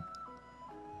ริง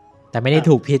ๆแต่ไม่ได้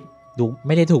ถูก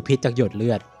พิษจากหยดเลื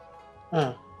อด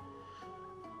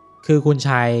คือคุณช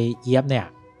ายเอี๊ยบเนี่ย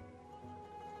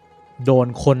โดน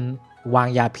คนวาง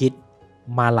ยาพิษ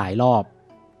มาหลายรอบ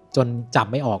จนจับ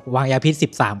ไม่ออกวางยาพิษ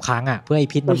13ครั้งอ่ะเพื่อให้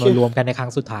พิษมันมารวมกันในครั้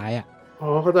งสุดท้ายอ่ะ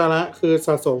เข้าใจละคือส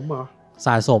ะสมเหรอส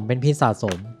ะสมเป็นพิษสะส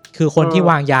มคือคนที่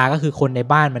วางยาก็คือคนใน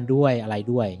บ้านมันด้วยอะไร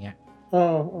ด้วยอย่างเงี้ย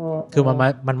คือ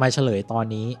มันมาเฉลยตอน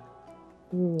นี้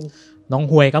น้อง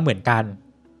ฮวยก็เหมือนกัน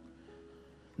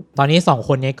ตอนนี้2ค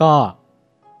นนี้ก็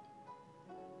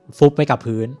ฟุบไปกับ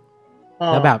พื้น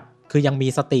แล้วแบบคือยังมี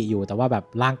สติอยู่แต่ว่าแบบ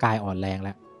ร่างกายอ่อนแรงแ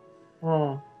ล้ว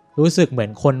รู้สึกเหมือน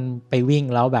คนไปวิ่ง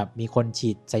แล้วแบบมีคนฉี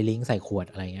ดไซลิงใส่ขวด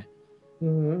อะไรเงี้ย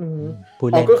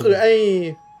ก็คือไ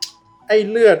อ้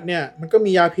เลือดเนี่ยมันก็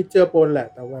มียาพิษเจือปนแหละ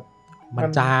แต่ว่ามัน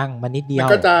จางมันนิดเดียวมั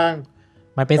นก็จาง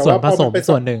มันเป็นส่วนผสม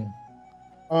ส่วนหนึ่ง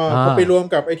พอไปรวม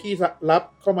กับไอ้ที่รับ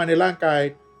เข้ามาในร่างกาย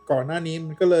ก่อนหน้านี้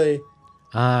มันก็เลย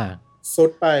ซุด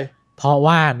ไปเพราะ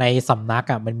ว่าในสำนัก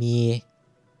มันมี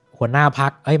หัวหน้าพรร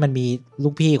คมันมีลู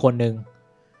กพี่คนหนึ่ง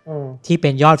ที่เป็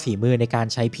นยอดฝีมือในการ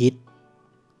ใช้พิษ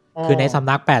คือในสำ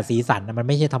นัก8สีสันมันไ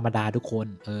ม่ใช่ธรรมดาทุกคน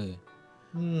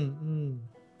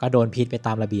ก็โดนพิษไปต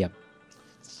ามระเบียบ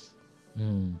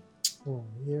โอ้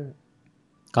เหี้ย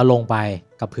ก็ลงไป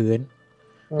กับพื้น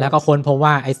แล้วก็ค้นพบ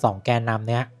ว่าไอ้2แกนนำ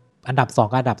เนี้ยอันดับ2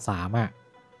กับอันดับ3อ่ะ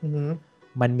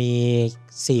มันมี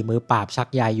4มือปราบชัก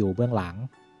ใยอยู่เบื้องหลัง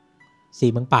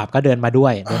4มือปราบก็เดินมาด้ว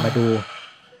ยเดินมาดู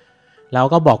แล้ว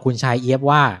ก็บอกคุณชายเอี๊ยบ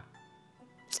ว่า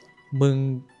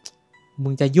มึ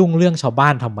งจะยุ่งเรื่องชาวบ้า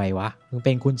นทำไมวะมึงเ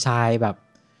ป็นคุณชายแบบ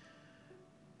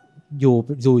อ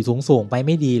ยู่สูงไปไ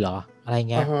ม่ดีเหรออะไร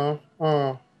เงี้ย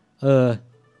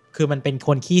คือมันเป็นค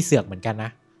นขี้เสือกเหมือนกันน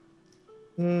ะ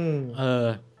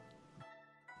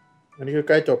อันนี้คือใ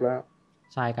กล้จบแล้ว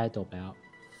ใช่ใกล้จบแล้ว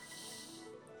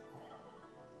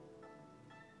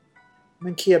มั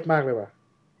นเครียดมากเลยว่ะ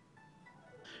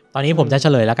ตอนนี้ผมจะเฉ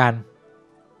ลยแล้วกัน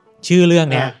ชื่อเรื่อง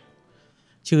เนี้ย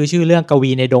ชื่อเรื่องกวี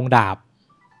ในดงดาบ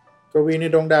กวีใน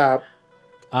ดงดาบ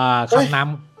คำน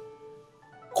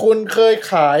ำคุณเคย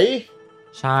ขาย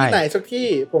ที่ไหนสักที่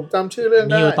ผมจำชื่อเรื่องไ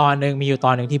ด้มีอยู่ตอน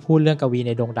นึงที่พูดเรื่องกวีใ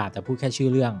นดงดาบแต่พูดแค่ชื่อ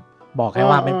เรื่องบอกแค่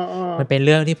ว่ามันเป็นเ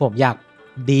รื่องที่ผมอยาก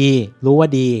ดีรู้ว่า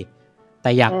ดีแ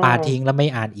ต่อยากปาทิ้งแล้วไม่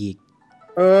อ่านอีก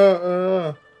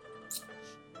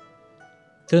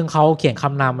ซึ่งเขาเขียนค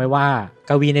ำนำไว้ว่า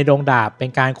กวีในดงดาบเป็น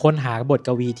การค้นหาบทก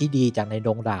วีที่ดีจากในด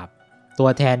งดาบตัว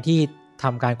แทนที่ท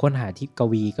ำการค้นหาที่ก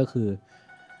วีก็คือ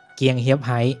เกียงเฮียบไ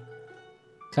ฮ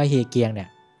ก็เฮเกียงเนี่ย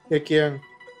เฮเกียง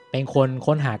เป็นคน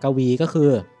ค้นหากวีก็คือ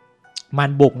มัน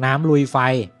บุกน้ำลุยไฟ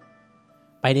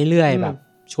ไปเรื่อยๆแบบ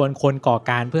ชวนคนก่อ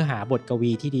การเพื่อหาบทก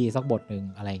วีที่ดีสักบทหนึ่ง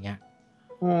อะไรเงี้ย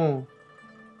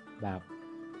แบบ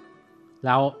แ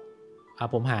ล้ว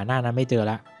ผมหาหน้านั้นไม่เจอ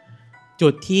ละจุ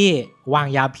ดที่วาง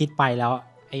ยาพิษไปแล้ว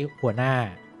ไอ้หัวหน้า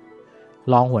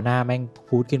รองหัวหน้าแม่ง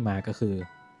พูดขึ้นมาก็คือ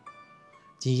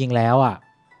จริงๆแล้ว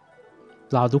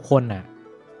เราทุกคนน่ะ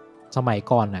สมัย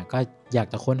ก่อนน่ะก็อยาก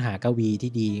จะค้นหากวี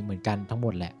ที่ดีเหมือนกันทั้งหม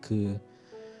ดแหละคือ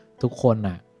ทุกคน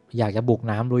น่ะอยากจะบุก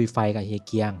น้ำลุยไฟกับเฮเ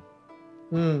กียง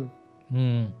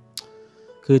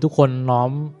คือทุกคนน้อม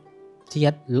ที่จ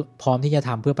ะพร้อมที่จะท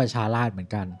ำเพื่อประชาราษฎร์เหมือน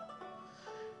กัน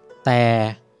แต่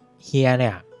เฮีย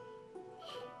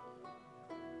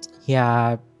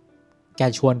แก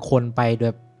ชวนคนไปโด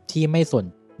ยที่ไม่สน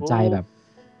ใจแบบ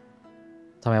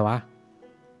ทำไมวะ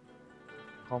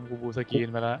คอมกูบูสกรีน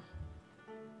ไปแล้ว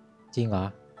จริงเหรอ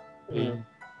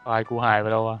ไฟล์กูหายไป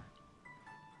แล้ววะ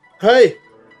เฮ้ย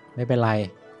ไม่เป็นไร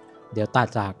เดี๋ยวตัด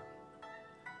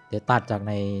จาก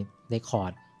ในเรคคอร์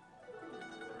ด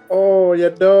โอ้ยั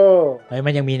ดโดมั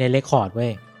นยังมีในเรคคอร์ดเว้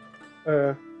ย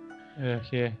โอเ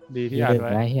คดีที่อ่าน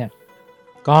ไว้เฮีย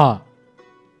ก็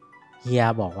เฮีย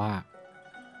บอกว่า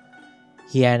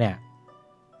เฮียเนี่ย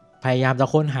พยายามจะ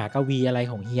ค้นหากวีอะไร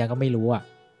ของเฮียก็ไม่รู้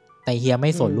แต่เฮียไม่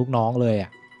สนลูกน้องเลย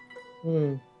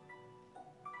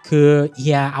คือเ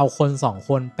ฮียเอาคน2ค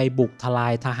นไปบุกทลา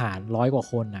ยทหาร100 กว่า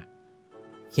คน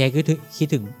เฮียคิด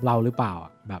ถึงเราหรือเปล่า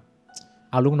แบบ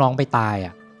เอาลูกน้องไปตาย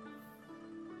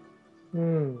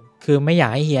คือไม่อยา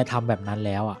กให้เฮียทำแบบนั้นแ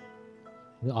ล้ว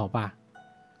นึกออกป่ะ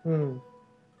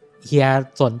เฮีย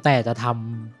สนแต่จะท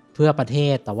ำเพื่อประเท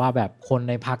ศแต่ว่าแบบคน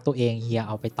ในพรรคตัวเองเฮียเ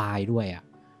อาไปตายด้วย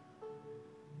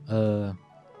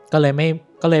ก็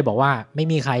เลยบอกว่าไม่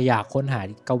มีใครอยากค้นหา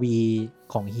กวี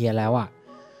ของเฮียแล้ว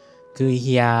คือเ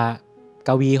ฮียก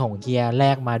วีของเฮียแล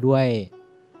กมาด้วย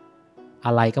อ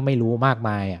ะไรก็ไม่รู้มากม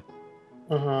าย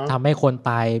ทำให้คน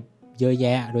ตายเยอะแย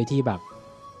ะโดยที่แบบ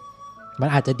มัน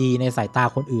อาจจะดีในสายตา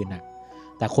คนอื่น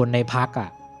แต่คนในพรรค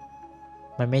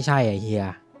มันไม่ใช่เฮีย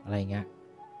อะไรเงี้ย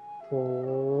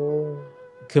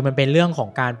คือมันเป็นเรื่องของ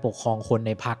การปกครองคนใ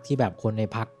นพรรคที่แบบคนใน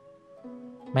พรรค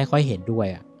ไม่ค่อยเห็นด้วย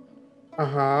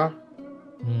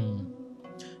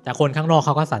แต่คนข้างนอกเข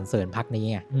าก็สรรเสริญพรรคนี้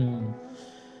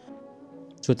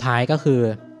สุดท้ายก็คือ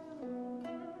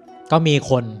ก็มี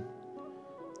คน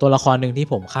ตัวละครหนึ่งที่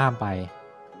ผมข้ามไป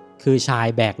คือชาย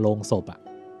แบกโลงศพ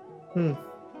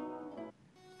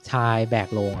ชายแบก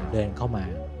โลงเดินเข้ามา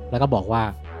แล้วก็บอกว่า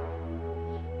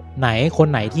คน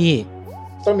ไหนที่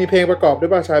ต้องมีเพลงประกอบด้ว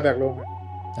ยป่ะชายแบกโลง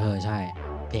ใช่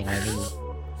เพลงอะไรไม่รู้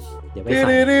เดี๋ยวไปใส่เ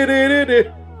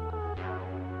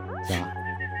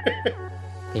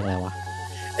พลงอะไรวะ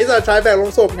ไอ้สัตว์ชายแบกโล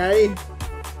งศพไง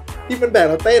ที่มันแบก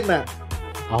แล้วเต้น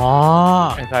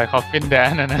ไอ้ชายคอฟฟินแด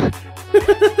นนะ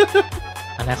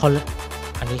อันนี้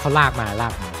เขาลากมา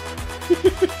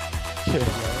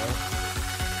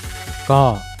ก็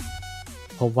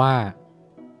พบว่า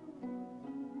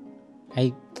ไอ้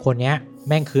คนเนี้ย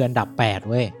แม่งคืออันดับ8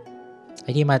เว้ยไ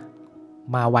อ้ที่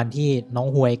มาวันที่น้อง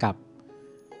ฮวยกับ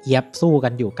เอี๊ยบสู้กั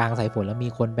นอยู่กลางสายฝนแล้วมี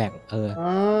คนแบก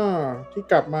ที่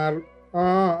กลับมา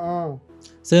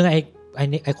ซึ่ง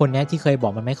ไอ้คนเนี้ยที่เคยบอ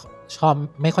กมันไ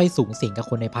ม่ค่อยสูงสิงกับ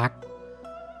คนในพรรค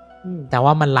แต่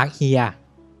ว่ามันรักเฮีย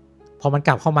พอมันก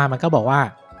ลับเข้ามามันก็บอกว่า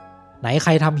ไหนใค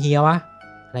รทำเฮียวะ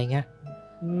อะไรเงี้ย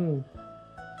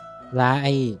แล้วไ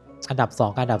อ้อันดับ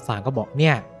2กับอันดับ3ก็บอกเ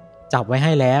นี่ยจับไว้ใ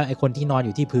ห้แล้วไอ้คนที่นอนอ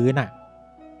ยู่ที่พื้นอ่ะ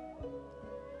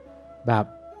แบบ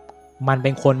มันเป็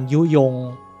นคนยุยง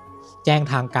แจ้ง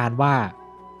ทางการว่า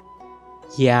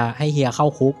เฮียให้เฮียเข้า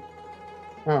คุก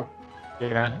เดี๋ย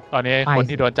วนะตอนนี้คน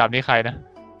ที่โดนจับนี่ใครนะ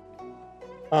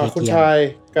คุณชาย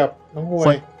กับน้องหว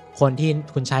ยคนที่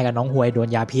คุณชายกับน้องหวยโดน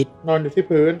ยาพิษนอนอยู่ที่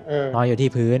พื้นนอนอยู่ที่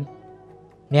พื้น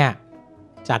เนี่ย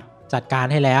จัดการ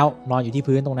ให้แล้วนอนอยู่ที่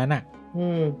พื้นตรงนั้นน่ะ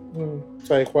ใ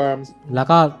ส่ความแล้ว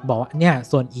ก็บอกว่าเนี่ย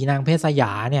ส่วนอีนางเพชรสย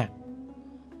าเนี่ย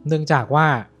เนื่องจากว่า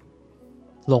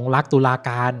หลงรักตุลาก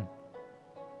าร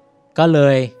ก็เล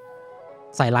ย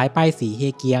ใส่ร้ายป้ายสีเฮ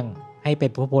เกียงให้เป็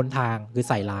นผู้พ้นทางคือ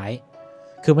ใส่ร้าย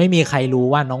คือไม่มีใครรู้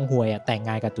ว่าน้องหวยแต่งง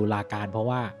านกับตุลาการเพราะ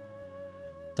ว่า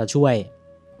จะช่วย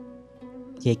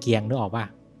เฮเกียงนึกออกป่ะ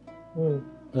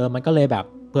มันก็เลยแบบ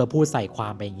เพื่อพูดใส่ควา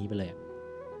มไปอย่างนี้ไปเลย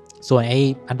ส่วนไอ้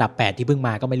อันดับ8ที่เพิ่งม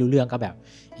าก็ไม่รู้เรื่องก็แบบ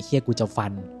ไอ้เหี้ยกูจะฟั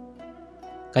น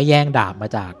ก็แย่งดาบมา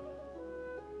จาก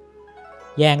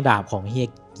แย่งดาบของเฮี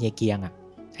ยเกียงอ่ะ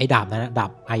ไอ้ดาบนั้นนะดา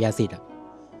บอายาสิทธิ์อ่ะ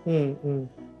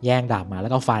แย่งดาบมาแล้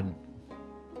วก็ฟัน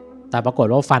แต่ปรากฏ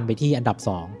ว่าฟันไปที่อันดับ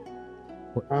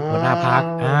2หัวหน้าพรรค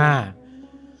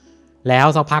แล้ว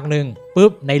สักพักนึงปุ๊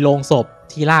บในโรงศพ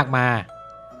ที่ลากมา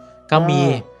ก็มี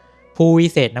ผู้วิ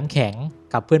เศษน้ำแข็ง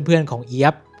กับเพื่อนๆของเอี๊ย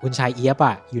บคุณชายเอี๊ยบ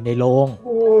อ่ะอยู่ในโรง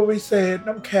ผู้วิเศษ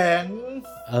น้ำแข็ง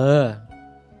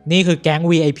นี่คือแก๊ง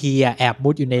VIP อ่ะแอบมุ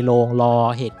ดอยู่ในโรงรอ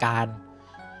เหตุการณ์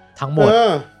ทั้งหมด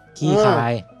ขี้คา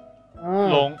ย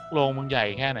โรงมึงใหญ่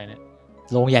แค่ไหนเนี่ย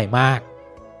โรงใหญ่มาก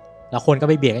แล้วคนก็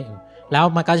ไปเบียดกันอยู่แล้ว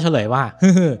มันก็เฉลยว่า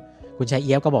คุณชายเ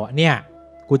อี๊ยบก็บอกเนี่ย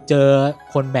กูเจอ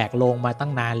คนแบกโรงมาตั้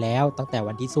งนานแล้วตั้งแต่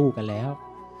วันที่สู้กันแล้ว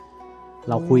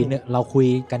เราคุย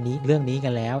กันนี้เรื่องนี้กั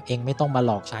นแล้วเองไม่ต้องมาห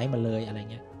ลอกใช้มันเลยอะไร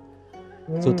เงี้ย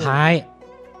สุดท้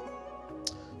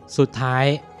าย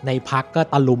ในพักก็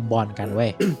ตะลุมบอลกันเว้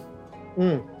ย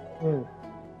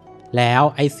แล้ว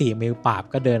ไอ้4 มือปราบ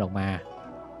ก็เดินออกมา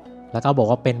แล้วก็บอก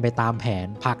ว่าเป็นไปตามแผน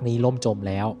พักนี้ล่มจม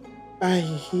แล้วไอ้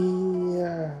เหี้ย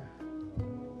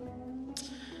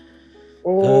โ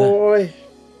อ้ย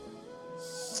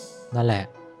นั่นแหละ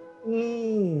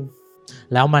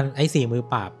แล้วมันไอ้4 มือ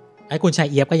ปราบไอ้คุณชาย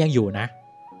เอี๊ยบก็ยังอยู่นะ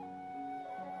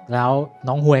แล้ว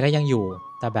น้องหวยก็ยังอยู่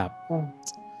แต่แบบ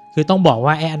คือต้องบอก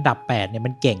ว่าไอ้อันดับ8เนี่ย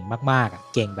มันเก่งมากๆอ่ะ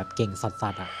เก่งแบบเก่งสั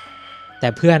สๆอ่ะแต่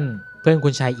เพื่อนคุ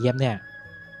ณชายเอี๊ยบเนี่ย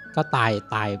ก็ตา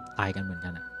ยกันเหมือนกั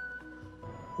นอ่ะ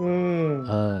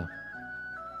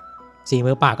4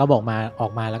 มือปราบก็ออก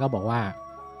มาแล้วก็บอกว่า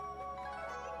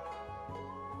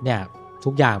เนี่ยทุ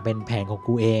กอย่างเป็นแผนของ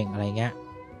กูเองอะไรเงี้ย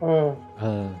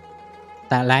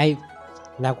แต่แ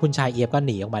ล้วคุณชายเอี๊ยบก็ห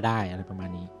นีออกมาได้อะไรประมาณ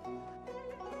นี้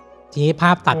ทีนี้ภ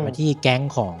าพตัดมาที่แก๊ง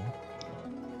ของ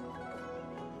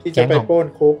ที่จะไปปล้น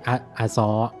คุกอาซอ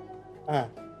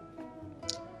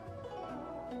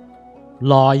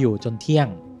รออยู่จนเที่ยง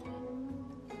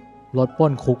รถปล้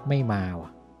นคุกไม่มาว่ะ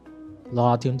รอ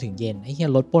จนถึงเย็นไอ้เหี้ย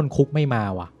รถปล้นคุกไม่มา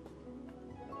ว่ะ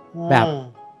แบบ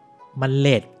มันเล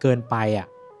ทเกินไปอ่ะ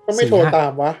ก็ไม่โทรตา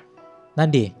มวะนั่น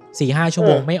ดิ 4-5 ชั่วโ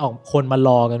มงไม่ออกคนมาร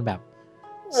อกันแบบ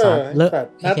เลิก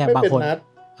ไอ้แค่บางคน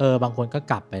บางคนก็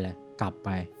กลับไปเลยกลับไป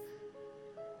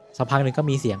สักพักนึงก็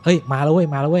มีเสียงเฮ้ยมาแล้วเ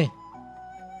ว้ย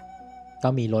ก็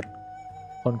มี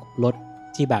รถ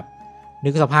ที่แบบนึ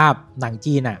กสภาพหนัง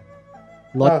จีนอ่ะ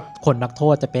รถขนนักโท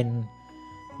ษจะเป็น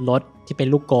รถที่เป็น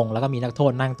ลูกกรงแล้วก็มีนักโท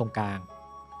ษนั่งตรงกลาง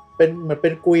เป็นเหมือนเป็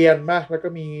นเกวียนป่ะแล้วก็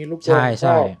มีลูกกรง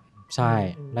ใช่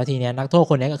แล้วทีเนี้ยนักโทษ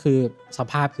คนนี้ก็คือส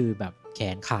ภาพคือแบบแข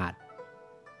นขาด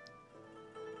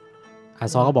อา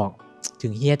ซอก็บอกถึ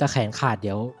งเฮียจะแขนขาดเ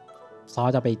ดี๋ยวซอ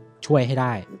จะไปช่วยให้ไ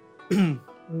ด้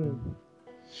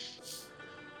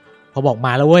พอบอกม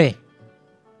าแล้วเว้ย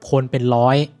คนเป็น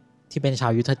100ที่เป็นชา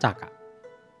วยุทธจักรอ่ะ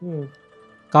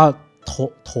ก็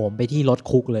โถมไปที่รถ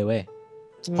คุกเลยเว้ย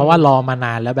เพราะว่ารอมาน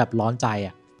านแล้วแบบร้อนใจ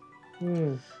อ่ะ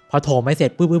พอโถมไม่เสร็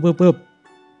จปึ๊บ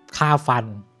ฆ่าฟัน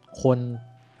คน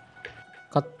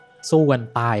ก็สู้กัน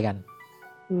ตายกัน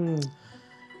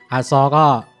อาซอก็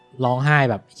ร้องไห้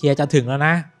แบบเฮียจะถึงแล้วน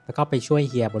ะแล้วก็ไปช่วย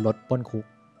เฮียบนรถปล้นคุก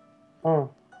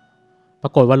ปร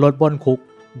ากฏว่ารถปล้นคุก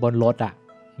บนรถอ่ะ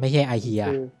ไม่ใช่ไอเฮีย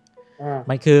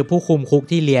มันคือผู้คุมคุก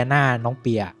ที่เลียหน้าน้องเ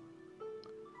ปีย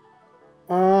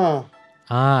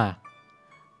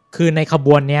คือในขบ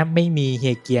วนนี้ไม่มีเฮี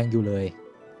ยเกียงอยู่เลย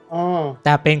แ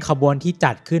ต่เป็นขบวนที่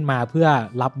จัดขึ้นมาเพื่อ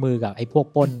รับมือกับไอ้พวก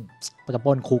ป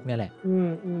ล้นคุกเนี่ยแหละ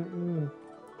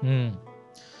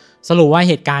สรุปว่า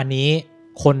เหตุการณ์นี้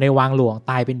คนในวังหลวง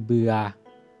ตายเป็นเบื่อ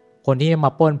คนที่ม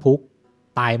าปล้นคุก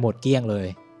ตายหมดเกลี้ยงเลย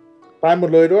ตายหมด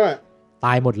เลยด้วยต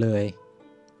ายหมดเลย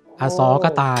อาซอก็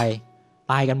ต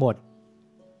ายกันหมด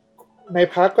ใน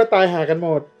พักก็ตายหากันหม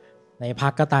ดในพั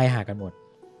กก็ตายหากันหมด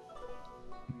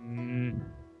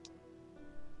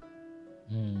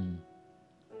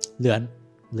เหลื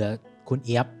อคุณเ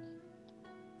อียบ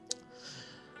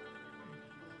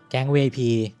แก๊ง VIP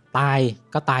ตาย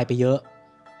ก็ตายไปเยอะ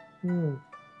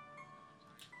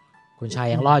คุณชาย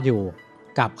ยังรอดอยู่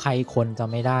กับใครคนจ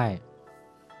ำไม่ได้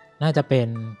น่าจะเป็น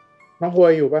น้องฮว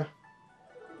ยอยู่ปะ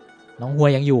น้องฮวย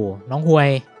ยังอยู่น้องฮวย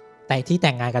แต่ที่แ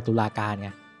ต่งงานกับตุลาการไง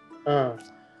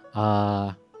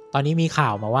ตอนนี้มีข่า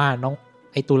วมาว่าน้อง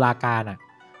ไอตุลาการอ่ะ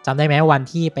จำได้ไหมวัน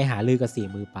ที่ไปหาลือกับสี่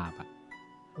มือปราบอ่ะ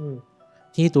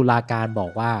ที่ตุลาการบอ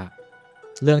กว่า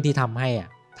เรื่องที่ทำให้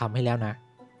แล้วนะ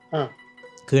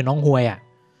คือน้องฮวยอ่ะ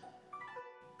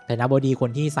เสนาบดีคน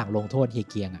ที่สั่งลงโทษเฮีย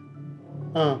เกียงอ่ะ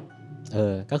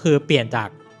ก็คือเปลี่ยนจาก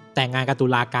แต่งงานกับตุ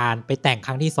ลาการไปแต่งค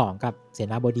รั้งที่2กับเส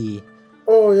นาบดีโ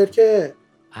อ้ยแค่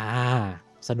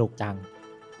สนุกจัง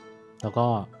แล้วก็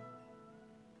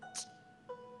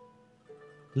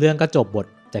เรื่องก็จบบท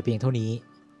แต่เพียงเท่านี้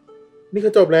นี่ก็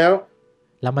จบแล้ว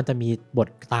มันจะมีบท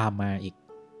ตามมาอีก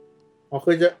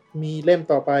คือจะมีเล่ม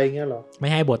ต่อไปเงี้ยเหรอไม่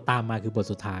ให้บทตามมาคือบท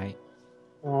สุดท้าย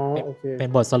โอเคเป็น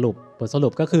บทสรุ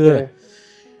ปก็คือ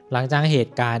หลังจากเห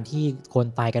ตุการณ์ที่คน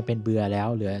ตายกันเป็นเบื่อแล้ว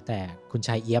เหลือแต่คุณช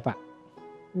ายเอี๊ยบ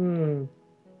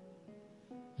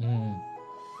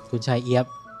คุณชายเอี๊ยบ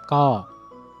ก็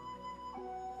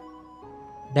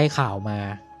ได้ข่าวมา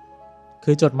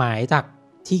คือจดหมายจาก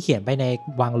ที่เขียนไปใน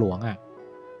วังหลวง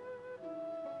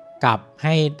กับใ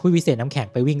ห้ผู้พิเศษน้ำแข็ง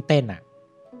ไปวิ่งเต้น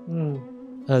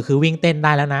คือวิ่งเต้นไ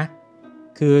ด้แล้วนะ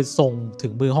คือส่งถึ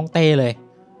งมือฮ่องเต้เลย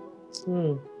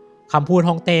คำพูด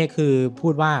ฮ่องเต้คือพู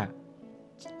ดว่า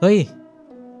เฮ้ย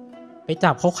ไป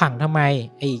จับเขาขังทำไม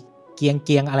ไอ้เกี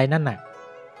ยงอะไรนั่นน่ะ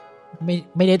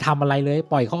ไม่ได้ทำอะไรเลย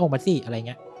ปล่อยเขาออกมาสิอะไรเ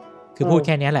งี้ยคือพูดแ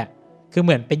ค่นี้แหละคือเห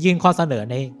มือนไปยื่นข้อเสนอ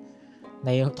ใน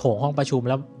โถงห้องประชุม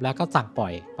แล้วก็สั่งปล่อ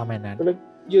ยประมาณนั้น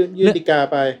ยื่นฎีกา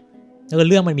ไป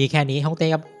เรื่องมันมีแค่นี้ฮ่องเต้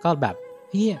ก็แบบ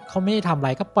เฮ้ยเขาไม่ได้ทำอะไร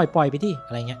ก็ปล่อยไปดิอ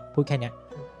ะไรเงี้ยพูดแค่นี้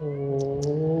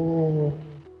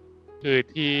คือ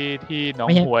ที่น้อง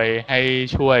หวยให้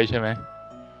ช่วยใช่ไหม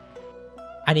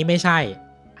อันนี้ไม่ใช่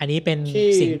อันนี้เป็น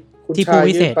สิ่งที่ผู้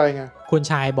วิเศษคุณ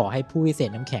ชายบอกให้ผู้วิเศษ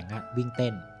น้ำแข็งวิ่งเต้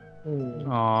น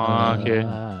โอเค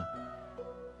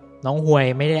น้องหวย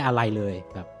ไม่ได้อะไรเลย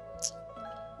แ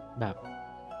บบ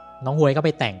น้องหวยก็ไป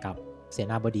แต่งกับเส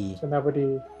นาบดี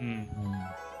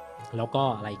แล้วก็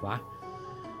อะไรอีกวะ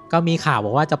ก็มีข่าวบ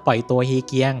อกว่าจะปล่อยตัวเฮีย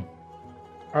เกียง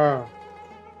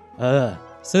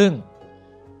ซึ่ง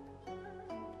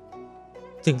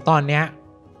ถึงตอนเนี้ย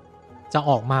จะ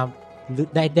ออกมา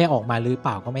ได้ออกมาหรือเป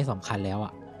ล่าก็ไม่สำคัญแล้ว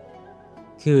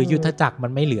คือยุทธจักรมั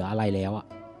นไม่เหลืออะไรแล้ว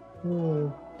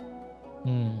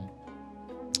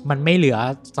มันไม่เหลือ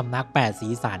สำนัก8สี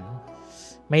สัน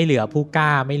ไม่เหลือผู้กล้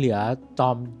าไม่เหลือจอ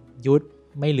มยุทธ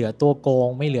ไม่เหลือตัวโกง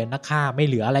ไม่เหลือนักฆ่าไม่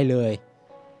เหลืออะไรเลย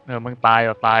มึงตา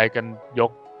ยกันย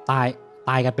กต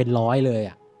ายกันเป็น100เลย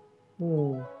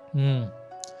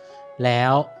แล้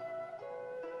ว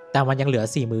แต่มันยังเหลือ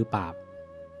4มือปราบ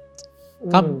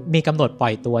ก็มีกำหนดปล่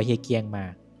อยตัวเฮียเกียงมา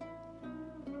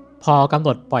พอกำหน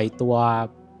ดปล่อยตัว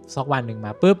สักวันหนึ่งม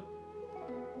าปุ๊บ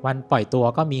วันปล่อยตัว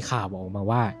ก็มีข่าวออกมา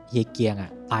ว่าเฮียเกียง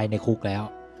ตายในคุกแล้ว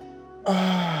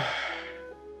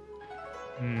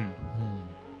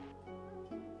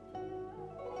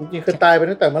จริงๆคือตายไป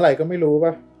ตั้งแต่เมื่อไหร่ก็ไม่รู้ป่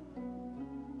ะ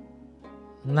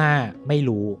น่าไม่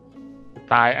รู้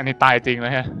ตายอันนี้ตายจริงแล้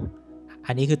วฮะ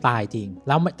อันนี้คือตายจริงแ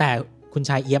ล้วแต่คุณ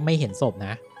ชายเอี๊ยบไม่เห็นศพน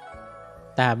ะ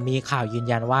แต่มีข่าวยืน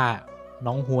ยันว่า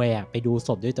น้องฮวยไปดูศ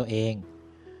พด้วยตัวเอง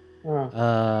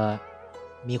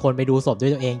มีคนไปดูศพด้ว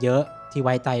ยตัวเองเยอะที่ไ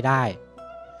ว้ใจได้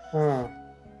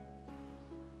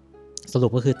สรุ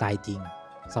ปก็คือตายจริง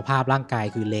สภาพร่างกาย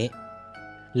คือเ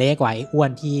ละกว่าไอ้อ้วน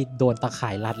ที่โดนตะข่า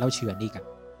ยรัดแล้วเฉือนอีก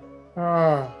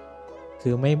คื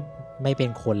อไม่เป็น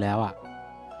คนแล้ว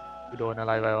โดนอะ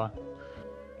ไรไปวะ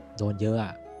โดนเยอะ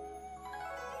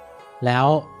แล้ว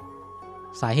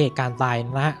สาเหตุการตาย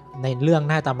ในเรื่อง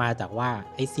น่าจะมาจากว่า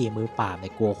ไอ้4มือปราบ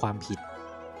กลัวความผิด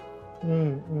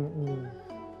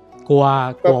กลัว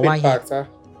ว่าเ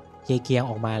ฮียเกียง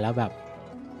ออกมาแล้วแบบ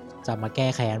จะมาแก้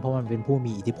แค้นเพราะมันเป็นผู้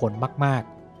มีอิทธิพลมาก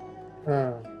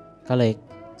ๆก็เลย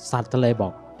สัตว์ก็เลยบอ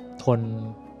กทน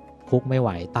คุกไม่ไหว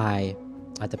ตาย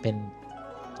อาจจะเป็น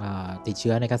ติดเ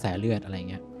ชื้อในกระแสเลือดอะไร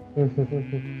เงี้ย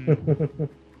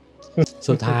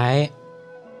สุดท้าย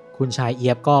คุณชายเอี๊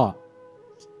ยบก็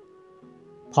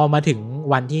พอมาถึง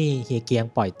วันที่เฮียเกียง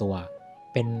ปล่อยตัว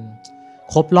เป็น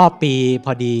ครบรอบปีพ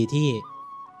อดีที่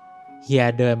เฮีย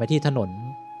เดินมาที่ถนน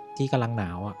ที่กำลังหนา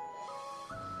ว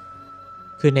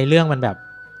คือในเรื่องมันแบบ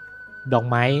ดอก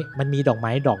ไม้มันมีดอกไ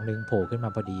ม้ดอกนึงโผล่ขึ้นมา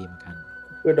พอดีเหมือนกัน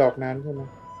คือดอกนั้นใช่ไหม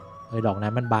ดอกนั้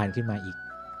นมันบานขึ้นมาอีก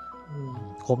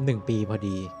ครบ1 ปีพอ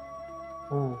ดี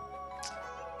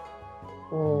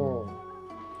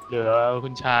เหลือคุ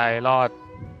ณชายรอ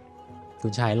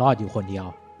ดอยู่คนเดียว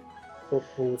โคตร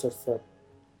คูลสัส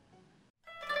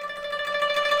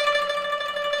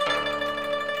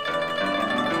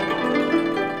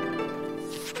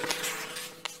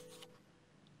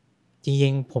จริ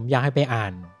งๆผมอยากให้ไปอ่า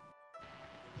น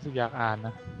อยากอ่านน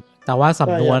ะแต่ว่าส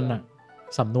ำนวน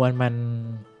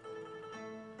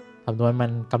มั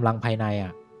นกำลังภายในอ่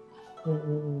ะ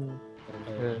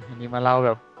อันนี้มาเล่าแบ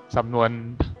บสำนวน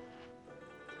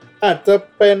อาจจะ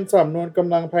เป็นสำนวนก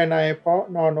ำลังภายในเพราะ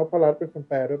นนพรัตน์เป็นคน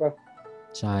แปลด้วยป่ะ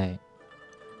ใช่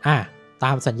ต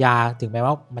ามสัญญาถึงแม้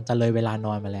ว่ามันจะเลยเวลาน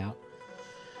อนมาแล้ว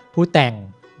ผู้แต่ง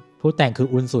คือ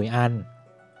อุนสุยอัน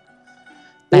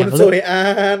อุนสุย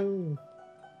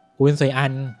อั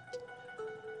น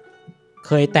เ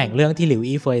คยแต่งเรื่องที่หลิว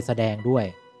อี้เฟยแสดงด้วย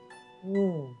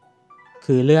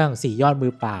คือเรื่อง4 ยอดมื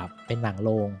อปราบเป็นหนังโร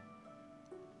ง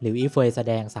หลิวอี้เฟยแส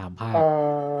ดง3 ภาค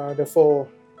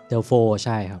The Four ใ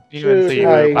ช่ครับนี่เป็น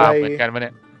4 มือปราบเหมือนกันมั้ยเ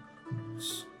นี่ย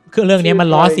คือเรื่องนี้มัน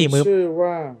ล้อ4 มือ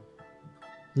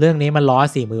เรื่องนี้มันล้อ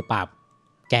4 มือปราบ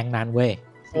แก๊งนั้นเว้ย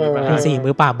คือ4 มื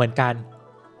อปราบเหมือนกัน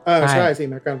ใช่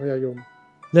4 มือการพยายม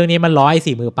เรื่องนี้มันล้อไอ้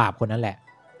4 มือปราบคนนั้นแหละ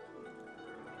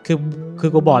คือ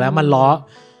กูบอกแล้วมันล้อ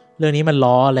เรื่องนี้มัน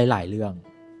ล้อหลายๆเรื่อง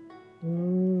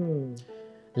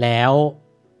แล้ว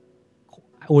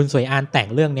อุนสวยอานแต่ง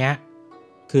เรื่องเนี้ย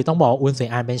คือต้องบอกอุนสวย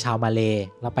อานเป็นชาวมาเล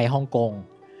แล้วไปฮ่องกง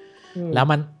แล้ว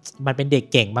มันเป็นเด็ก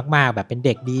เก่งมากๆแบบเป็นเ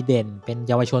ด็กดีเด่นเป็น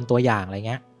เยาวชนตัวอย่างอะไร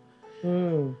เงี้ย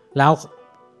แล้ว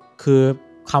คือ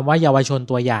คำว่าเยาวชน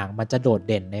ตัวอย่างมันจะโดด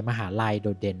เด่นในมหาลัยโด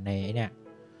ดเด่นในเนี่ย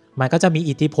มันก็จะมี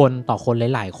อิทธิพลต่อคน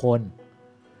หลายๆคน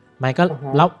มันก็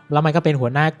แล้วมันก็เป็นหั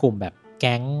วหน้ากลุ่มแบบแ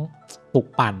ก๊งปลุก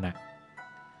ปั่นอ่ะ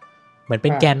เหมือนเป็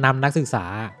นแกนนำนักศึกษา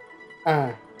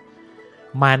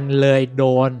มันเลยโด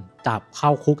นจับเข้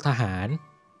าคุกทหาร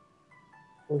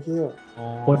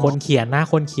คนเขียนนะ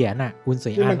คนเขียนอ่ะอุนส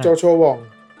วยอันโจโฉวอง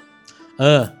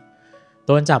โ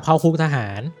ดนจับเข้าคุกทหา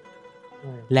ร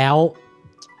แล้ว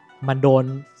มันโดน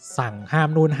สั่งห้าม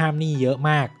นู่นห้ามนี่เยอะ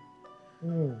มาก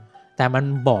แต่มัน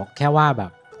บอกแค่ว่าแบ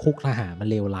บคุกทหารมัน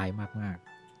เลวร้ายมาก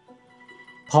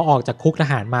ๆพอออกจากคุกท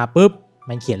หารมาปุ๊บ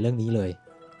มันเขียนเรื่องนี้เลย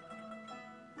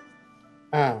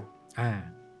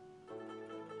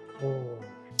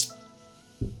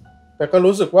แต่ก็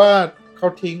รู้สึกว่าเขา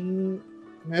ทิ้ง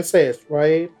เมสเสจไว้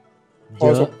พอ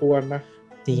สมควรนะ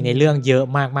จริงในเรื่องเยอะ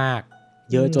มาก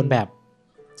ๆเยอะจนแบบ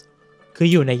คือ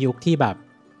อยู่ในยุคที่แบบ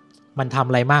มันทำ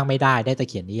อะไรมากไม่ได้แต่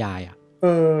เขียนนิยายอ่ะ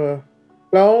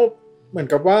แล้วเหมือน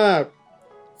กับว่า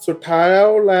สุดท้าย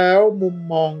แล้วมุม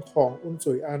มองของอุน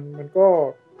สุยอันมันก็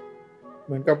เห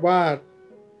มือนกับว่า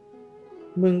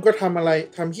มึงก็ท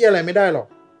ำเหี้ยอะไรไม่ได้หรอก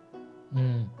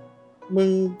มึง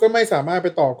ก็ไม่สามารถไป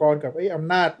ต่อกรกับไอ้อ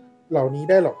ำนาจเหล่านี้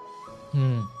ได้หรอก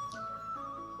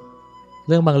เ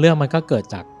รื่องบางเรื่องมันก็เกิด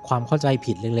จากความเข้าใจ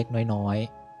ผิดเล็กๆน้อย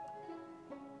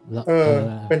ๆแล้ว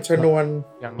เป็นชนวน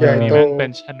อย่างนี้มันเป็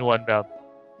นชนวนแบบ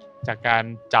จากการ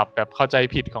จับแบบเข้าใจ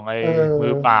ผิดของไอ้มื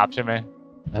อปราบใช่ไหม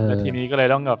แล้วทีนี้ก็เลย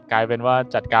ต้องแบบกลายเป็นว่า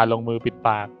จัดการลงมือปิดป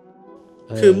าก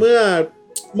คือเ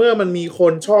มื่อมันมีค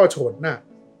นช่อฉนน่ะ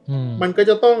มันก็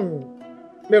จะต้อง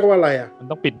เรียกว่าอะไรอ่ะมัน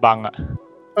ต้องปิดบังอ่ะ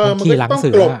มันก็ต้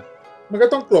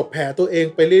องกลบแผลตัวเอง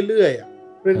ไปเรื่อยๆอ่ะ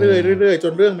เรื่อยๆจ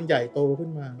นเรื่องมันใหญ่โตขึ้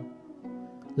นมา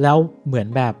แล้วเหมือน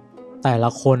แบบแต่ละ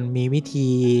คนมีวิธี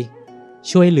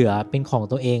ช่วยเหลือเป็นของ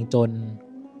ตัวเองจน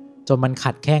มัน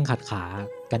ขัดแข้งขัดขา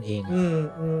กันเอง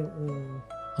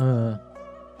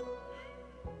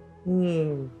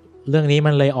เรื่องนี้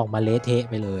มันเลยออกมาเละเทะ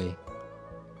ไปเลย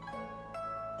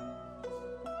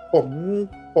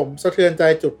ผมสะเทือนใจ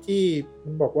จุดที่มั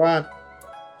นบอกว่า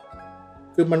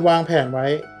คือมันวางแผนไว้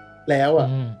แล้วอ่ะ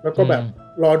แล้วก็แบบ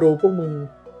รอดูพวกมึง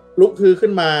ลุกฮือขึ้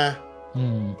นมา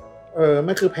ไ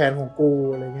ม่คือแผนของกู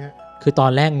อะไรเงี้ยคือตอ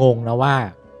นแรกงงนะว่า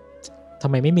ทำ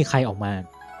ไมไม่มีใครออกมา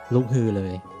ลุกฮือเล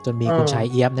ยจนมีคุณชาย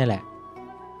เอี๊ยบนี่แหละ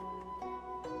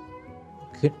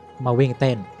ขึ้นมาวิ่งเ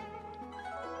ต้น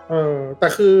แต่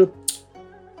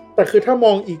คือถ้าม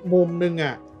องอีกมุมนึง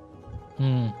อ่ะ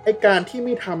ไอการที่ไ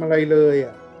ม่ทำอะไรเลย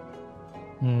อ่ะ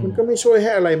มันก็ไม่ช่วยให้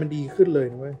อะไรมันดีขึ้นเลย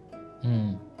นะเว้ย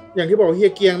อย่างที่บอกเฮี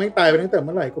ยเกียงแม่งตายไปตั้งแต่เ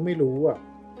มื่อไหร่ก็ไม่รู้อ่ะ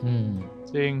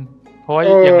จริงเพราะว่า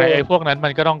อย่างไรไอ้พวกนั้นมั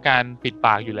นก็ต้องการปิดป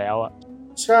ากอยู่แล้วอ่ะ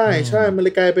ใช่ใช่มันเล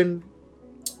ยกลายเป็น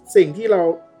สิ่งที่เรา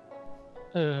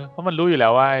เพราะมันรู้อยู่แล้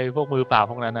วว่าไอ้พวกมือปราบ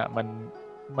พวกนั้นอ่ะ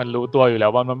มันรู้ตัวอยู่แล้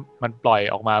วว่ามันปล่อย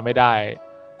ออกมาไม่ได้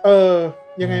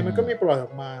ยังไงมันก็ไม่ปล่อยอ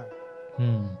อกมา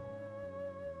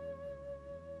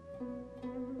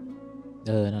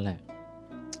นั่นแหละ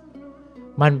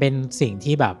มันเป็นสิ่ง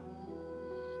ที่แบบ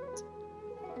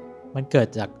มันเกิด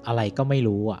จากอะไรก็ไม่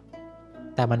รู้อ่ะ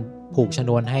แต่มันผูกชน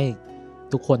วนให้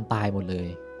ทุกคนตายหมดเลย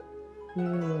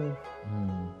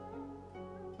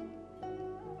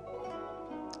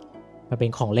มันเป็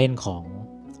นของเล่นของ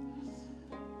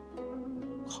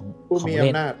ผู้มีอ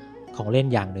ำนาจของเล่น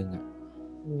อย่างหนึ่งอ่ะ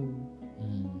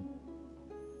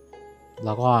แ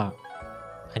ล้วก็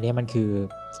อันนี้มันคือ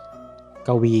ก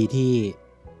วีที่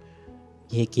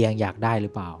เฮเกียงอยากได้หรื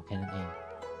อเปล่าแค่นั้นเอง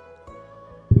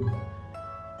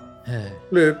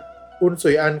หรืออุนสุ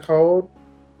ยอันเขา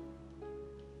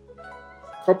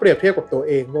เปรียบเทียบกับตัว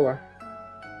เองป่ะวะ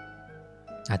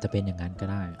อาจจะเป็นอย่างนั้นก็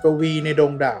ได้กวีในด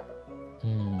งดาบ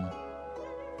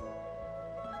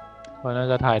เพราะน่า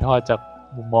จะถ่ายทอดจาก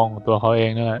มุมมองของตัวเขาเอง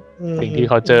นั่นแหละสิ่งที่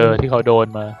เขาเจอที่เขาโดน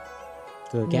มา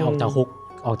คือแกออกจาก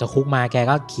คุกมาแก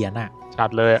ก็เขียนอ่ะชัด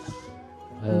เลยอ่ะ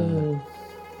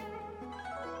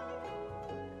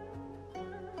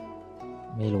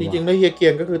ไม่รู้จริงๆแล้วเฮียเกี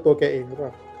ยงก็คือตัวแกเองหรือเปล่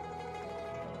า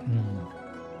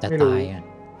แต่ตายอ่ะ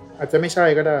อาจจะไม่ใช่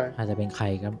ก็ได้อาจจะเป็นใคร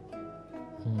ก็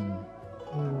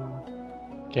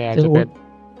แกจะเป็น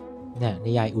เนี่ย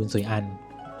นิยายอุนสุยอัน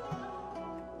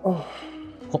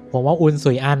ผมว่าอุน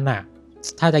สุยอันน่ะ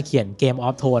ถ้าจะเขียนเกมออ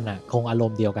ฟโทนน่ะคงอาร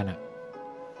มณ์เดียวกันอ่ะ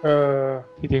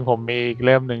ที่จริงผมมีอีกเ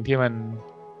ล่มหนึ่งที่มัน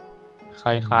ค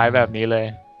ล้ายๆแบบนี้เลย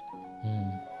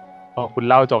พอคุณ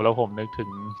เล่าจบแล้วผมนึกถึง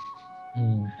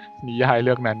นิยายเ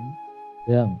รื่องนั้นเ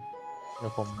ดี๋ย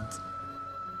วผม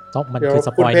ต้องมันคือส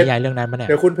ปอยนิยายเรื่องนั้นมั้ยเนี่ย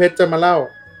เดี๋ยวคุณเพชรจะมาเล่า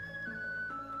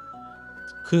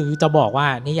คือจะบอกว่า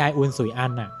นิยายอุนสุยอั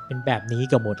นน่ะเป็นแบบนี้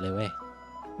เกือบหมดเลยเว้ย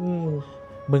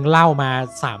มึงเล่ามา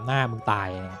3หน้ามึงตาย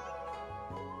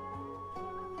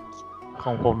ข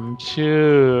องผมชื่อ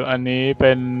อันนี้เ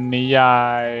ป็นนิยา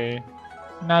ย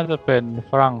น่าจะเป็น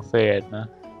ฝรั่งเศสนะ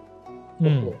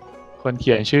คนเ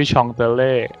ขียนชื่อชองเตเ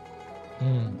ล่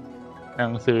หนั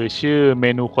งสือชื่อเม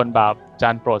นูคนบาปจา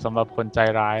นโปรดสำหรับคนใจ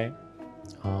ร้าย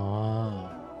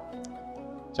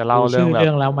จะเล่าเรื่อ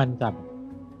งแล้วมันจับ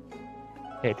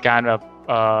เหตุการณ์แบบ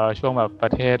ช่วงแบบปร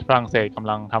ะเทศฝรั่งเศสกำ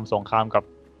ลังทำสงครามกับ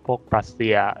พวกรัสเซี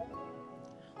ย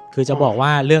คือจะบอกว่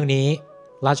าเรื่องนี้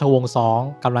ราชวงศ์ซ้อง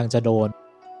กำลังจะโดน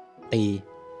ตี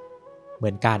เหมื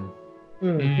อนกัน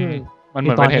มันเห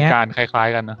มือนเป็นเหตุการณ์คล้าย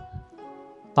ๆกันนะ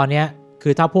ตอนนี้คื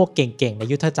อถ้าพวกเก่งๆใน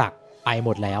ยุทธจักรไปหม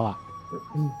ดแล้วอ่ะ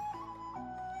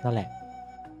นั่นแหละ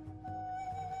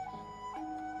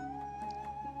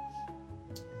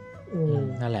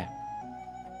นั่นแหละ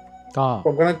ก็ผ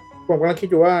มกำลังคิด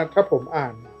อยู่ว่าถ้าผมอ่า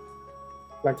น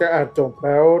หลังจากอ่านจบแ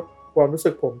ล้วความรู้สึ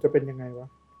กผมจะเป็นยังไงวะ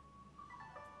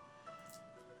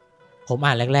ผม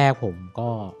อ่านแรกๆผมก็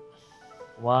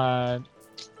ว่า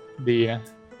ดีนะ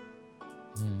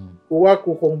กูว่า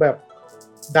กูคงแบบ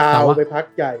ดาวไปพัก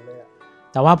ใหญ่เลย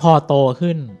แต่ว่าพอโต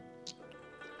ขึ้น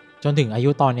จนถึงอายุ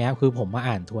ตอนนี้คือผมมา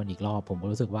อ่านทวนอีกรอบผมก็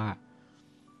รู้สึกว่า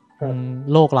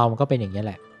โลกเรามันก็เป็นอย่างนี้แ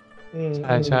หละ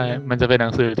ใช่มันจะเป็นหนั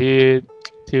งสือ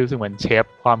ที่รู้สึกเหมือนเชฟ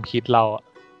ความคิดเรา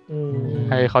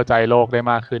ให้เข้าใจโลกได้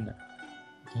มากขึ้น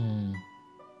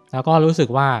แล้วก็รู้สึก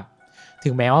ว่าถึ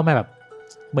งแม้ว่ามันแบบ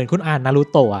เหมือนคุณอ่านนารู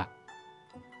โตะอ่ะ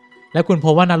แล้วคุณพ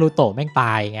บว่านารูโตะแม่งต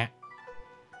ายอย่างเงี้ย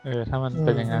ถ้ามันเ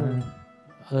ป็นอย่างนั้น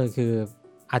คือ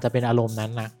อาจจะเป็นอารมณ์นั้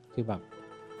นนะคือแบบ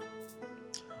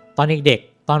ตอนเด็ก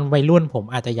ๆตอนวัยรุ่นผม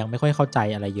อาจจะยังไม่ค่อยเข้าใจ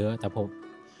อะไรเยอะแต่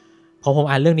พอผม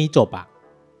อ่านเรื่องนี้จบอ่ะ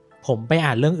ผมไปอ่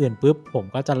านเรื่องอื่นปุ๊บผม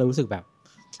ก็จะรู้สึกแบบ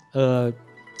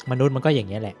มนุษย์มันก็อย่าง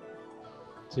เงี้ยแหละ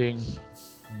จริง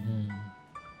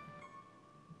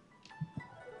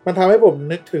มันทำให้ผม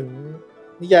นึกถึง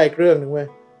นิยายเรื่องนึงเว้ย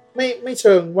ไม่เ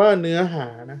ชิงว่าเนื้อหา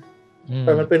นะแ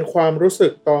ต่มันเป็นความรู้สึ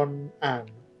กตอนอ่าน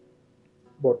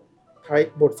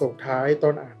บทส่งท้ายตอ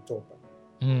นอ่านจบ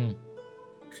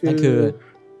คือ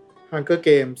Hunger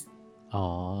Games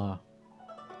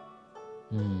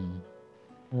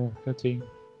ก็จริง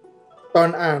ตอน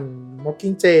อ่าน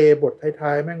Mockingjay บทท้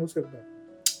ายๆแม่งรู้สึกแบบ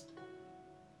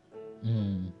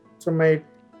ทำไ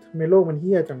มโลกมันเ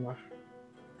หี้ยจังวะ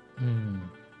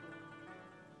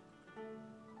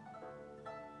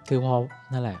คือพอ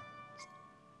นั่นแหละ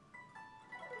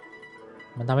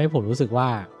มันทำให้ผมรู้สึกว่า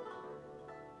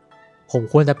ผม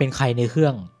ควรจะเป็นใครในเรื่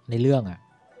องอ่ะ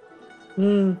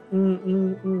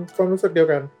ความรู้สึกเดียว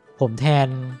กันผมแ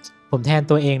ทน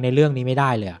ตัวเองในเรื่องนี้ไม่ได้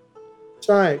เลยอ่ะใ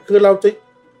ช่คือ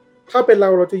ถ้าเป็นเรา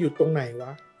จะอยู่ตรงไหนว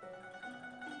ะ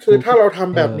คือถ้าเราท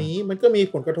ำแบบนี้มันก็มี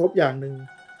ผลกระทบอย่างนึง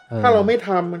ถ้าเราไม่ท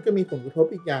ำมันก็มีผลกระทบ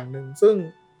อีกอย่างนึงซึ่ง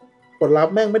ผลลัพ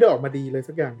ธ์แม่งไม่ได้ออกมาดีเลย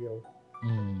สักอย่างเดียว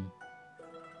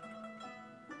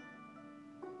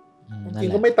จริ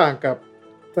งก็ไม่ต่างกับ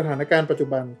สถานการณ์ปัจจุ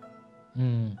บัน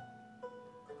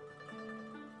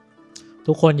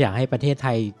ทุกคนอยากให้ประเทศไท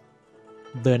ย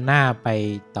เดินหน้าไป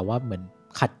แต่ว่าเหมือน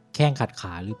ขัดแข้งขัดข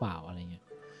าหรือเปล่าอะไรเงี้ย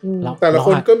แต่ละค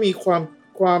นก็มีค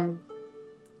วาม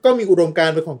ก็มีอุดมการ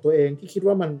ณ์เป็นของตัวเองที่คิด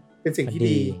ว่ามันเป็นสิ่งที่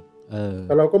ดีแ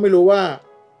ต่เราก็ไม่รู้ว่า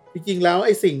จริงๆแล้วไ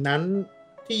อ้สิ่งนั้น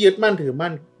ที่ยึดมั่นถือมั่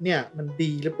นเนี่ยมัน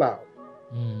ดีหรือเปล่า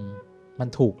มัน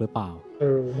ถูกหรือเปล่า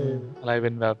อะไรเป็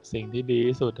นแบบสิ่งที่ดี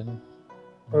ที่สุดนะ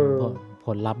ผ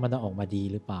ลลัพธ์มันจะออกมาดี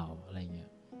หรือเปล่าอะไรเงี้ย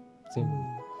ซึ่ง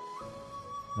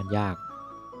มันยาก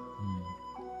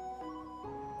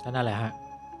ก็นั่นแหละฮะ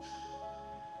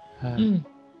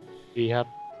ดีครับ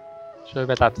ช่วยไ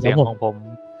ปตัดเสียงของผม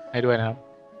ให้ด้วยนะครับ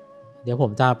เดี๋ยวผ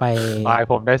มจะไป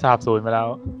ผมได้สาบสูญไปแล้ว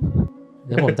เ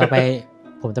ดี๋ยวผมจะไ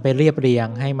ปเรียบเรียง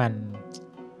ให้มัน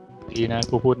ดีนะ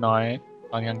กูพูดน้อย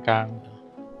ตอนกลาง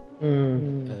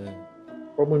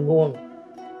เพราะมึงง่วง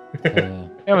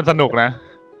มันสนุกนะ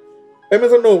มั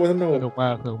นสนุกมากส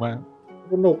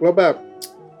นุกแล้วแบบ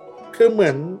คือเหมื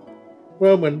อน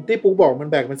ที่ปุ๊กบอกมัน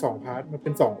แบ่งเป็น2พาร์ทมันเป็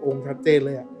น2องค์ชัดเจนเ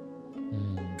ลยอ่ะ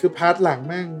คือพาร์ทหลัง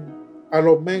แม่งอาร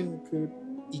มณ์แม่งคือ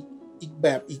อีกแบ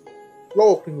บอีกโล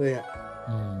กนึงเลยอ่ะ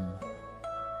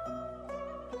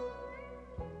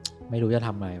ไม่รู้จะท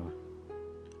ำอะไรวะ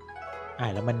อ่า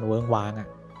นแล้วมันเวิ้งว้างอ่ะ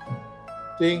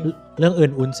จริงเรื่อง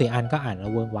อื่นเสียอันก็อ่านแล้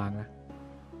วเวิ้งว้างนะ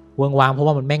เวิ้งว้างเพราะ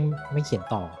ว่ามันแม่งไม่เขียน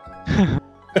ต่อ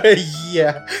เหี้ย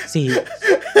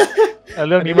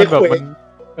เรื่องนี้มันแบบ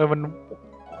มัน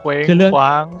เคว้งค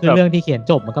ว้างคือเรื่องที่เขียน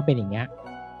จบมันก็เป็นอย่างเงี้ย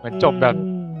เหมือนจบแ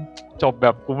บ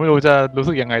บกูไม่รู้จะรู้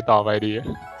สึกยังไงต่อไปดี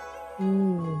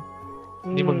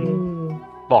นี่มึง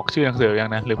บอกชื่อหนังสือยั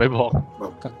งนะหรือไม่บอก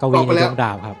กวีในดวงด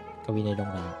าวครับกวีในดวง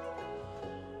ดาว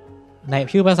ใน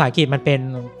ชื่อภาษาอังกฤษมันเป็น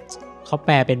เขาแป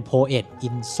ลเป็น poet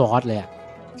in source เลยอ่ะ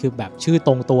คือแบบชื่อต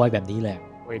รงตัวแบบนี้เลย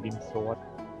poet in source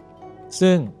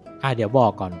ซึ่งเดี๋ยวบอ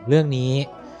กก่อนเรื่องนี้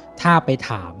ถ้าไป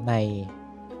ถามใน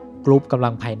กลุ่มกำลั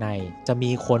งภายในจะมี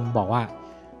คนบอกว่า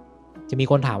จะมี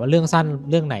คนถามว่าเรื่องสั้น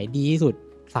เรื่องไหนดีที่สุด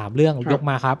3เรื่องยก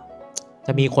มาครับจ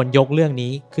ะมีคนยกเรื่อง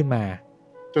นี้ขึ้นมา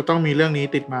จะต้องมีเรื่องนี้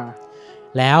ติดมา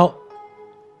แล้ว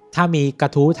ถ้ามีกร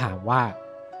ะทู้ถามว่า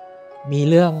มี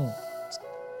เรื่อง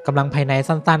กำลังภายใน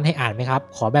สั้นๆให้อ่านไหมครับ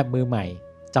ขอแบบมือใหม่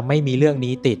จะไม่มีเรื่อง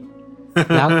นี้ติด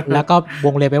แล้วก็ว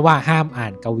งเล็บไว้ว่าห้ามอ่า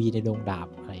นกวีในดวงดาว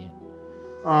อะไร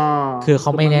คือเข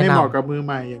าไม่แนะนำไม่เหมาะกับมือใ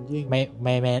หม่อย่างยิ่งไ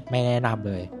ม่แนะนำ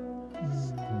เลย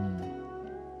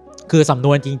คือสำน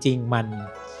วนจริงๆ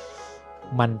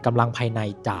มันกำลังภายใน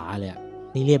จ๋าเลย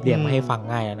นี่เรียบเรียงมาให้ฟัง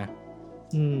ง่ายแล้วนะ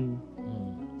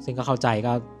ซึ่งก็เข้าใจ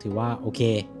ก็ถือว่าโอเค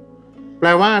แปล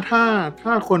ว่าถ้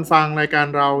าคนฟังรายการ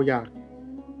เราอยาก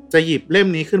จะหยิบเล่ม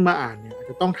นี้ขึ้นมาอ่านเนี่ยอาจ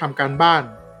จะต้องทำการบ้าน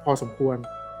พอสมควร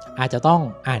อาจจะต้อง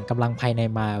อ่านกำลังภายใน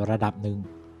มาระดับหนึ่ง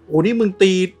โอ้นี่มึง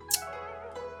ตี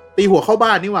หัวเข้าบ้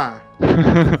านนี่หว่า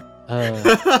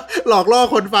หลอกล่อ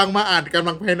คนฟังมาอ่านกำ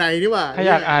ลังภายในนี่หว่าถ้า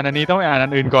อยากอ่านอันนี้ต้องอ่านอั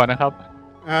นอื่นก่อนนะครับ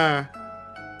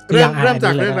เริ่มจ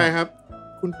ากเรื่องอะไรครับ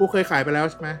คุณปุ๊กเคยขายไปแล้ว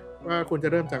ใช่ไหมว่าคุณจะ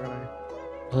เริ่มจากอะไร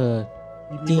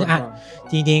จ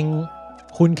ริง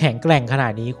คุณแข็งแกร่งขนา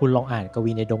ดนี้คุณลองอ่านก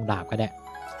วีในดงดาบก็ได้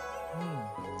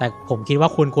แต่ผมคิดว่า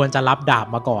คุณควรจะรับดาบ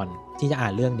มาก่อนที่จะอ่า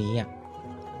นเรื่องนี้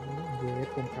ไม่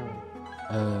คว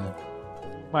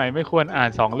รอ่าน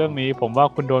2เรื่องนี้ผมว่า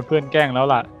คุณโดนเพื่อนแกล้งแล้ว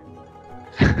ล่ะ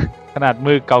ขนาด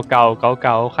มือเก่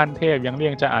าขั้นเทพยังเลี่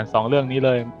ยงจะอ่าน2เรื่องนี้เล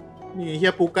ยนี่เฮี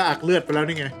ยปุ๊กก็อักเลือดไปแล้ว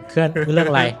นี่ไงเรื่อง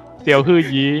อะไรเสี่ยวฮื่อ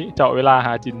ยีเจาะเวลาห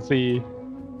าจินซี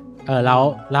แ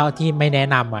ล้วที่ไม่แนะ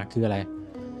นำคืออะไร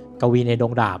กวีในด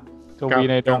งดาบ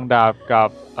กับ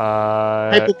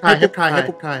ให้ปุ๊กท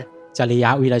ายจริย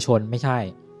ะวีรชนไม่ใช่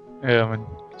มัน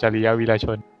จริยะวีรช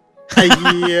นไอ้เ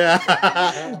หี้ย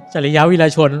จริยะวีร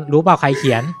ชนรู้เปล่าใครเ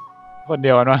ขียนคนเดี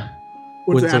ยวกันวะ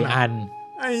คุณเจอัน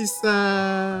ไอ้สั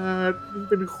สมึง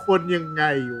เป็นคนยังไง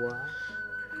วะ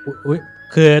อุ๊ย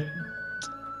คือ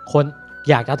คน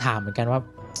อยากจะถามเหมือนกันว่า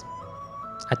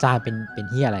อาจารย์เป็น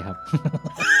เหี้ยอะไรครับ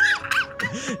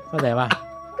เข้าใจป่ะ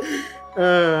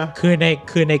คือ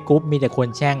ในกรุ๊ปมีแต่คน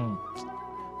แช่ง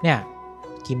เนี่ย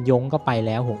กิมยงก็ไปแ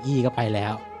ล้วหงอี้ก็ไปแล้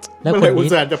วแล้วคนนี้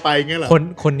จะไปงี้เหรอ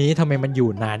คนนี้ทำไมมันอยู่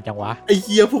นานจังวะไอ้เ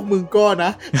หี้ยพวกมึงก็น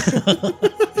ะ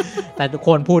แต่ทุกค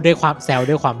นพูดด้วยความแซว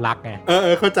ด้วยความรักไง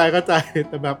เข้าใจ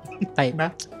แต่แบบแ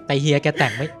ต่เฮียแกแต่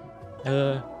งไม่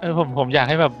ผมอยาก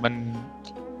ให้แบบมัน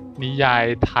นิยาย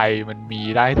ไทยมันมี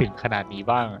ได้ถึงขนาดนี้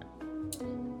บ้าง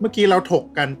เมื่อกี้เราถก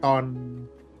กันตอน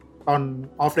อ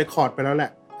อฟเรคคอร์ดไปแล้วแหล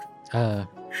ะ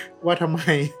ว่าทำไม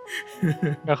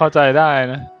ก็เข้าใจได้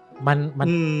นะ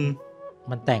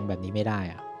มันแต่งแบบนี้ไม่ได้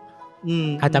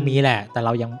อาจจะมีแหละแต่เร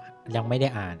ายังไม่ได้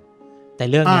อ่านแต่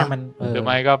เรื่องนี้มันหรือไ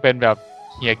ม่ก็เป็นแบบ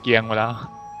เฮียเกียงมาแล้ว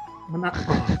มัน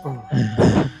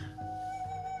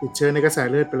ติดเชื้อในกระแส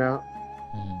เลือดไปแล้ว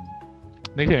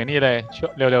นึกถึงนี่เลย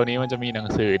เร็วๆนี้มันจะมีหนัง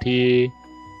สือที่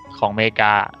ของอเมริก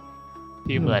า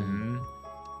ที่เหมือน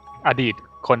อดีต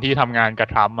คนที่ทำงานกับ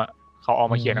ทรัมป์เขาออก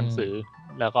มาเขียนหนังสือ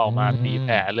แล้วก็ออกมาตีแ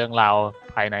ผ่เรื่องราว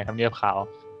ภายในทำเนียบขาว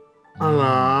อ๋อเหร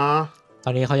อต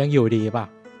อนนี้เขายังอยู่ดีป่ะ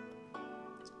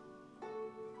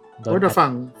แต่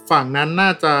ฝั่งนั้นน่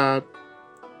า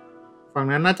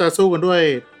จะสู้กันด้วย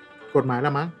กฎหมายแล้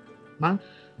วมั้ง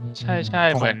ใช่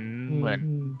เหมือน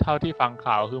เท่าที่ฟัง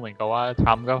ข่าวคือเหมือนกับว่าท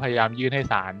รัมป์ก็พยายามยื่นให้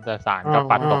ศาลแต่ศาลก็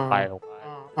ปัดตกไปออกมา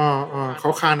เขา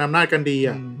คานอำนาจกันดี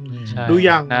อ่ะดูอ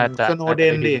ย่างสโนเด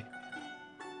นดิ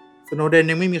สโนเดน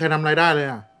ยังไม่มีใครทำอะไรได้เลย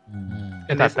อ่ะแ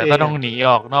ต่ก็ต้องหนีอ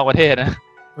อกนอกประเทศนะ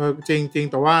จริง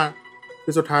แต่ว่าคื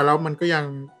อสุดท้ายแล้วมันก็ยัง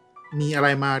มีอะไร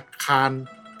มาคาน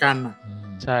กันอ่ะ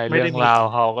ใช่เรื่องราว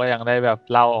เขาก็ยังได้แบบ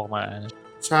เล่าออกมา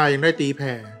ใช่ยังได้ตีแ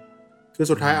ผ่คือ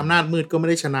สุดท้ายอำนาจมืดก็ไม่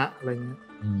ได้ชนะอะไรเงี้ย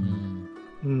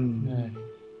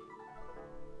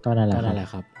ก็นั่นแหละ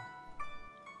ครับ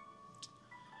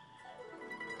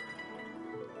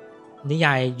นิย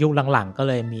ายยุคหลังๆก็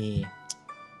เลยมี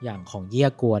อย่างของเยี่ย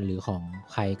กวนหรือของ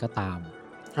ใครก็ตาม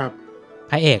ครับ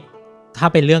พระเอกถ้า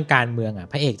เป็นเรื่องการเมืองอ่ะ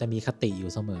พระเอกจะมีคติอ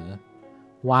ยู่เสมอ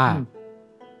ว่า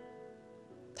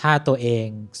ถ้าตัวเอง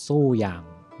สู้อย่าง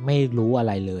ไม่รู้อะไ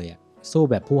รเลยอ่ะสู้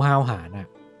แบบผู้ห้าวหาญอ่ะ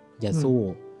อย่าสู้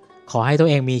ขอให้ตัว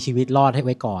เองมีชีวิตรอดให้ไ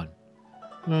ว้ก่อน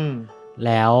แ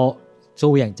ล้ว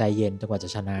สู้อย่างใจเย็นจนกว่าจะ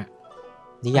ชนะ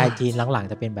นิยายจีนหลัง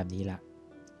ๆจะเป็นแบบนี้แหละ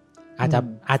อาจ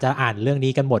จะอ่านเรื่อง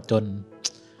นี้กันหมดจน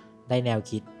ได้แนว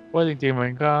คิดว่าจริงๆมั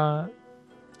นก็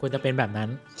ควรจะเป็นแบบนั้น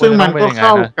ซึ่งมันก็เข้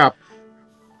า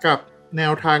กับแน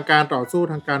วทางการต่อสู้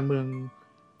ทางการเมือง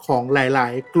ของหลา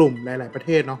ยๆกลุ่มหลายๆประเท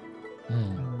ศเนาะ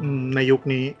ในยุค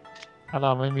นี้ถ้าเร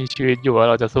าไม่มีชีวิตอยู่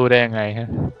เราจะสู้ได้ยังไงฮะ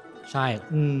ใช่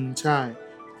ใช่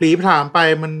ผลีผลามไป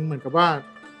มันเหมือนกับว่า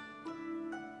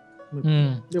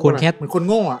คุณแค่เหมือนคน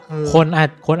โง่อ่ะคน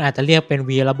อาจจะเรียกเป็น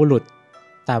วีรบุรุษ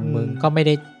แต่มึงก็ไม่ไ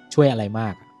ด้ช่วยอะไรมา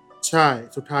กใช่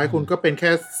สุดท้ายคุณก็เป็นแค่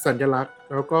สัญลักษณ์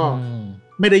แล้วก็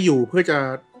ไม่ได้อยู่เพื่อจะ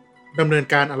ดำเนิน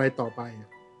การอะไรต่อไป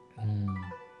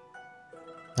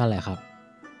นั่นแหละครับ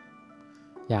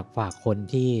อยากฝากคน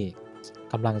ที่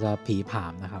กำลังจะผีผา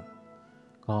มนะครับ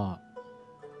ก็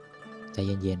ใจเ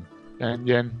ย็น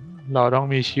เราต้อง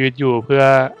มีชีวิตอยู่เพื่อ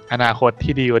อนาคต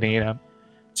ที่ดีกว่านี้นะครับ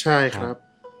ใช่ครับ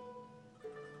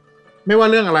ไม่ว่า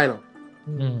เรื่องอะไรหรอก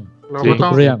เราก็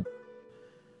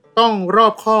ต้องรอ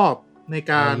บคอบใน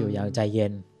การอยู่อย่างใจเย็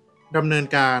นดำเนิน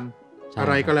การอะ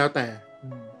ไรก็แล้วแต่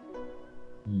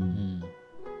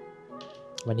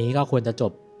วันนี้ก็ควรจะจ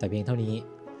บแต่เพียงเท่านี้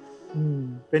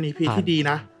เป็น EP ที่ดี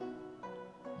นะ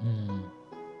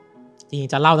จริง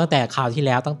ๆจะเล่าตั้งแต่คราวที่แ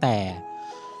ล้วตั้งแต่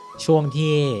ช่วง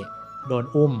ที่โดน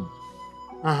อุ้ม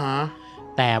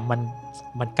แต่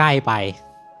มันใกล้ไป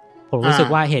ผมรู้สึก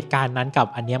ว่าเหตุการณ์นั้นกับ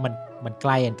อันเนี้ยมันใก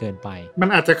ล้กันเกินไปมัน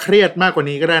อาจจะเครียดมากกว่า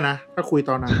นี้ก็ได้นะถ้าคุย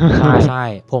ตอนนั้นใช่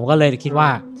ผมก็เลยคิดว่า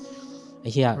ไอ้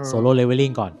เหี้ยโซโล่เลเวลลิ่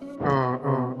งก่อน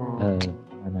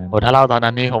อันนั้นถ้าเล่าตอน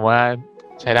นั้นนี่ผมว่า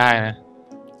ใช้ได้นะ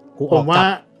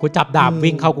กูจับดาบ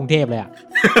วิ่งเข้ากรุงเทพเลยอ่ะ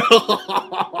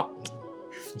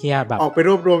เหี้ยแบบออกไปร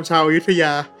วบรวมชาวอยุธย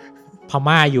าพ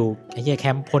ม่าอยู่ไอ้เหี้ยแค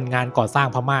มป์คนงานก่อสร้าง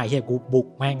พม่าไอ้เหี้ยกูบุก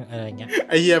แม่งอะไรอย่างเงี้ยไ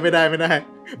อ้เหี้ยไม่ได้ไม่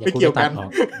เกี่ยวกัน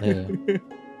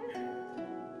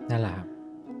นั่นแหละครับ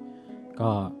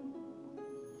ก็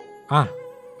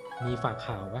มีฝาก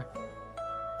ข่าวป่ะ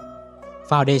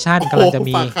Foundation กำลังจะ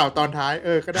มีฝากข่าวตอนท้าย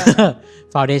ก็ได้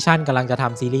Foundation กำลังจะท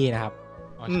ำซีรีส์นะครับ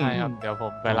ใช่ครับเดี๋ยวผ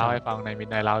มไปเล่าให้ฟังในมิด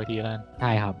ไนท์เล่าอีกทีแล้วใ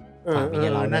ช่ครับมิดไน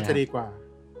ท์เล่าน่าจะดีกว่า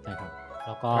ใช่ครับแ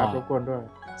ล้วก็รบกวนด้วย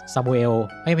ซามูเอล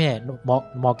ไม่ใช่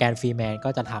มอร์แกนฟรีแมนก็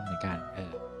จะทำเหมือนกัน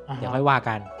เดี๋ยวค่อยว่า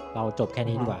กันเราจบแค่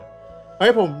นี้ดีกว่าเฮ้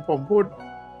ยผมพูด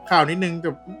ข่าวนิดนึงแต่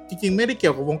จริงๆไม่ได้เกี่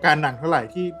ยวกับวงการหนังเท่าไหร่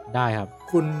ที่ได้ครับ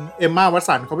คุณเอมม่าวัต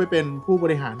สันเขาไปเป็นผู้บ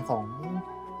ริหารของ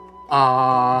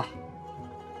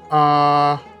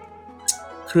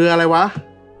เครืออะไรวะ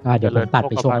เดี๋ยวผมตัด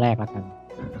ไปช่วงแรกแล้วกัน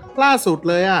ล่าสุด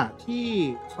เลยอ่ะที่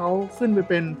เขาขึ้นไป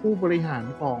เป็นผู้บริหาร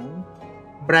ของ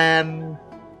แบรนด์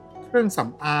เครื่องส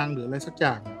ำอางหรืออะไรสักอ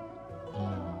ย่าง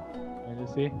ไปดู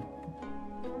สิ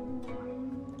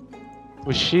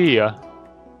กุชชี่เหรอ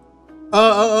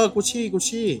กุชชี่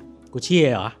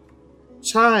เหรอ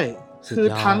ใช่คือ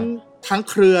ทั้ง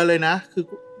เครือเลยนะคือ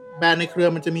แบรนด์ในเครือ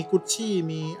มันจะมีกุชชี่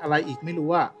มีอะไรอีกไม่รู้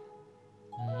อ่ะ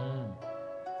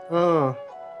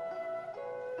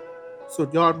สุด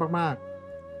ยอดมากๆ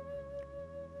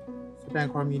แสดง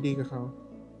ความยินดีกับเขา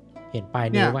เห็นป้าย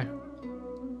นี้ป่ะ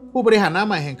ผู้บริหารหน้าใ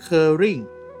หม่แห่งเคอร์ริ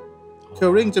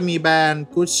งจะมีแบรนด์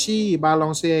กุชชี่บาลอ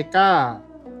งเซียก้า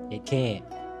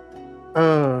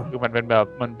คือมันเป็นแบบ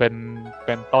มันเ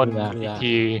ป็นต้นอีก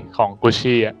ทีของกุช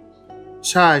ชี่อ่ะ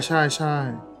ใช่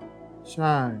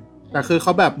แต่คือเข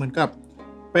าแบบเหมือนกับ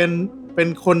เป็น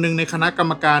คนหนึ่งในคณะกรร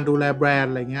มการดูแลแบรนด์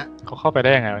อะไรเงี้ยเขาเข้าไปไ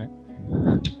ด้ยังไงวะ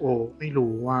โอ้ไม่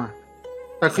รู้ว่า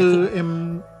แต่คือ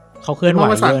เขาเคลื่อนไหว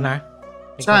เยอะนะ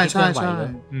ใช่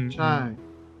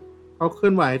เขาเคลื่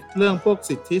อนไหวเรื่องพวก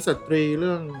สิทธิสตรีเ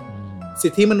รื่อง สิ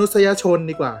ทธิมนุษยชน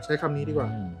ดีกว่าใช้คำนี้ดีกว่า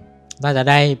น่าจะ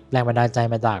ได้แรงบันดาลใจ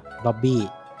มาจากบ๊อบบี้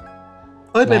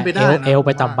เป็นไปได้นะเอลไ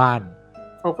ปตามบ้าน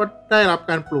เขาก็ได้รับ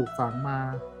การปลูกฝังมา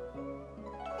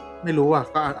ไม่รู้อ่ะ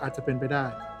ก็อาจจะเป็นไปได้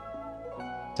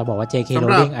จะบอกว่า JK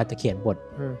Rowling อาจจะเขียนบท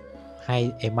ให้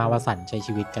เอมมาวัตสันใช้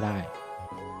ชีวิตก็ได้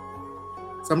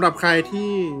สำหรับใคร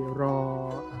ที่รอ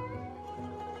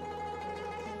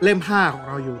เล่ม5ของเ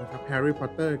ราอยู่นะครับแฮร์รี่พอต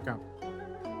เตอร์กับ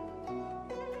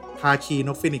ภาคีน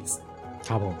กฟีนิกซ์ค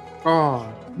รับผมก็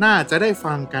น่าจะได้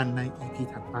ฟังกันใน EP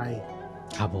ถัดไป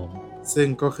ครับผมซึ่ง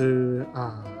ก็คือ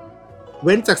เ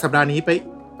ว้นจากสัปดาห์นี้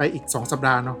ไปอีก2สัปด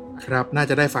าห์เนาะครับน่า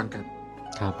จะได้ฟังกัน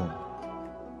ครับผม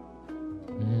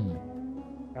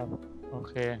ครับโอ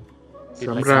เค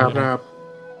สำหรับ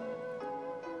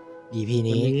EP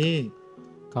นี้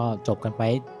ก็จบกันไป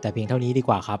แต่เพียงเท่านี้ดีก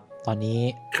ว่าครับตอนนี้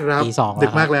ตี 2แล้วดึ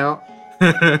กมากแล้ว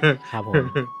ครับผม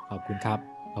ขอบคุณครับ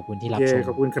ขอบคุณที่รับชม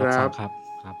ขอบคุณครับค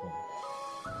รับผม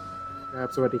ครับ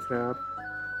สวัสดีครับ